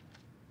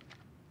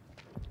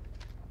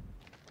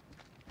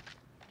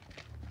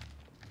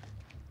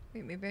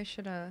 Wait, maybe I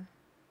should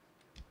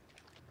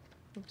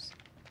oops.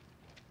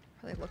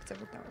 Probably looked at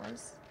what that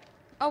was.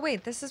 Oh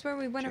wait, this is where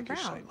we went Check your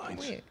around. sightlines.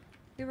 Wait,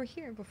 we were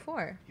here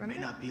before. You may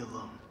Remember? not be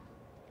alone.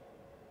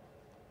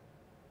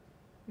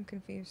 I'm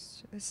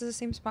confused. This is the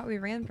same spot we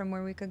ran from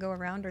where we could go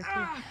around or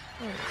through.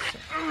 Oh,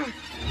 shit.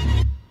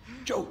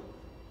 Joe,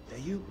 that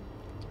you?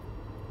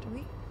 Do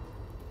we?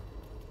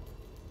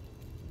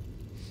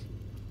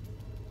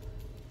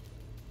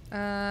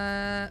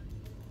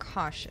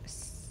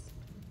 Cautious.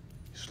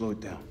 Slow it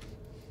down.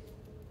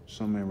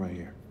 Somewhere right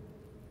here.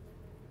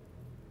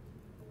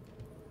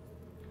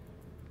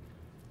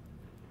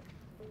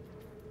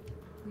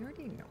 We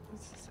already know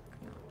this is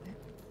not it.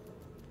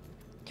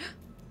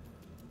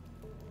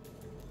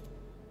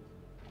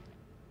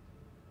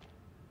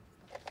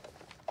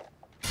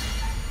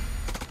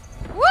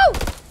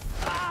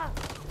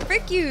 Woo!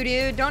 Frick you,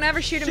 dude. Don't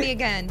ever shoot at me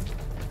again.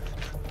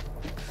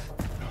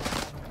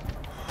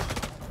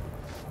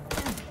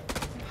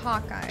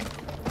 Hawkeye.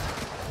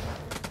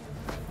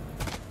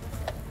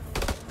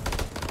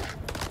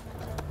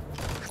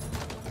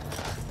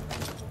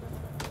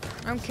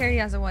 I don't care he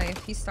has a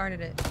wife. He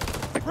started it.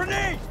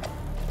 Grenade!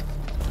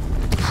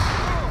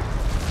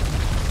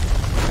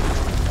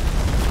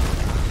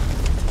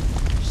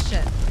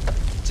 Shit.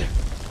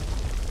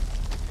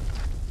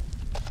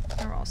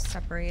 They're all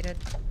separated.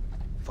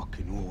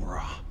 Fucking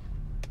aura.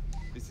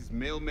 This is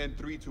Mailman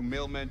 3 to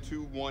Mailman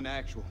 2-1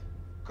 actual.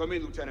 Come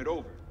in, Lieutenant,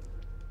 over.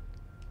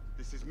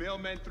 This is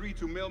Mailman 3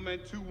 to Mailman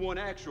 2-1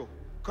 actual.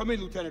 Come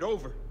in, Lieutenant,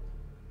 over.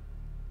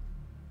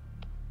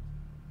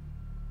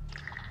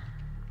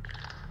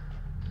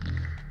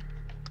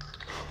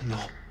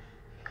 No.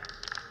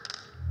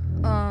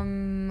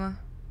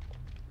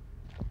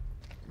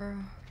 Bro.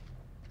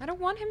 I don't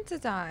want him to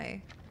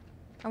die.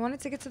 I want it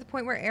to get to the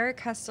point where Eric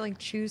has to like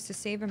choose to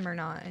save him or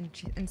not,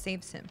 and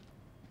saves him.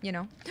 You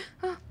know?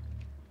 I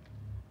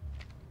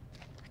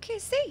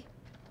can't see.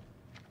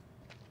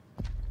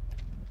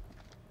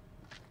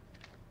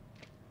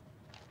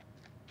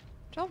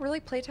 Did y'all really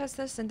playtest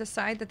this and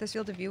decide that this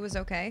field of view was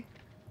okay?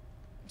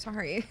 I'm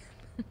sorry.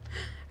 I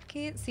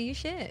can't see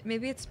shit.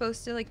 Maybe it's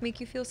supposed to like make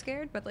you feel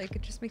scared, but like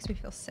it just makes me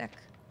feel sick.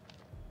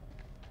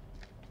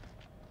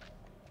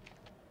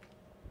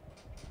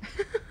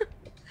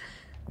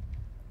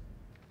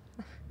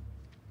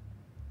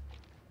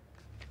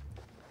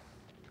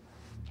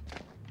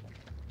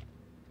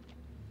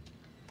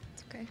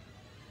 It's okay.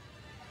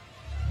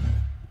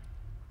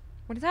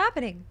 What is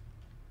happening?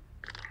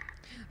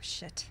 Oh,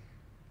 shit.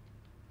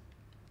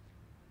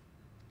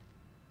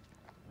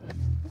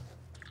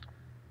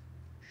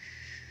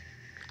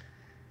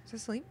 Is he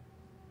asleep?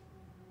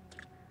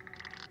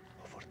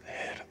 Over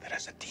there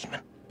is a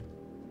demon.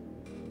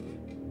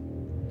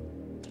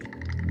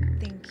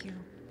 Thank you.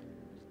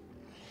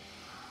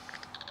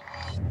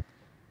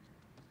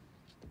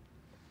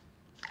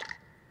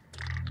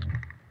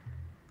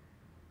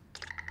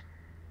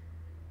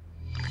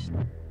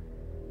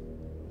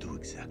 Do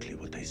exactly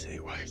what they say,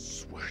 or I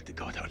swear to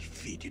God I'll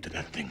feed you to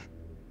that thing.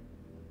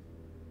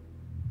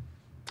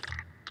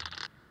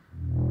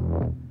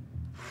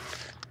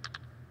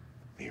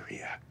 They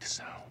react to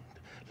sound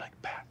like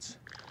bats.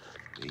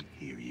 They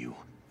hear you.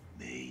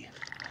 They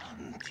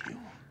hunt you.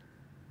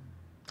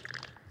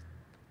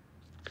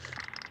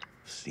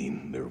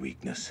 Seen their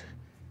weakness.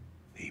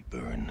 They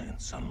burn in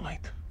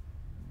sunlight.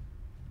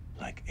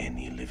 Like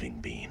any living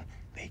being,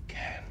 they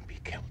can be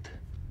killed.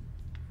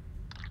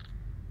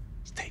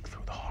 Stake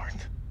through the heart.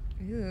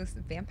 Ooh,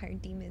 some vampire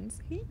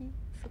demons.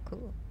 So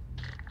cool.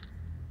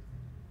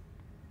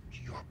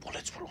 Your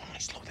bullets will only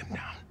slow them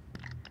down.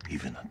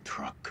 Even a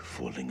truck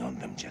falling on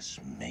them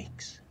just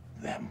makes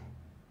them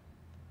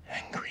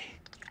angry.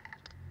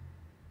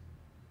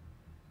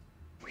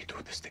 We do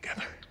this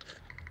together,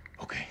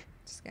 okay?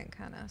 Just getting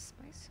kind of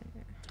spicy.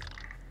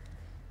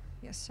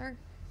 Yes, sir.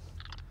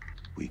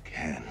 We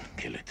can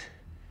kill it.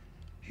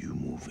 You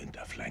move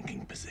into a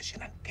flanking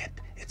position and get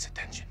its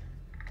attention.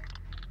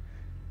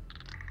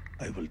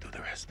 I will do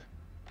the rest.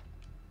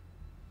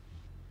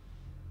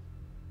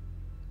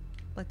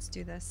 Let's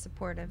do this.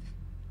 Supportive.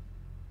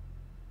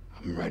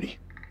 I'm ready.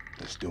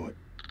 Let's do it.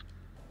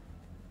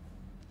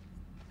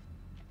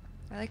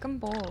 I like them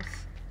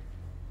both.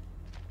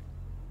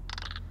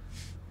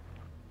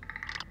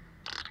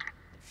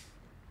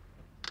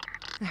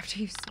 After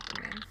you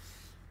Superman.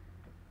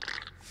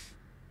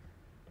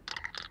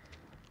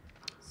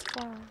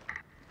 Squall.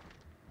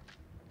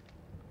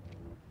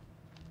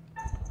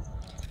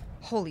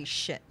 Holy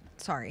shit.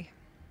 Sorry.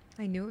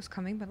 I knew it was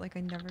coming, but like I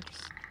never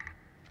just...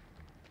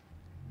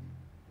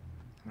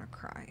 I'm gonna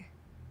cry.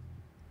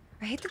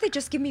 I hate that they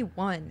just give me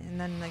one and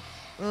then like,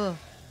 ugh.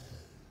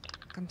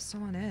 Like, I'm so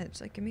on edge.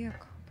 Like, give me a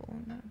couple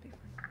and that'd be fine.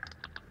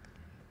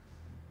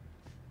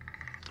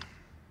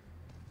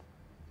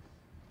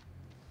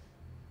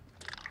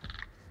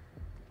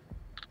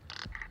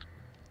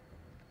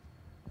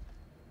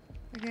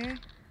 Okay.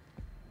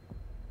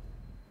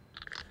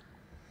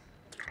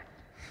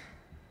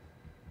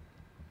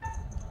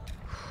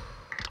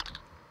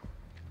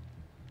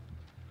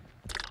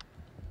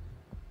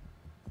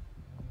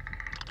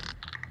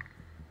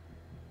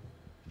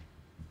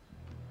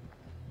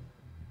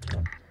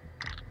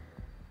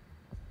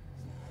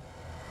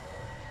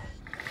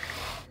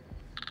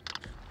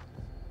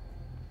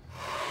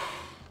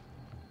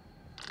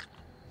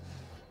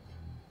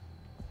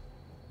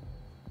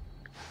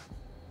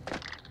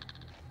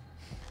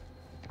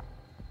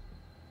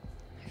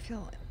 I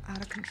feel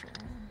Out of control.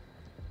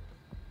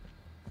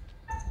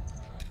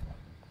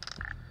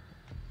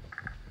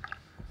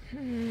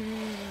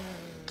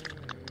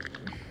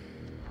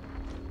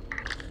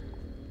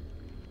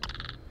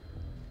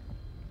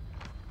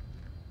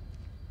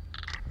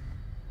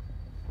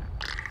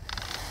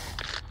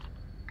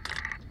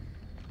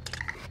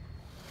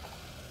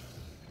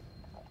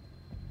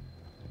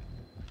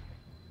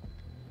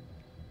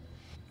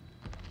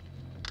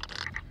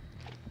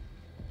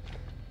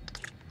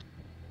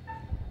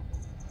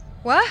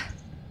 What?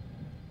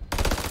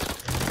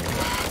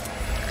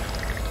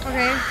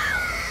 Okay.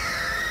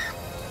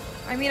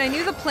 I mean, I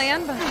knew the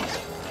plan, but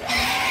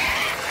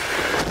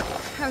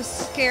I was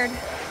scared.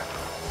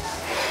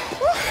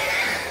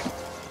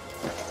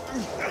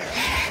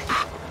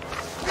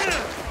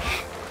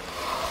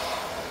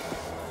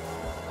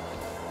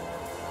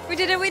 We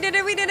did it, we did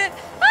it, we did it!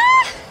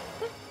 Ah!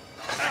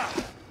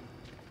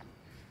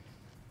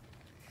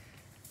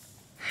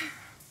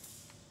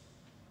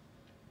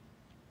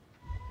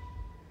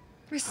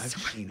 I've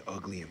seen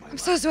ugly in my life. I'm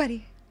so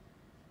sweaty.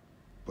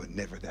 But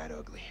never that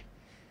ugly.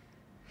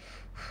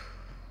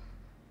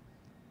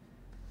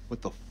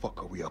 What the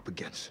fuck are we up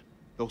against?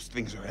 Those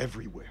things are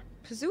everywhere.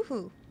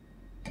 Pazuhu.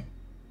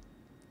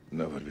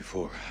 Never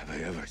before have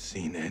I ever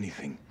seen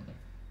anything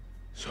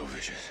so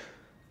vicious.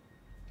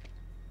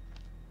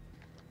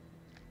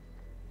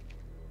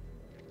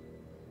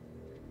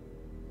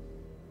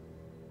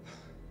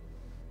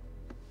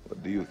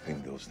 What do you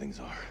think those things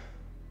are?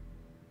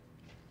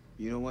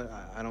 You know what?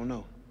 I don't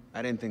know.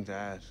 I didn't think to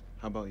ask.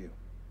 How about you?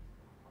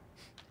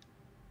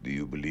 Do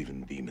you believe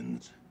in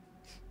demons?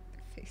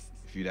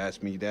 If you'd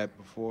asked me that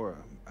before,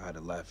 I'd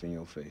have laughed in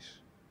your face.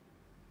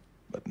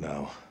 But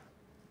now,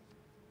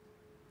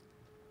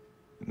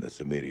 in the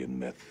Sumerian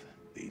myth,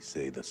 they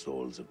say the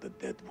souls of the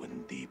dead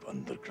went deep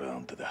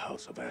underground to the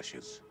House of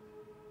Ashes,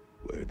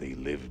 where they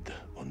lived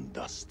on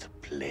dust,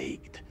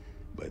 plagued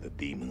by the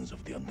demons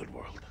of the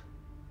underworld.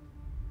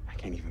 I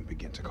can't even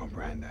begin to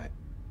comprehend that.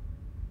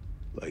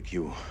 Like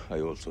you, I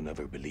also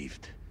never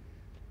believed.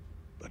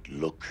 But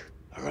look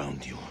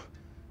around you.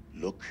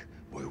 Look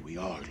where we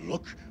are.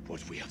 Look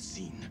what we have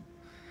seen.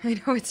 I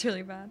know it's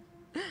really bad.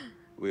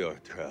 We are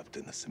trapped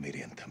in the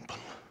Sumerian temple.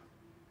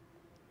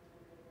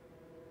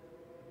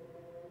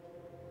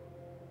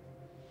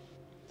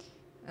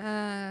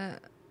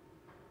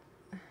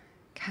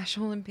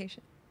 Casual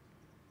impatient.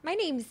 My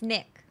name's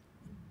Nick.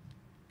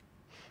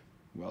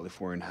 Well, if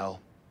we're in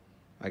hell,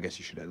 I guess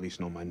you should at least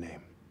know my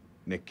name.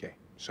 Nick K.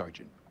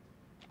 Sergeant.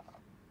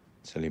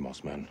 Salim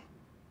Osman,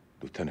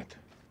 Lieutenant.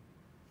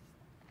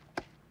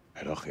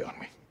 Iraqi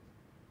Army.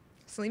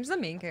 Salim's the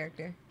main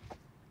character.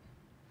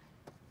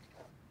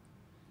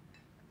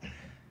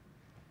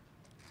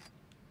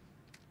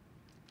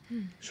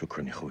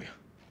 Shukran ya خويا.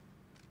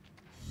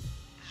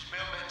 This is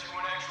Mailman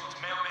 2-1 actual to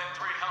Mailman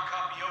 3. How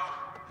copy over?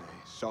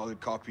 Hey,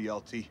 solid copy,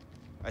 LT.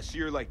 I see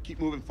your light.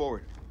 Keep moving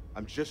forward.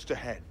 I'm just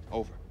ahead.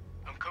 Over.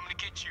 I'm coming to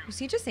get you. Was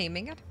he just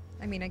aiming at?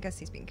 I mean, I guess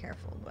he's being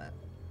careful, but.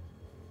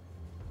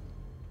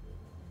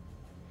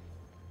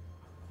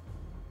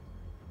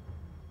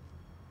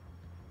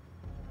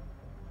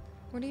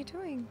 What are you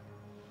doing?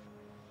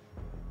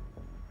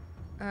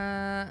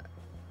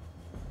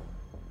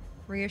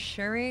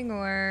 Reassuring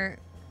or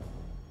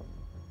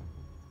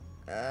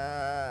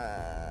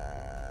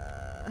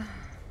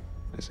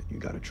Listen, you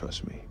gotta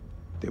trust me.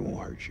 They won't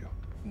hurt you.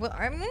 well,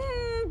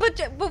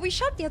 but we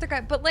shot the other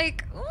guy. But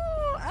like,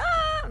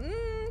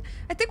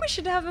 I think we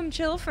should have him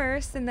chill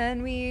first, and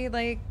then we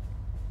like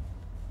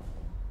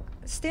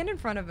stand in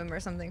front of him or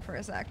something for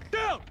a sec.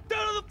 Down!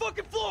 Down on the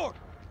fucking floor!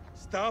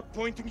 Stop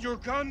pointing your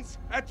guns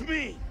at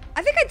me!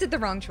 I think I did the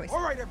wrong choice.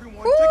 All right,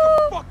 everyone, take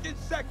a fucking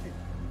second.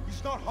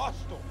 He's not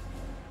hostile.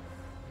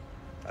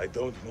 I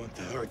don't want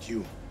to hurt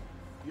you.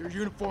 Your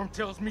uniform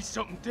tells me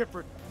something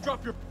different.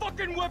 Drop your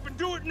fucking weapon.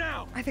 Do it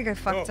now. I think I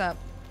fucked up.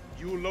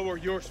 You lower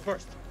yours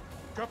first.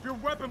 Drop your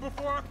weapon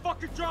before I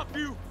fucking drop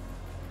you.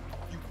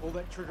 You pull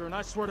that trigger, and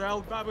I swear to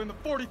Alibaba and the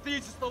 40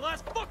 Thieves, it's the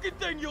last fucking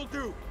thing you'll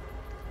do.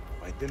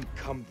 I didn't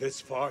come this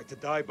far to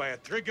die by a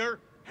trigger.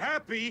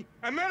 Happy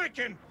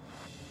American!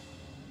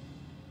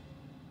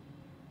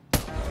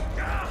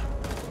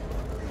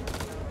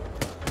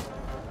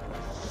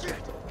 Shit!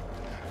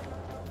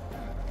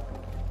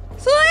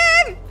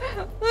 Slim!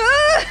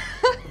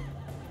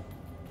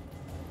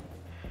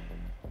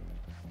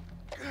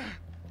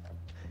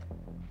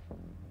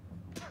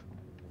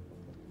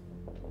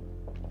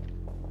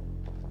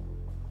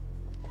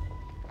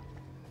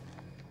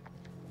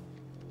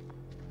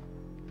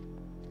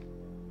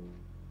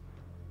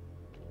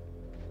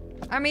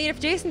 I mean, if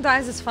Jason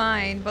dies, it's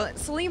fine. But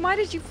Salim, why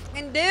did you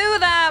fucking do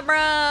that, bro?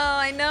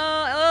 I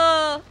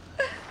know.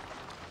 Ugh.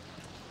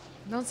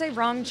 Don't say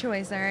wrong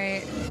choice, all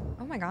right?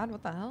 Oh my God,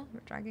 what the hell? We're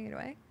dragging it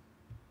away.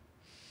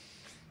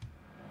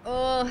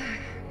 Oh,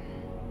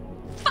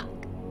 fuck!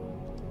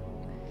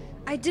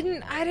 I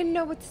didn't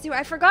know what to do.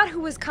 I forgot who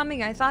was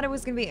coming. I thought it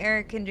was gonna be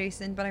Eric and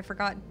Jason, but I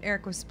forgot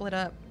Eric was split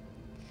up.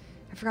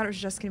 I forgot it was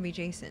just gonna be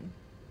Jason.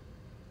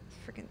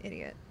 Freaking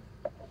idiot.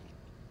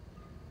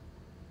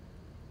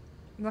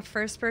 The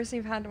first person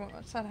you've had to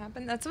watch that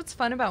happen. That's what's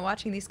fun about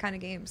watching these kind of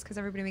games, because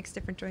everybody makes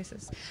different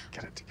choices.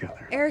 Get it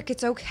together. Eric,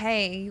 it's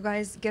okay. You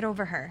guys, get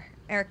over her.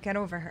 Eric, get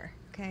over her,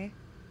 okay?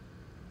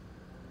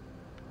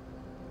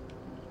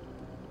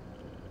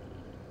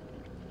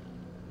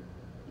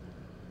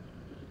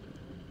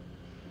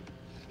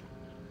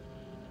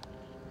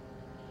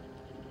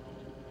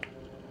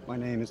 My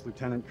name is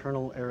Lieutenant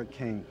Colonel Eric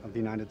King of the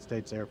United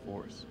States Air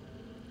Force.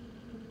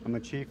 I'm a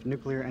chief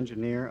nuclear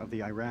engineer of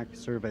the Iraq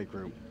Survey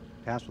Group,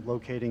 tasked with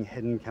locating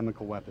hidden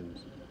chemical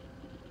weapons.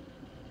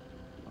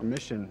 Our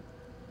mission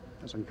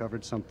has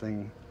uncovered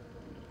something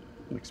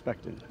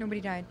unexpected.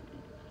 Nobody died.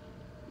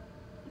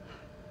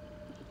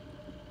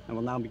 I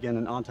will now begin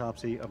an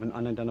autopsy of an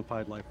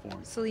unidentified life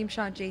form. Salim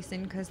shot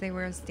Jason because they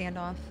were a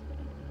standoff.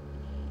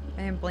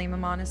 I didn't blame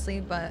him, honestly,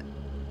 but...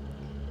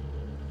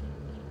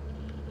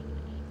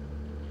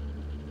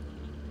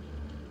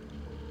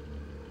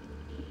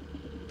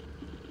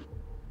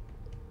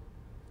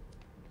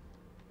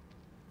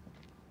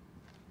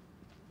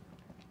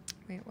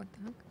 Wait, what the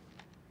heck?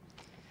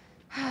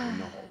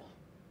 No.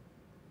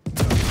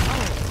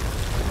 Oh.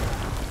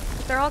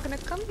 They're all gonna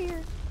come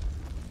here.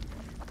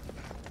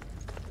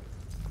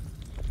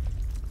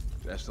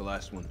 That's the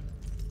last one.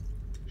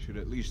 Should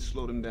at least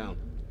slow them down.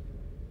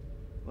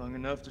 Long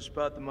enough to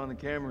spot them on the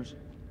cameras.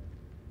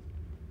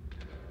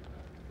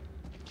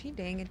 Gee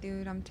dang it,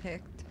 dude. I'm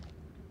ticked.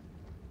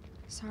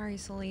 Sorry,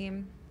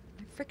 Salim.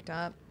 I fricked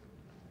up.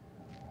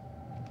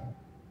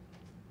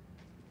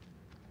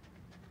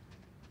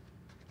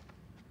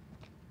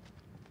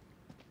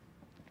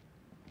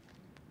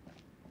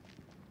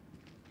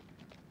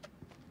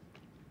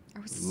 I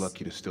was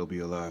Lucky to still be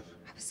alive.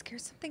 I was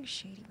scared something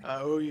shady would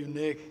I owe you,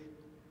 Nick.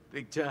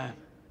 Big time.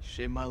 You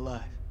saved my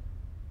life.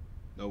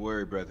 No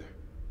worry, brother.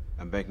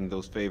 I'm banking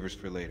those favors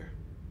for later.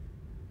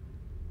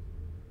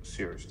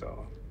 Serious,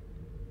 dog.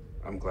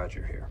 I'm glad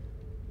you're here.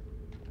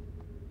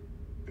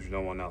 There's no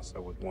one else I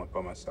would want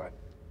by my side.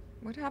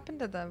 What happened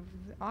to the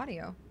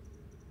audio?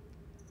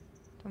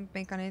 Don't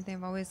bank on anything.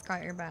 I've always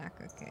got your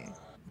back. Okay.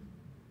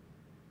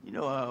 You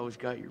know I always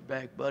got your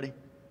back, buddy.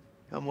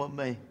 Come what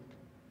may.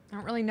 I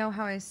don't really know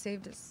how I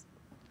shaved his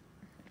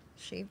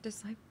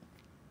life.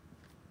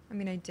 I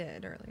mean, I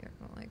did earlier,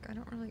 but like, I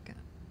don't really get.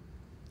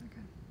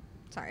 Okay.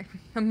 Sorry.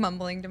 I'm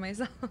mumbling to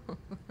myself.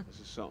 This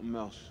is something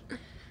else.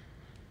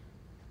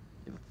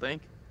 You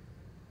think?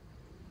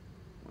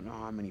 I know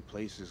how many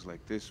places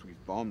like this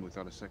we've bombed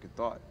without a second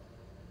thought.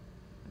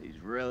 These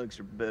relics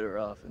are better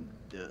off in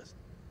the dust.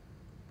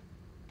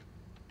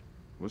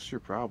 What's your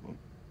problem?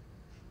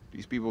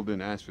 These people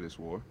didn't ask for this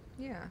war.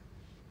 Yeah.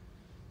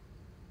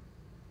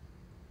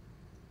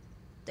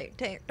 They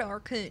attacked our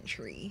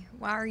country.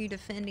 Why are you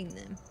defending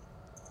them?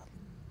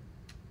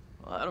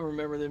 Well, I don't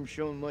remember them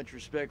showing much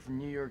respect from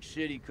New York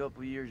City a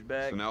couple years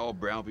back. So now all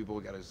brown people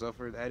gotta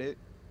suffer, that it?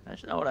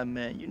 That's not what I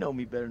meant. You know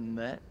me better than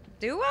that.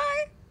 Do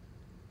I?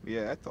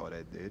 Yeah, I thought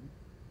I did.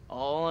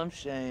 All I'm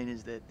saying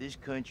is that this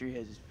country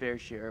has its fair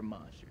share of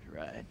monsters,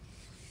 right?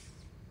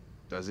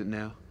 Does it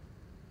now?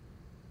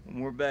 When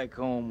we're back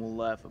home, we'll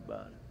laugh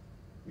about it.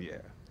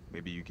 Yeah.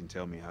 Maybe you can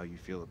tell me how you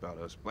feel about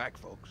us black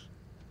folks.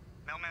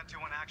 Mailman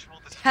 2-1 actual.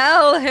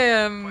 Tell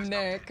him,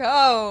 Nick.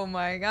 Oh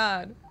my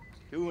God.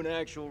 2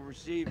 actual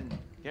receiving.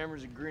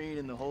 Cameras are green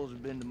and the holes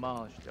have been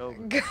demolished.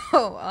 Over.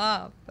 Go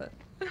up.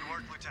 Good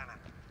work, Lieutenant.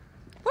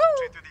 Woo!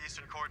 Straight through the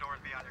eastern corridor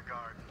and be on your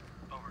guard.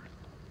 Over.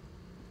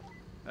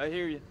 I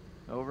hear you.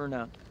 Over and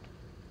out.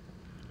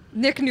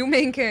 Nick, new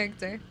main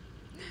character.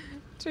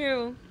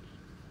 True.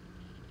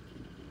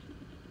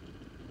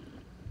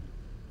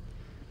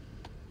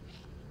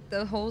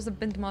 The holes have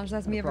been demolished.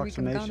 That's me every week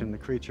I'm Approximation, gone. the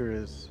creature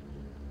is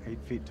 8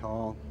 feet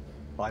tall,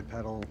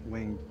 bipedal,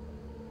 winged.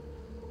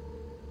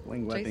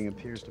 Wing webbing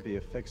appears to be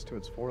affixed to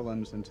its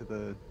forelimbs and to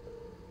the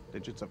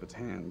digits of its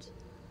hands.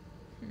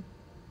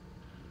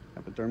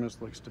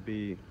 Epidermis looks to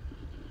be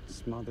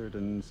smothered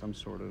in some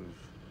sort of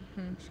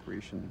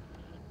excretion.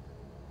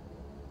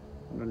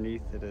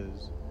 Underneath it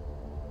is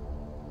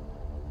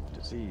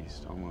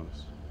diseased,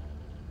 almost.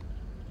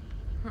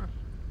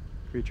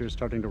 Creature is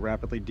starting to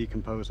rapidly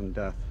decompose in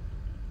death.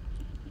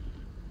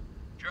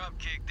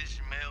 Dropkick, this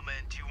is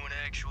Mailman 2-1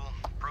 actual.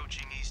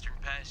 Approaching Eastern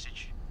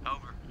Passage.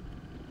 Over.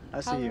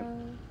 I see you.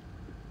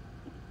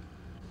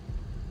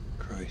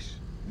 Christ,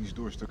 these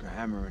doors took a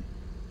hammering.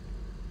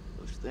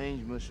 Those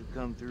things must have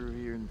come through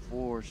here in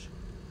force.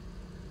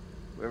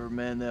 Whoever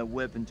manned that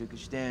weapon took a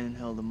stand and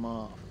held them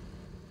off.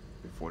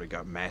 Before they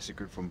got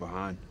massacred from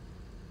behind.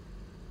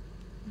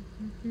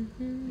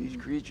 These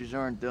creatures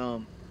aren't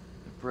dumb.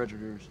 They're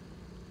predators.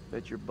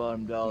 Bet your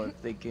bottom dollar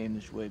if they came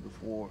this way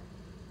before,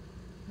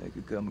 they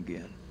could come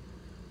again.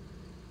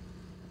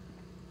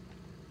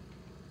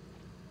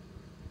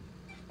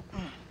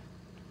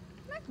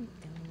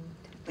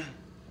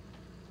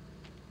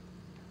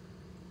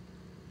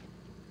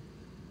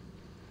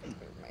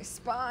 My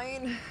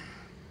spine.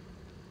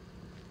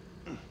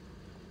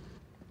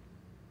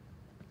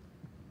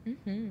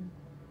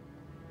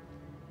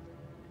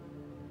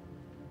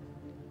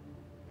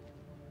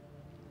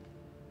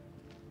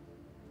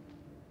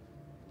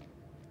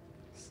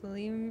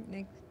 Salim,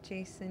 Nick,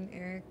 Jason,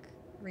 Eric,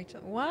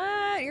 Rachel.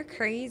 What? You're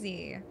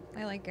crazy.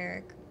 I like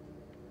Eric.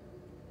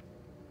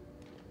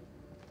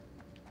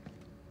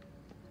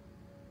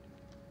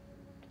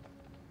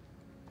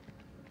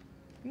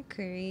 I'm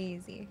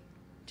crazy.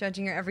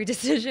 Judging your every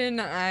decision,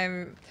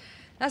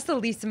 that's the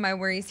least of my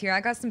worries here. I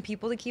got some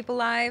people to keep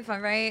alive,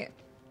 alright?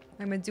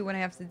 I'm gonna do what I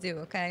have to do,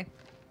 okay?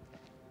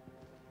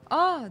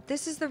 Oh,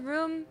 this is the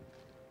room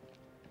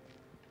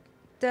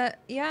that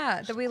we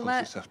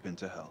let... Closest I've been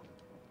to hell.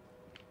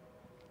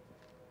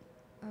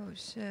 Oh,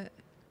 shit.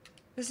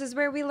 This is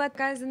where we let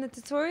guys in the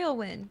tutorial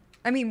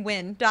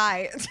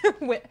die.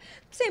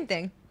 Same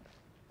thing.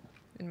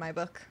 In my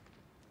book.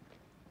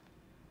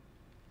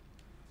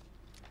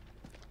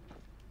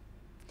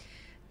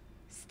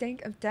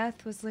 Stank of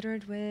death was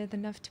littered with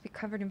enough to be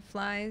covered in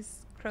flies.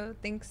 Crow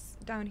thinks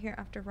down here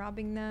after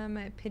robbing them.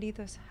 I pity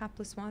those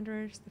hapless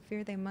wanderers, the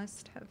fear they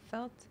must have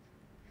felt.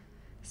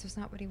 This was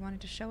not what he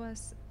wanted to show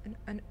us.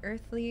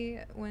 Unearthly,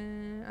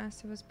 when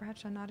asked who was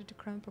Bradshaw, nodded to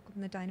Crow and broke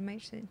open the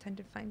dynamite she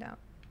intended to find out.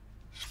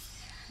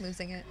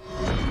 Losing it.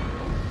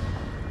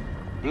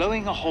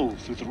 Blowing a hole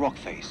through the rock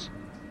face,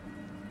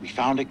 we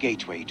found a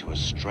gateway to a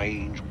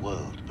strange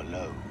world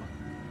below.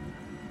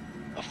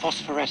 A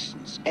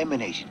phosphorescence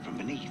emanated from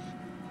beneath,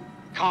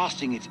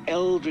 casting its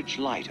eldritch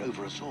light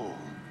over us all.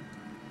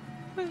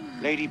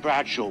 Lady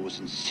Bradshaw was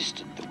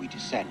insistent that we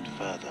descend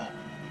further.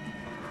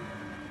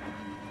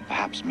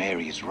 Perhaps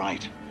Mary is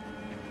right,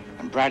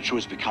 and Bradshaw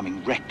is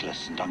becoming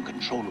reckless and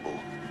uncontrollable.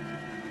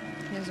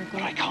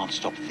 But I can't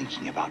stop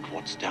thinking about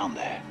what's down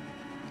there.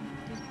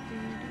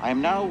 I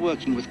am now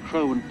working with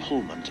Crow and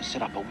Pullman to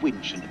set up a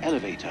winch and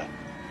elevator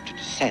to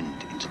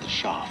descend into the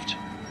shaft.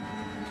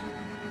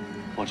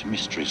 What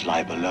mysteries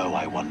lie below,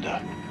 I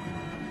wonder,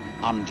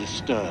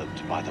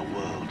 undisturbed by the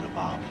world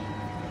above.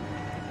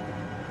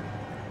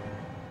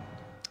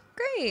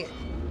 Great.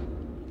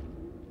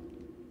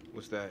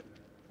 What's that?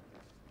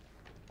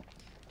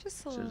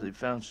 Just a Says little they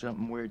found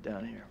something weird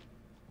down here.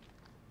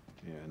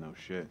 Yeah, no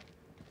shit.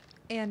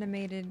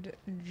 animated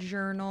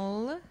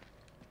journal.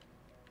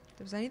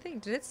 Was anything?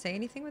 Did it say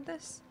anything with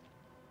this?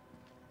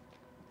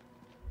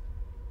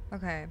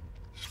 Okay.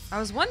 I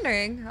was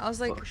wondering. I was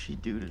like, what she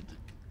duded.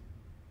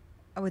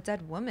 Oh, a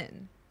dead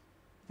woman.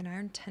 An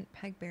iron tent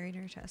peg buried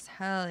in her chest.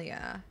 Hell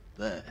yeah.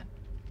 That.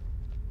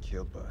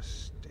 Killed by a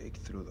stake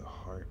through the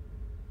heart.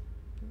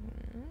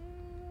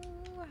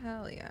 Ooh,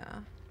 hell yeah.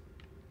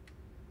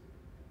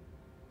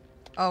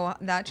 Oh,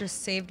 that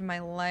just saved my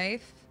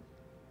life.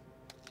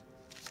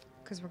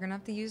 Because we're gonna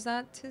have to use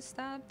that to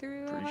stab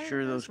through. Pretty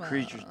sure those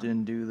creatures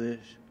didn't do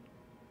this.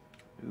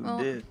 Who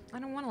did? I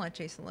don't want to let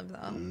Jason live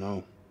though.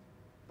 No.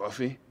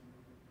 Buffy?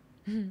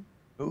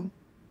 Who?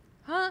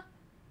 Huh?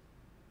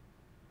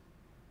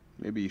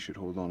 Maybe you should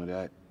hold on to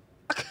that.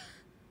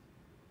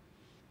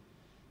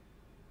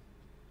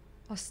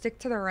 I'll stick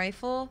to the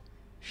rifle?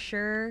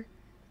 Sure.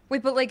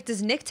 Wait, but like,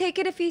 does Nick take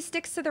it if he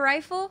sticks to the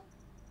rifle?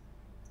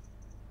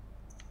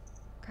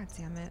 God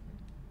damn it.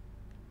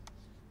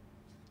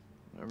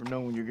 Never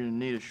know when you're gonna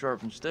need a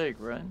sharpened stake,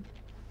 right?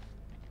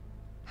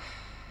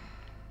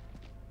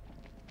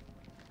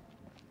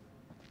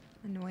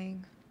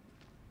 Annoying.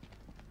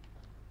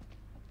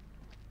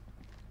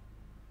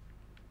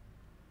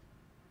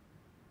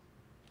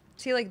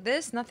 See, like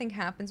this, nothing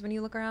happens when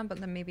you look around, but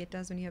then maybe it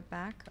does when you hit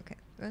back. Okay,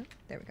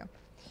 there we go.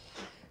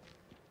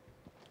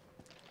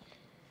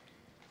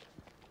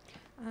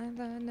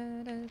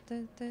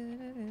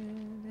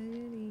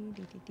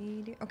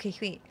 Okay,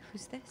 wait,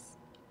 who's this?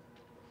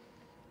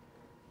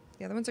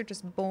 The other ones are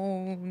just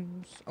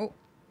bones. Oh,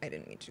 I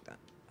didn't mean to do that.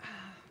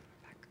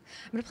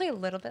 I'm gonna play a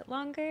little bit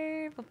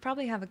longer. We'll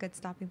probably have a good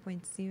stopping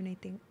point soon, I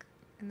think.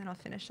 And then I'll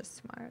finish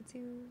this tomorrow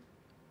too.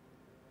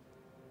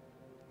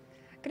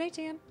 Good night,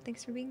 Jam.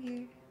 Thanks for being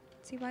here.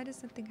 See, why does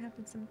something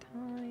happen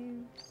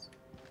sometimes?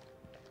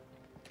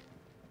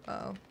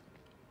 Uh-oh.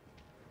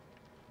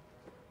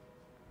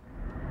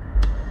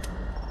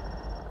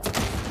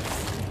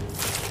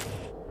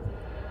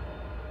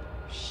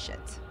 Shit.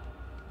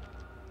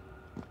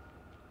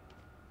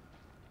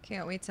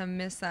 Can't wait to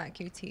miss that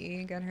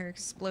QT. Get her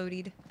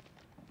exploded.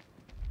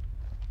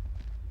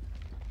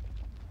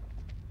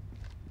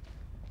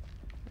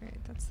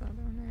 Alright, that's the other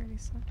one I already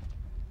saw.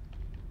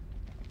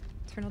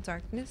 Eternal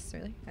Darkness?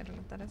 Really? I don't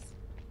know what that is.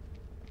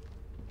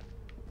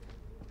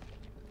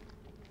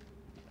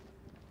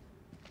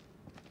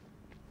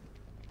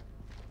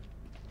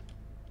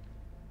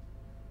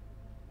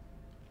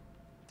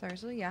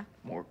 Darsley, yeah.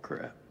 More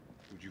crap.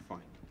 What'd you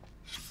find?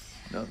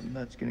 Nothing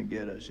that's gonna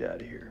get us out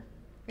of here.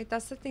 Wait,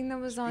 that's the thing that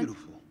was on.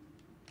 Beautiful.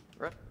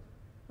 Right?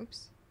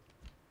 Oops.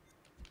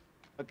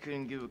 I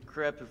couldn't give a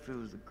crap if it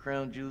was the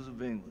crown jewels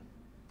of England.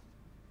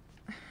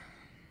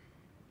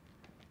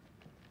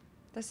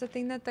 That's the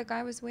thing that the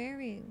guy was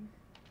wearing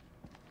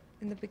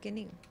in the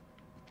beginning.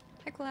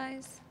 Hi,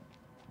 Clize.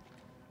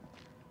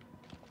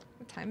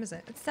 What time is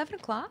it? It's 7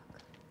 o'clock?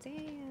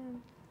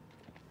 Damn.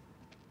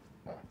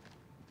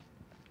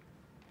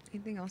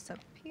 Anything else up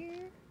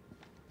here?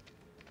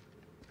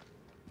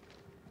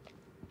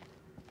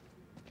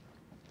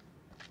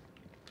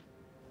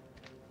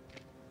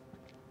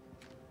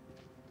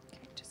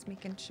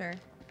 making sure.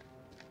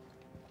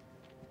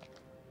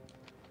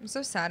 I'm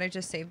so sad I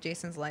just saved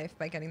Jason's life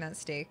by getting that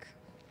steak.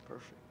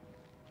 Perfect.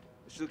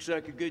 This looks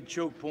like a good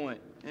choke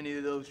point. Any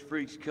of those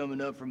freaks coming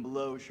up from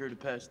below are sure to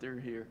pass through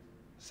here.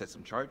 Set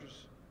some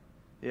charges?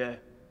 Yeah.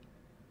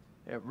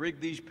 Yeah, rig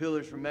these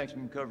pillars for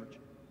maximum coverage.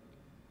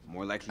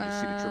 More likely to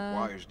see the trip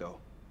wires, though.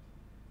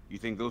 You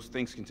think those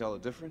things can tell a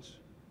difference?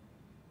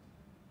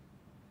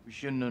 We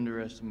shouldn't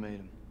underestimate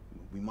them.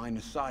 We mine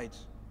the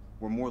sides.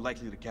 We're more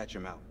likely to catch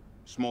them out.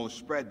 Smaller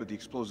spread, but the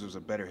explosives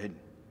are better hidden.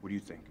 What do you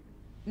think?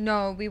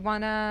 No, we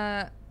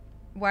wanna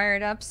wire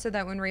it up so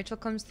that when Rachel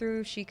comes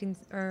through, she can,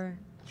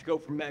 Let's go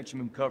for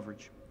maximum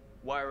coverage.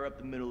 Wire up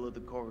the middle of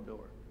the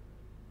corridor.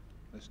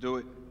 Let's do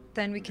it.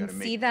 Then we can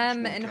see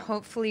them and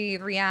hopefully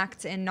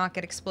react and not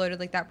get exploded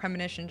like that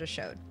premonition just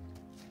showed.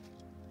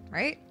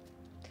 Right?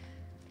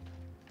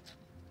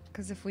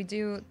 Because if we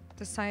do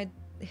the side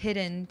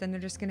hidden, then they're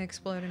just gonna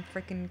explode and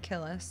frickin'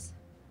 kill us.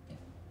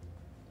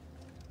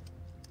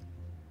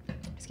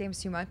 This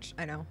game's too much.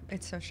 I know.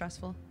 It's so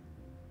stressful.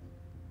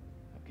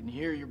 I can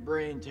hear your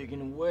brain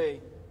taking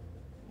away.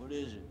 What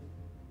is it?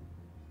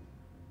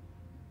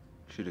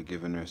 Should have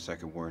given her a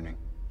second warning.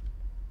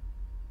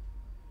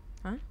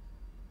 Huh?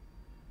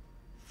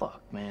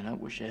 Fuck, man, I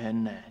wish I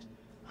hadn't asked.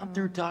 I'm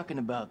through talking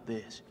about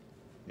this.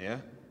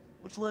 Yeah?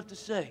 What's left to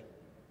say?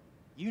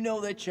 You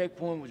know that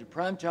checkpoint was a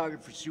prime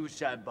target for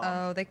suicide bombers.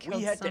 Oh, they killed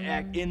We had someone. to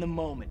act in the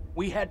moment.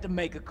 We had to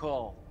make a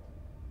call.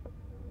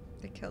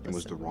 They killed It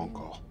was the wrong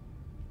call.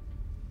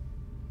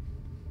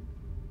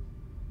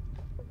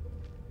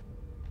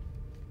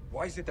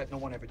 Why is it that no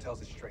one ever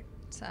tells it straight?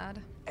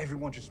 Sad.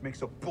 Everyone just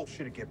makes up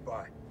bullshit to get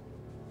by.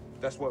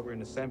 That's why we're in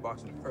the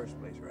sandbox in the first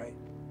place, right?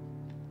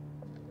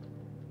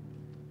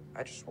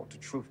 I just want the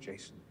truth,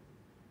 Jason.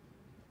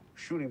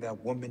 Shooting that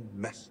woman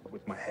messed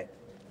with my head.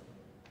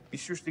 You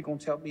seriously gonna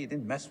tell me it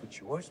didn't mess with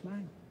yours,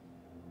 man?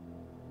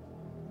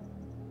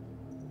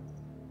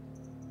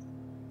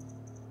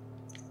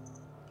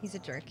 He's a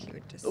jerk. He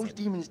would just. Those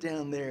demons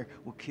down there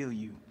will kill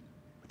you,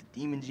 but the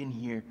demons in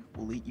here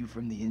will eat you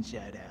from the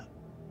inside out.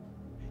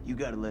 You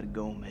gotta let it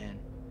go, man.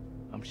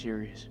 I'm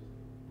serious.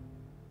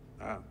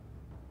 Ah,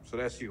 so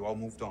that's you, all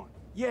moved on.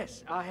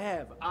 Yes, I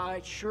have.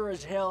 I sure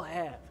as hell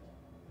have.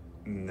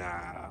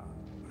 Nah,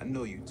 I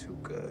know you too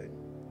good.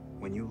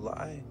 When you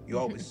lie, you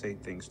always say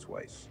things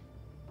twice.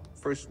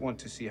 First one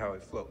to see how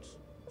it floats.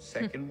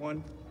 Second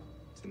one,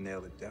 to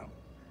nail it down.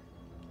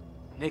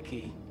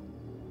 Nikki,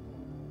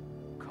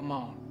 come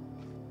on.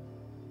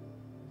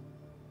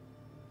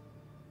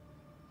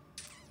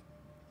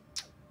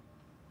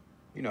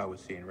 You know I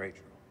was seeing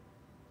Rachel.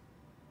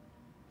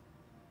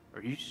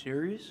 Are you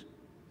serious?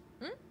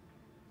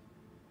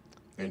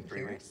 In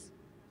 3 weeks.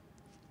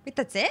 Wait,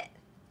 that's it?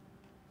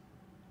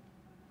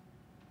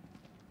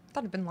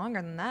 Thought it'd been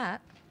longer than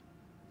that.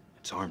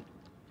 It's armed.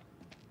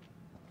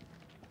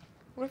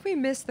 What if we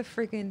missed the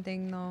freaking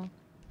thing though?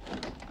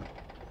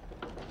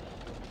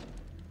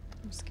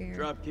 I'm scared.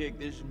 Dropkick,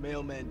 this is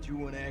Mailman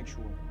 2-1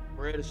 Actual.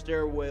 We're at a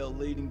stairwell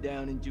leading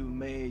down into a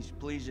maze.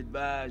 Please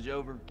advise,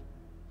 over.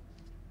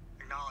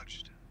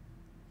 Acknowledged.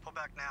 Pull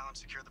back now and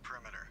secure the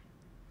perimeter.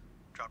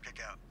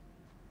 Dropkick out.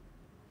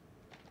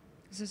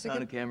 Is this a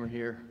Found a good... camera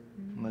here.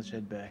 Let's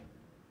head back.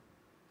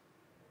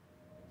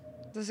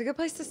 Is this a good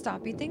place to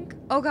stop, you think?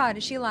 Oh god,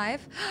 is she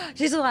alive?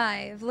 She's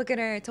alive! Look at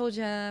her, told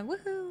ya.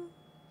 Woohoo!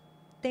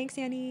 Thanks,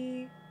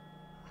 Annie.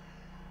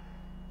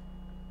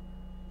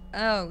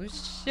 Oh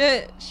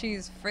shit,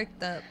 she's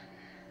fricked up.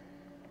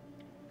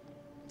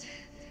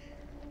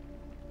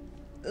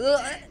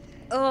 Ugh.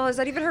 Oh, is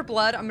that even her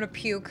blood? I'm gonna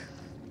puke.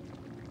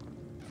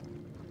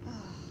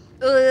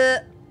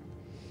 Ugh.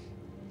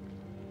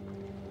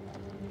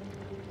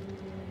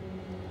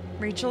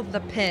 Rachel the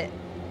Pit.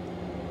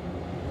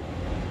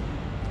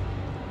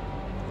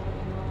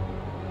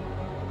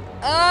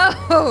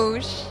 Oh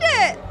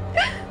shit!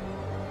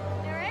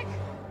 Eric?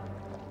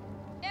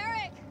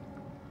 Eric!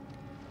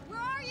 Where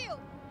are you?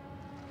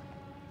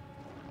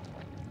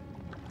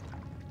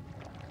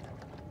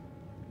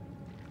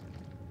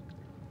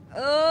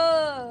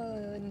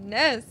 Oh,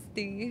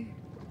 nasty.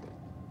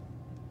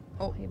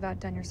 Oh, you've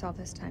outdone yourself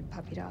this time,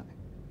 puppy dog.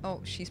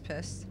 Oh, she's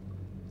pissed.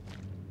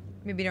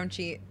 Maybe don't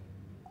cheat.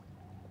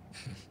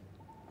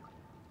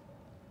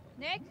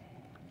 Nick?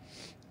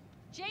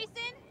 Jason?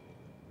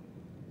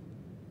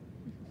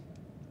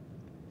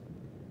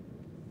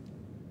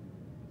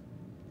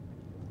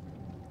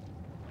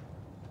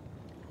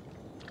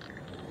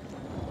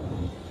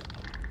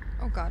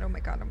 Oh god, oh my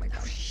god, oh my god.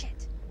 Oh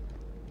shit.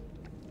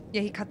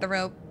 Yeah, he cut the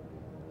rope.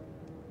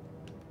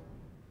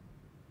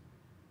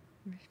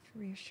 I'm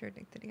reassured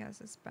Nick that he has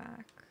his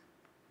back.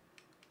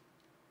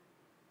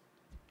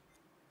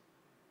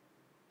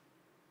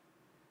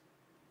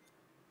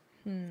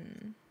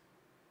 Doesn't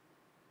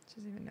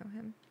even know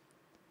him.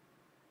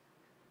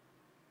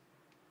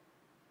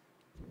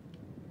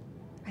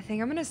 I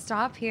think I'm gonna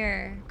stop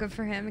here. Good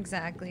for him,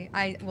 exactly.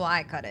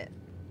 I cut it.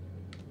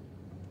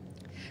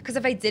 Because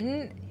if I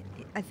didn't,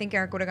 I think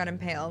Eric would have got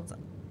impaled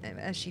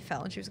as she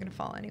fell, and she was gonna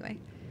fall anyway.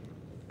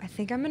 I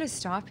think I'm gonna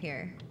stop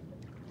here.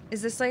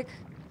 Is this like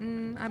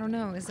I don't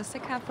know. Is this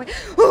like halfway?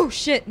 Oh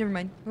shit! Never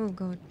mind. Oh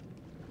god.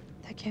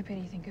 That can't be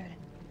anything good.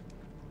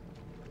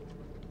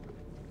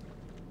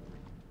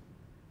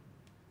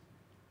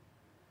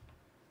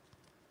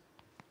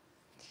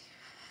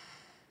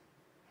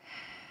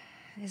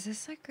 Is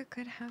this like a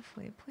good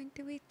halfway point,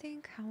 do we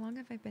think? How long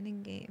have I been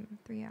in game?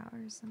 3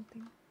 hours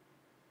something?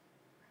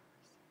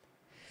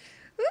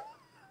 Ooh,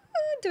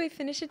 do we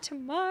finish it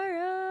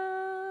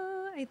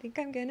tomorrow? I think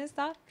I'm gonna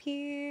stop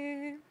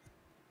here.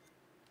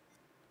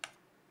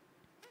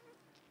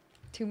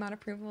 2 mod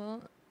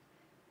approval.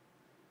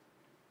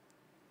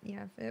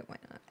 Yeah, if it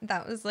went up.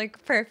 That was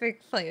like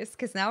perfect place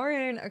because now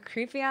we're in a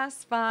creepy ass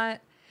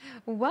spot.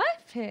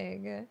 What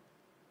pig?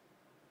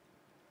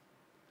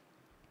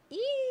 Eee.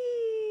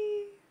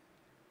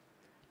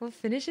 We'll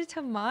finish it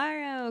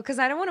tomorrow because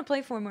I don't want to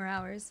play 4 more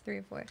hours. 3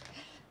 or 4.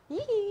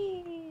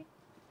 Yee.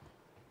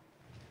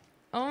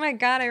 Oh my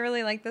god, I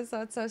really like this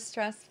though. It's so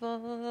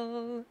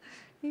stressful.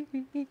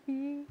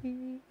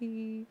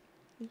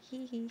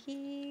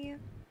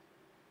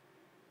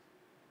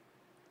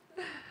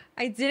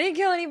 I didn't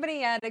kill anybody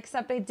yet,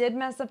 except I did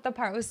mess up the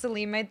part with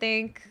Salim, I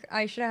think.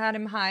 I should have had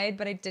him hide,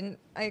 but I didn't.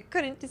 I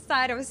couldn't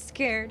decide. I was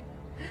scared.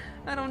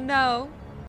 I don't know.